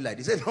family like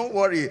this? He said, don't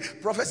worry,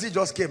 prophecy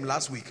just came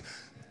last week.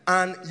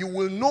 And you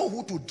will know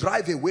who to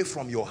drive away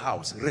from your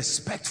house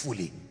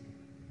respectfully.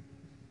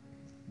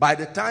 By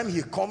the time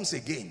he comes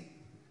again,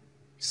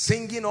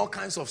 singing all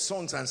kinds of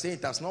songs and saying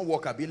it has not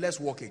worked, let's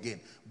walk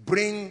again.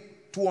 Bring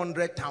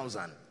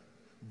 200,000.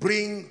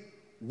 bring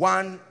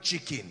 1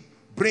 chicken,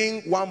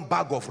 bring 1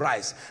 bag of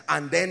rice,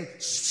 and then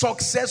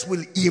success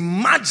will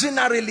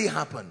imaginarily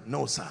happen.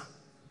 No, sir.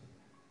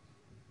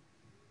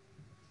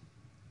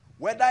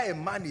 Whether a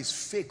man is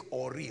fake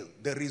or real,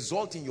 the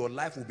result in your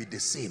life will be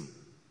the same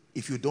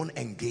if you don't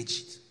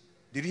engage it.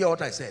 Did you hear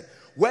what I said?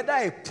 Whether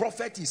a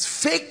prophet is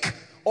fake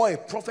or a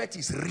prophet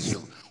is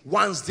real,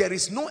 once there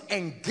is no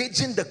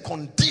engaging the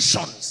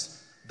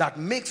conditions that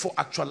make for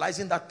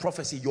actualizing that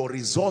prophecy, your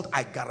result,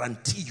 I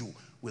guarantee you,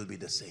 will be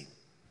the same.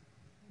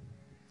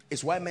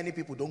 It's why many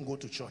people don't go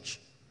to church.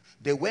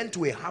 They went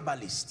to a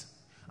herbalist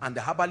and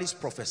the herbalist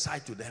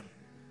prophesied to them.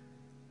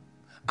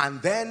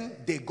 And then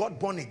they got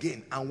born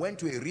again and went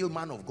to a real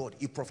man of God.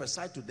 He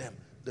prophesied to them.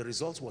 The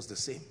result was the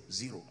same,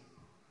 0.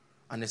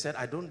 And they said,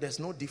 there's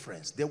no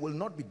difference. There will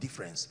not be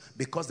difference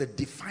because the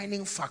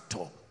defining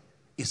factor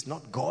is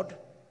not God,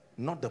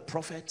 not the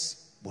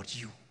prophets, but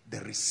you, the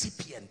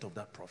recipient of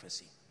that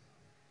prophecy.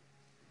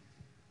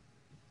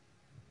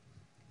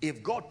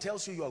 If God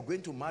tells you are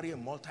going to marry a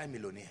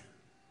multi-millionaire,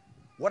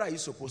 what are you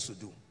supposed to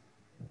do?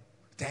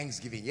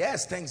 Thanksgiving.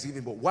 Yes,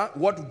 Thanksgiving, but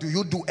what do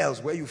you do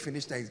else where you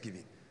finish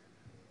Thanksgiving?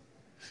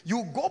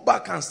 You go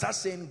back and start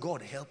saying,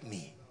 God, help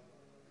me.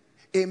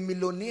 A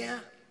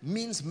millionaire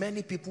means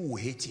many people will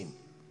hate him.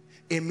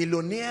 A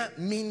millionaire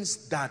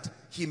means that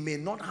he may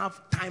not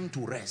have time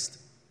to rest.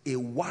 A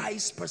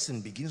wise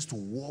person begins to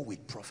war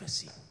with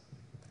prophecy.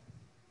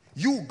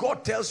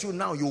 God tells you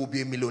now you will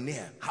be a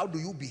millionaire. How do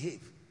you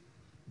behave?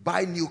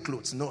 Buy new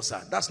clothes. No,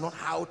 sir. That's not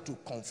how to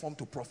conform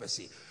to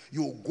prophecy.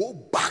 You go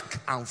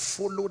back and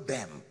follow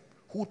them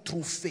who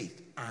through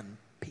faith and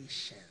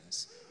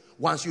patience.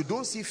 Once you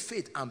don't see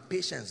faith and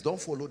patience,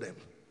 don't follow them.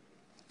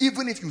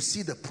 Even if you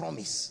see the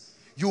promise,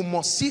 you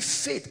must see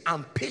faith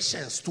and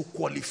patience to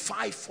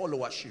qualify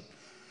followership.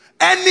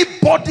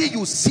 Anybody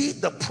you see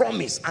the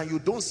promise and you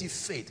don't see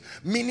faith,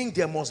 meaning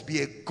there must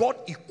be a God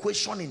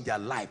equation in their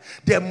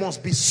life. There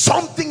must be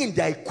something in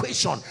their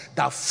equation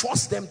that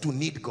forces them to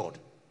need God.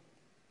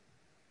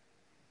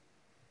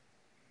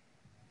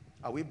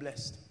 Are we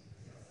blessed?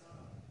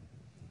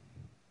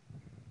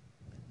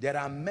 There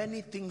are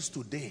many things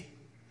today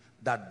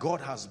that God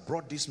has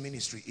brought this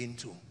ministry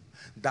into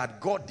that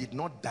God did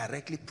not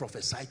directly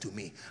prophesy to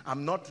me.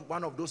 I'm not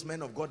one of those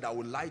men of God that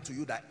will lie to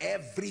you that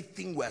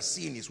everything we're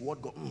seeing is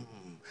what God...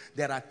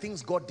 There are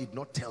things God did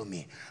not tell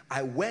me.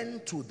 I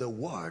went to the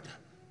word,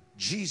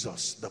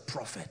 Jesus the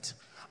prophet.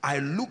 I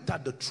looked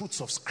at the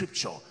truths of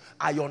scripture.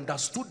 I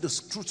understood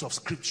the truths of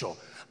scripture.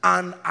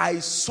 And I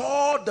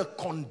saw the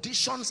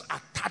conditions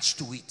attached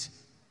to it.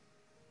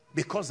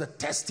 Because the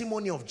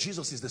testimony of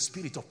Jesus is the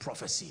spirit of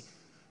prophecy.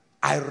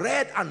 I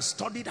read and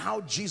studied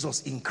how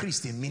Jesus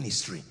increased in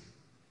ministry.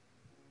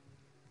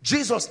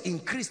 Jesus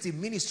increased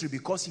in ministry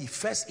because he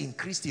first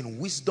increased in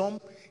wisdom,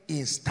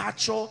 in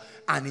stature,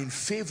 and in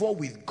favor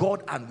with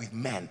God and with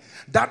men.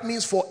 That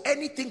means for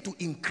anything to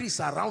increase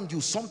around you,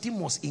 something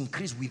must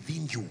increase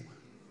within you.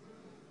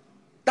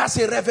 That's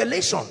a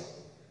revelation.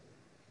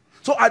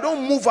 So I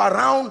don't move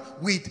around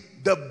with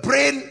the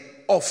brain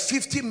of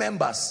 50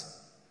 members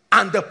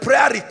and the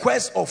prayer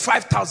request of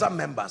 5,000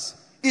 members.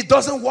 It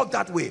doesn't work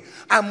that way.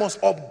 I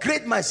must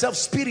upgrade myself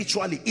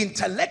spiritually,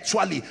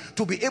 intellectually,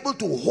 to be able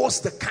to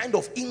host the kind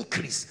of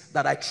increase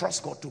that I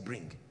trust God to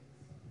bring.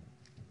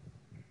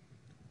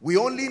 We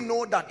only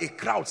know that a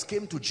crowd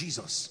came to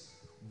Jesus,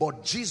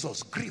 but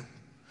Jesus grew.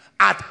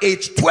 At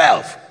age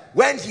 12,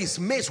 when his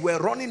mates were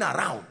running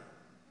around,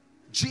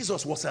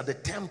 Jesus was at the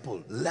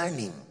temple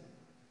learning.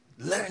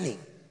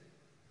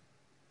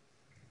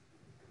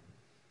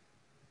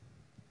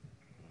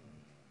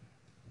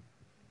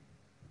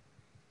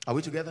 Are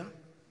we together?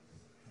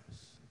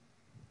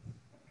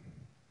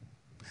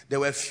 There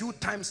were a few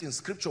times in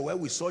scripture where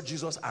we saw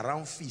Jesus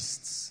around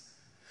feasts.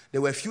 There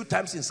were a few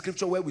times in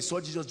scripture where we saw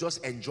Jesus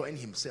just enjoying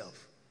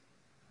himself.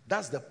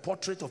 That's the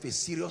portrait of a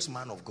serious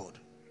man of God.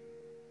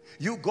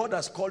 God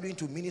has called you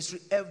into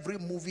ministry. Every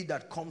movie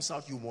that comes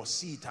out, you must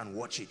see it and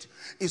watch it.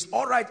 It's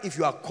all right if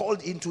you are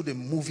called into the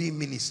movie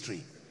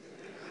ministry.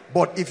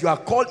 But if you are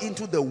called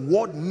into the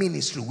word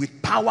ministry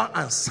with power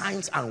and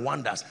signs and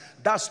wonders,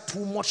 that's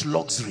too much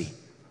luxury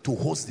to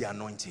host the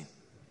anointing.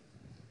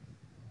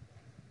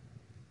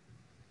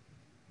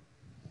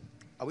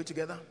 Are we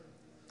together?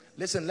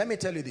 Listen, let me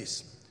tell you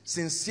this.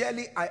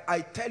 Sincerely, I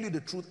tell you the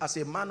truth as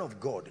a man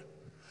of God.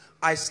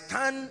 I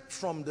stand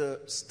from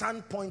the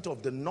standpoint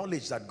of the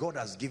knowledge that God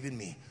has given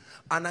me.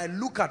 And I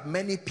look at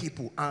many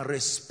people and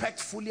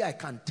respectfully I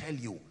can tell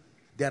you,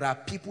 there are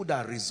people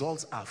that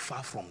results are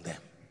far from them.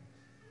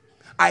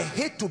 I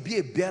hate to be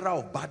a bearer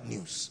of bad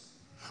news.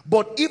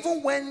 But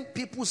even when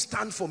people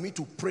stand for me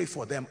to pray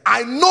for them,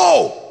 I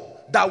know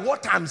that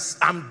what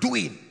I'm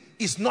doing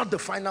is not the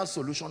final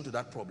solution to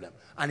that problem.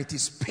 And it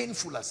is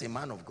painful as a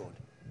man of God.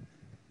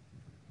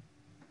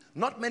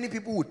 Not many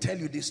people will tell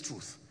you this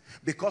truth.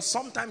 Because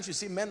sometimes you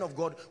see men of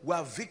God who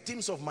are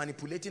victims of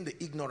manipulating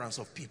the ignorance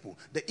of people.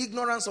 The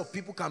ignorance of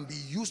people can be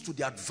used to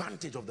the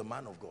advantage of the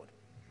man of God.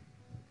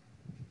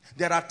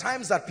 There are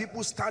times that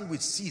people stand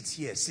with seeds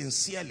here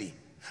sincerely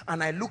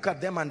And I look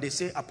at them and they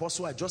say,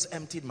 Apostle, I just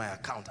emptied my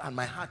account and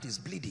my heart is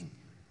bleeding.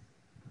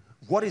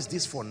 What is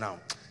this for now?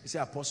 He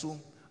said,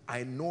 Apostle,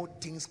 I know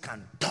things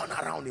can turn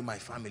around in my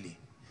family.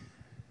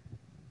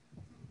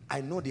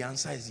 I know the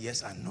answer is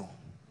yes and no.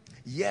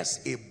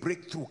 Yes, a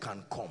breakthrough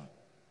can come.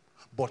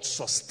 But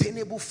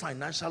sustainable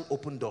financial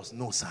open doors,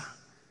 no, sir.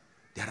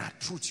 There are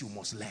truths you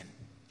must learn.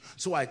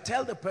 So I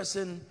tell the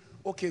person,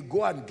 okay,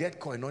 go and get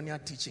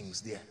koinonia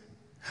teachings there.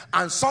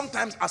 And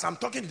sometimes as I'm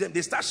talking to them,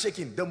 they start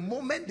shaking. The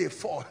moment they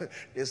fall,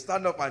 they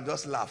stand up and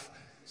just laugh.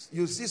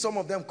 You see some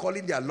of them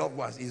calling their loved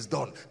ones, it's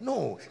done.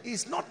 No,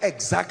 it's not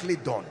exactly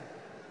done.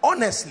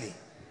 Honestly.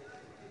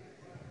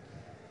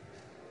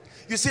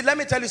 You see, let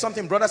me tell you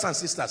something, brothers and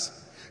sisters.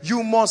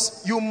 You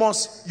must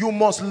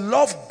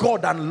love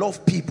God and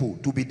love people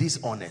to be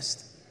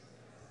dishonest.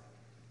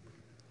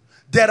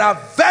 There are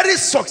very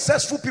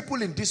successful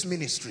people in this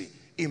ministry,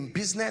 in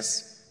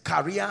business,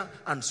 career,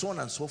 and so on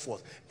and so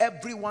forth.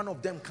 Every one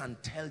of them can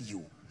tell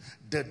you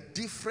the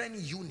different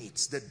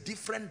units, the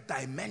different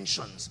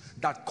dimensions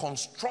that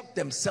construct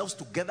themselves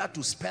together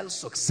to spell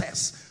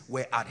success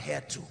were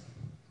adhered to.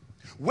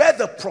 Where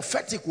the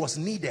prophetic was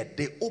needed,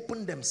 they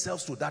opened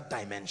themselves to that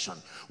dimension.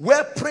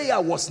 Where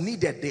prayer was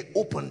needed, they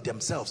opened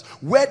themselves.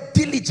 Where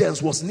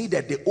diligence was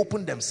needed, they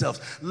opened themselves.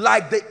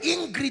 Like the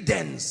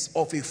ingredients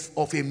of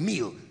a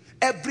meal,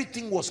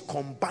 everything was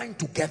combined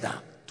together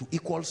to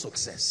equal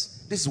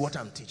success. This is what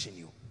I'm teaching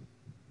you.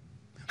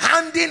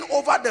 Handing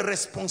over the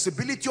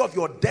responsibility of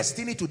your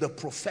destiny to the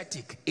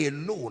prophetic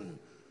alone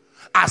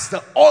as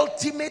the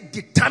ultimate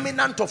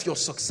determinant of your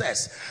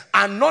success,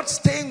 and not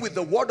staying with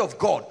the word of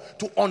God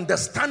to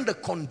understand the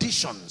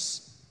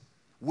conditions,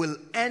 will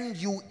end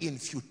you in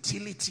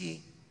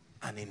futility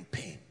and in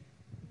pain.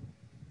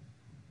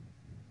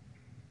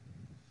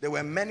 There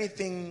were many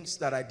things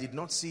that I did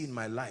not see in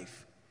my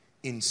life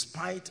in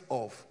spite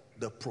of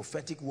the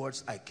prophetic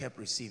words I kept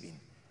receiving.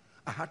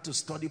 I had to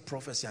study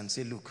prophecy and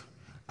say, look,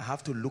 I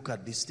have to look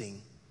at this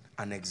thing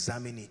and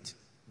examine it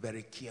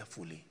very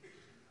carefully.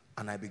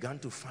 And I began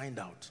to find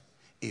out,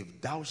 if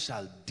thou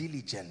shalt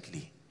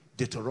diligently,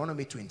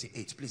 Deuteronomy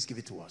 28, please give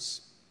it to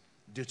us.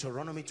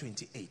 Deuteronomy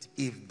 28,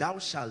 if thou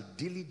shalt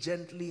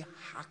diligently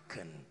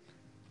hearken.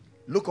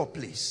 Look up,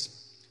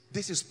 please.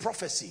 This is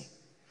prophecy,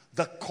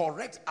 the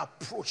correct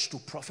approach to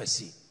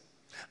prophecy.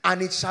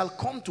 And it shall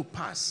come to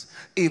pass,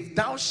 if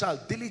thou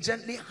shalt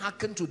diligently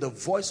hearken to the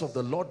voice of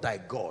the Lord thy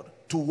God,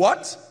 to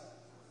what?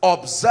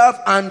 Observe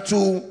and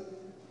to...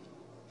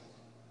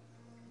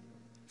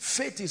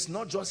 Faith is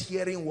not just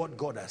hearing what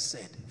God has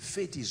said.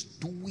 Faith is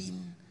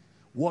doing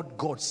what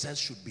God says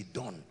should be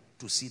done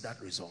to see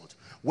that result.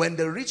 When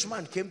the rich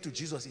man came to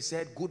Jesus, he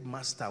said, good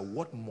master,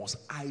 what must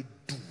I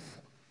do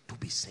to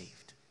be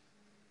saved?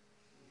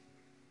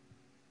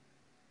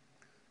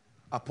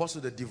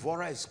 Apostle, the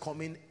devourer is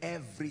coming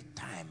every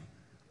time.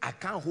 I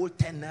can't hold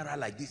 10 naira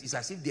like this. It's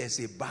as if there's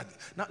a bag.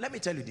 Now, let me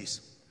tell you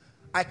this.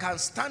 I can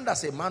stand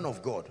as a man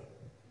of God.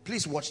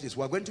 Please watch this.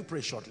 We're going to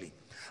pray shortly.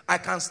 I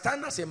can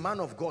stand as a man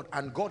of God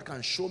and God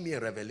can show me a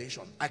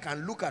revelation. I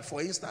can look at,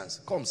 for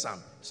instance, come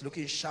Sam, it's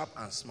looking sharp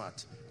and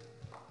smart.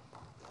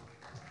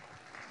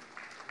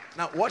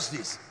 Now watch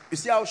this. You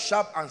see how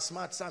sharp and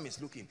smart Sam is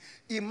looking.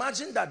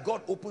 Imagine that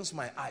God opens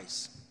my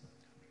eyes.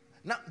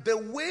 Now the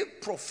way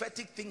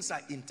prophetic things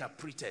are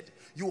interpreted,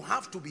 you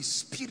have to be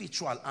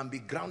spiritual and be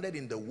grounded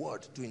in the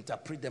word to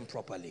interpret them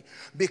properly.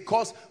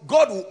 Because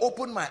God will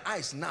open my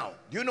eyes now.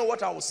 Do you know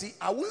what I will see?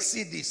 I will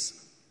see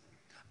this.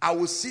 I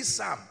will see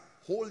Sam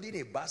holding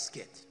a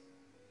basket,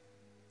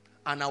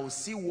 and I will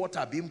see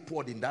water being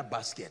poured in that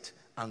basket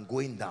and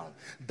going down.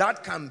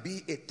 That can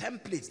be a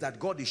template that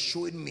God is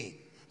showing me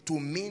to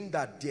mean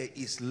that there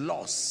is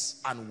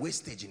loss and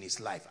wastage in his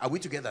life. Are we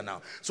together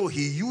now? So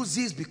he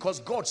uses, because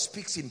God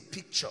speaks in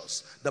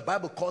pictures. The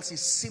Bible calls it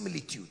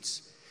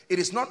similitudes. It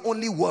is not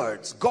only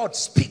words. God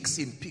speaks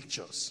in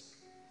pictures.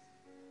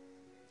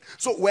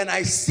 So when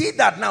I see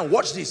that now,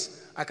 watch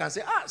this. I can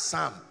say,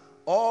 Sam,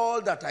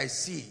 all that I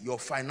see, your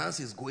finance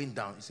is going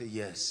down. You say,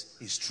 yes,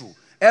 it's true.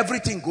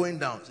 Everything going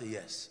down. You say,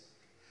 yes.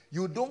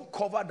 You don't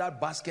cover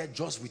that basket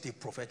just with a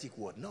prophetic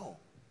word. No.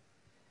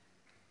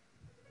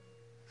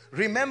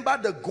 Remember,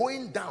 the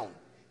going down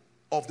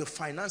of the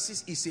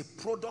finances is a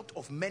product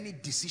of many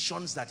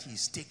decisions that he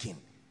is taking.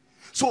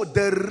 So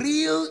the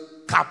real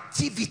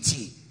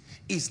captivity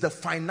is the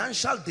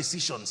financial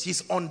decisions,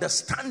 his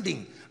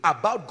understanding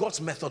about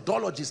God's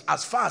methodologies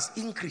as far as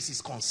increase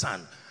is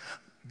concerned,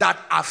 that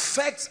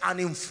affects and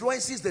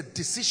influences the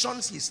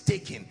decisions he's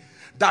taking,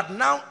 that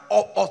now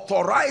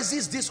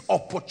authorizes this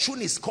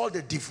opportunist called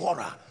the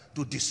devourer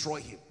to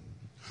destroy him.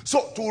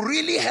 So to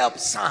really help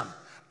Sam,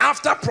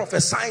 after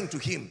prophesying to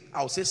him,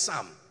 I'll say,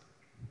 Sam,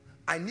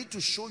 I need to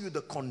show you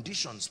the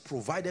conditions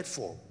provided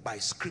for by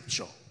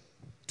scripture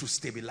to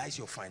stabilize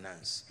your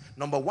finance.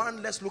 Number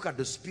one, let's look at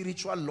the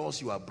spiritual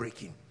laws you are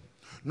breaking.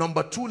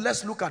 Number two,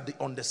 let's look at the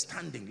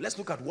understanding. Let's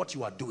look at what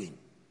you are doing.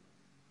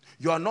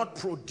 You are not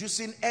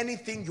producing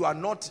anything. You are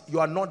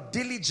not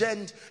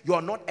diligent. You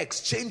are not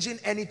exchanging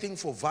anything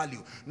for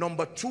value.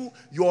 Number two,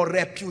 your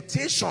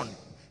reputation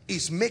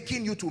is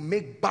making you to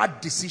make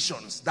bad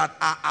decisions that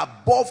are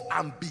above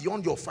and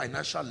beyond your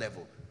financial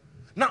level.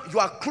 Now, you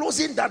are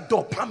closing that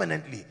door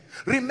permanently.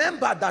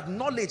 Remember that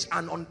knowledge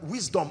and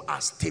wisdom are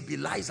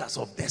stabilizers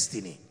of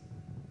destiny.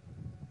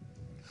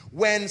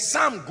 When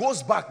Sam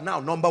goes back now,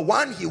 number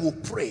one, he will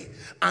pray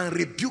and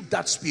rebuke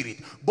that spirit.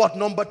 But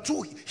number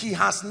two, he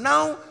has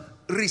now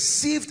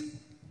received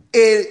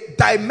a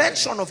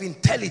dimension of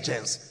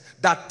intelligence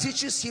that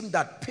teaches him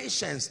that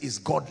patience is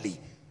godly.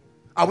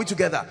 Are we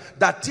together?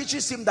 That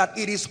teaches him that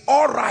it is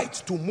all right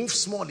to move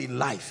small in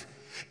life.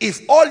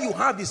 If all you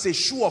have is a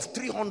shoe of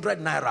 300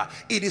 naira,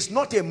 it is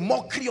not a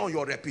mockery on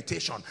your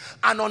reputation.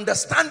 An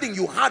understanding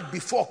you had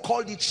before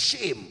called it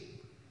shame.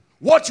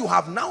 What you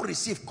have now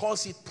received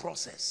calls it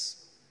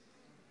process.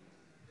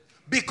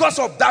 Because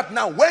of that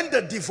now, when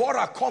the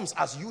devourer comes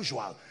as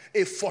usual,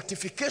 a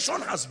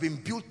fortification has been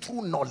built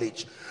through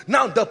knowledge.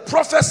 Now the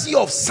prophecy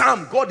of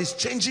Sam, God is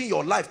changing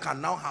your life,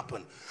 can now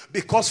happen.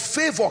 Because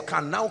favor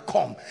can now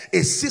come.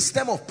 A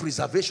system of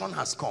preservation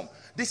has come.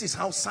 This is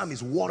how Sam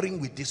is warring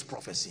with this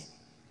prophecy.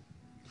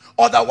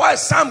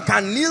 Otherwise, Sam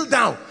can kneel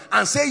down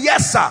and say,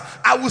 yes, sir,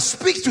 I will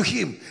speak to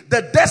him.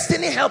 The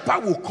destiny helper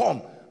will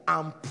come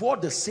and pour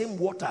the same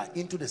water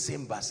into the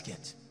same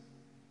basket.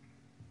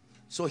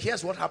 So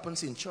here's what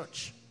happens in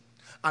church.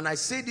 And I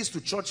say this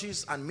to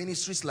churches and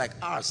ministries like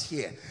ours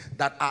here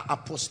that are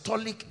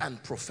apostolic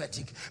and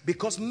prophetic,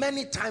 because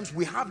many times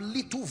we have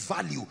little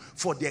value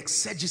for the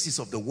exegesis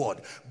of the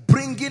word,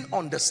 bringing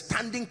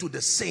understanding to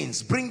the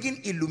saints,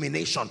 bringing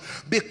illumination,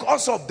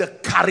 because of the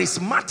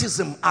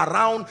charismatism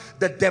around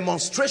the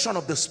demonstration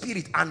of the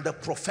spirit and the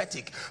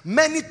prophetic.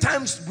 Many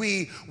times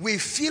we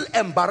feel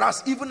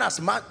embarrassed, even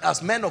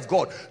as men of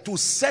God, to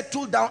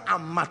settle down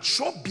and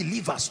mature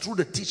believers through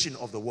the teaching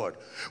of the word.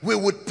 We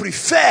would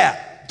prefer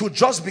to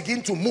just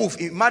begin to move.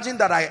 Imagine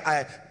that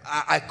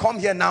I come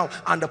here now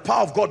and the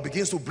power of God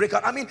begins to break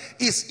out. I mean,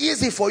 it's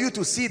easy for you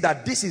to see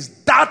that this is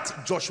that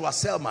Joshua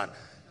Selman.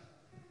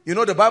 You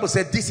know, the Bible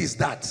said this is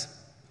that.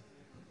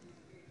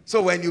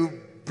 So when you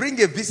bring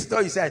a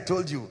visitor, you say, I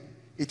told you,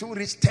 it will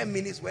reach 10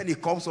 minutes. When he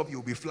comes up,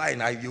 you'll be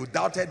flying. You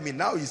doubted me.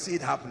 Now you see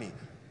it happening.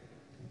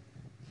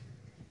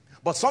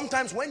 But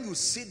sometimes when you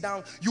sit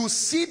down, you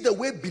see the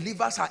way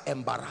believers are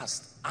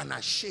embarrassed and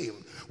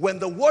ashamed. When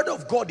the word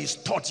of God is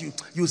taught you,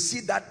 you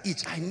see that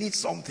itch, I need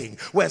something.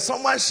 When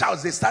someone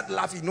shouts, they start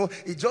laughing. You know,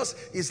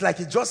 it's like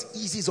it just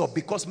eases up,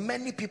 because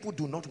many people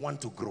do not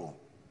want to grow.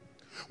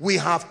 We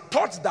have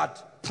taught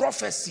that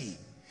prophecy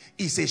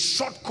is a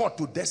shortcut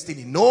to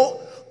destiny. No,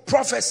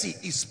 prophecy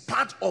is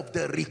part of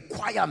the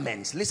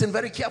requirements. Listen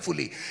very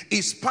carefully.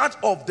 It's part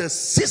of the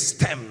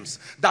systems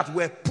that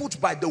were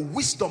put by the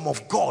wisdom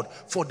of God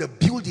for the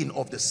building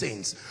of the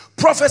saints.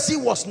 Prophecy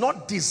was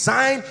not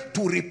designed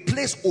to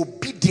replace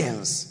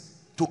obedience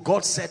to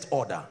God's set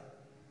order.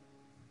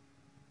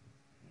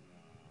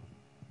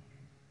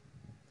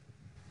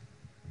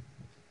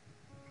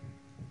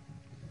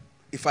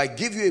 If I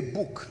give you a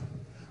book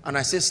and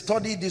I say,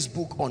 study this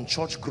book on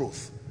church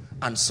growth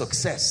and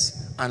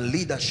success and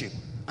leadership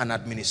and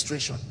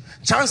administration,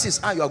 chances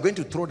are you are going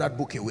to throw that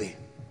book away.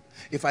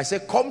 If I say,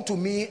 come to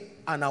me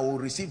and I will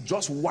receive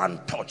just one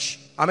touch.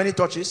 How many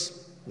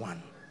touches?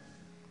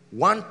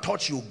 One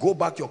touch, you go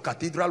back, your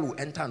cathedral will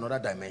enter another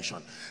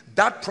dimension.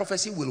 That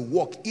prophecy will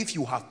work if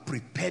you have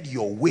prepared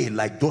your way,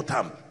 like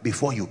Dotham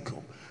before you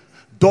go.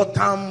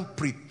 Dotham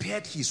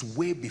prepared his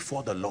way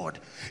before the Lord.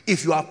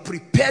 If you have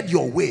prepared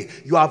your way,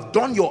 you have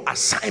done your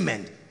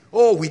assignment,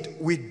 oh,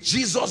 with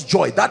Jesus'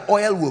 joy, that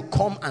oil will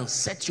come and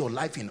set your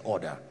life in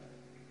order.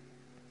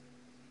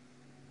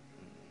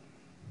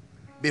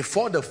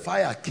 Before the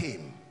fire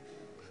came,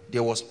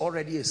 there was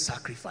already a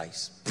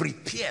sacrifice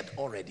prepared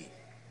already.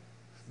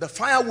 The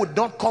fire would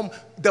not come.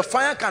 The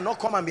fire cannot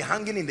come and be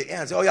hanging in the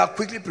air and say, oh, you have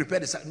quickly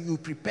prepared the sacrifice. You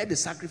prepare the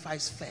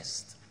sacrifice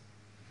first.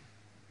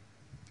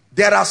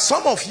 There are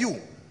some of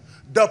you,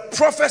 the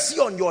prophecy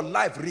on your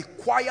life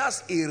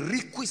requires a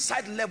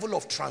requisite level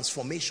of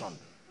transformation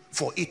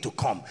for it to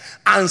come.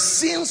 And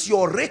since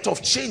your rate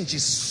of change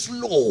is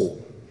slow,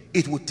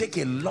 it will take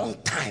a long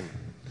time.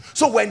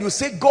 So when you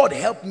say, God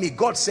help me,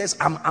 God says,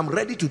 I'm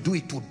ready to do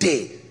it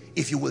today,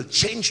 if you will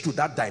change to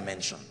that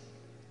dimension.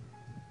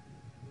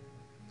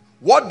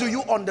 What do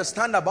you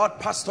understand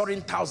about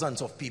pastoring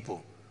thousands of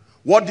people?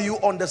 What do you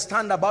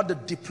understand about the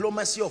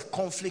diplomacy of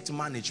conflict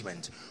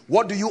management?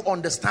 What do you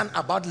understand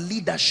about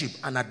leadership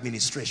and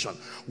administration?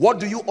 What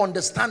do you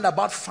understand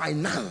about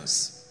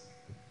finance?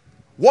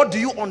 What do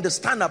you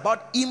understand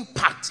about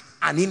impact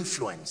and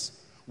influence?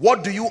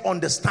 What do you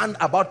understand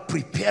about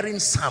preparing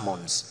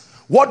sermons?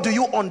 What do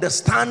you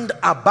understand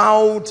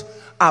about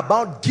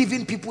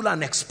giving people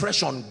an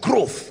expression,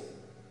 growth?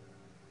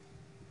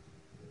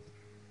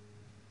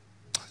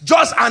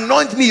 Just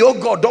anoint me, oh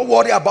God, don't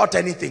worry about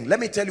anything.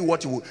 Let me tell you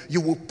what you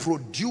will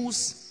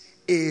produce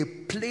a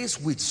place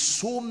with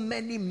so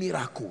many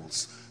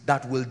miracles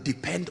that will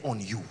depend on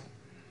you.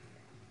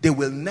 They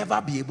will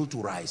never be able to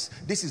rise.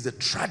 This is the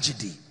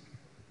tragedy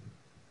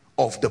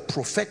of the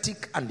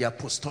prophetic and the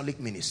apostolic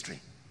ministry.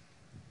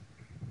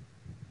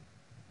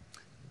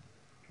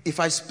 If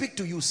I speak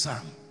to you,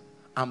 Sam,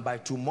 and by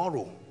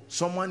tomorrow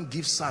someone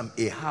gives Sam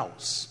a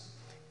house,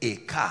 a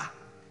car,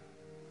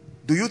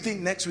 do you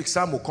think next week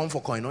Sam will come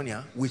for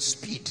koinonia with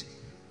speed?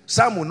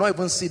 Sam will not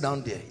even sit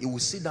down there. He will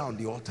sit down on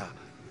the altar.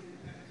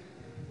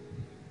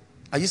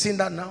 Are you seeing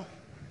that now?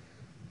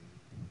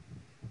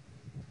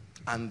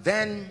 And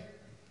then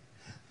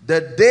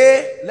the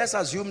day, let's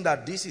assume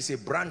that this is a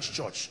branch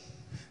church.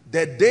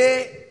 The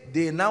day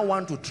they now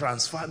want to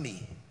transfer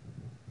me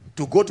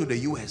to go to the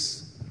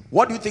US,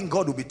 what do you think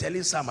God will be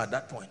telling Sam at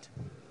that point?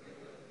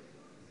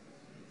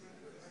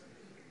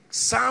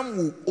 Sam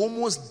will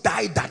almost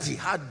die that he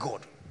had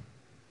God.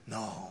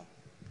 No.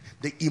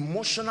 The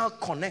emotional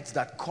connect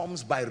that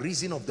comes by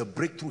reason of the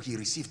breakthrough he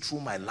received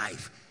through my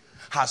life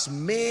has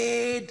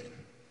made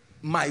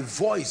my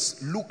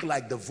voice look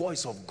like the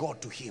voice of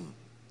God to him.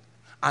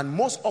 And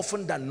most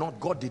often than not,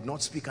 God did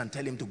not speak and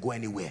tell him to go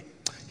anywhere.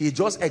 He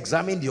just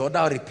examined the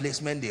other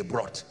replacement they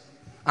brought.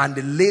 And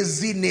the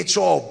lazy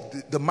nature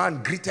of the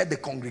man greeted the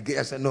congregation.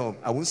 I said, no,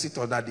 I won't sit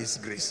under this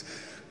grace.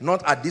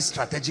 Not at this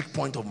strategic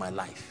point of my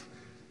life.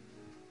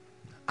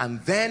 And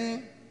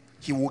then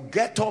he will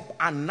get up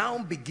and now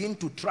begin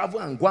to travel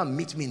and go and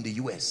meet me in the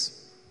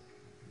US.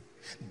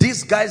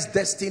 This guy's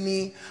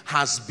destiny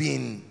has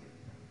been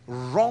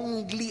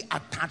wrongly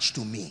attached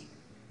to me.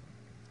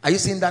 Are you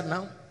seeing that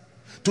now?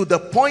 To the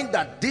point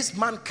that this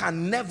man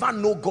can never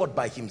know God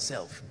by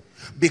himself.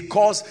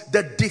 Because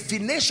the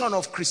definition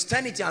of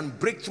Christianity and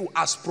breakthrough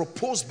as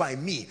proposed by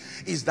me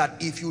is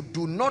that if you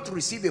do not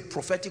receive a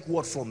prophetic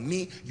word from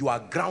me, you are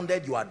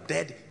grounded, you are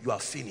dead, you are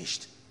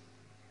finished.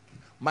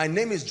 My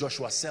name is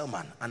Joshua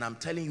Selman, and I'm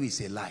telling you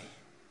it's a lie.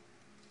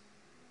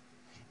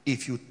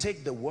 If you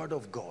take the word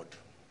of God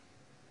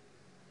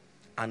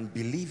and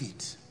believe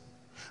it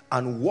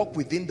and walk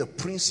within the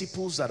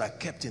principles that are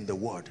kept in the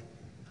word,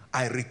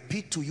 I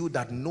repeat to you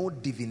that no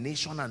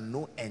divination and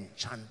no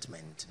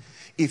enchantment.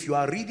 If you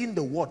are reading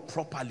the word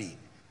properly,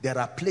 there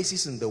are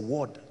places in the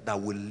word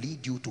that will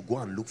lead you to go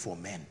and look for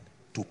men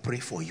to pray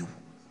for you.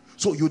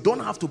 So you don't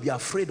have to be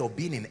afraid of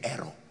being in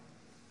error.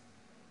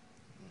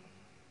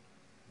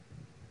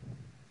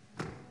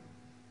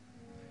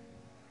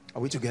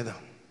 Are we together?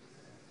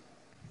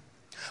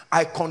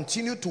 I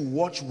continue to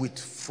watch with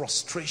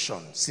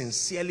frustration,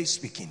 sincerely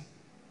speaking,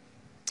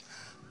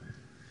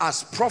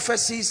 as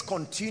prophecies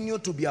continue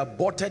to be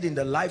aborted in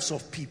the lives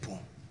of people.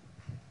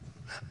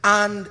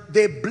 And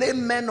they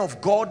blame men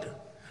of God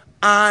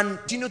and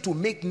continue to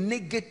make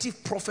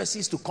negative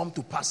prophecies to come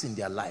to pass in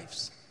their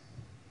lives.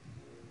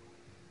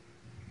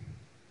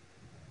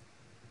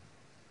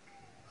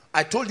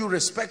 I told you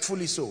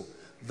respectfully so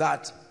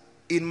that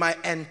in my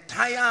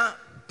entire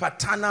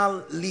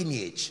paternal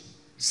lineage,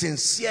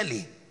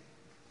 sincerely,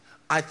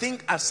 I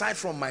think aside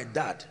from my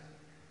dad,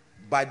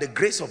 by the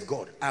grace of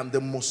God, I'm the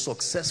most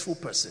successful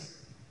person.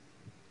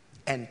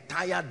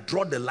 Entire,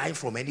 draw the line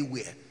from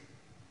anywhere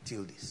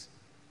till this.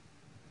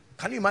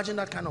 Can you imagine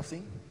that kind of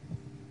thing?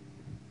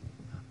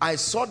 I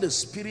saw the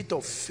spirit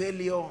of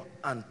failure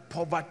and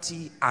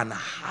poverty and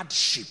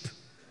hardship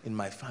in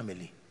my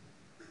family.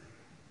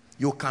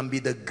 You can be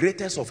the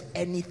greatest of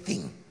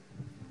anything,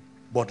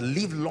 but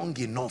live long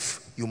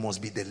enough, you must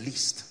be the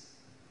least.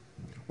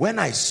 When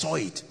I saw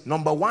it,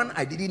 number one,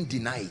 I didn't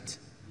deny it.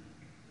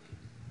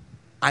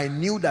 I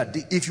knew that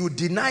if you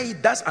deny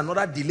it, that's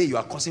another delay you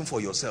are causing for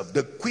yourself.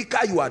 The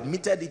quicker you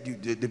admitted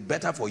it, the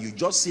better for you.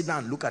 Just sit down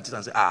and look at it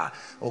and say,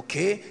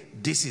 okay,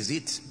 this is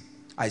it.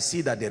 I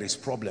see that there is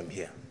problem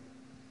here.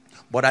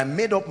 But I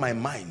made up my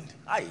mind.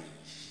 I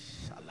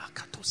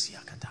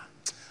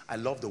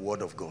love the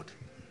word of God.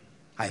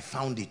 I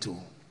found it too.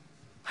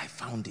 I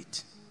found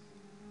it.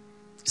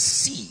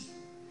 See,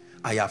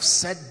 I have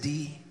set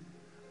thee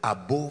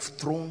above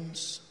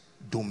thrones,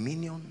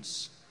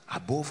 dominions,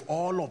 above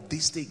all of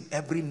these things,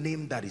 every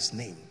name that is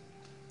named.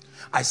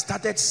 I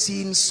started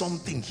seeing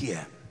something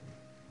here.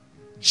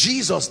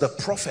 Jesus, the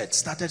prophet,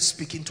 started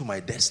speaking to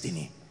my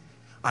destiny.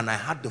 And I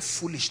had the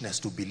foolishness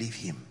to believe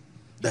him.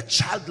 The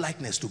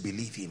childlikeness to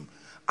believe him.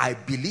 I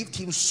believed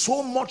him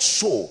so much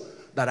so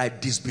that I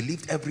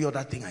disbelieved every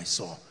other thing I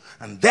saw.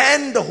 And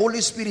then the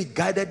Holy Spirit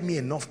guided me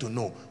enough to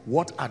know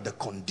what are the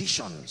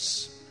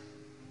conditions.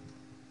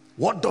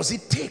 What does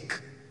it take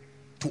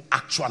to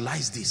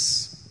actualize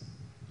this?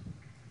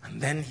 And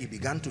then he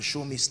began to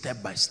show me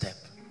step by step.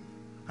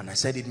 And I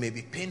said, it may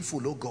be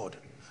painful, oh God.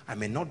 I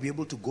may not be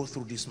able to go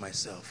through this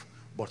myself,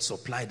 but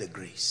supply the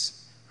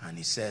grace. And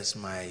he says,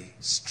 my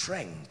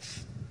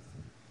strength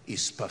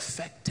is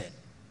perfected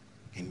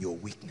in your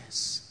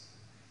weakness.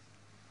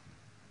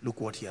 Look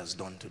what he has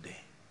done today.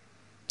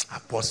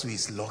 Apostle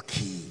is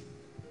lucky.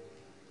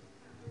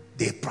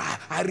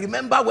 I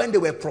remember when they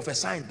were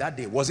prophesying that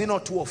day. Was it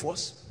not two of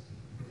us?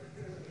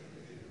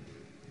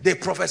 They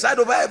prophesied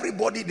over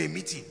everybody in the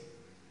meeting.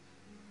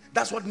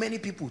 That's what many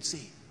people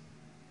say.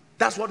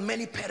 That's what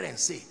many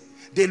parents say.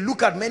 They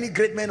look at many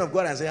great men of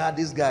God and say,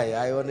 this guy,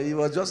 he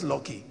was just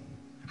lucky.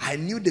 I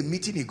knew the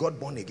meeting he got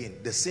born again.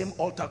 The same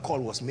altar call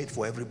was made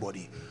for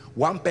everybody.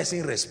 One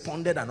person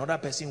responded, another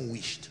person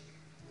wished.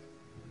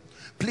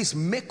 Please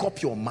make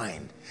up your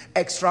mind.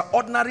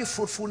 Extraordinary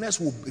fruitfulness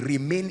will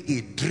remain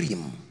a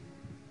dream.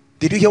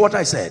 Did you hear what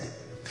I said?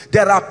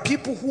 There are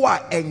people who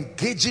are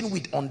engaging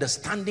with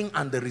understanding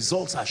and the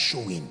results are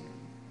showing.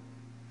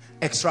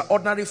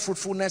 Extraordinary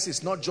fruitfulness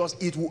is not just,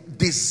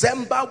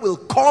 December will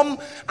come,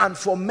 and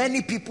for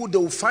many people they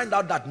will find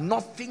out that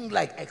nothing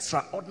like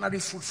extraordinary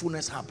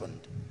fruitfulness happened.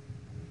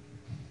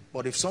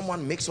 But if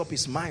someone makes up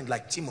his mind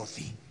like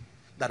Timothy,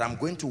 that I'm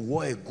going to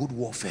war a good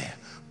warfare,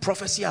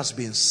 prophecy has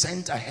been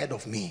sent ahead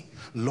of me.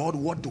 Lord,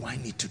 what do I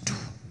need to do?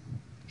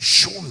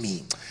 Show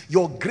me.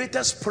 Your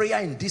greatest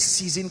prayer in this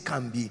season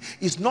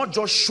is not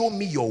just show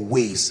me your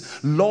ways.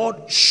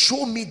 Lord,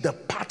 show me the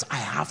part I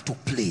have to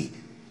play.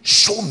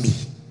 Show me.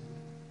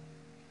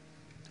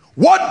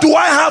 What do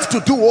I have to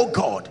do, oh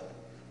God,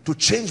 to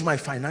change my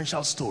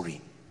financial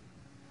story?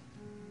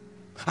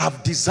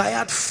 I've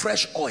desired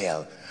fresh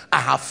oil.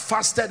 I have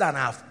fasted and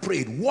I have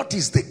prayed. What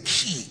is the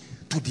key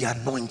to the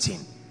anointing?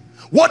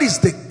 What is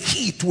the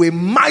key to a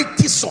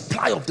mighty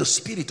supply of the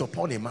Spirit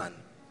upon a man?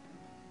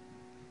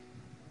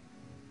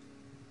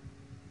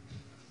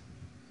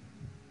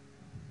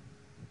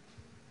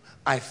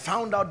 I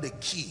found out the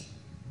key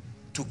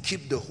to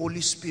keep the Holy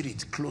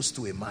Spirit close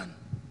to a man,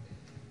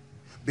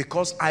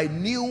 because I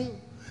knew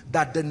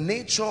that the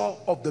nature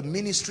of the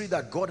ministry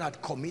that God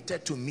had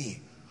committed to me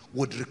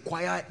would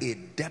require a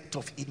depth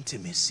of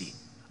intimacy,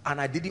 and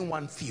I didn't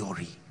want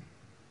theory.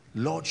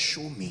 Lord,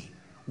 show me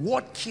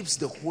what keeps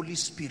the Holy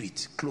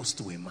Spirit close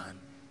to a man.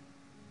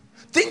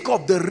 Think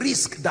of the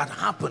risk that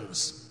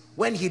happens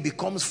when he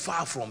becomes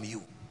far from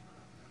you,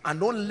 and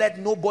don't let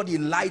nobody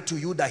lie to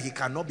you that he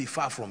cannot be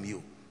far from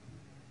you.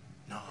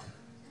 No.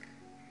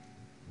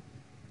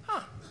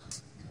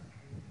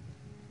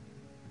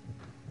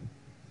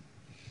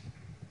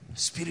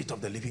 Spirit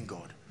of the living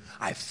God,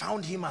 I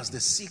found him as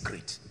the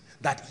secret,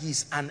 that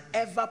he's an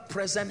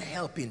ever-present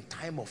help in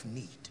time of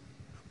need.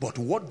 But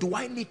what do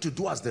I need to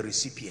do as the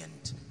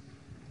recipient?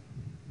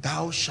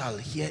 Thou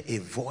shalt hear a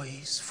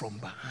voice from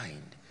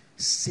behind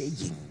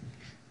saying,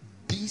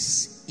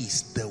 this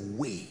is the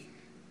way,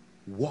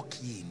 walk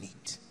ye in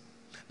it.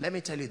 Let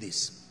me tell you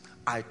this,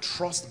 I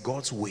trust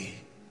God's way.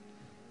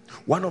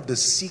 One of the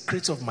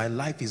secrets of my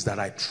life is that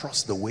I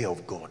trust the way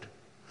of God.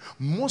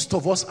 Most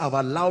of us have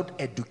allowed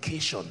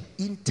education,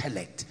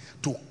 intellect,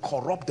 to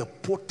corrupt the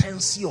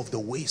potency of the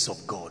ways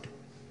of God.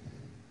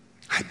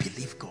 I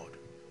believe God.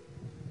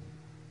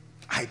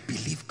 I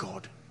believe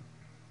God.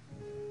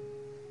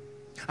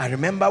 I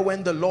remember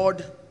when the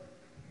Lord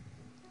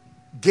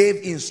gave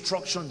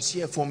instructions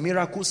here for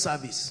miracle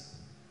service,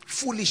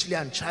 foolishly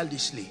and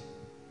childishly,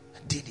 I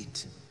did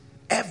it.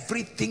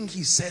 Everything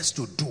he says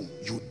to do,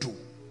 you do.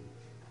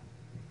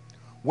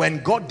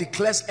 When God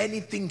declares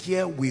anything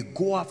here, we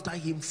go after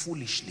him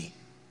foolishly.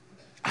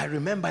 I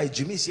remember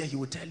Jimmy here, he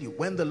will tell you,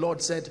 when the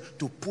Lord said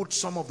to put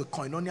some of the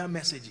koinonia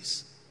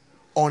messages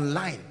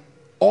online,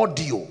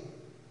 audio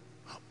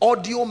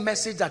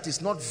message that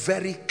is not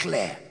very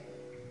clear.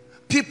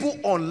 People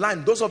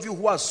online, those of you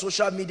who are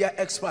social media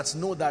experts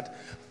know that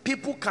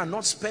people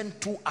cannot spend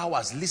 2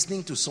 hours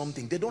listening to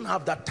something. They don't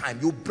have that time.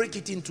 You break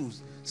it into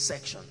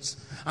sections,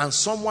 and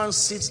someone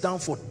sits down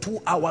for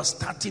 2 hours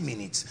 30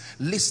 minutes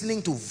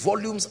listening to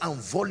volumes and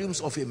volumes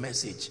of a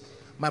message.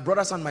 My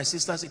brothers and my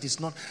sisters, it is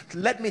not,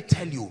 let me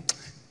tell you,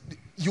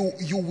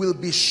 you will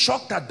be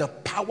shocked at the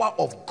power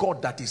of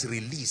God that is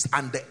released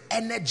and the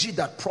energy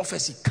that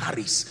prophecy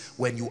carries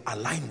when you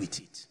align with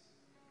it.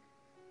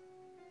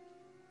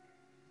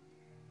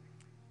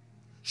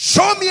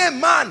 Show me a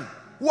man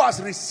who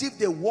has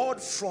received a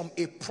word from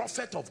a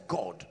prophet of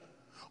God,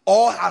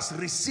 or has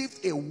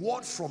received a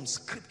word from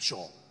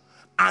scripture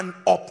and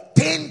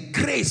obtained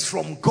grace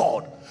from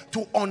God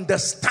to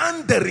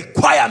understand the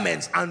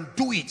requirements and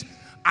do it.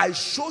 I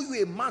show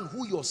you a man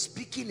who you're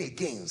speaking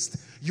against,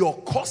 you're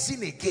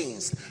cursing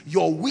against,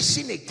 you're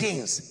wishing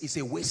against, is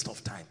a waste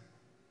of time.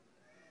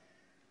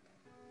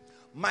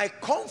 My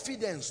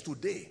confidence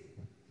today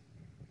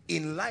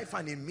in life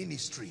and in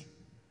ministry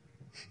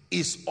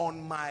is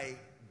on my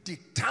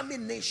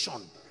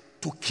determination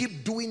to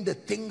keep doing the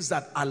things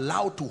that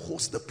allow to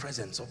host the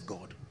presence of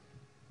God.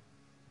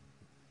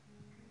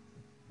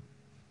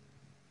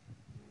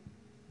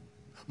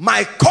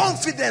 My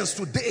confidence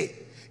today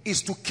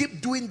is to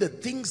keep doing the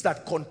things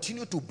that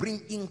continue to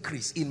bring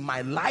increase in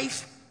my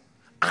life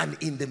and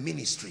in the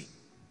ministry.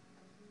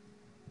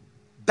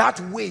 That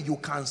way you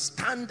can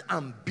stand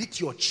and beat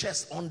your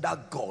chest under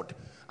God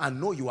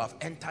and know you have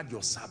entered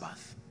your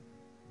Sabbath.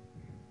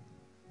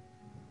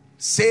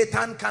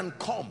 Satan can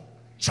come,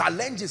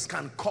 challenges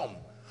can come,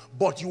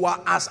 but you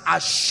are as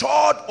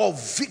assured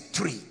of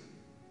victory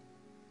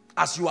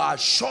as you are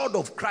assured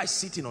of Christ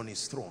sitting on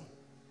his throne.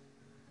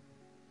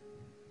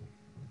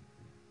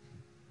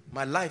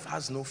 My life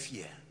has no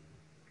fear.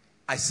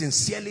 I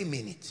sincerely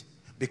mean it,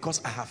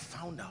 because I have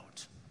found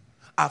out.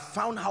 I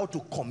found how to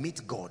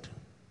commit God.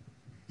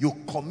 You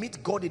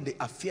commit God in the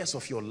affairs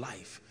of your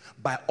life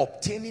by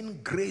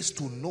obtaining grace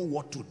to know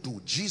what to do.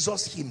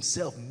 Jesus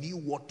himself knew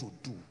what to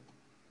do.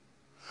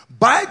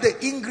 Buy the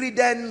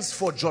ingredients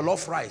for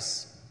jollof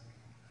rice.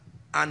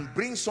 and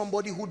bring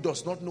somebody who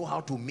does not know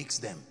how to mix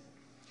them.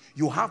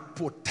 You have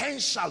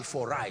potential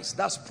for rice.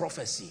 That's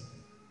prophecy.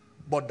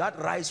 But that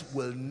rice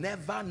will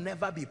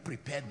never be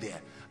prepared there.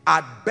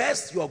 At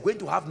best, you are going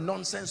to have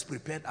nonsense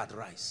prepared at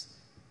rice.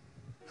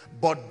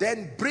 But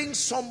then bring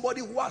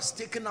somebody who has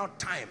taken out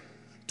time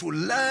to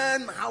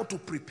learn how to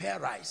prepare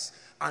rice,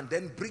 and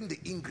then bring the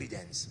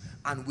ingredients,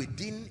 and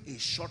within a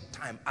short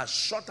time, as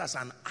short as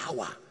an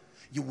hour,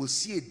 you will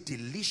see a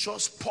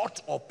delicious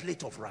pot or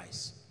plate of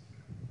rice.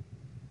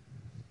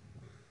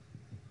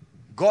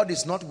 God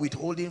is not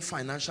withholding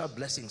financial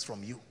blessings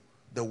from you.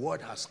 The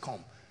word has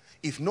come.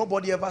 If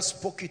nobody ever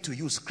spoke it to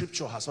you,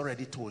 scripture has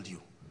already told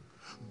you.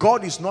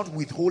 God is not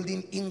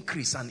withholding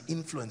increase and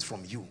influence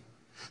from you.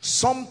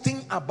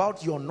 Something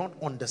about your not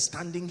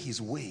understanding his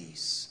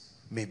ways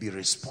may be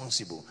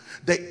responsible.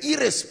 The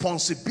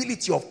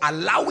irresponsibility of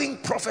allowing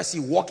prophecy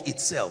work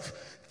itself,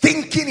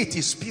 thinking it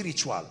is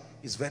spiritual,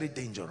 is very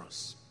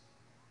dangerous.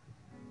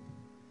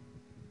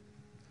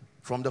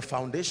 From the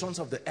foundations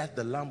of the earth,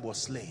 the Lamb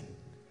was slain.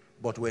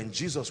 But when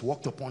Jesus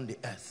walked upon the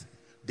earth,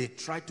 they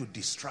tried to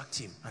distract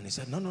him. And he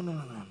said, no.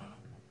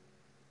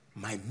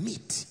 My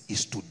meat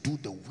is to do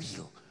the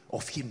will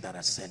of him that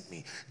has sent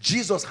me.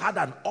 Jesus had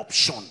an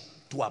option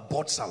to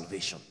abort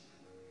salvation.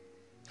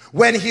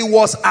 When he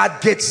was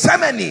at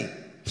Gethsemane,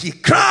 he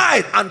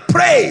cried and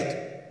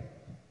prayed,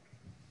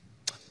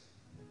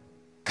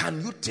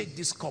 can you take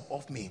this cup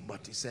off me?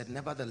 But he said,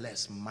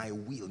 nevertheless, my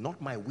will,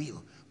 not my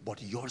will,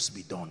 but yours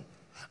be done.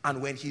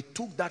 And when he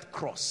took that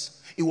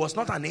cross, it was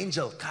not an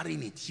angel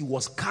carrying it. He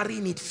was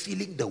carrying it,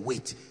 feeling the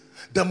weight.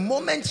 The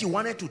moment he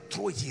wanted to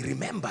throw it, he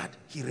remembered.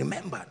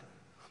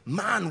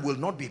 Man will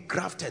not be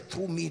grafted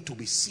through me to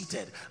be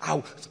seated.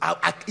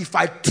 If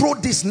I throw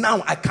this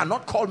now, I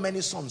cannot call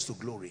many sons to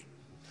glory.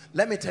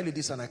 Let me tell you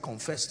this, and I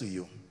confess to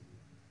you.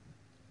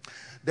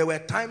 There were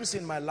times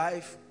in my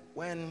life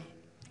when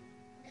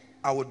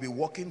I would be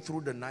walking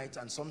through the night,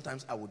 and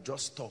sometimes I would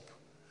just stop,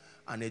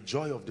 and a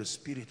joy of the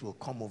Spirit will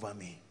come over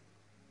me,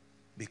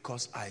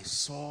 because I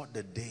saw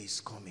the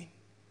days coming.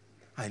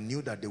 I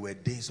knew that there were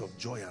days of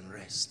joy and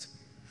rest.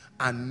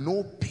 And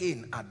no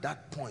pain at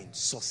that point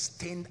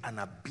sustained an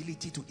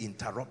ability to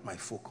interrupt my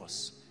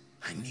focus.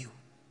 I knew.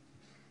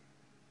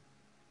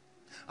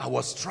 I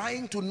was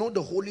trying to know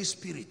the Holy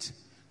Spirit.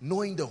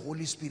 Knowing the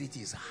Holy Spirit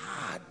is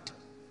hard.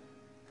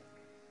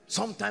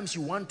 Sometimes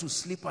you want to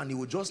sleep and he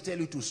will just tell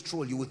you to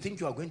stroll. You will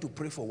think you are going to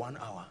pray for 1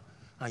 hour,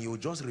 and you will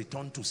just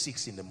return to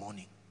 6 in the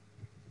morning.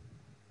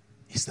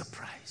 It's the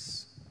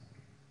price.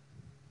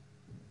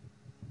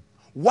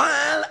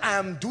 While I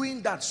am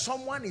doing that,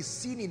 someone is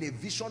seeing in a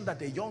vision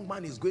that a young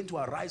man is going to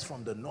arise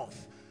from the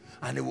north,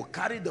 and he will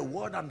carry the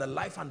word and the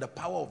life and the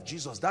power of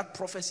Jesus. That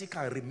prophecy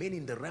can remain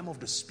in the realm of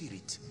the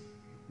Spirit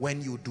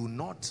when you do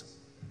not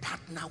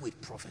partner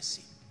with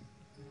prophecy.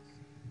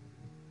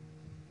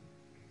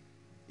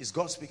 Is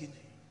God speaking to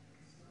you?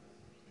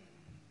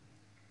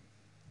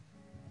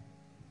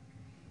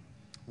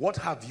 What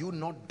have you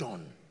not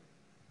done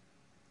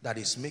that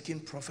is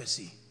making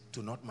prophecy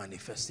to not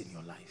manifest in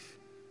your life?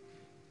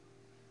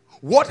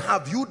 What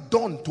have you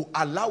done to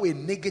allow a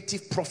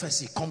negative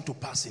prophecy come to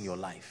pass in your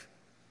life?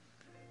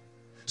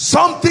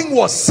 Something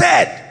was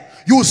said.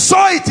 You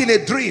saw it in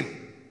a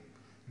dream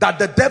that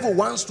the devil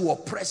wants to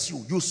oppress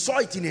you. You saw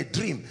it in a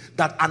dream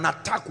that an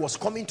attack was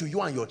coming to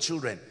you and your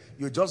children.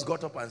 You just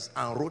got up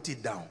and wrote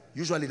it down.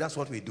 Usually that's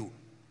what we do.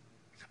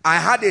 I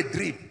had a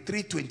dream,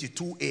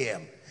 3:22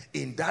 a.m.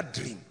 In that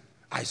dream,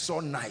 I saw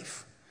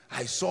knife.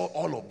 I saw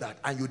all of that,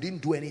 and you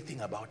didn't do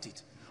anything about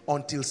it.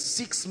 Until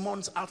 6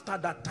 months after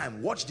that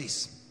time. Watch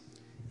this.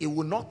 It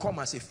will not come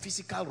as a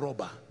physical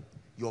robber.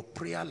 Your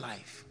prayer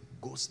life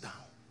goes down.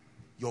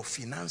 Your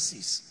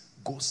finances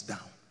goes down.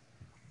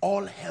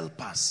 All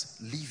helpers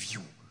leave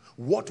you.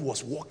 What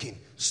was working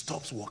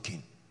stops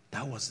working.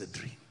 That was the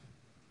dream.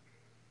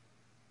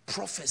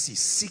 Prophecy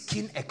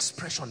seeking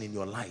expression in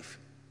your life.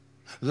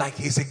 Like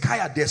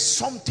Hezekiah, there's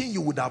something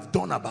you would have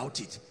done about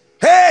it.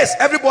 Hey,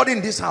 everybody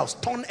in this house,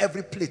 turn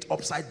every plate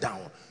upside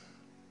down.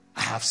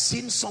 I have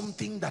seen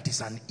something that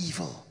is an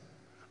evil,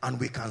 and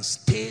we can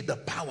stay the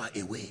power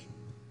away.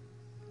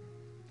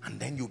 And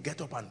then you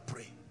get up and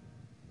pray.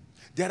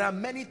 There are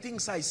many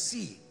things I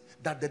see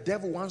that the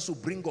devil wants to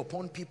bring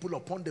upon people,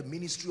 upon the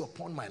ministry,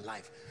 upon my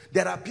life.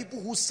 There are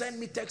people who send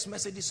me text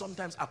messages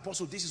sometimes,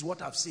 Apostle, this is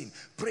what I've seen.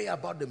 Pray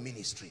about the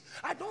ministry.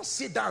 I don't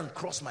sit down and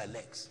cross my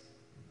legs.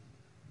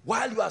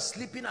 While you are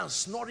sleeping and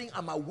snoring,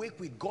 I'm awake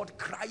with God,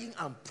 crying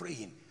and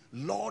praying.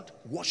 Lord,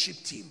 worship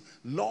team.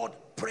 Lord,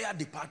 prayer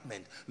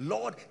department.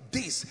 Lord,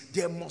 this,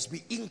 there must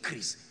be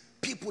increase.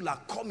 People are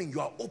coming.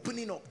 You are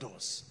opening up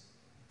doors.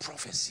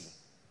 Prophecy.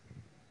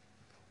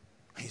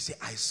 And you say,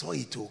 I saw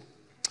it too.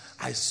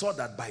 I saw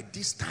that by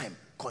this time,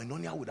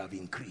 koinonia would have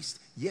increased.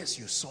 Yes,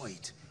 you saw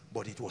it,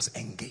 but it was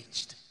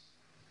engaged.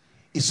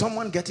 Is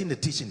someone getting the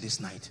teaching this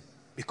night?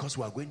 Because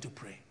we are going to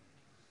pray.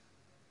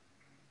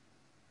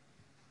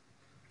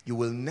 You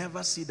will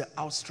never see the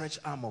outstretched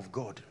arm of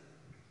God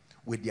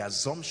with the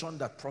assumption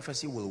that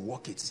prophecy will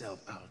work itself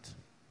out.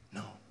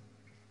 No.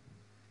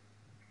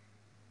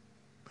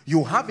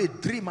 You have a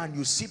dream and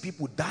you see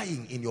people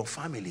dying in your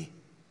family.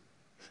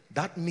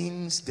 That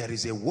means there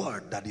is a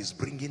word that is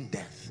bringing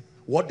death.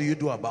 What do you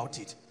do about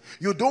it?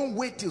 You don't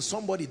wait till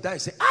somebody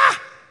dies and say,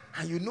 ah!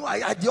 And you know,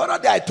 the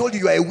other day I told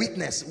you are a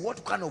witness.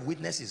 What kind of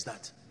witness is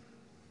that?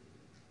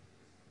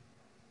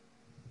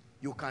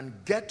 You can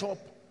get up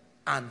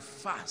and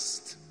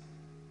fast.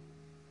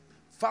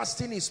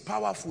 Fasting is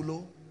powerful.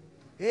 Oh.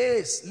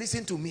 Yes,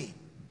 listen to me.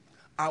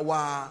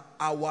 Our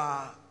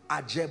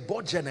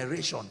Ajebo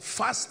generation,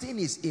 fasting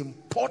is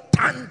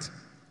important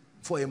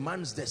for a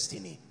man's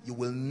destiny. You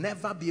will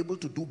never be able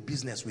to do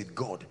business with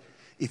God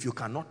if you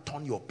cannot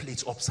turn your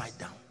plates upside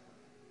down.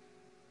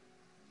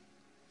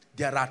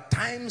 There are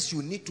times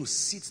you need to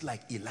sit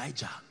like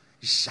Elijah.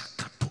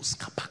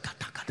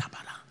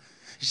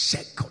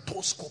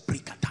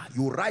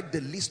 You write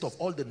the list of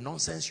all the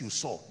nonsense you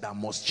saw that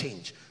must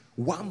change.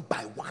 One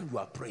by one you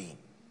are praying.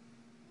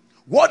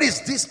 What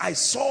is this I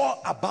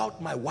saw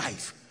about my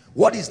wife?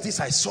 What is this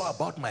I saw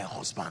about my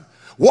husband?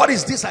 What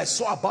is this I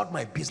saw about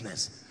my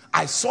business?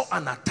 I saw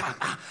an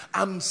attack.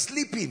 I'm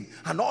sleeping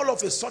and all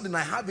of a sudden I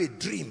have a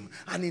dream,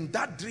 and in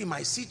that dream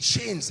I see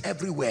chains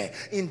everywhere.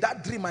 In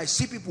that dream I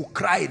see people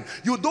crying.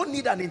 You don't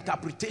need an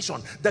interpretation.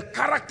 The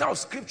character of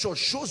scripture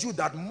shows you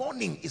that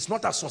mourning is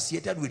not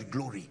associated with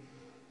glory.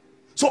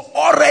 So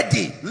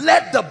already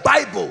let the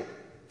Bible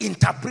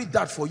interpret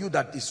that for you.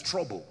 That is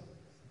trouble.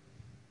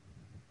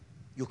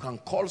 You can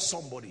call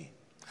somebody.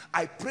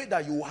 I pray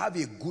that you will have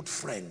a good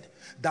friend,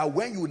 that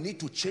when you need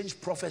to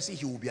change prophecy,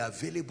 he will be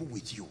available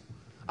with you.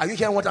 Are you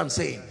hearing what I'm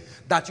saying?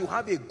 That you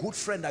have a good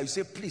friend that you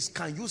say, please,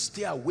 can you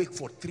stay awake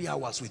for 3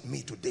 hours with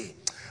me today?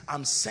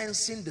 I'm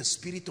sensing the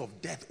spirit of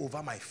death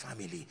over my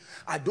family.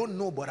 I don't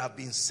know, but I've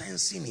been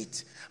sensing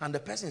it. And the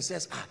person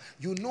says,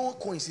 you know,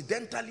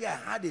 coincidentally, I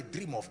had a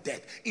dream of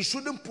death. It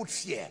shouldn't put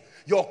fear.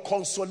 Your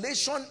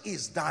consolation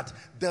is that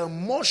the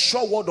most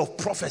sure word of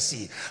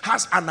prophecy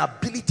has an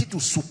ability to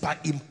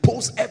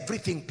superimpose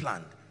everything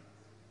planned.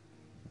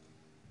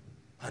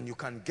 And you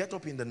can get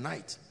up in the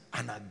night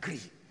and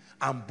agree.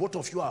 And both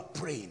of you are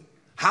praying.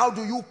 How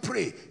do you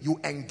pray? You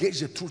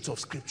engage the truths of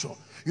scripture.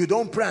 You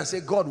don't pray and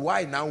say, God,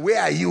 why now?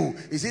 Where are you?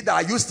 Is it that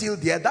are you still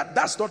there?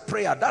 That's not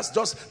prayer. That's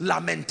just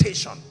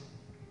lamentation.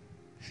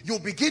 You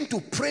begin to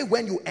pray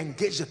when you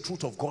engage the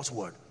truth of God's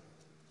word.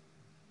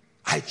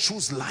 I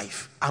choose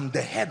life. I'm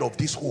the head of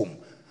this home.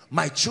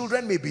 My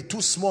children may be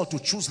too small to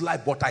choose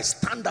life, but I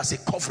stand as a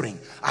covering.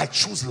 I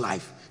choose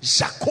life.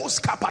 Jakos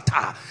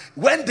kapata.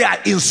 When they are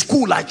in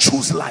school, I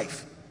choose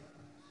life.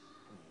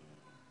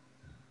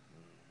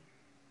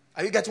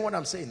 Are you getting what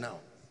I'm saying now?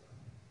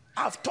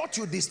 I've taught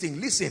you this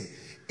thing. Listen,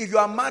 if you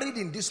are married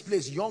in this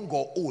place, young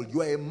or old,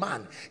 you are a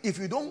man. If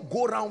you don't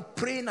go around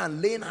praying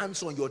and laying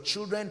hands on your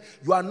children,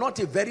 you are not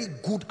a very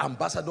good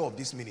ambassador of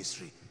this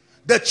ministry.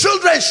 The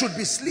children should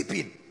be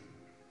sleeping.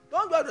 You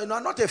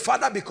are not a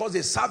father because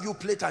they serve you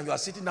plate and you are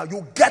sitting down.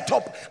 You get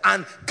up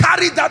and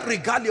carry that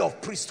regalia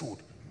of priesthood.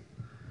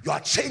 You are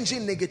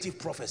changing negative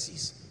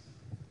prophecies.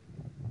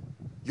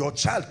 Your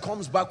child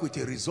comes back with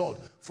a result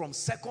from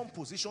 2nd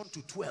position to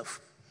 12th.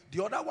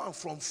 The other one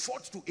from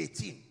 4th to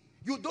 18.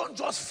 You don't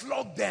just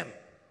flog them.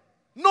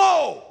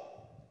 No.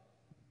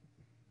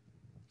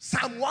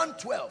 Psalm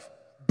 112.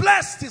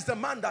 Blessed is the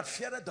man that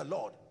feareth the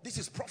Lord. This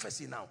is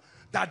prophecy now.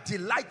 That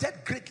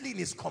delighted greatly in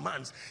his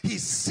commands.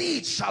 His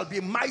seed shall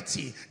be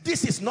mighty.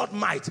 This is not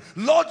might.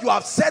 Lord, you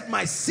have said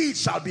my seed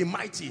shall be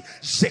mighty.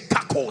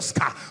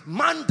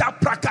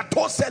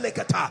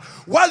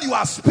 While you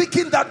are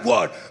speaking that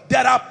word,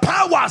 there are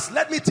powers,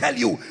 let me tell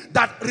you,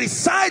 that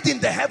reside in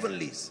the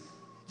heavenlies.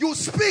 You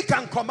speak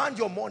and command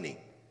your morning.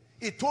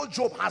 He told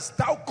Job, hast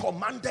thou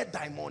commanded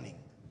thy morning?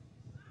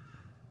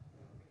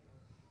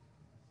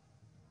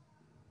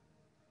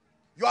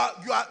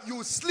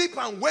 You sleep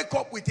and wake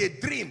up with a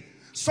dream.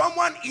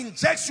 Someone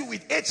injects you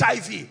with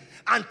HIV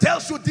and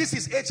tells you this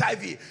is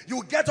HIV.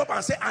 You get up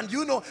and say, and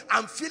you know,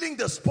 I'm feeling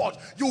the spot.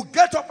 You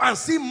get up and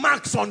see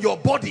marks on your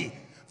body.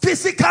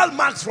 Physical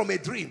marks from a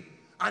dream.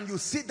 And you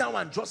sit down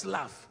and just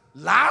laugh.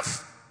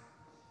 Laugh?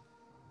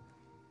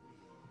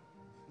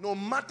 No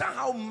matter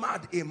how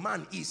mad a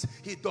man is,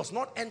 he does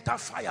not enter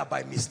fire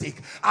by mistake.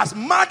 As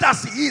mad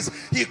as he is,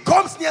 he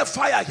comes near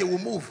fire, he will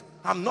move.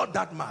 I'm not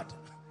that mad.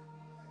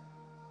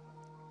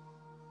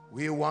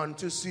 We want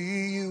to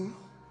see you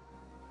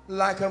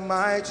like a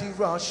mighty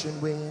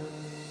rushing wind.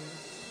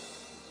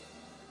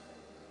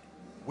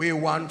 We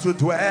want to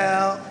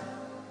dwell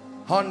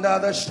under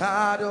the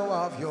shadow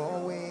of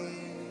your wings.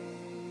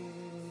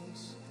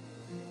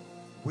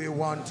 We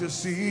want to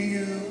see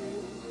you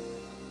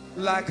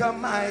like a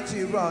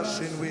mighty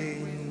rushing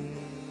wind.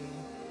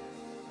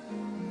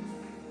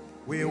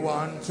 We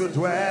want to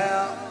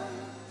dwell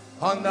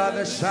under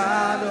the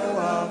shadow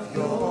of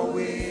your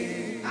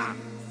wings.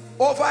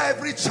 Over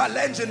every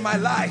challenge in my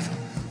life,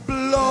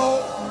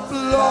 blow,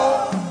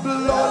 blow,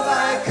 blow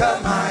like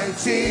a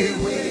mighty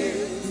wind.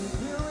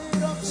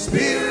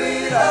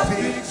 Spirit of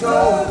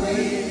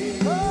victory,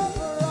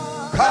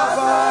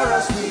 cover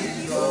us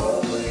with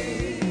your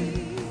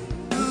wings.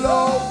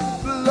 Blow,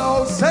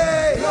 blow,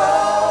 say,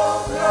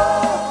 blow,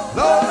 blow,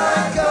 blow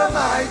like a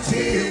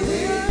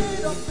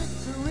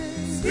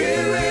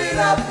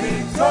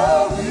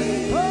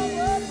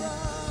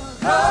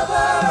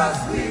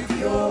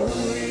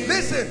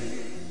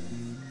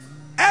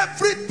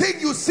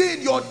Everything you see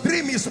in your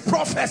dream is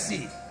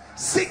prophecy,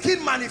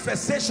 seeking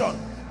manifestation,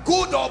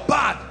 good or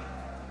bad.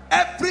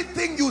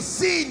 Everything you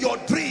see in your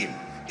dream,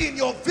 in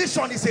your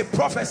vision, is a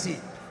prophecy,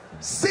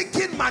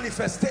 seeking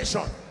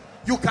manifestation.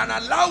 You can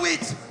allow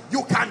it,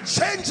 you can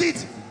change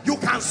it, you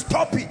can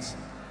stop it.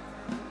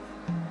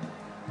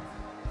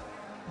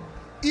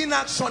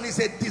 Inaction is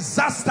a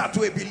disaster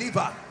to a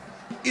believer.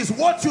 It's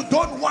what you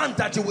don't want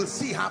that you will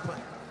see happen.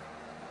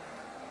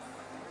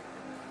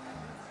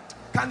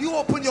 Can you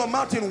open your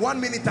mouth in 1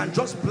 minute and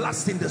just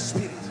blast in the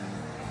spirit?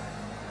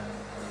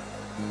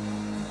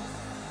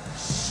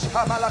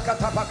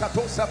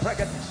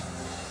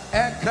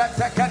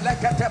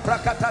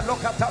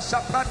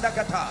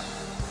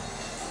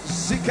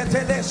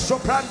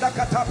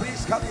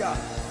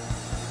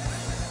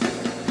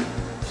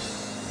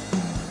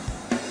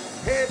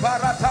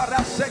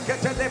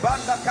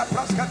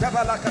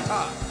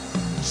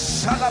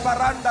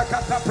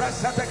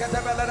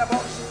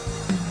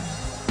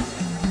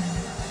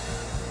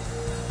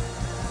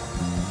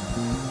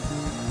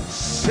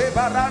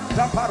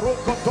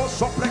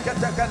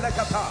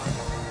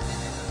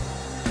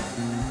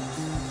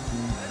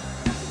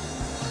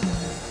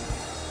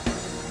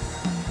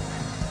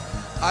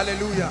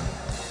 Hallelujah.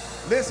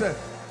 Listen,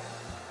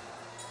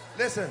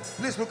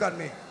 please look at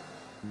me.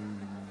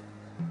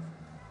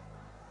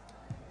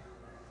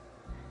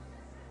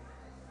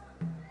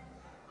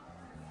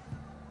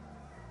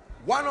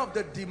 One of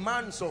the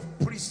demands of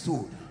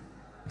priesthood,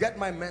 get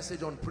my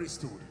message on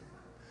priesthood,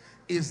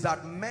 is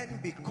that men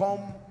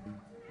become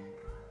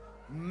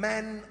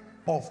men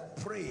of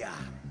prayer.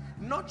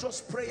 Not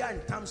just prayer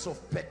in terms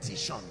of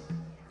petition,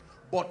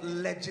 but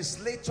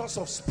legislators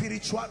of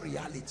spiritual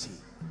reality.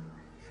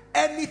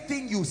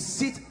 Anything you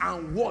sit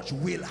and watch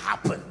will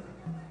happen.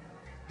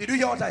 Did you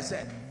hear what I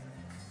said?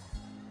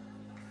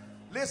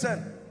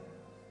 Listen,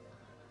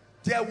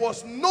 there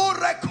was no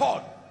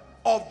record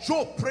of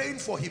Job praying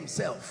for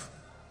himself.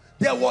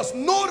 There was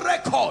no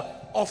record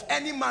of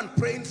any man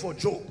praying for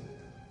Job.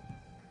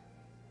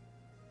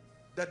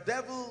 The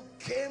devil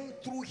came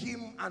through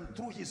him and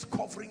through his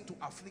covering to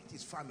afflict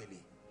his family.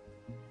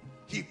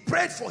 He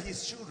prayed for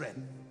his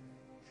children.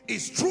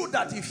 It's true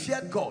that he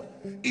feared God.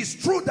 It's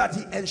true that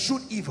he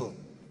eschewed evil.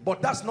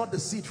 But that's not the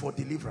seed for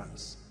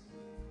deliverance.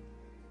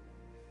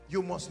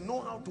 You must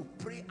know how to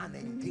pray and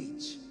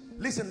engage.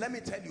 Listen, let me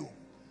tell you.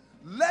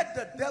 Let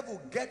the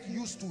devil get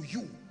used to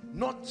you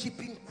not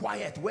keeping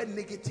quiet when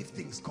negative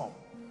things come.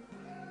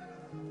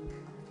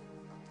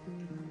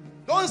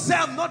 Don't say,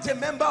 I'm not a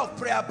member of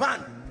prayer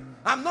band,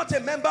 I'm not a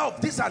member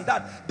of this and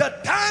that. The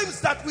times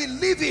that we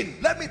live in,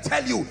 let me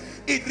tell you,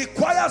 it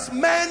requires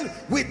men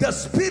with the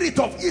spirit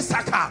of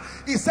Issachar.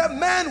 It's a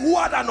man who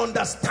had an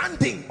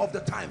understanding of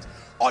the times.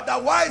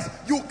 Otherwise,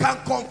 you can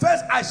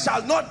confess, I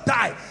shall not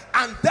die,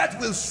 and death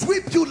will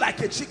sweep you like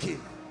a chicken.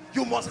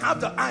 You must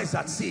have the eyes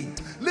that see.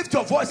 Lift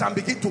your voice and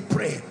begin to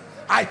pray.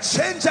 I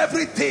change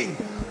everything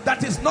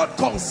that is not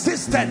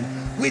consistent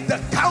with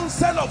the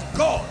counsel of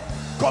God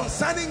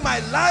concerning my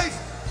life,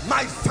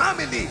 my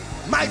family,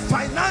 my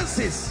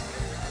finances.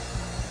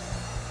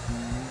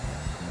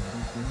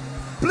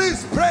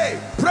 Please pray,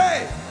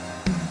 pray.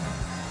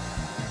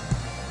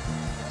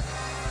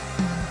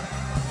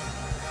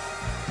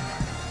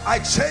 I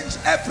change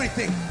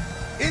everything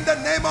in the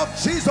name of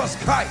Jesus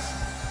Christ.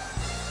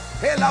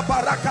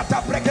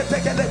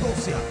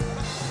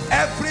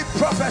 Every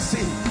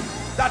prophecy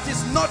that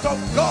is not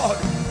of God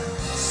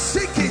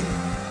seeking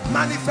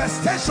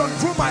manifestation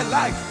through my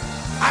life,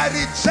 I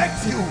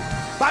reject you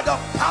by the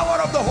power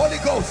of the Holy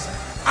Ghost.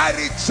 I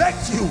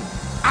reject you.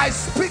 I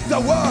speak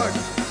the word,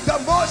 the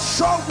most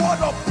sure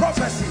word of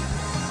prophecy.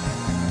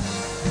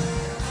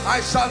 I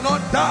shall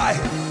not die,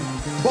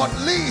 but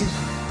live,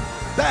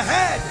 the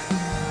head,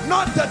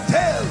 not the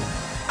tail,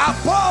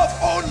 above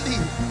only,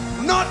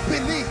 not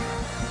beneath.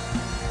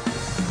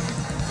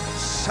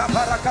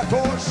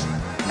 Shabarakatosh,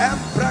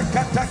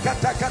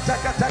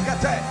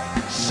 Embrakatakatakatakatakate,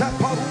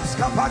 Shaparus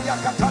Kaparia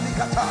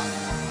Katalikata.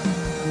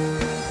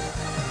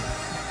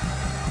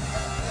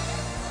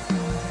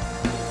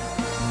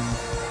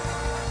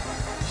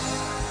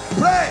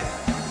 Pray.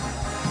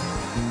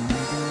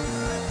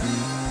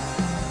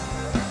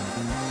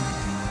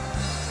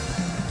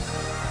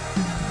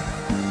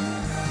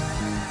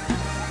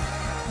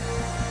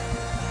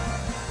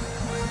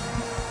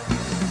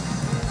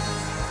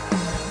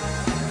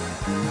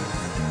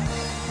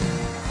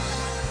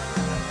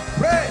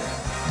 Pray.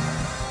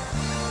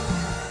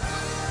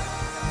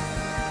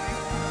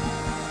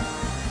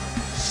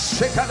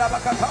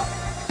 Shekalabakata,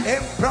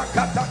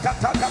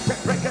 Embrakatakatakate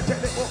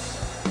Breketelebo.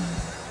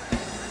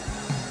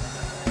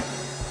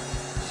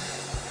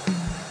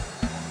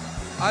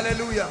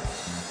 Hallelujah.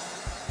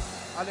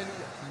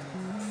 Hallelujah.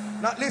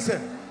 Now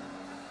listen,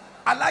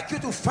 I'd like you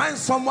to find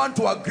someone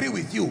to agree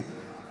with you.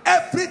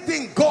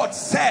 Everything God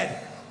said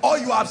or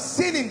you have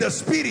seen in the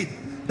spirit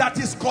that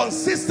is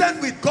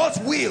consistent with God's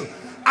will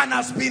and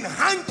has been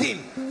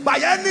hanging by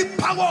any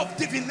power of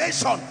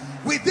divination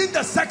within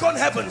the second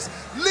heavens,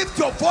 lift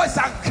your voice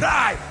and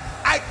cry,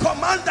 I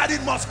command that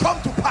it must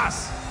come to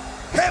pass.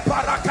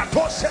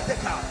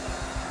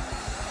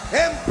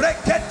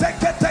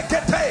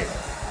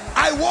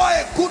 I war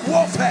a good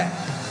warfare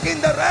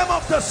in the realm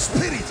of the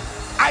spirit.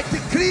 I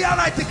decree and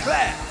I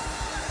declare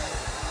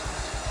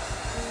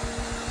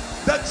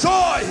the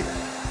joy,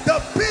 the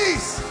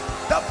peace,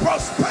 the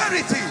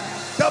prosperity,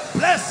 the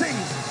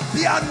blessings,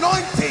 the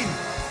anointing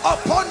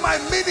upon my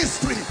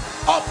ministry,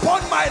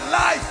 upon my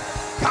life.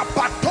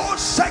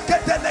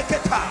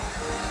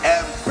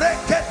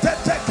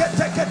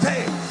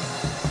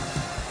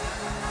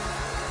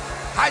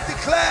 I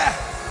declare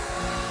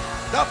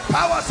the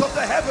powers of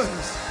the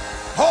heavens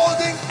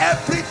holding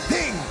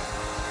everything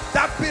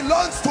that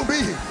belongs to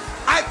me.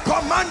 I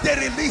command a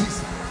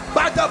release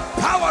by the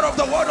power of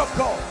the word of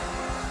God.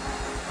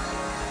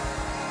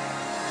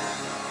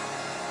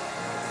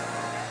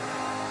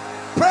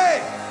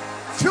 Pray,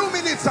 few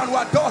minutes and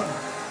we're done.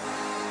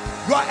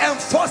 You are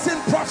enforcing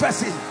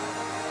prophecy.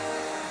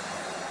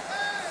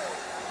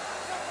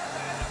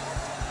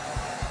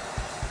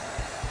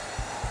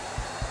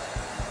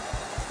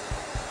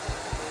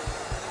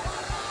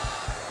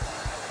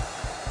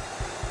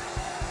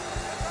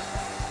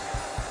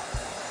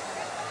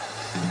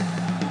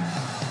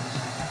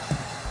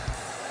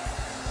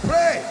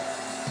 Pray,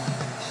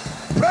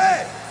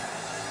 pray.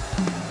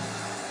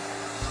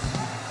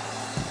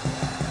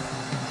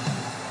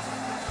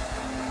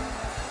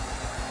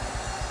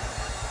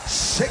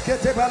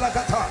 Shekete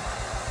balagata,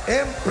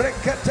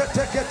 embrekete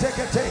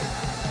tekete,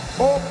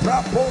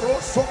 obra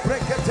poroso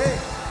brekete,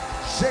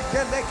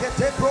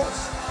 shekelekete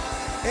bros,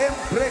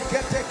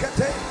 embrekete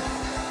kete,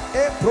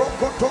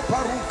 ebrokoto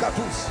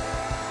parukatus,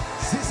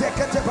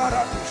 zizekete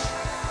baratus,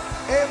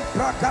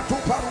 embrakatu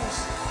parus,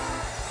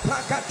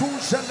 prakatu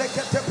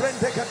shelekete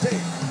brendekete,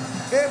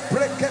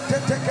 embrekete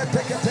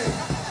tekete,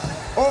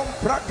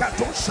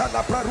 ombrakatu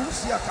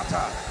shalaprarusia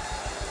kata.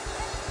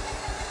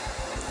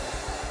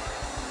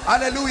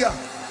 Hallelujah.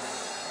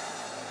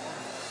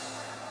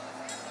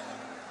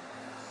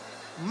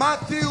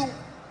 Matthew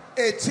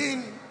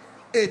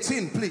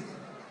 18:18, please.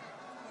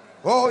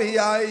 Oh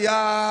yeah,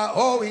 yeah,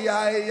 oh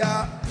yeah,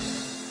 yeah,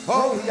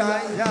 oh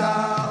yeah,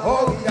 yeah,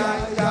 oh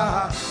yeah,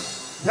 yeah,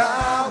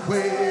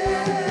 Yahweh,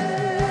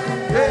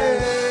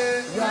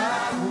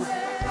 Yahweh,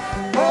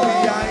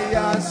 oh yeah,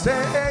 yeah,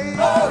 say,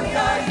 oh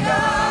yeah,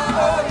 yeah,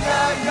 oh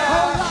yeah,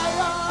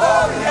 yeah,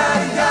 oh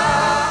yeah,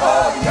 yeah,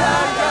 oh yeah, yeah.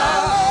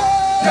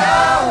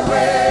 Yahweh,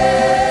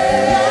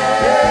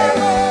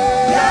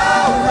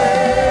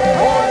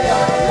 Yahweh, oh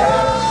yeah,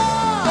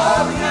 yeah,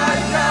 oh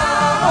yeah,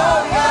 yeah,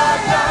 oh yeah,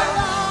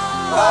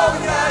 yeah, oh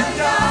yeah,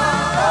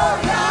 yeah, oh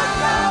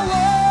yeah,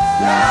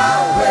 yeah,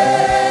 Yahweh,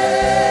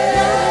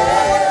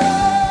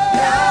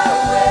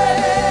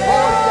 Yahweh,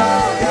 oh yeah,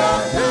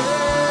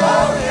 yeah,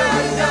 oh yeah, yeah, oh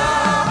yeah,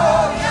 yeah,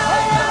 oh yeah,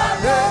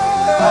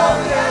 yeah, oh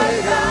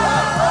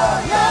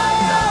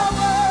yeah,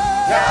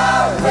 yeah,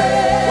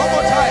 Yahweh. One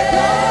more time.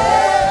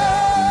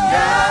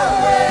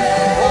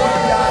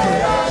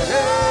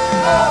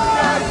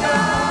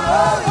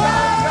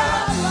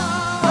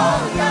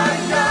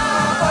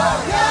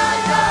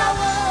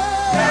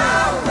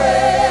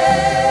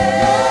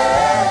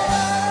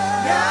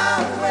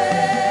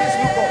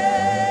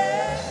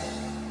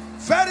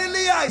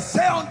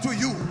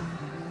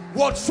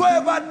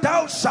 Whatsoever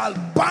thou shalt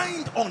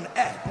bind on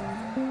earth,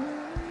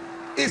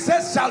 it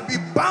says, shall be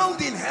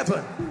bound in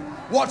heaven.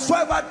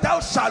 Whatsoever thou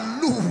shalt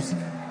loose,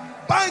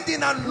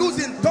 binding and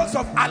loosing, thoughts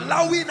of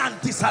allowing and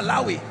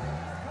disallowing.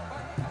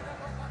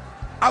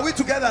 Are we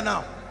together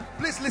now?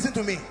 Please listen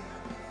to me.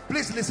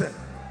 Please listen.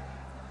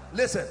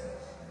 Listen.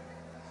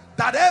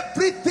 That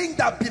everything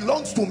that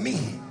belongs to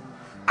me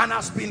and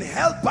has been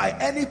held by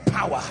any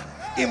power,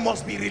 it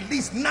must be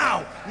released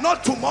now,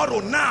 not tomorrow.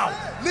 Now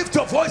lift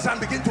your voice and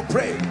begin to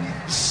pray.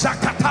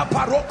 Shakata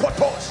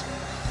parokotos,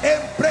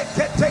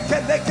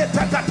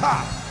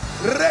 embreketekeleketata,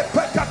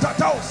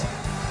 repekatatos.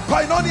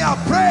 Koinonia,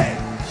 pray.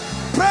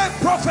 Pray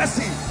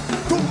prophecy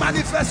to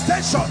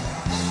manifestation.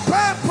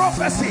 Pray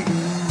prophecy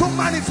to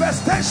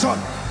manifestation.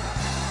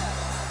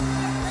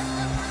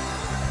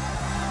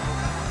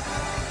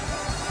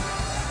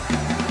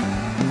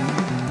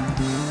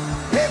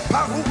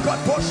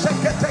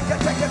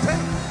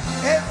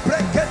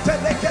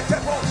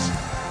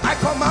 I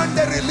command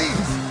the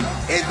release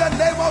in the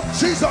name of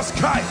Jesus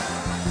Christ.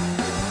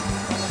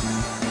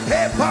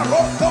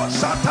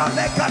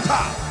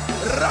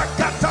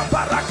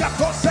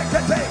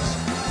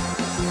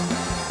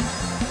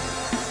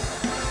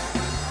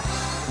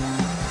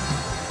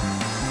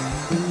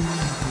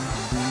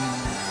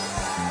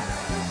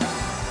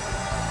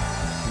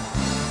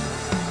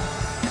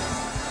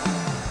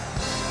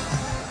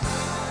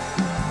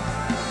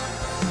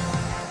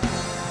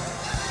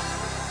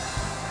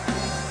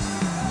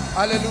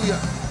 Hallelujah.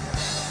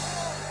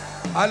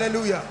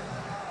 Hallelujah.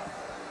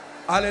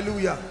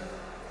 Hallelujah.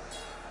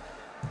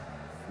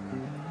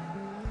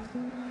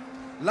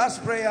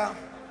 Last prayer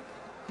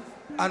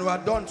and we are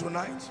done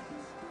tonight.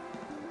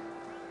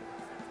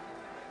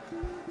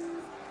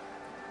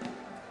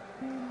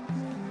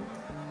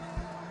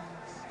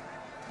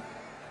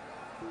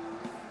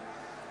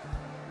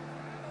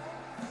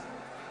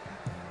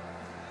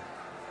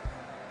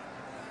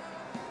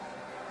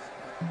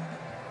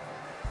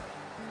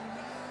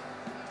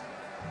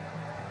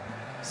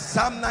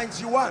 Psalm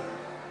 91.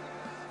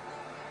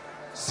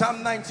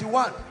 Psalm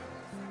 91.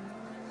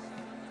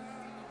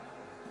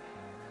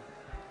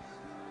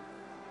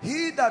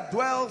 He that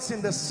dwells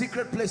in the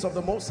secret place of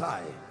the Most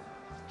High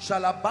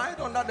shall abide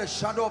under the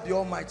shadow of the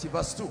Almighty.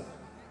 Verse 2.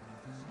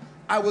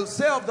 I will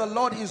say of the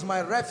Lord, He is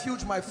my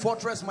refuge, my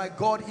fortress, my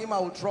God, Him I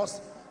will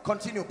trust.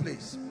 Continue,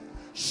 please.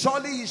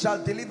 Surely He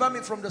shall deliver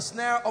me from the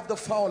snare of the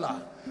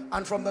fowler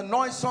and from the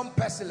noisome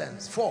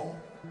pestilence. 4.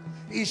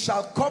 He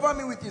shall cover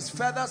me with His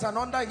feathers, and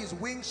under His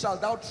wings shalt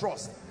thou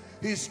trust.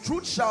 His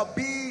truth shall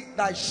be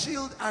thy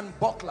shield and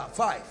buckler.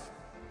 5.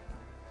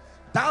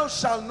 Thou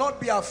shalt not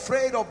be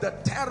afraid of the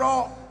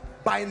terror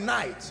by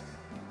night,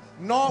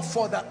 nor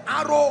for the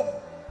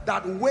arrow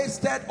that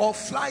wasteth or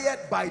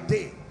flieth by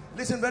day.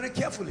 Listen very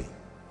carefully.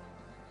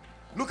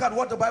 Look at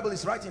what the Bible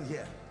is writing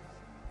here.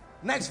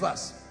 Next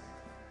verse.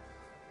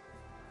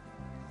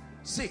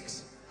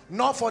 6.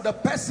 Nor for the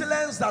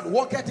pestilence that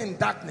walketh in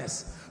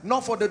darkness,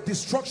 nor for the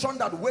destruction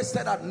that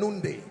wasteth at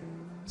noonday.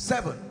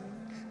 7.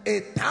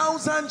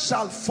 1,000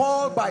 shall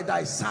fall by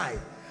thy side,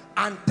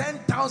 and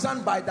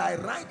 10,000 by thy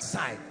right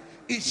side,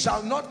 it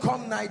shall not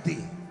come nigh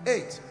thee.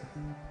 8.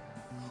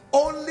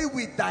 Only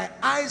with thy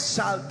eyes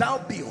shalt thou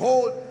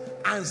behold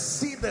and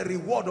see the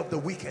reward of the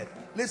wicked.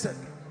 Listen,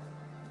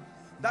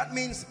 that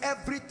means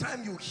every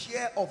time you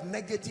hear of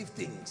negative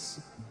things,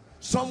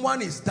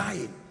 someone is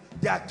dying,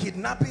 they are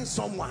kidnapping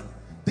someone,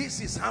 this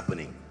is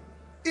happening,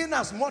 in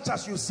as much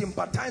as you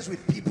sympathize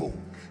with people,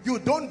 you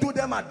don't do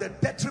them at the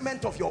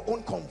detriment of your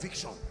own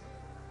conviction.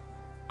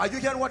 Are you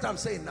hearing what I'm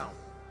saying now?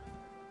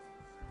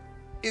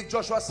 If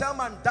Joshua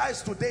Selman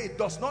dies today, it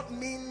does not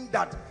mean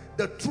that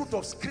the truth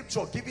of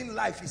scripture giving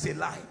life is a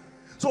lie.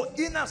 So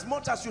in as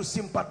much as you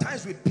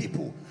sympathize with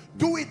people,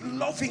 do it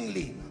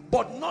lovingly,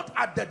 but not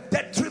at the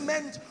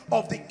detriment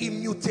of the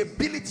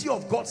immutability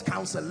of God's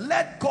counsel.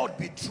 Let God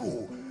be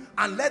true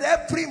and let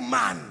every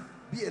man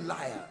be a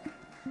liar.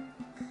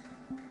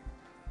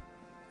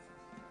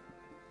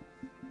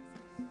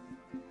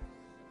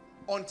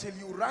 Until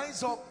you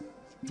rise up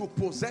to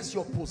possess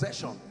your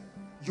possession,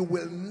 you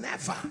will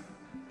never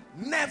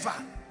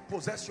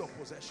possess your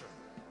possession.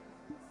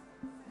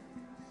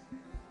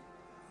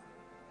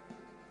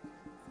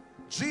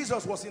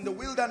 Jesus was in the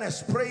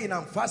wilderness praying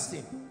and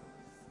fasting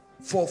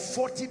for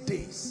 40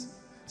 days.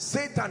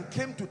 Satan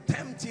came to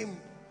tempt him.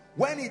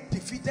 When he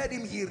defeated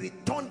him, he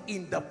returned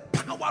in the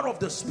power of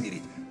the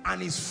Spirit, and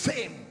his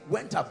fame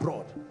went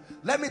abroad.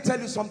 Let me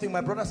tell you something,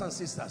 my brothers and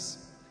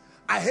sisters.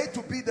 I hate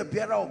to be the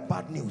bearer of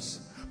bad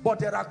news, but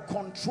there are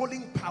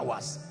controlling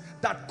powers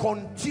that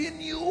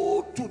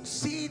continue to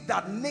see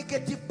that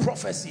negative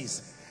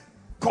prophecies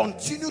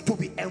continue to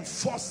be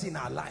enforced in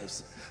our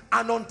lives.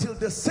 And until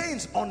the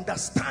saints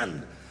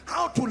understand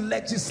how to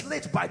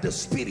legislate by the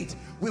Spirit,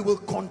 we will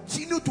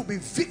continue to be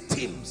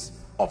victims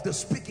of the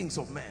speakings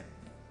of men.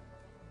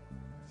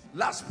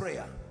 Last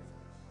prayer.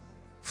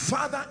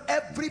 Father,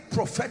 every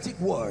prophetic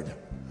word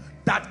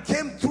that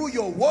came through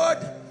your word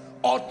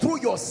or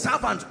through your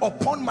servant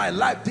upon my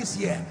life this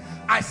year,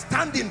 I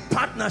stand in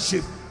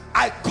partnership.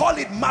 I call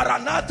it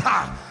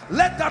Maranatha.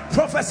 Let that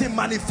prophecy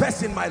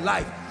manifest in my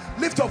life.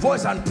 Lift your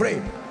voice and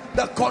pray.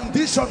 The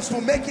conditions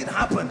to make it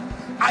happen.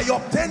 I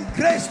obtain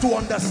grace to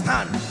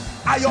understand.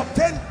 I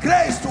obtain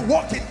grace to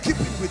walk in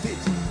keeping with it.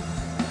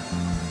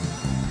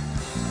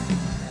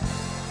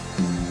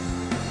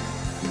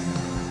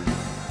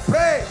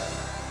 Pray.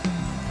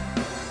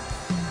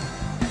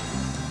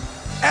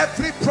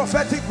 Every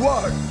prophetic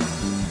word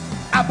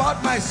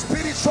about my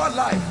spiritual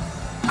life,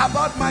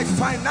 about my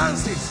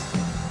finances,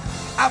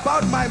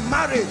 about my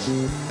marriage,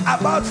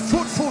 about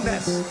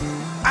fruitfulness,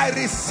 I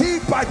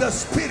receive by the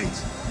Spirit.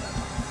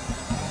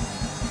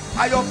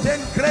 I obtain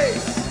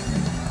grace.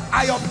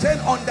 I obtain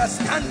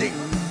understanding.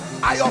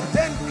 I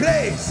obtain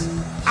grace.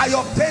 I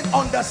obtain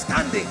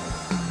understanding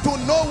to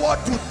know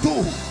what to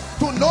do,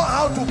 to know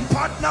how to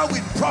partner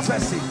with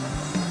prophecy.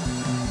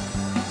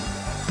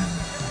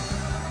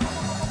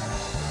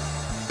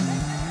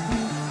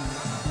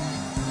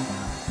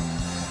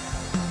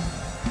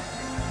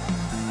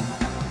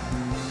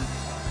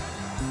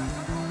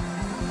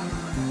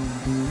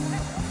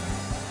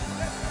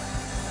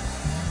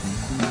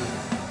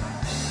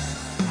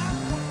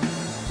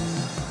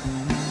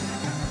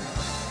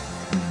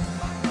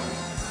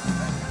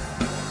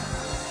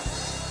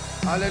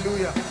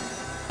 Hallelujah.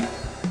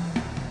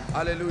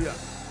 Hallelujah.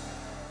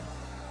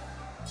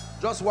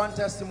 Just one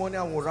testimony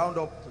and we'll round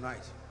up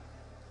tonight.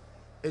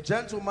 A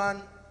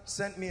gentleman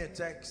sent me a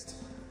text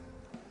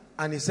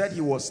and he said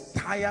he was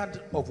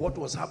tired of what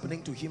was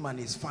happening to him and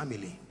his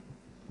family.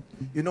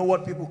 You know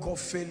what people call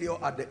failure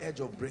at the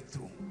edge of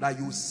breakthrough? That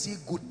you see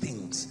good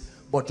things,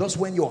 but just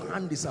when your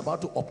hand is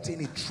about to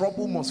obtain it,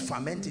 trouble must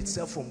ferment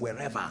itself from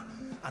wherever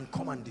and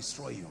come and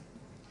destroy you.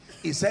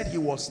 He said he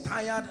was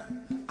tired,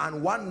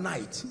 and one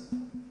night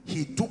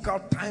he took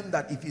out time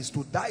that if he's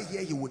to die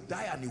here, he would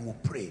die and he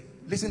would pray.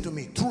 Listen to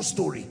me, true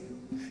story.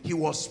 He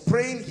was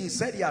praying. He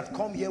said he had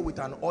come here with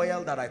an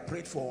oil that I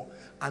prayed for,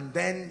 and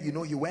then, you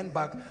know, he went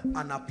back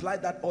and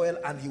applied that oil,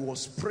 and he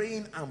was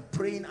praying and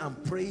praying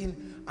and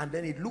praying, and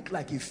then it looked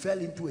like he fell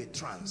into a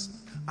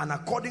trance. And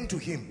according to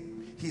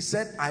him, he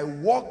said, I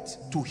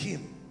walked to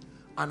him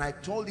and I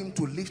told him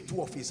to lift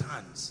 2 of his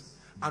hands,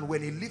 and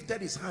when he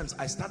lifted his hands,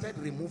 I started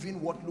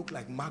removing what looked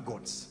like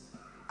maggots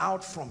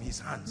out from his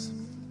hands,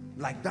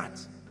 like that.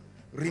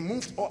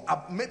 Removed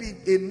maybe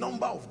a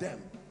number of them.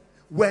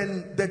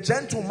 When the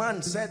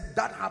gentleman said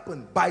that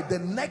happened, by the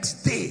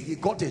next day he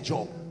got a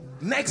job.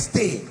 Next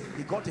day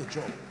he got a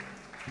job.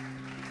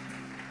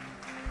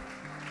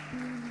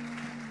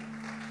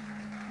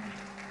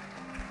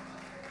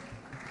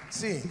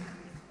 See,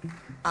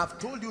 I've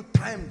told you,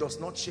 time does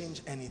not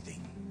change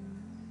anything.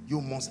 You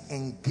must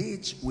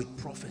engage with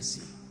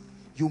prophecy.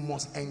 You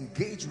must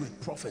engage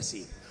with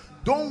prophecy.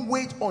 Don't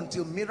wait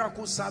until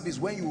miracle service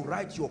when you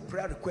write your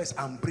prayer request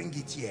and bring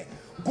it here.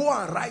 Go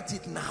and write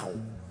it now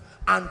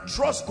and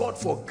trust God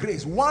for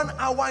grace. 1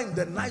 hour in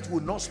the night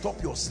will not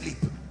stop your sleep.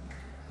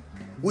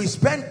 We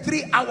spend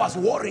 3 hours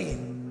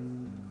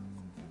worrying.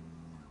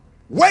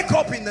 Wake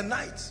up in the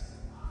night.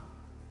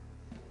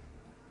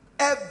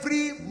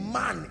 Every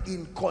man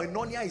in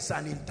koinonia is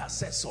an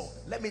intercessor.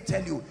 Let me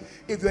tell you,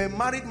 if you're a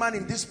married man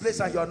in this place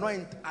and you are not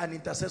an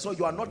intercessor,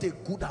 you are not a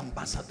good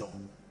ambassador.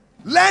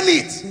 Learn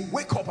it.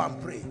 Wake up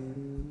and pray.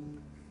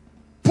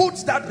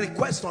 Put that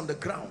request on the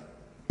ground.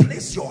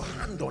 Place your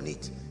hand on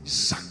it.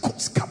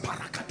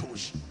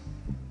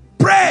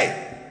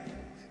 Pray.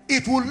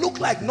 It will look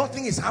like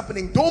nothing is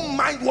happening. Don't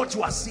mind what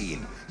you are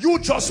seeing. You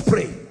just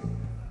pray.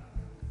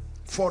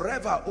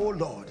 Forever, oh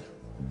Lord,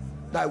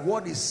 thy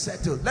word is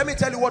settled. Let me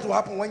tell you what will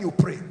happen when you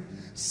pray.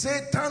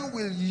 Satan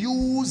will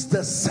use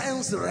the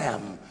sense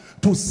realm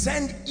to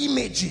send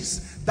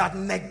images that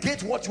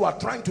negate what you are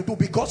trying to do,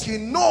 because he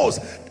knows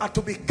that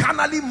to be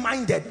carnally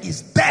minded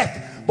is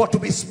death, but to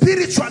be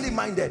spiritually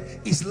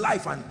minded is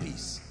life and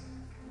peace.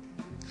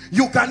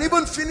 You can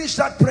even finish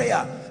that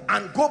prayer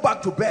and go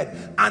back to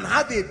bed and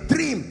have a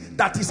dream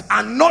that is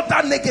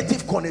another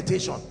negative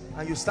connotation,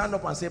 and you stand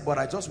up and say, but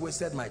I just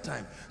wasted my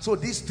time. So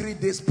these 3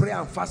 days prayer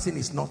and fasting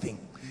is nothing.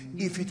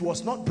 If it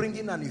was not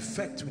bringing an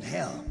effect with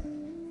hell,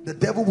 the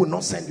devil will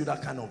not send you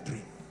that kind of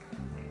dream.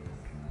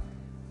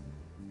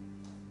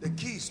 The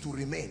key is to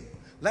remain.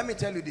 Let me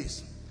tell you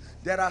this.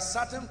 There are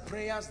certain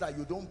prayers that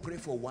you don't pray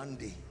for one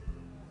day.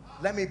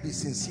 Let me be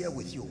sincere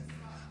with you.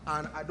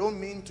 And I don't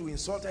mean to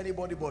insult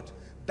anybody, but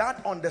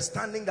that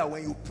understanding that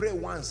when you pray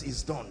once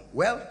is done.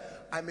 Well,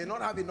 I may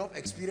not have enough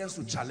experience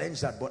to challenge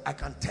that, but I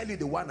can tell you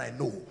the one I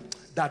know.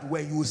 That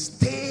when you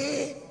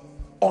stay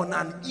on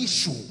an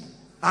issue,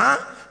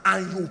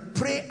 and you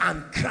pray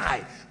and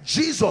cry.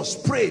 Jesus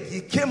prayed.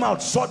 He came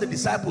out, saw the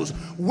disciples,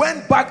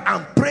 went back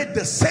and prayed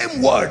the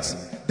same words,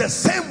 the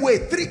same way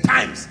 3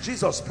 times.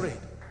 Jesus prayed.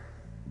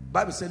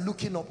 Bible said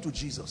looking up to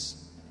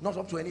Jesus, not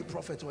up to any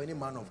prophet or any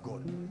man of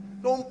God.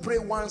 Don't pray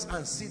once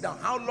and sit down.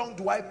 How long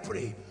do I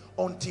pray?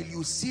 Until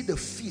you see the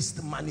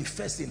feast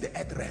manifest in the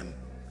earth realm.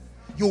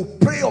 You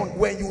pray on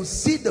when you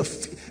see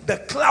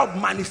the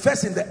cloud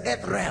manifest in the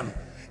earth realm.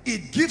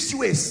 It gives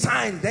you a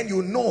sign, then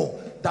you know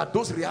that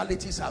those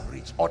realities have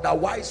reached.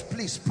 Otherwise,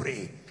 please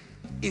pray.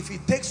 If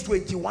it takes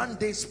 21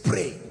 days,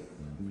 pray.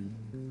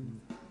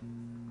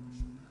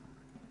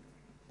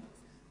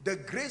 The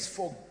grace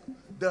for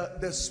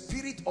the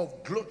spirit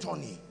of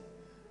gluttony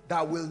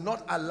that will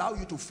not allow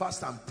you to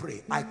fast and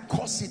pray, I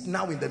curse it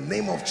now in the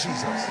name of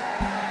Jesus.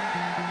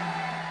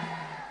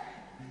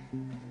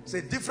 It's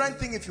a different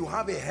thing if you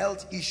have a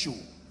health issue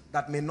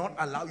that may not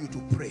allow you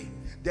to pray.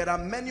 There are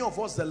many of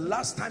us, the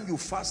last time you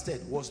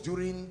fasted was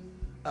during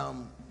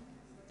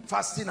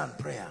fasting and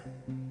prayer.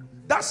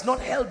 That's not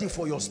healthy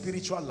for your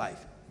spiritual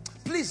life.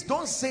 Please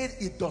don't say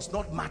it does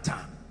not matter.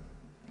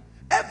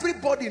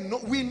 Everybody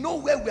we know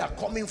where we are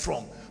coming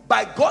from.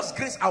 By God's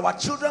grace, our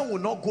children will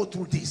not go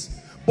through this.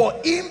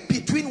 But in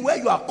between where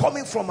you are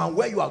coming from and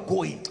where you are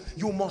going,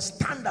 you must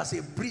stand as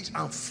a bridge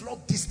and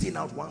flog this thing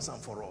out once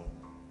and for all.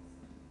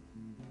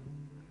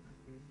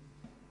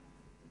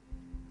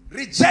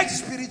 Reject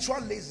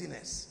spiritual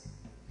laziness.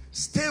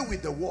 Stay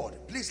with the word.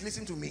 Please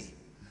listen to me.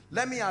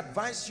 Let me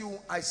advise you.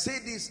 I say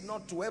this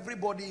not to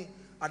everybody.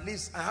 At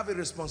least I have a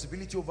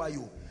responsibility over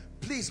you.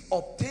 Please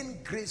obtain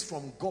grace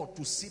from God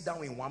to sit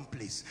down in one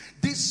place.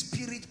 This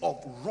spirit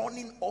of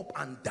running up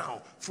and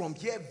down, from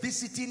here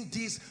visiting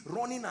this,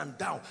 running and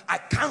down, I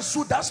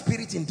cancel that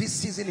spirit in this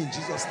season in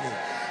Jesus' name.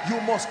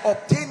 You must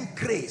obtain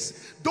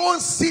grace.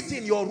 Don't sit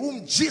in your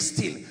room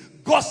gisting,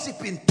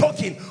 gossiping,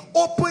 talking.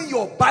 Open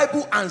your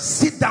Bible and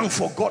sit down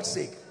for God's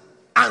sake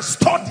and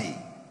study.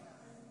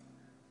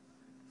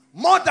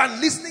 More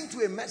than listening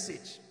to a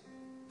message,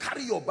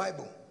 carry your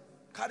Bible,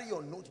 carry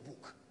your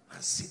notebook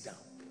and sit down.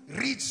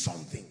 Read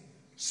something.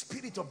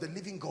 Spirit of the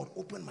living God,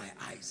 open my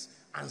eyes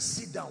and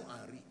sit down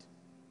and read.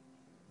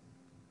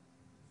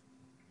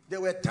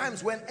 There were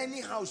times when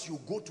any house you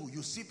go to,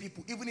 you see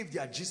people, even if they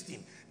are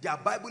gisting, their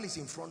Bible is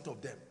in front of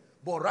them.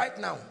 But right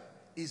now,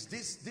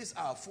 these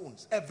are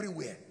phones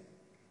everywhere.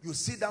 You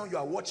sit down, you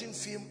are watching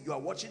film, you are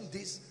watching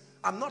this,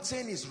 I'm not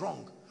saying it's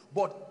wrong,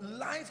 but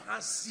life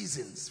has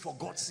seasons, for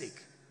God's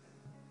sake.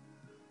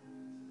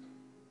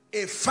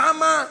 A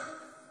farmer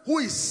who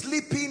is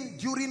sleeping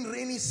during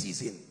rainy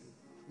season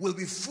will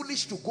be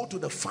foolish to go to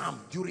the farm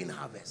during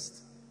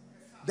harvest.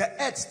 The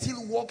earth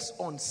still works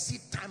on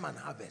seed time and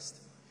harvest.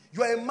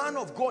 You are a man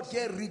of God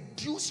here.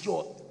 Reduce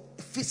your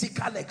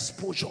physical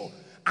exposure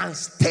and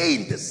stay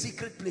in the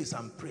secret place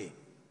and pray.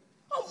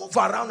 Don't move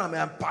around. I'm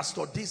a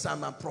pastor this,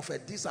 I'm a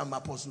prophet this, I'm an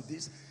apostle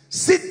this.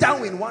 Sit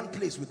down in one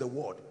place with the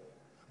word.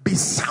 Be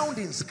sound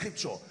in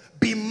scripture.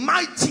 Be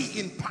mighty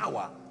in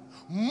power.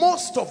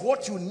 Most of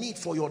what you need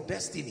for your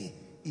destiny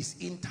is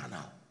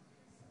internal.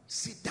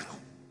 Sit down.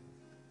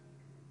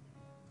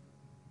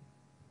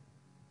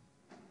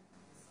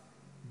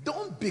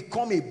 Don't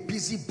become a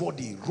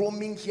busybody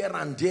roaming here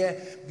and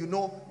there. You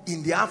know,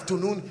 in the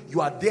afternoon,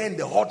 you are there in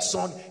the hot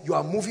sun. You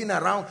are moving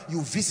around.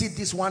 You visit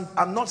this one.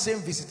 I'm not saying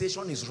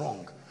visitation is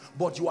wrong,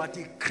 but you are at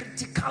a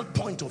critical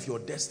point of your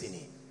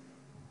destiny.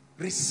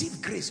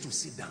 Receive grace to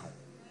sit down.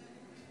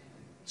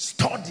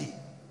 Study.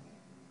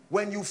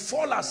 When you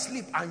fall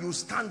asleep and you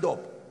stand up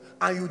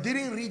and you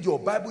didn't read your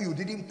Bible, you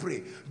didn't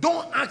pray,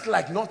 don't act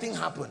like nothing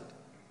happened.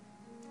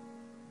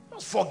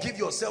 Don't forgive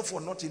yourself for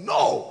nothing.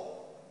 No.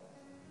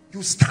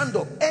 You stand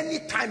up. Any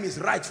time is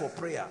right for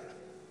prayer.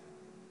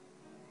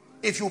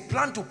 If you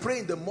plan to pray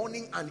in the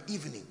morning and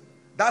evening,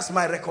 that's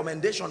my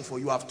recommendation for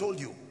you. I've told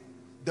you.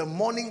 The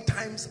morning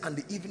times and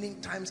the evening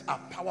times are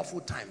powerful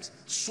times.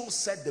 So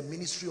said the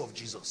ministry of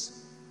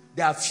Jesus.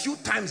 There are few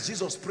times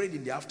Jesus prayed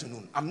in the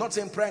afternoon. I'm not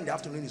saying prayer in the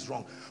afternoon is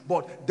wrong,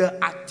 but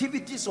the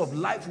activities of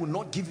life will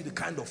not give you the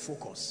kind of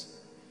focus.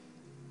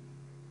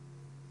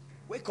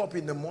 Wake up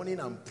in the morning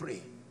and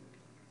pray.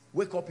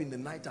 Wake up in the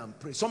night and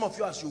pray. Some of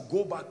you, as you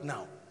go back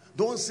now,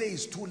 don't say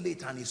it's too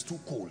late and it's too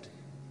cold.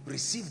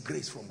 Receive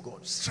grace from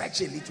God.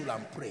 Stretch a little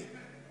and pray.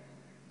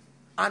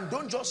 And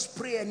don't just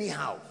pray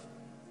anyhow.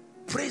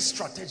 Pray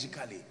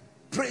strategically.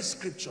 Pray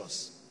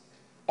scriptures.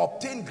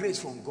 Obtain grace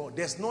from God.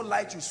 There's no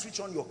light, you switch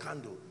on your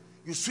candle.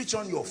 You switch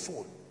on your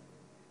phone.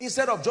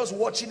 Instead of just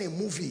watching a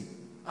movie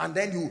and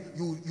then you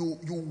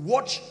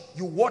watch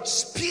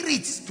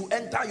spirits to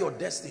enter your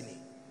destiny.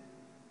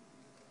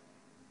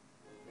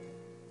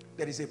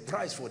 There is a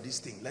price for this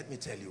thing. Let me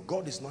tell you,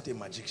 God is not a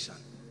magician.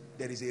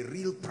 There is a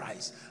real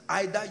price.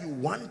 Either you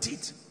want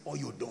it or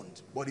you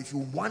don't. But if you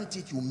want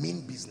it, you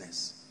mean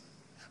business.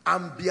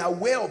 And be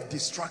aware of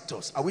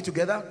distractors. Are we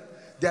together?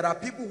 There are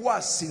people who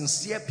are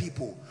sincere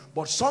people,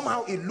 but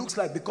somehow it looks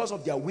like because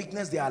of their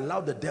weakness, they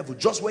allow the devil.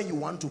 Just when you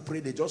want to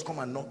pray, they just come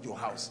and knock your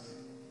house.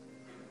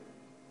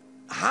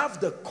 Have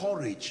the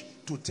courage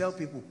to tell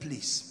people,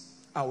 please,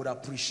 I would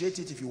appreciate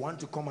it if you want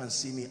to come and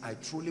see me. I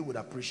truly would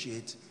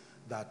appreciate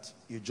that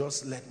you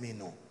just let me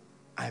know.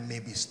 I may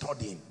be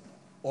studying.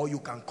 Or you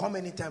can come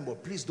anytime,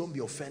 but please don't be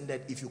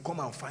offended if you come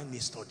and find me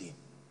studying.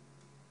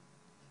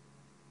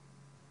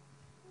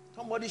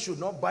 Somebody should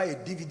not buy a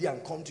DVD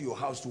and come to your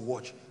house to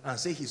watch and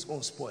say his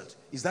own spoiled.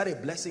 Is that a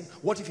blessing?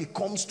 What if he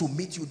comes to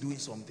meet you doing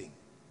something?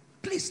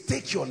 Please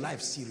take your life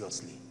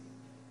seriously.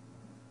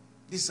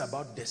 This is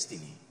about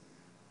destiny.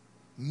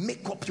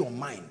 Make up your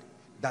mind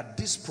that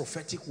this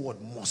prophetic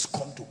word must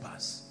come to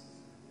pass.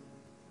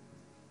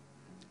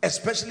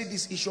 Especially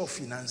this issue of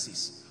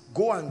finances.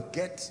 Go and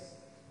get...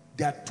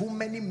 There are too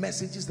many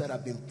messages that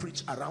have been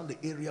preached around the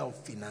area of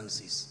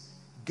finances.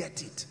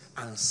 Get it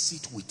and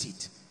sit with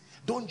it.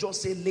 Don't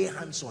just say, lay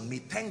hands on me.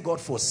 Thank God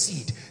for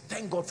seed.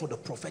 Thank God for the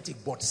prophetic.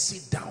 But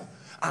sit down.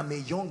 I'm a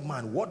young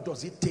man. What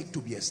does it take to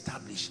be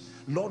established?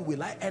 Lord,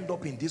 will I end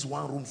up in this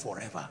one room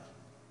forever?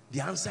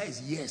 The answer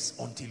is yes,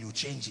 until you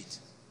change it.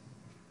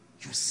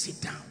 You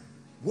sit down.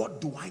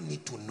 What do I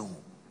need to know?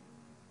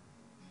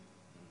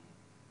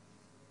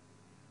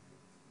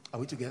 Are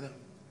we together?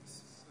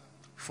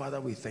 Father,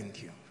 we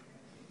thank you.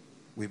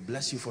 We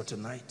bless you for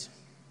tonight.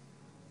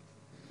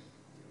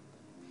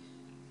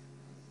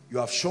 You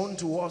have shown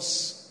to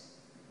us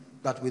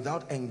that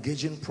without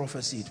engaging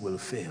prophecy, it will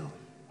fail.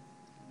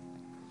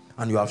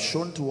 And you have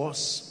shown to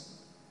us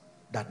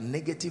that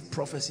negative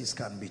prophecies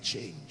can be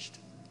changed.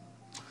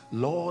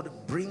 Lord,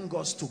 bring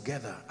us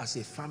together as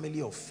a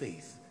family of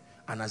faith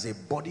and as a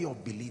body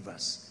of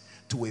believers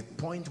to a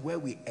point where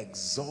we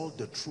exalt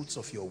the truths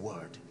of your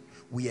word.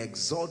 We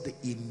exalt the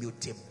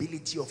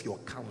immutability of your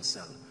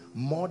counsel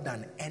more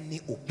than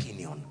any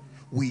opinion.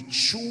 We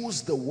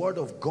choose the word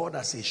of God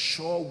as a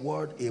sure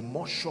word, a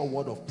more sure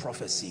word of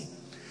prophecy.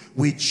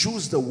 We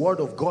choose the word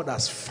of God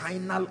as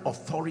final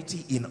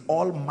authority in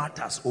all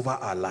matters over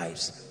our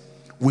lives.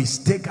 We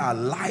stake our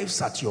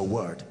lives at your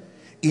word.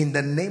 In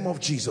the name of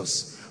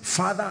Jesus,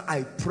 Father,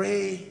 I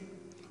pray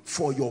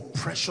for your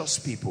precious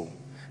people.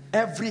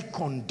 Every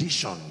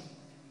condition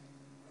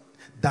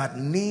that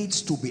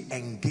needs to be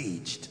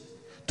engaged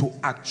to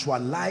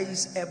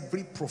actualize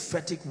every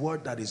prophetic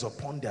word that is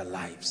upon their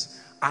lives,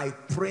 I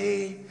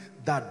pray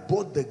that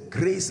both the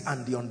grace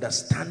and the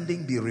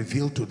understanding be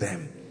revealed to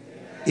them.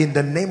 In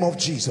the name of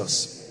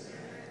Jesus,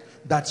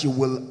 that you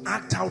will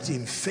act out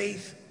in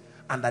faith,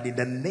 and that in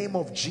the name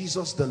of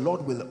Jesus, the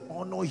Lord will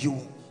honor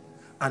you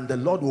and the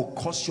Lord will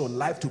cause your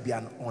life to be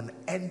an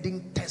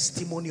unending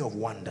testimony of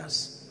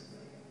wonders.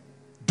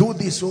 Do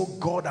this, oh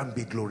God, and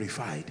be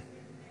glorified.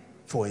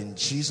 For in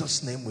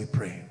Jesus' name we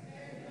pray.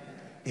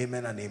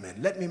 Amen and amen.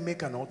 Let me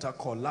make an altar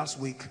call. Last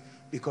week,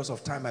 because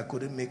of time, I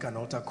couldn't make an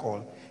altar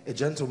call. A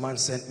gentleman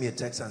sent me a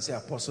text and said,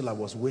 Apostle, I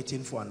was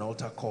waiting for an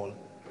altar call.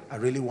 I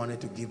really wanted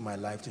to give my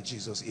life to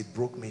Jesus. It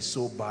broke me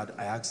so bad.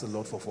 I asked the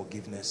Lord for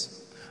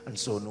forgiveness. And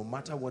so no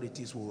matter what it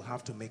is, we'll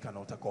have to make an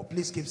altar call.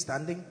 Please keep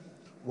standing.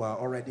 We're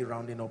already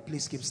rounding up.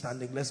 Please keep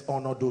standing. Let's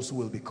honor those who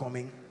will be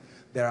coming.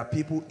 There are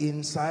people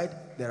inside.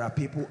 There are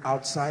people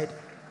outside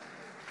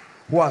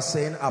who are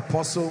saying,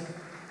 Apostle,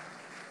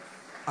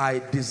 I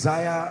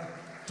desire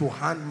to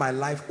hand my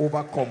life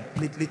over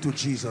completely to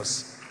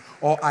Jesus.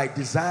 Or I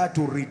desire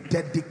to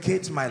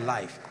rededicate my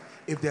life.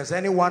 If there's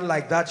anyone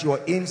like that,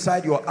 you're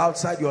inside, you're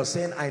outside, you're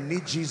saying, I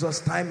need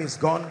Jesus. Time is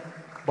gone,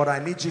 but I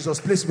need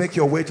Jesus. Please make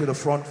your way to the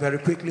front very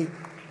quickly.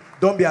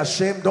 Don't be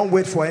ashamed. Don't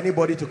wait for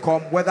anybody to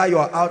come. Whether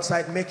you're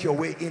outside, make your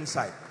way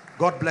inside.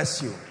 God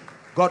bless you.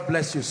 God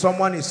bless you.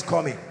 Someone is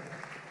coming.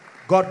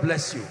 God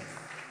bless you.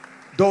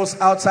 Those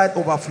outside,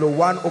 overflow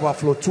 1,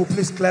 overflow 2,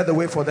 please clear the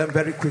way for them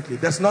very quickly.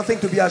 There's nothing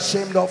to be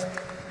ashamed of.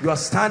 You are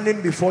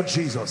standing before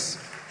Jesus.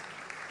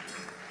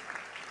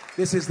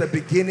 This is the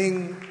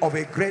beginning of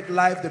a great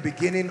life, the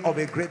beginning of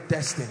a great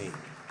destiny.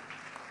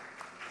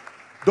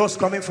 Those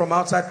coming from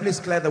outside, please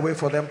clear the way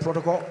for them.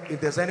 Protocol.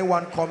 If there's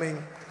anyone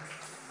coming,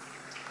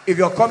 if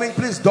you're coming,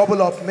 please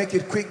double up. Make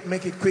it quick.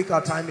 Make it quick.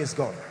 Our time is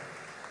gone.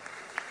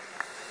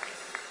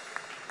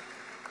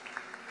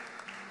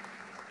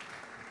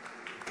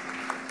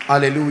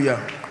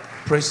 Hallelujah.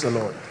 Praise the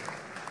Lord.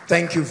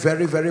 Thank you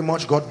very, very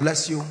much. God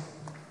bless you.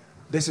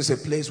 This is a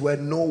place where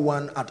no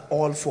one at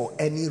all, for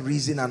any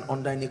reason and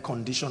under any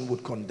condition,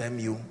 would condemn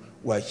you.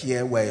 We're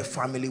here. We're a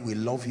family. We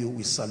love you.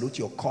 We salute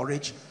your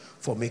courage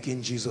for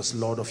making Jesus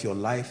Lord of your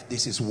life.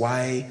 This is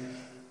why,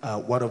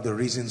 one of the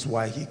reasons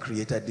why he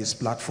created this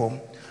platform.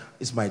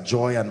 It's my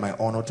joy and my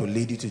honor to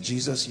lead you to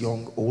Jesus.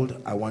 Young,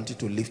 old, I want you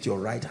to lift your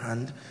right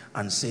hand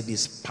and say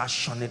this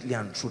passionately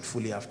and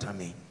truthfully after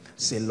me.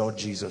 Say, Lord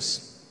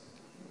Jesus,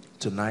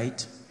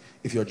 tonight,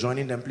 if you're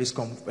joining them, please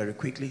come very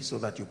quickly so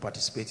that you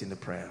participate in the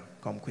prayer.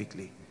 Come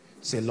quickly.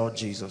 Say, Lord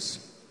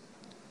Jesus,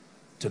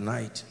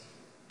 tonight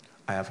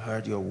I have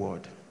heard your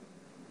word,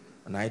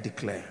 and I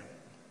declare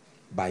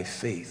by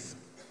faith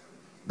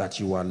that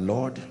you are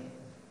Lord,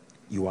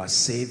 you are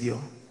Savior,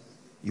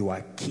 you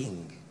are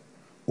King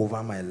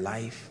over my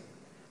life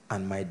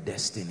and my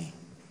destiny.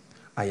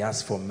 I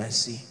ask for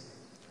mercy.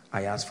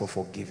 I ask for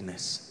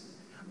forgiveness.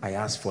 I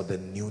ask for the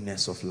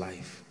newness of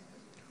life.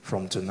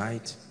 From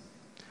tonight,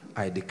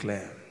 I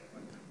declare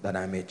that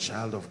I'm a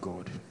child of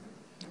God.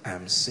 I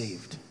am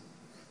saved.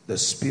 The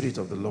Spirit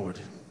of the Lord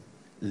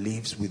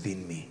lives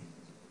within me.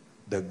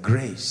 The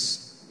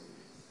grace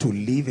to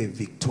live a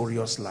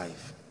victorious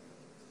life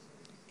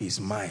is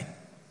mine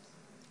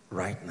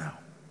right now.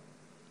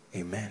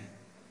 Amen.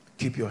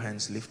 Keep your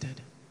hands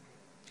lifted.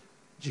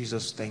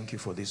 Jesus, thank you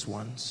for these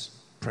ones,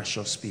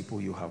 precious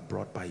people you have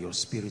brought by your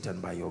Spirit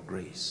and by your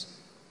grace.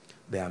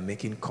 They are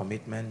making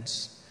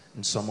commitments,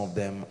 and some of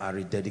them are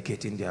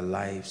rededicating their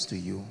lives to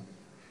you.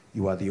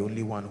 You are the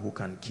only one who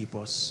can keep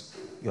us.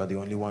 You are the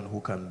only one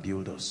who can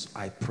build us.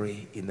 I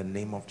pray in the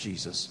name of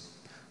Jesus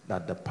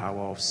that the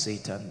power of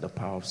Satan, the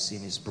power of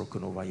sin is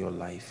broken over your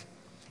life.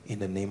 In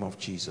the name of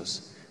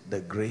Jesus, the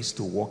grace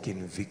to walk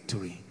in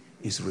victory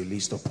is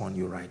released upon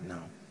you right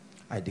now.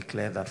 I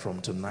declare that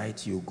from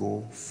tonight you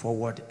go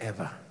forward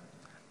ever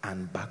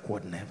and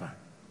backward never.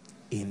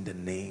 In the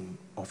name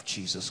of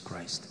Jesus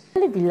Christ.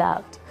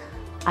 Beloved,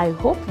 I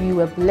hope you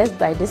were blessed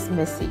by this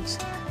message.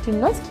 Do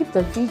not keep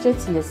the video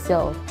to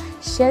yourself.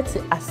 Share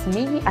to as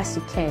many as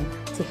you can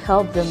to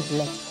help them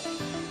bless.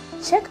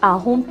 Check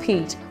our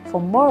homepage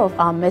for more of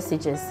our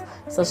messages.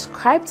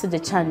 Subscribe to the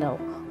channel,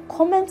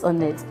 comment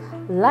on it,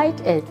 like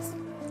it.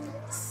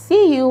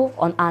 See you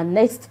on our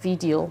next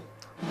video.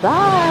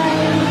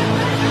 Bye.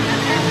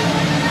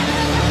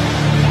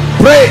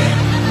 Pray,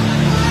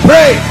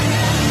 pray,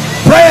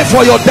 pray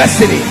for your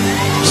destiny.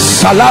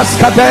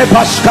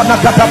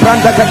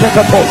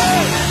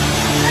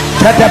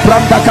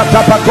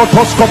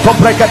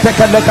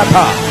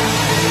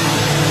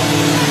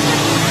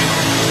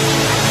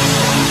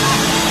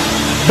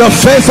 The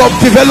phase of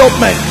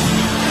development.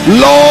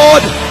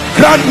 Lord,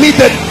 grant me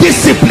the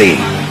discipline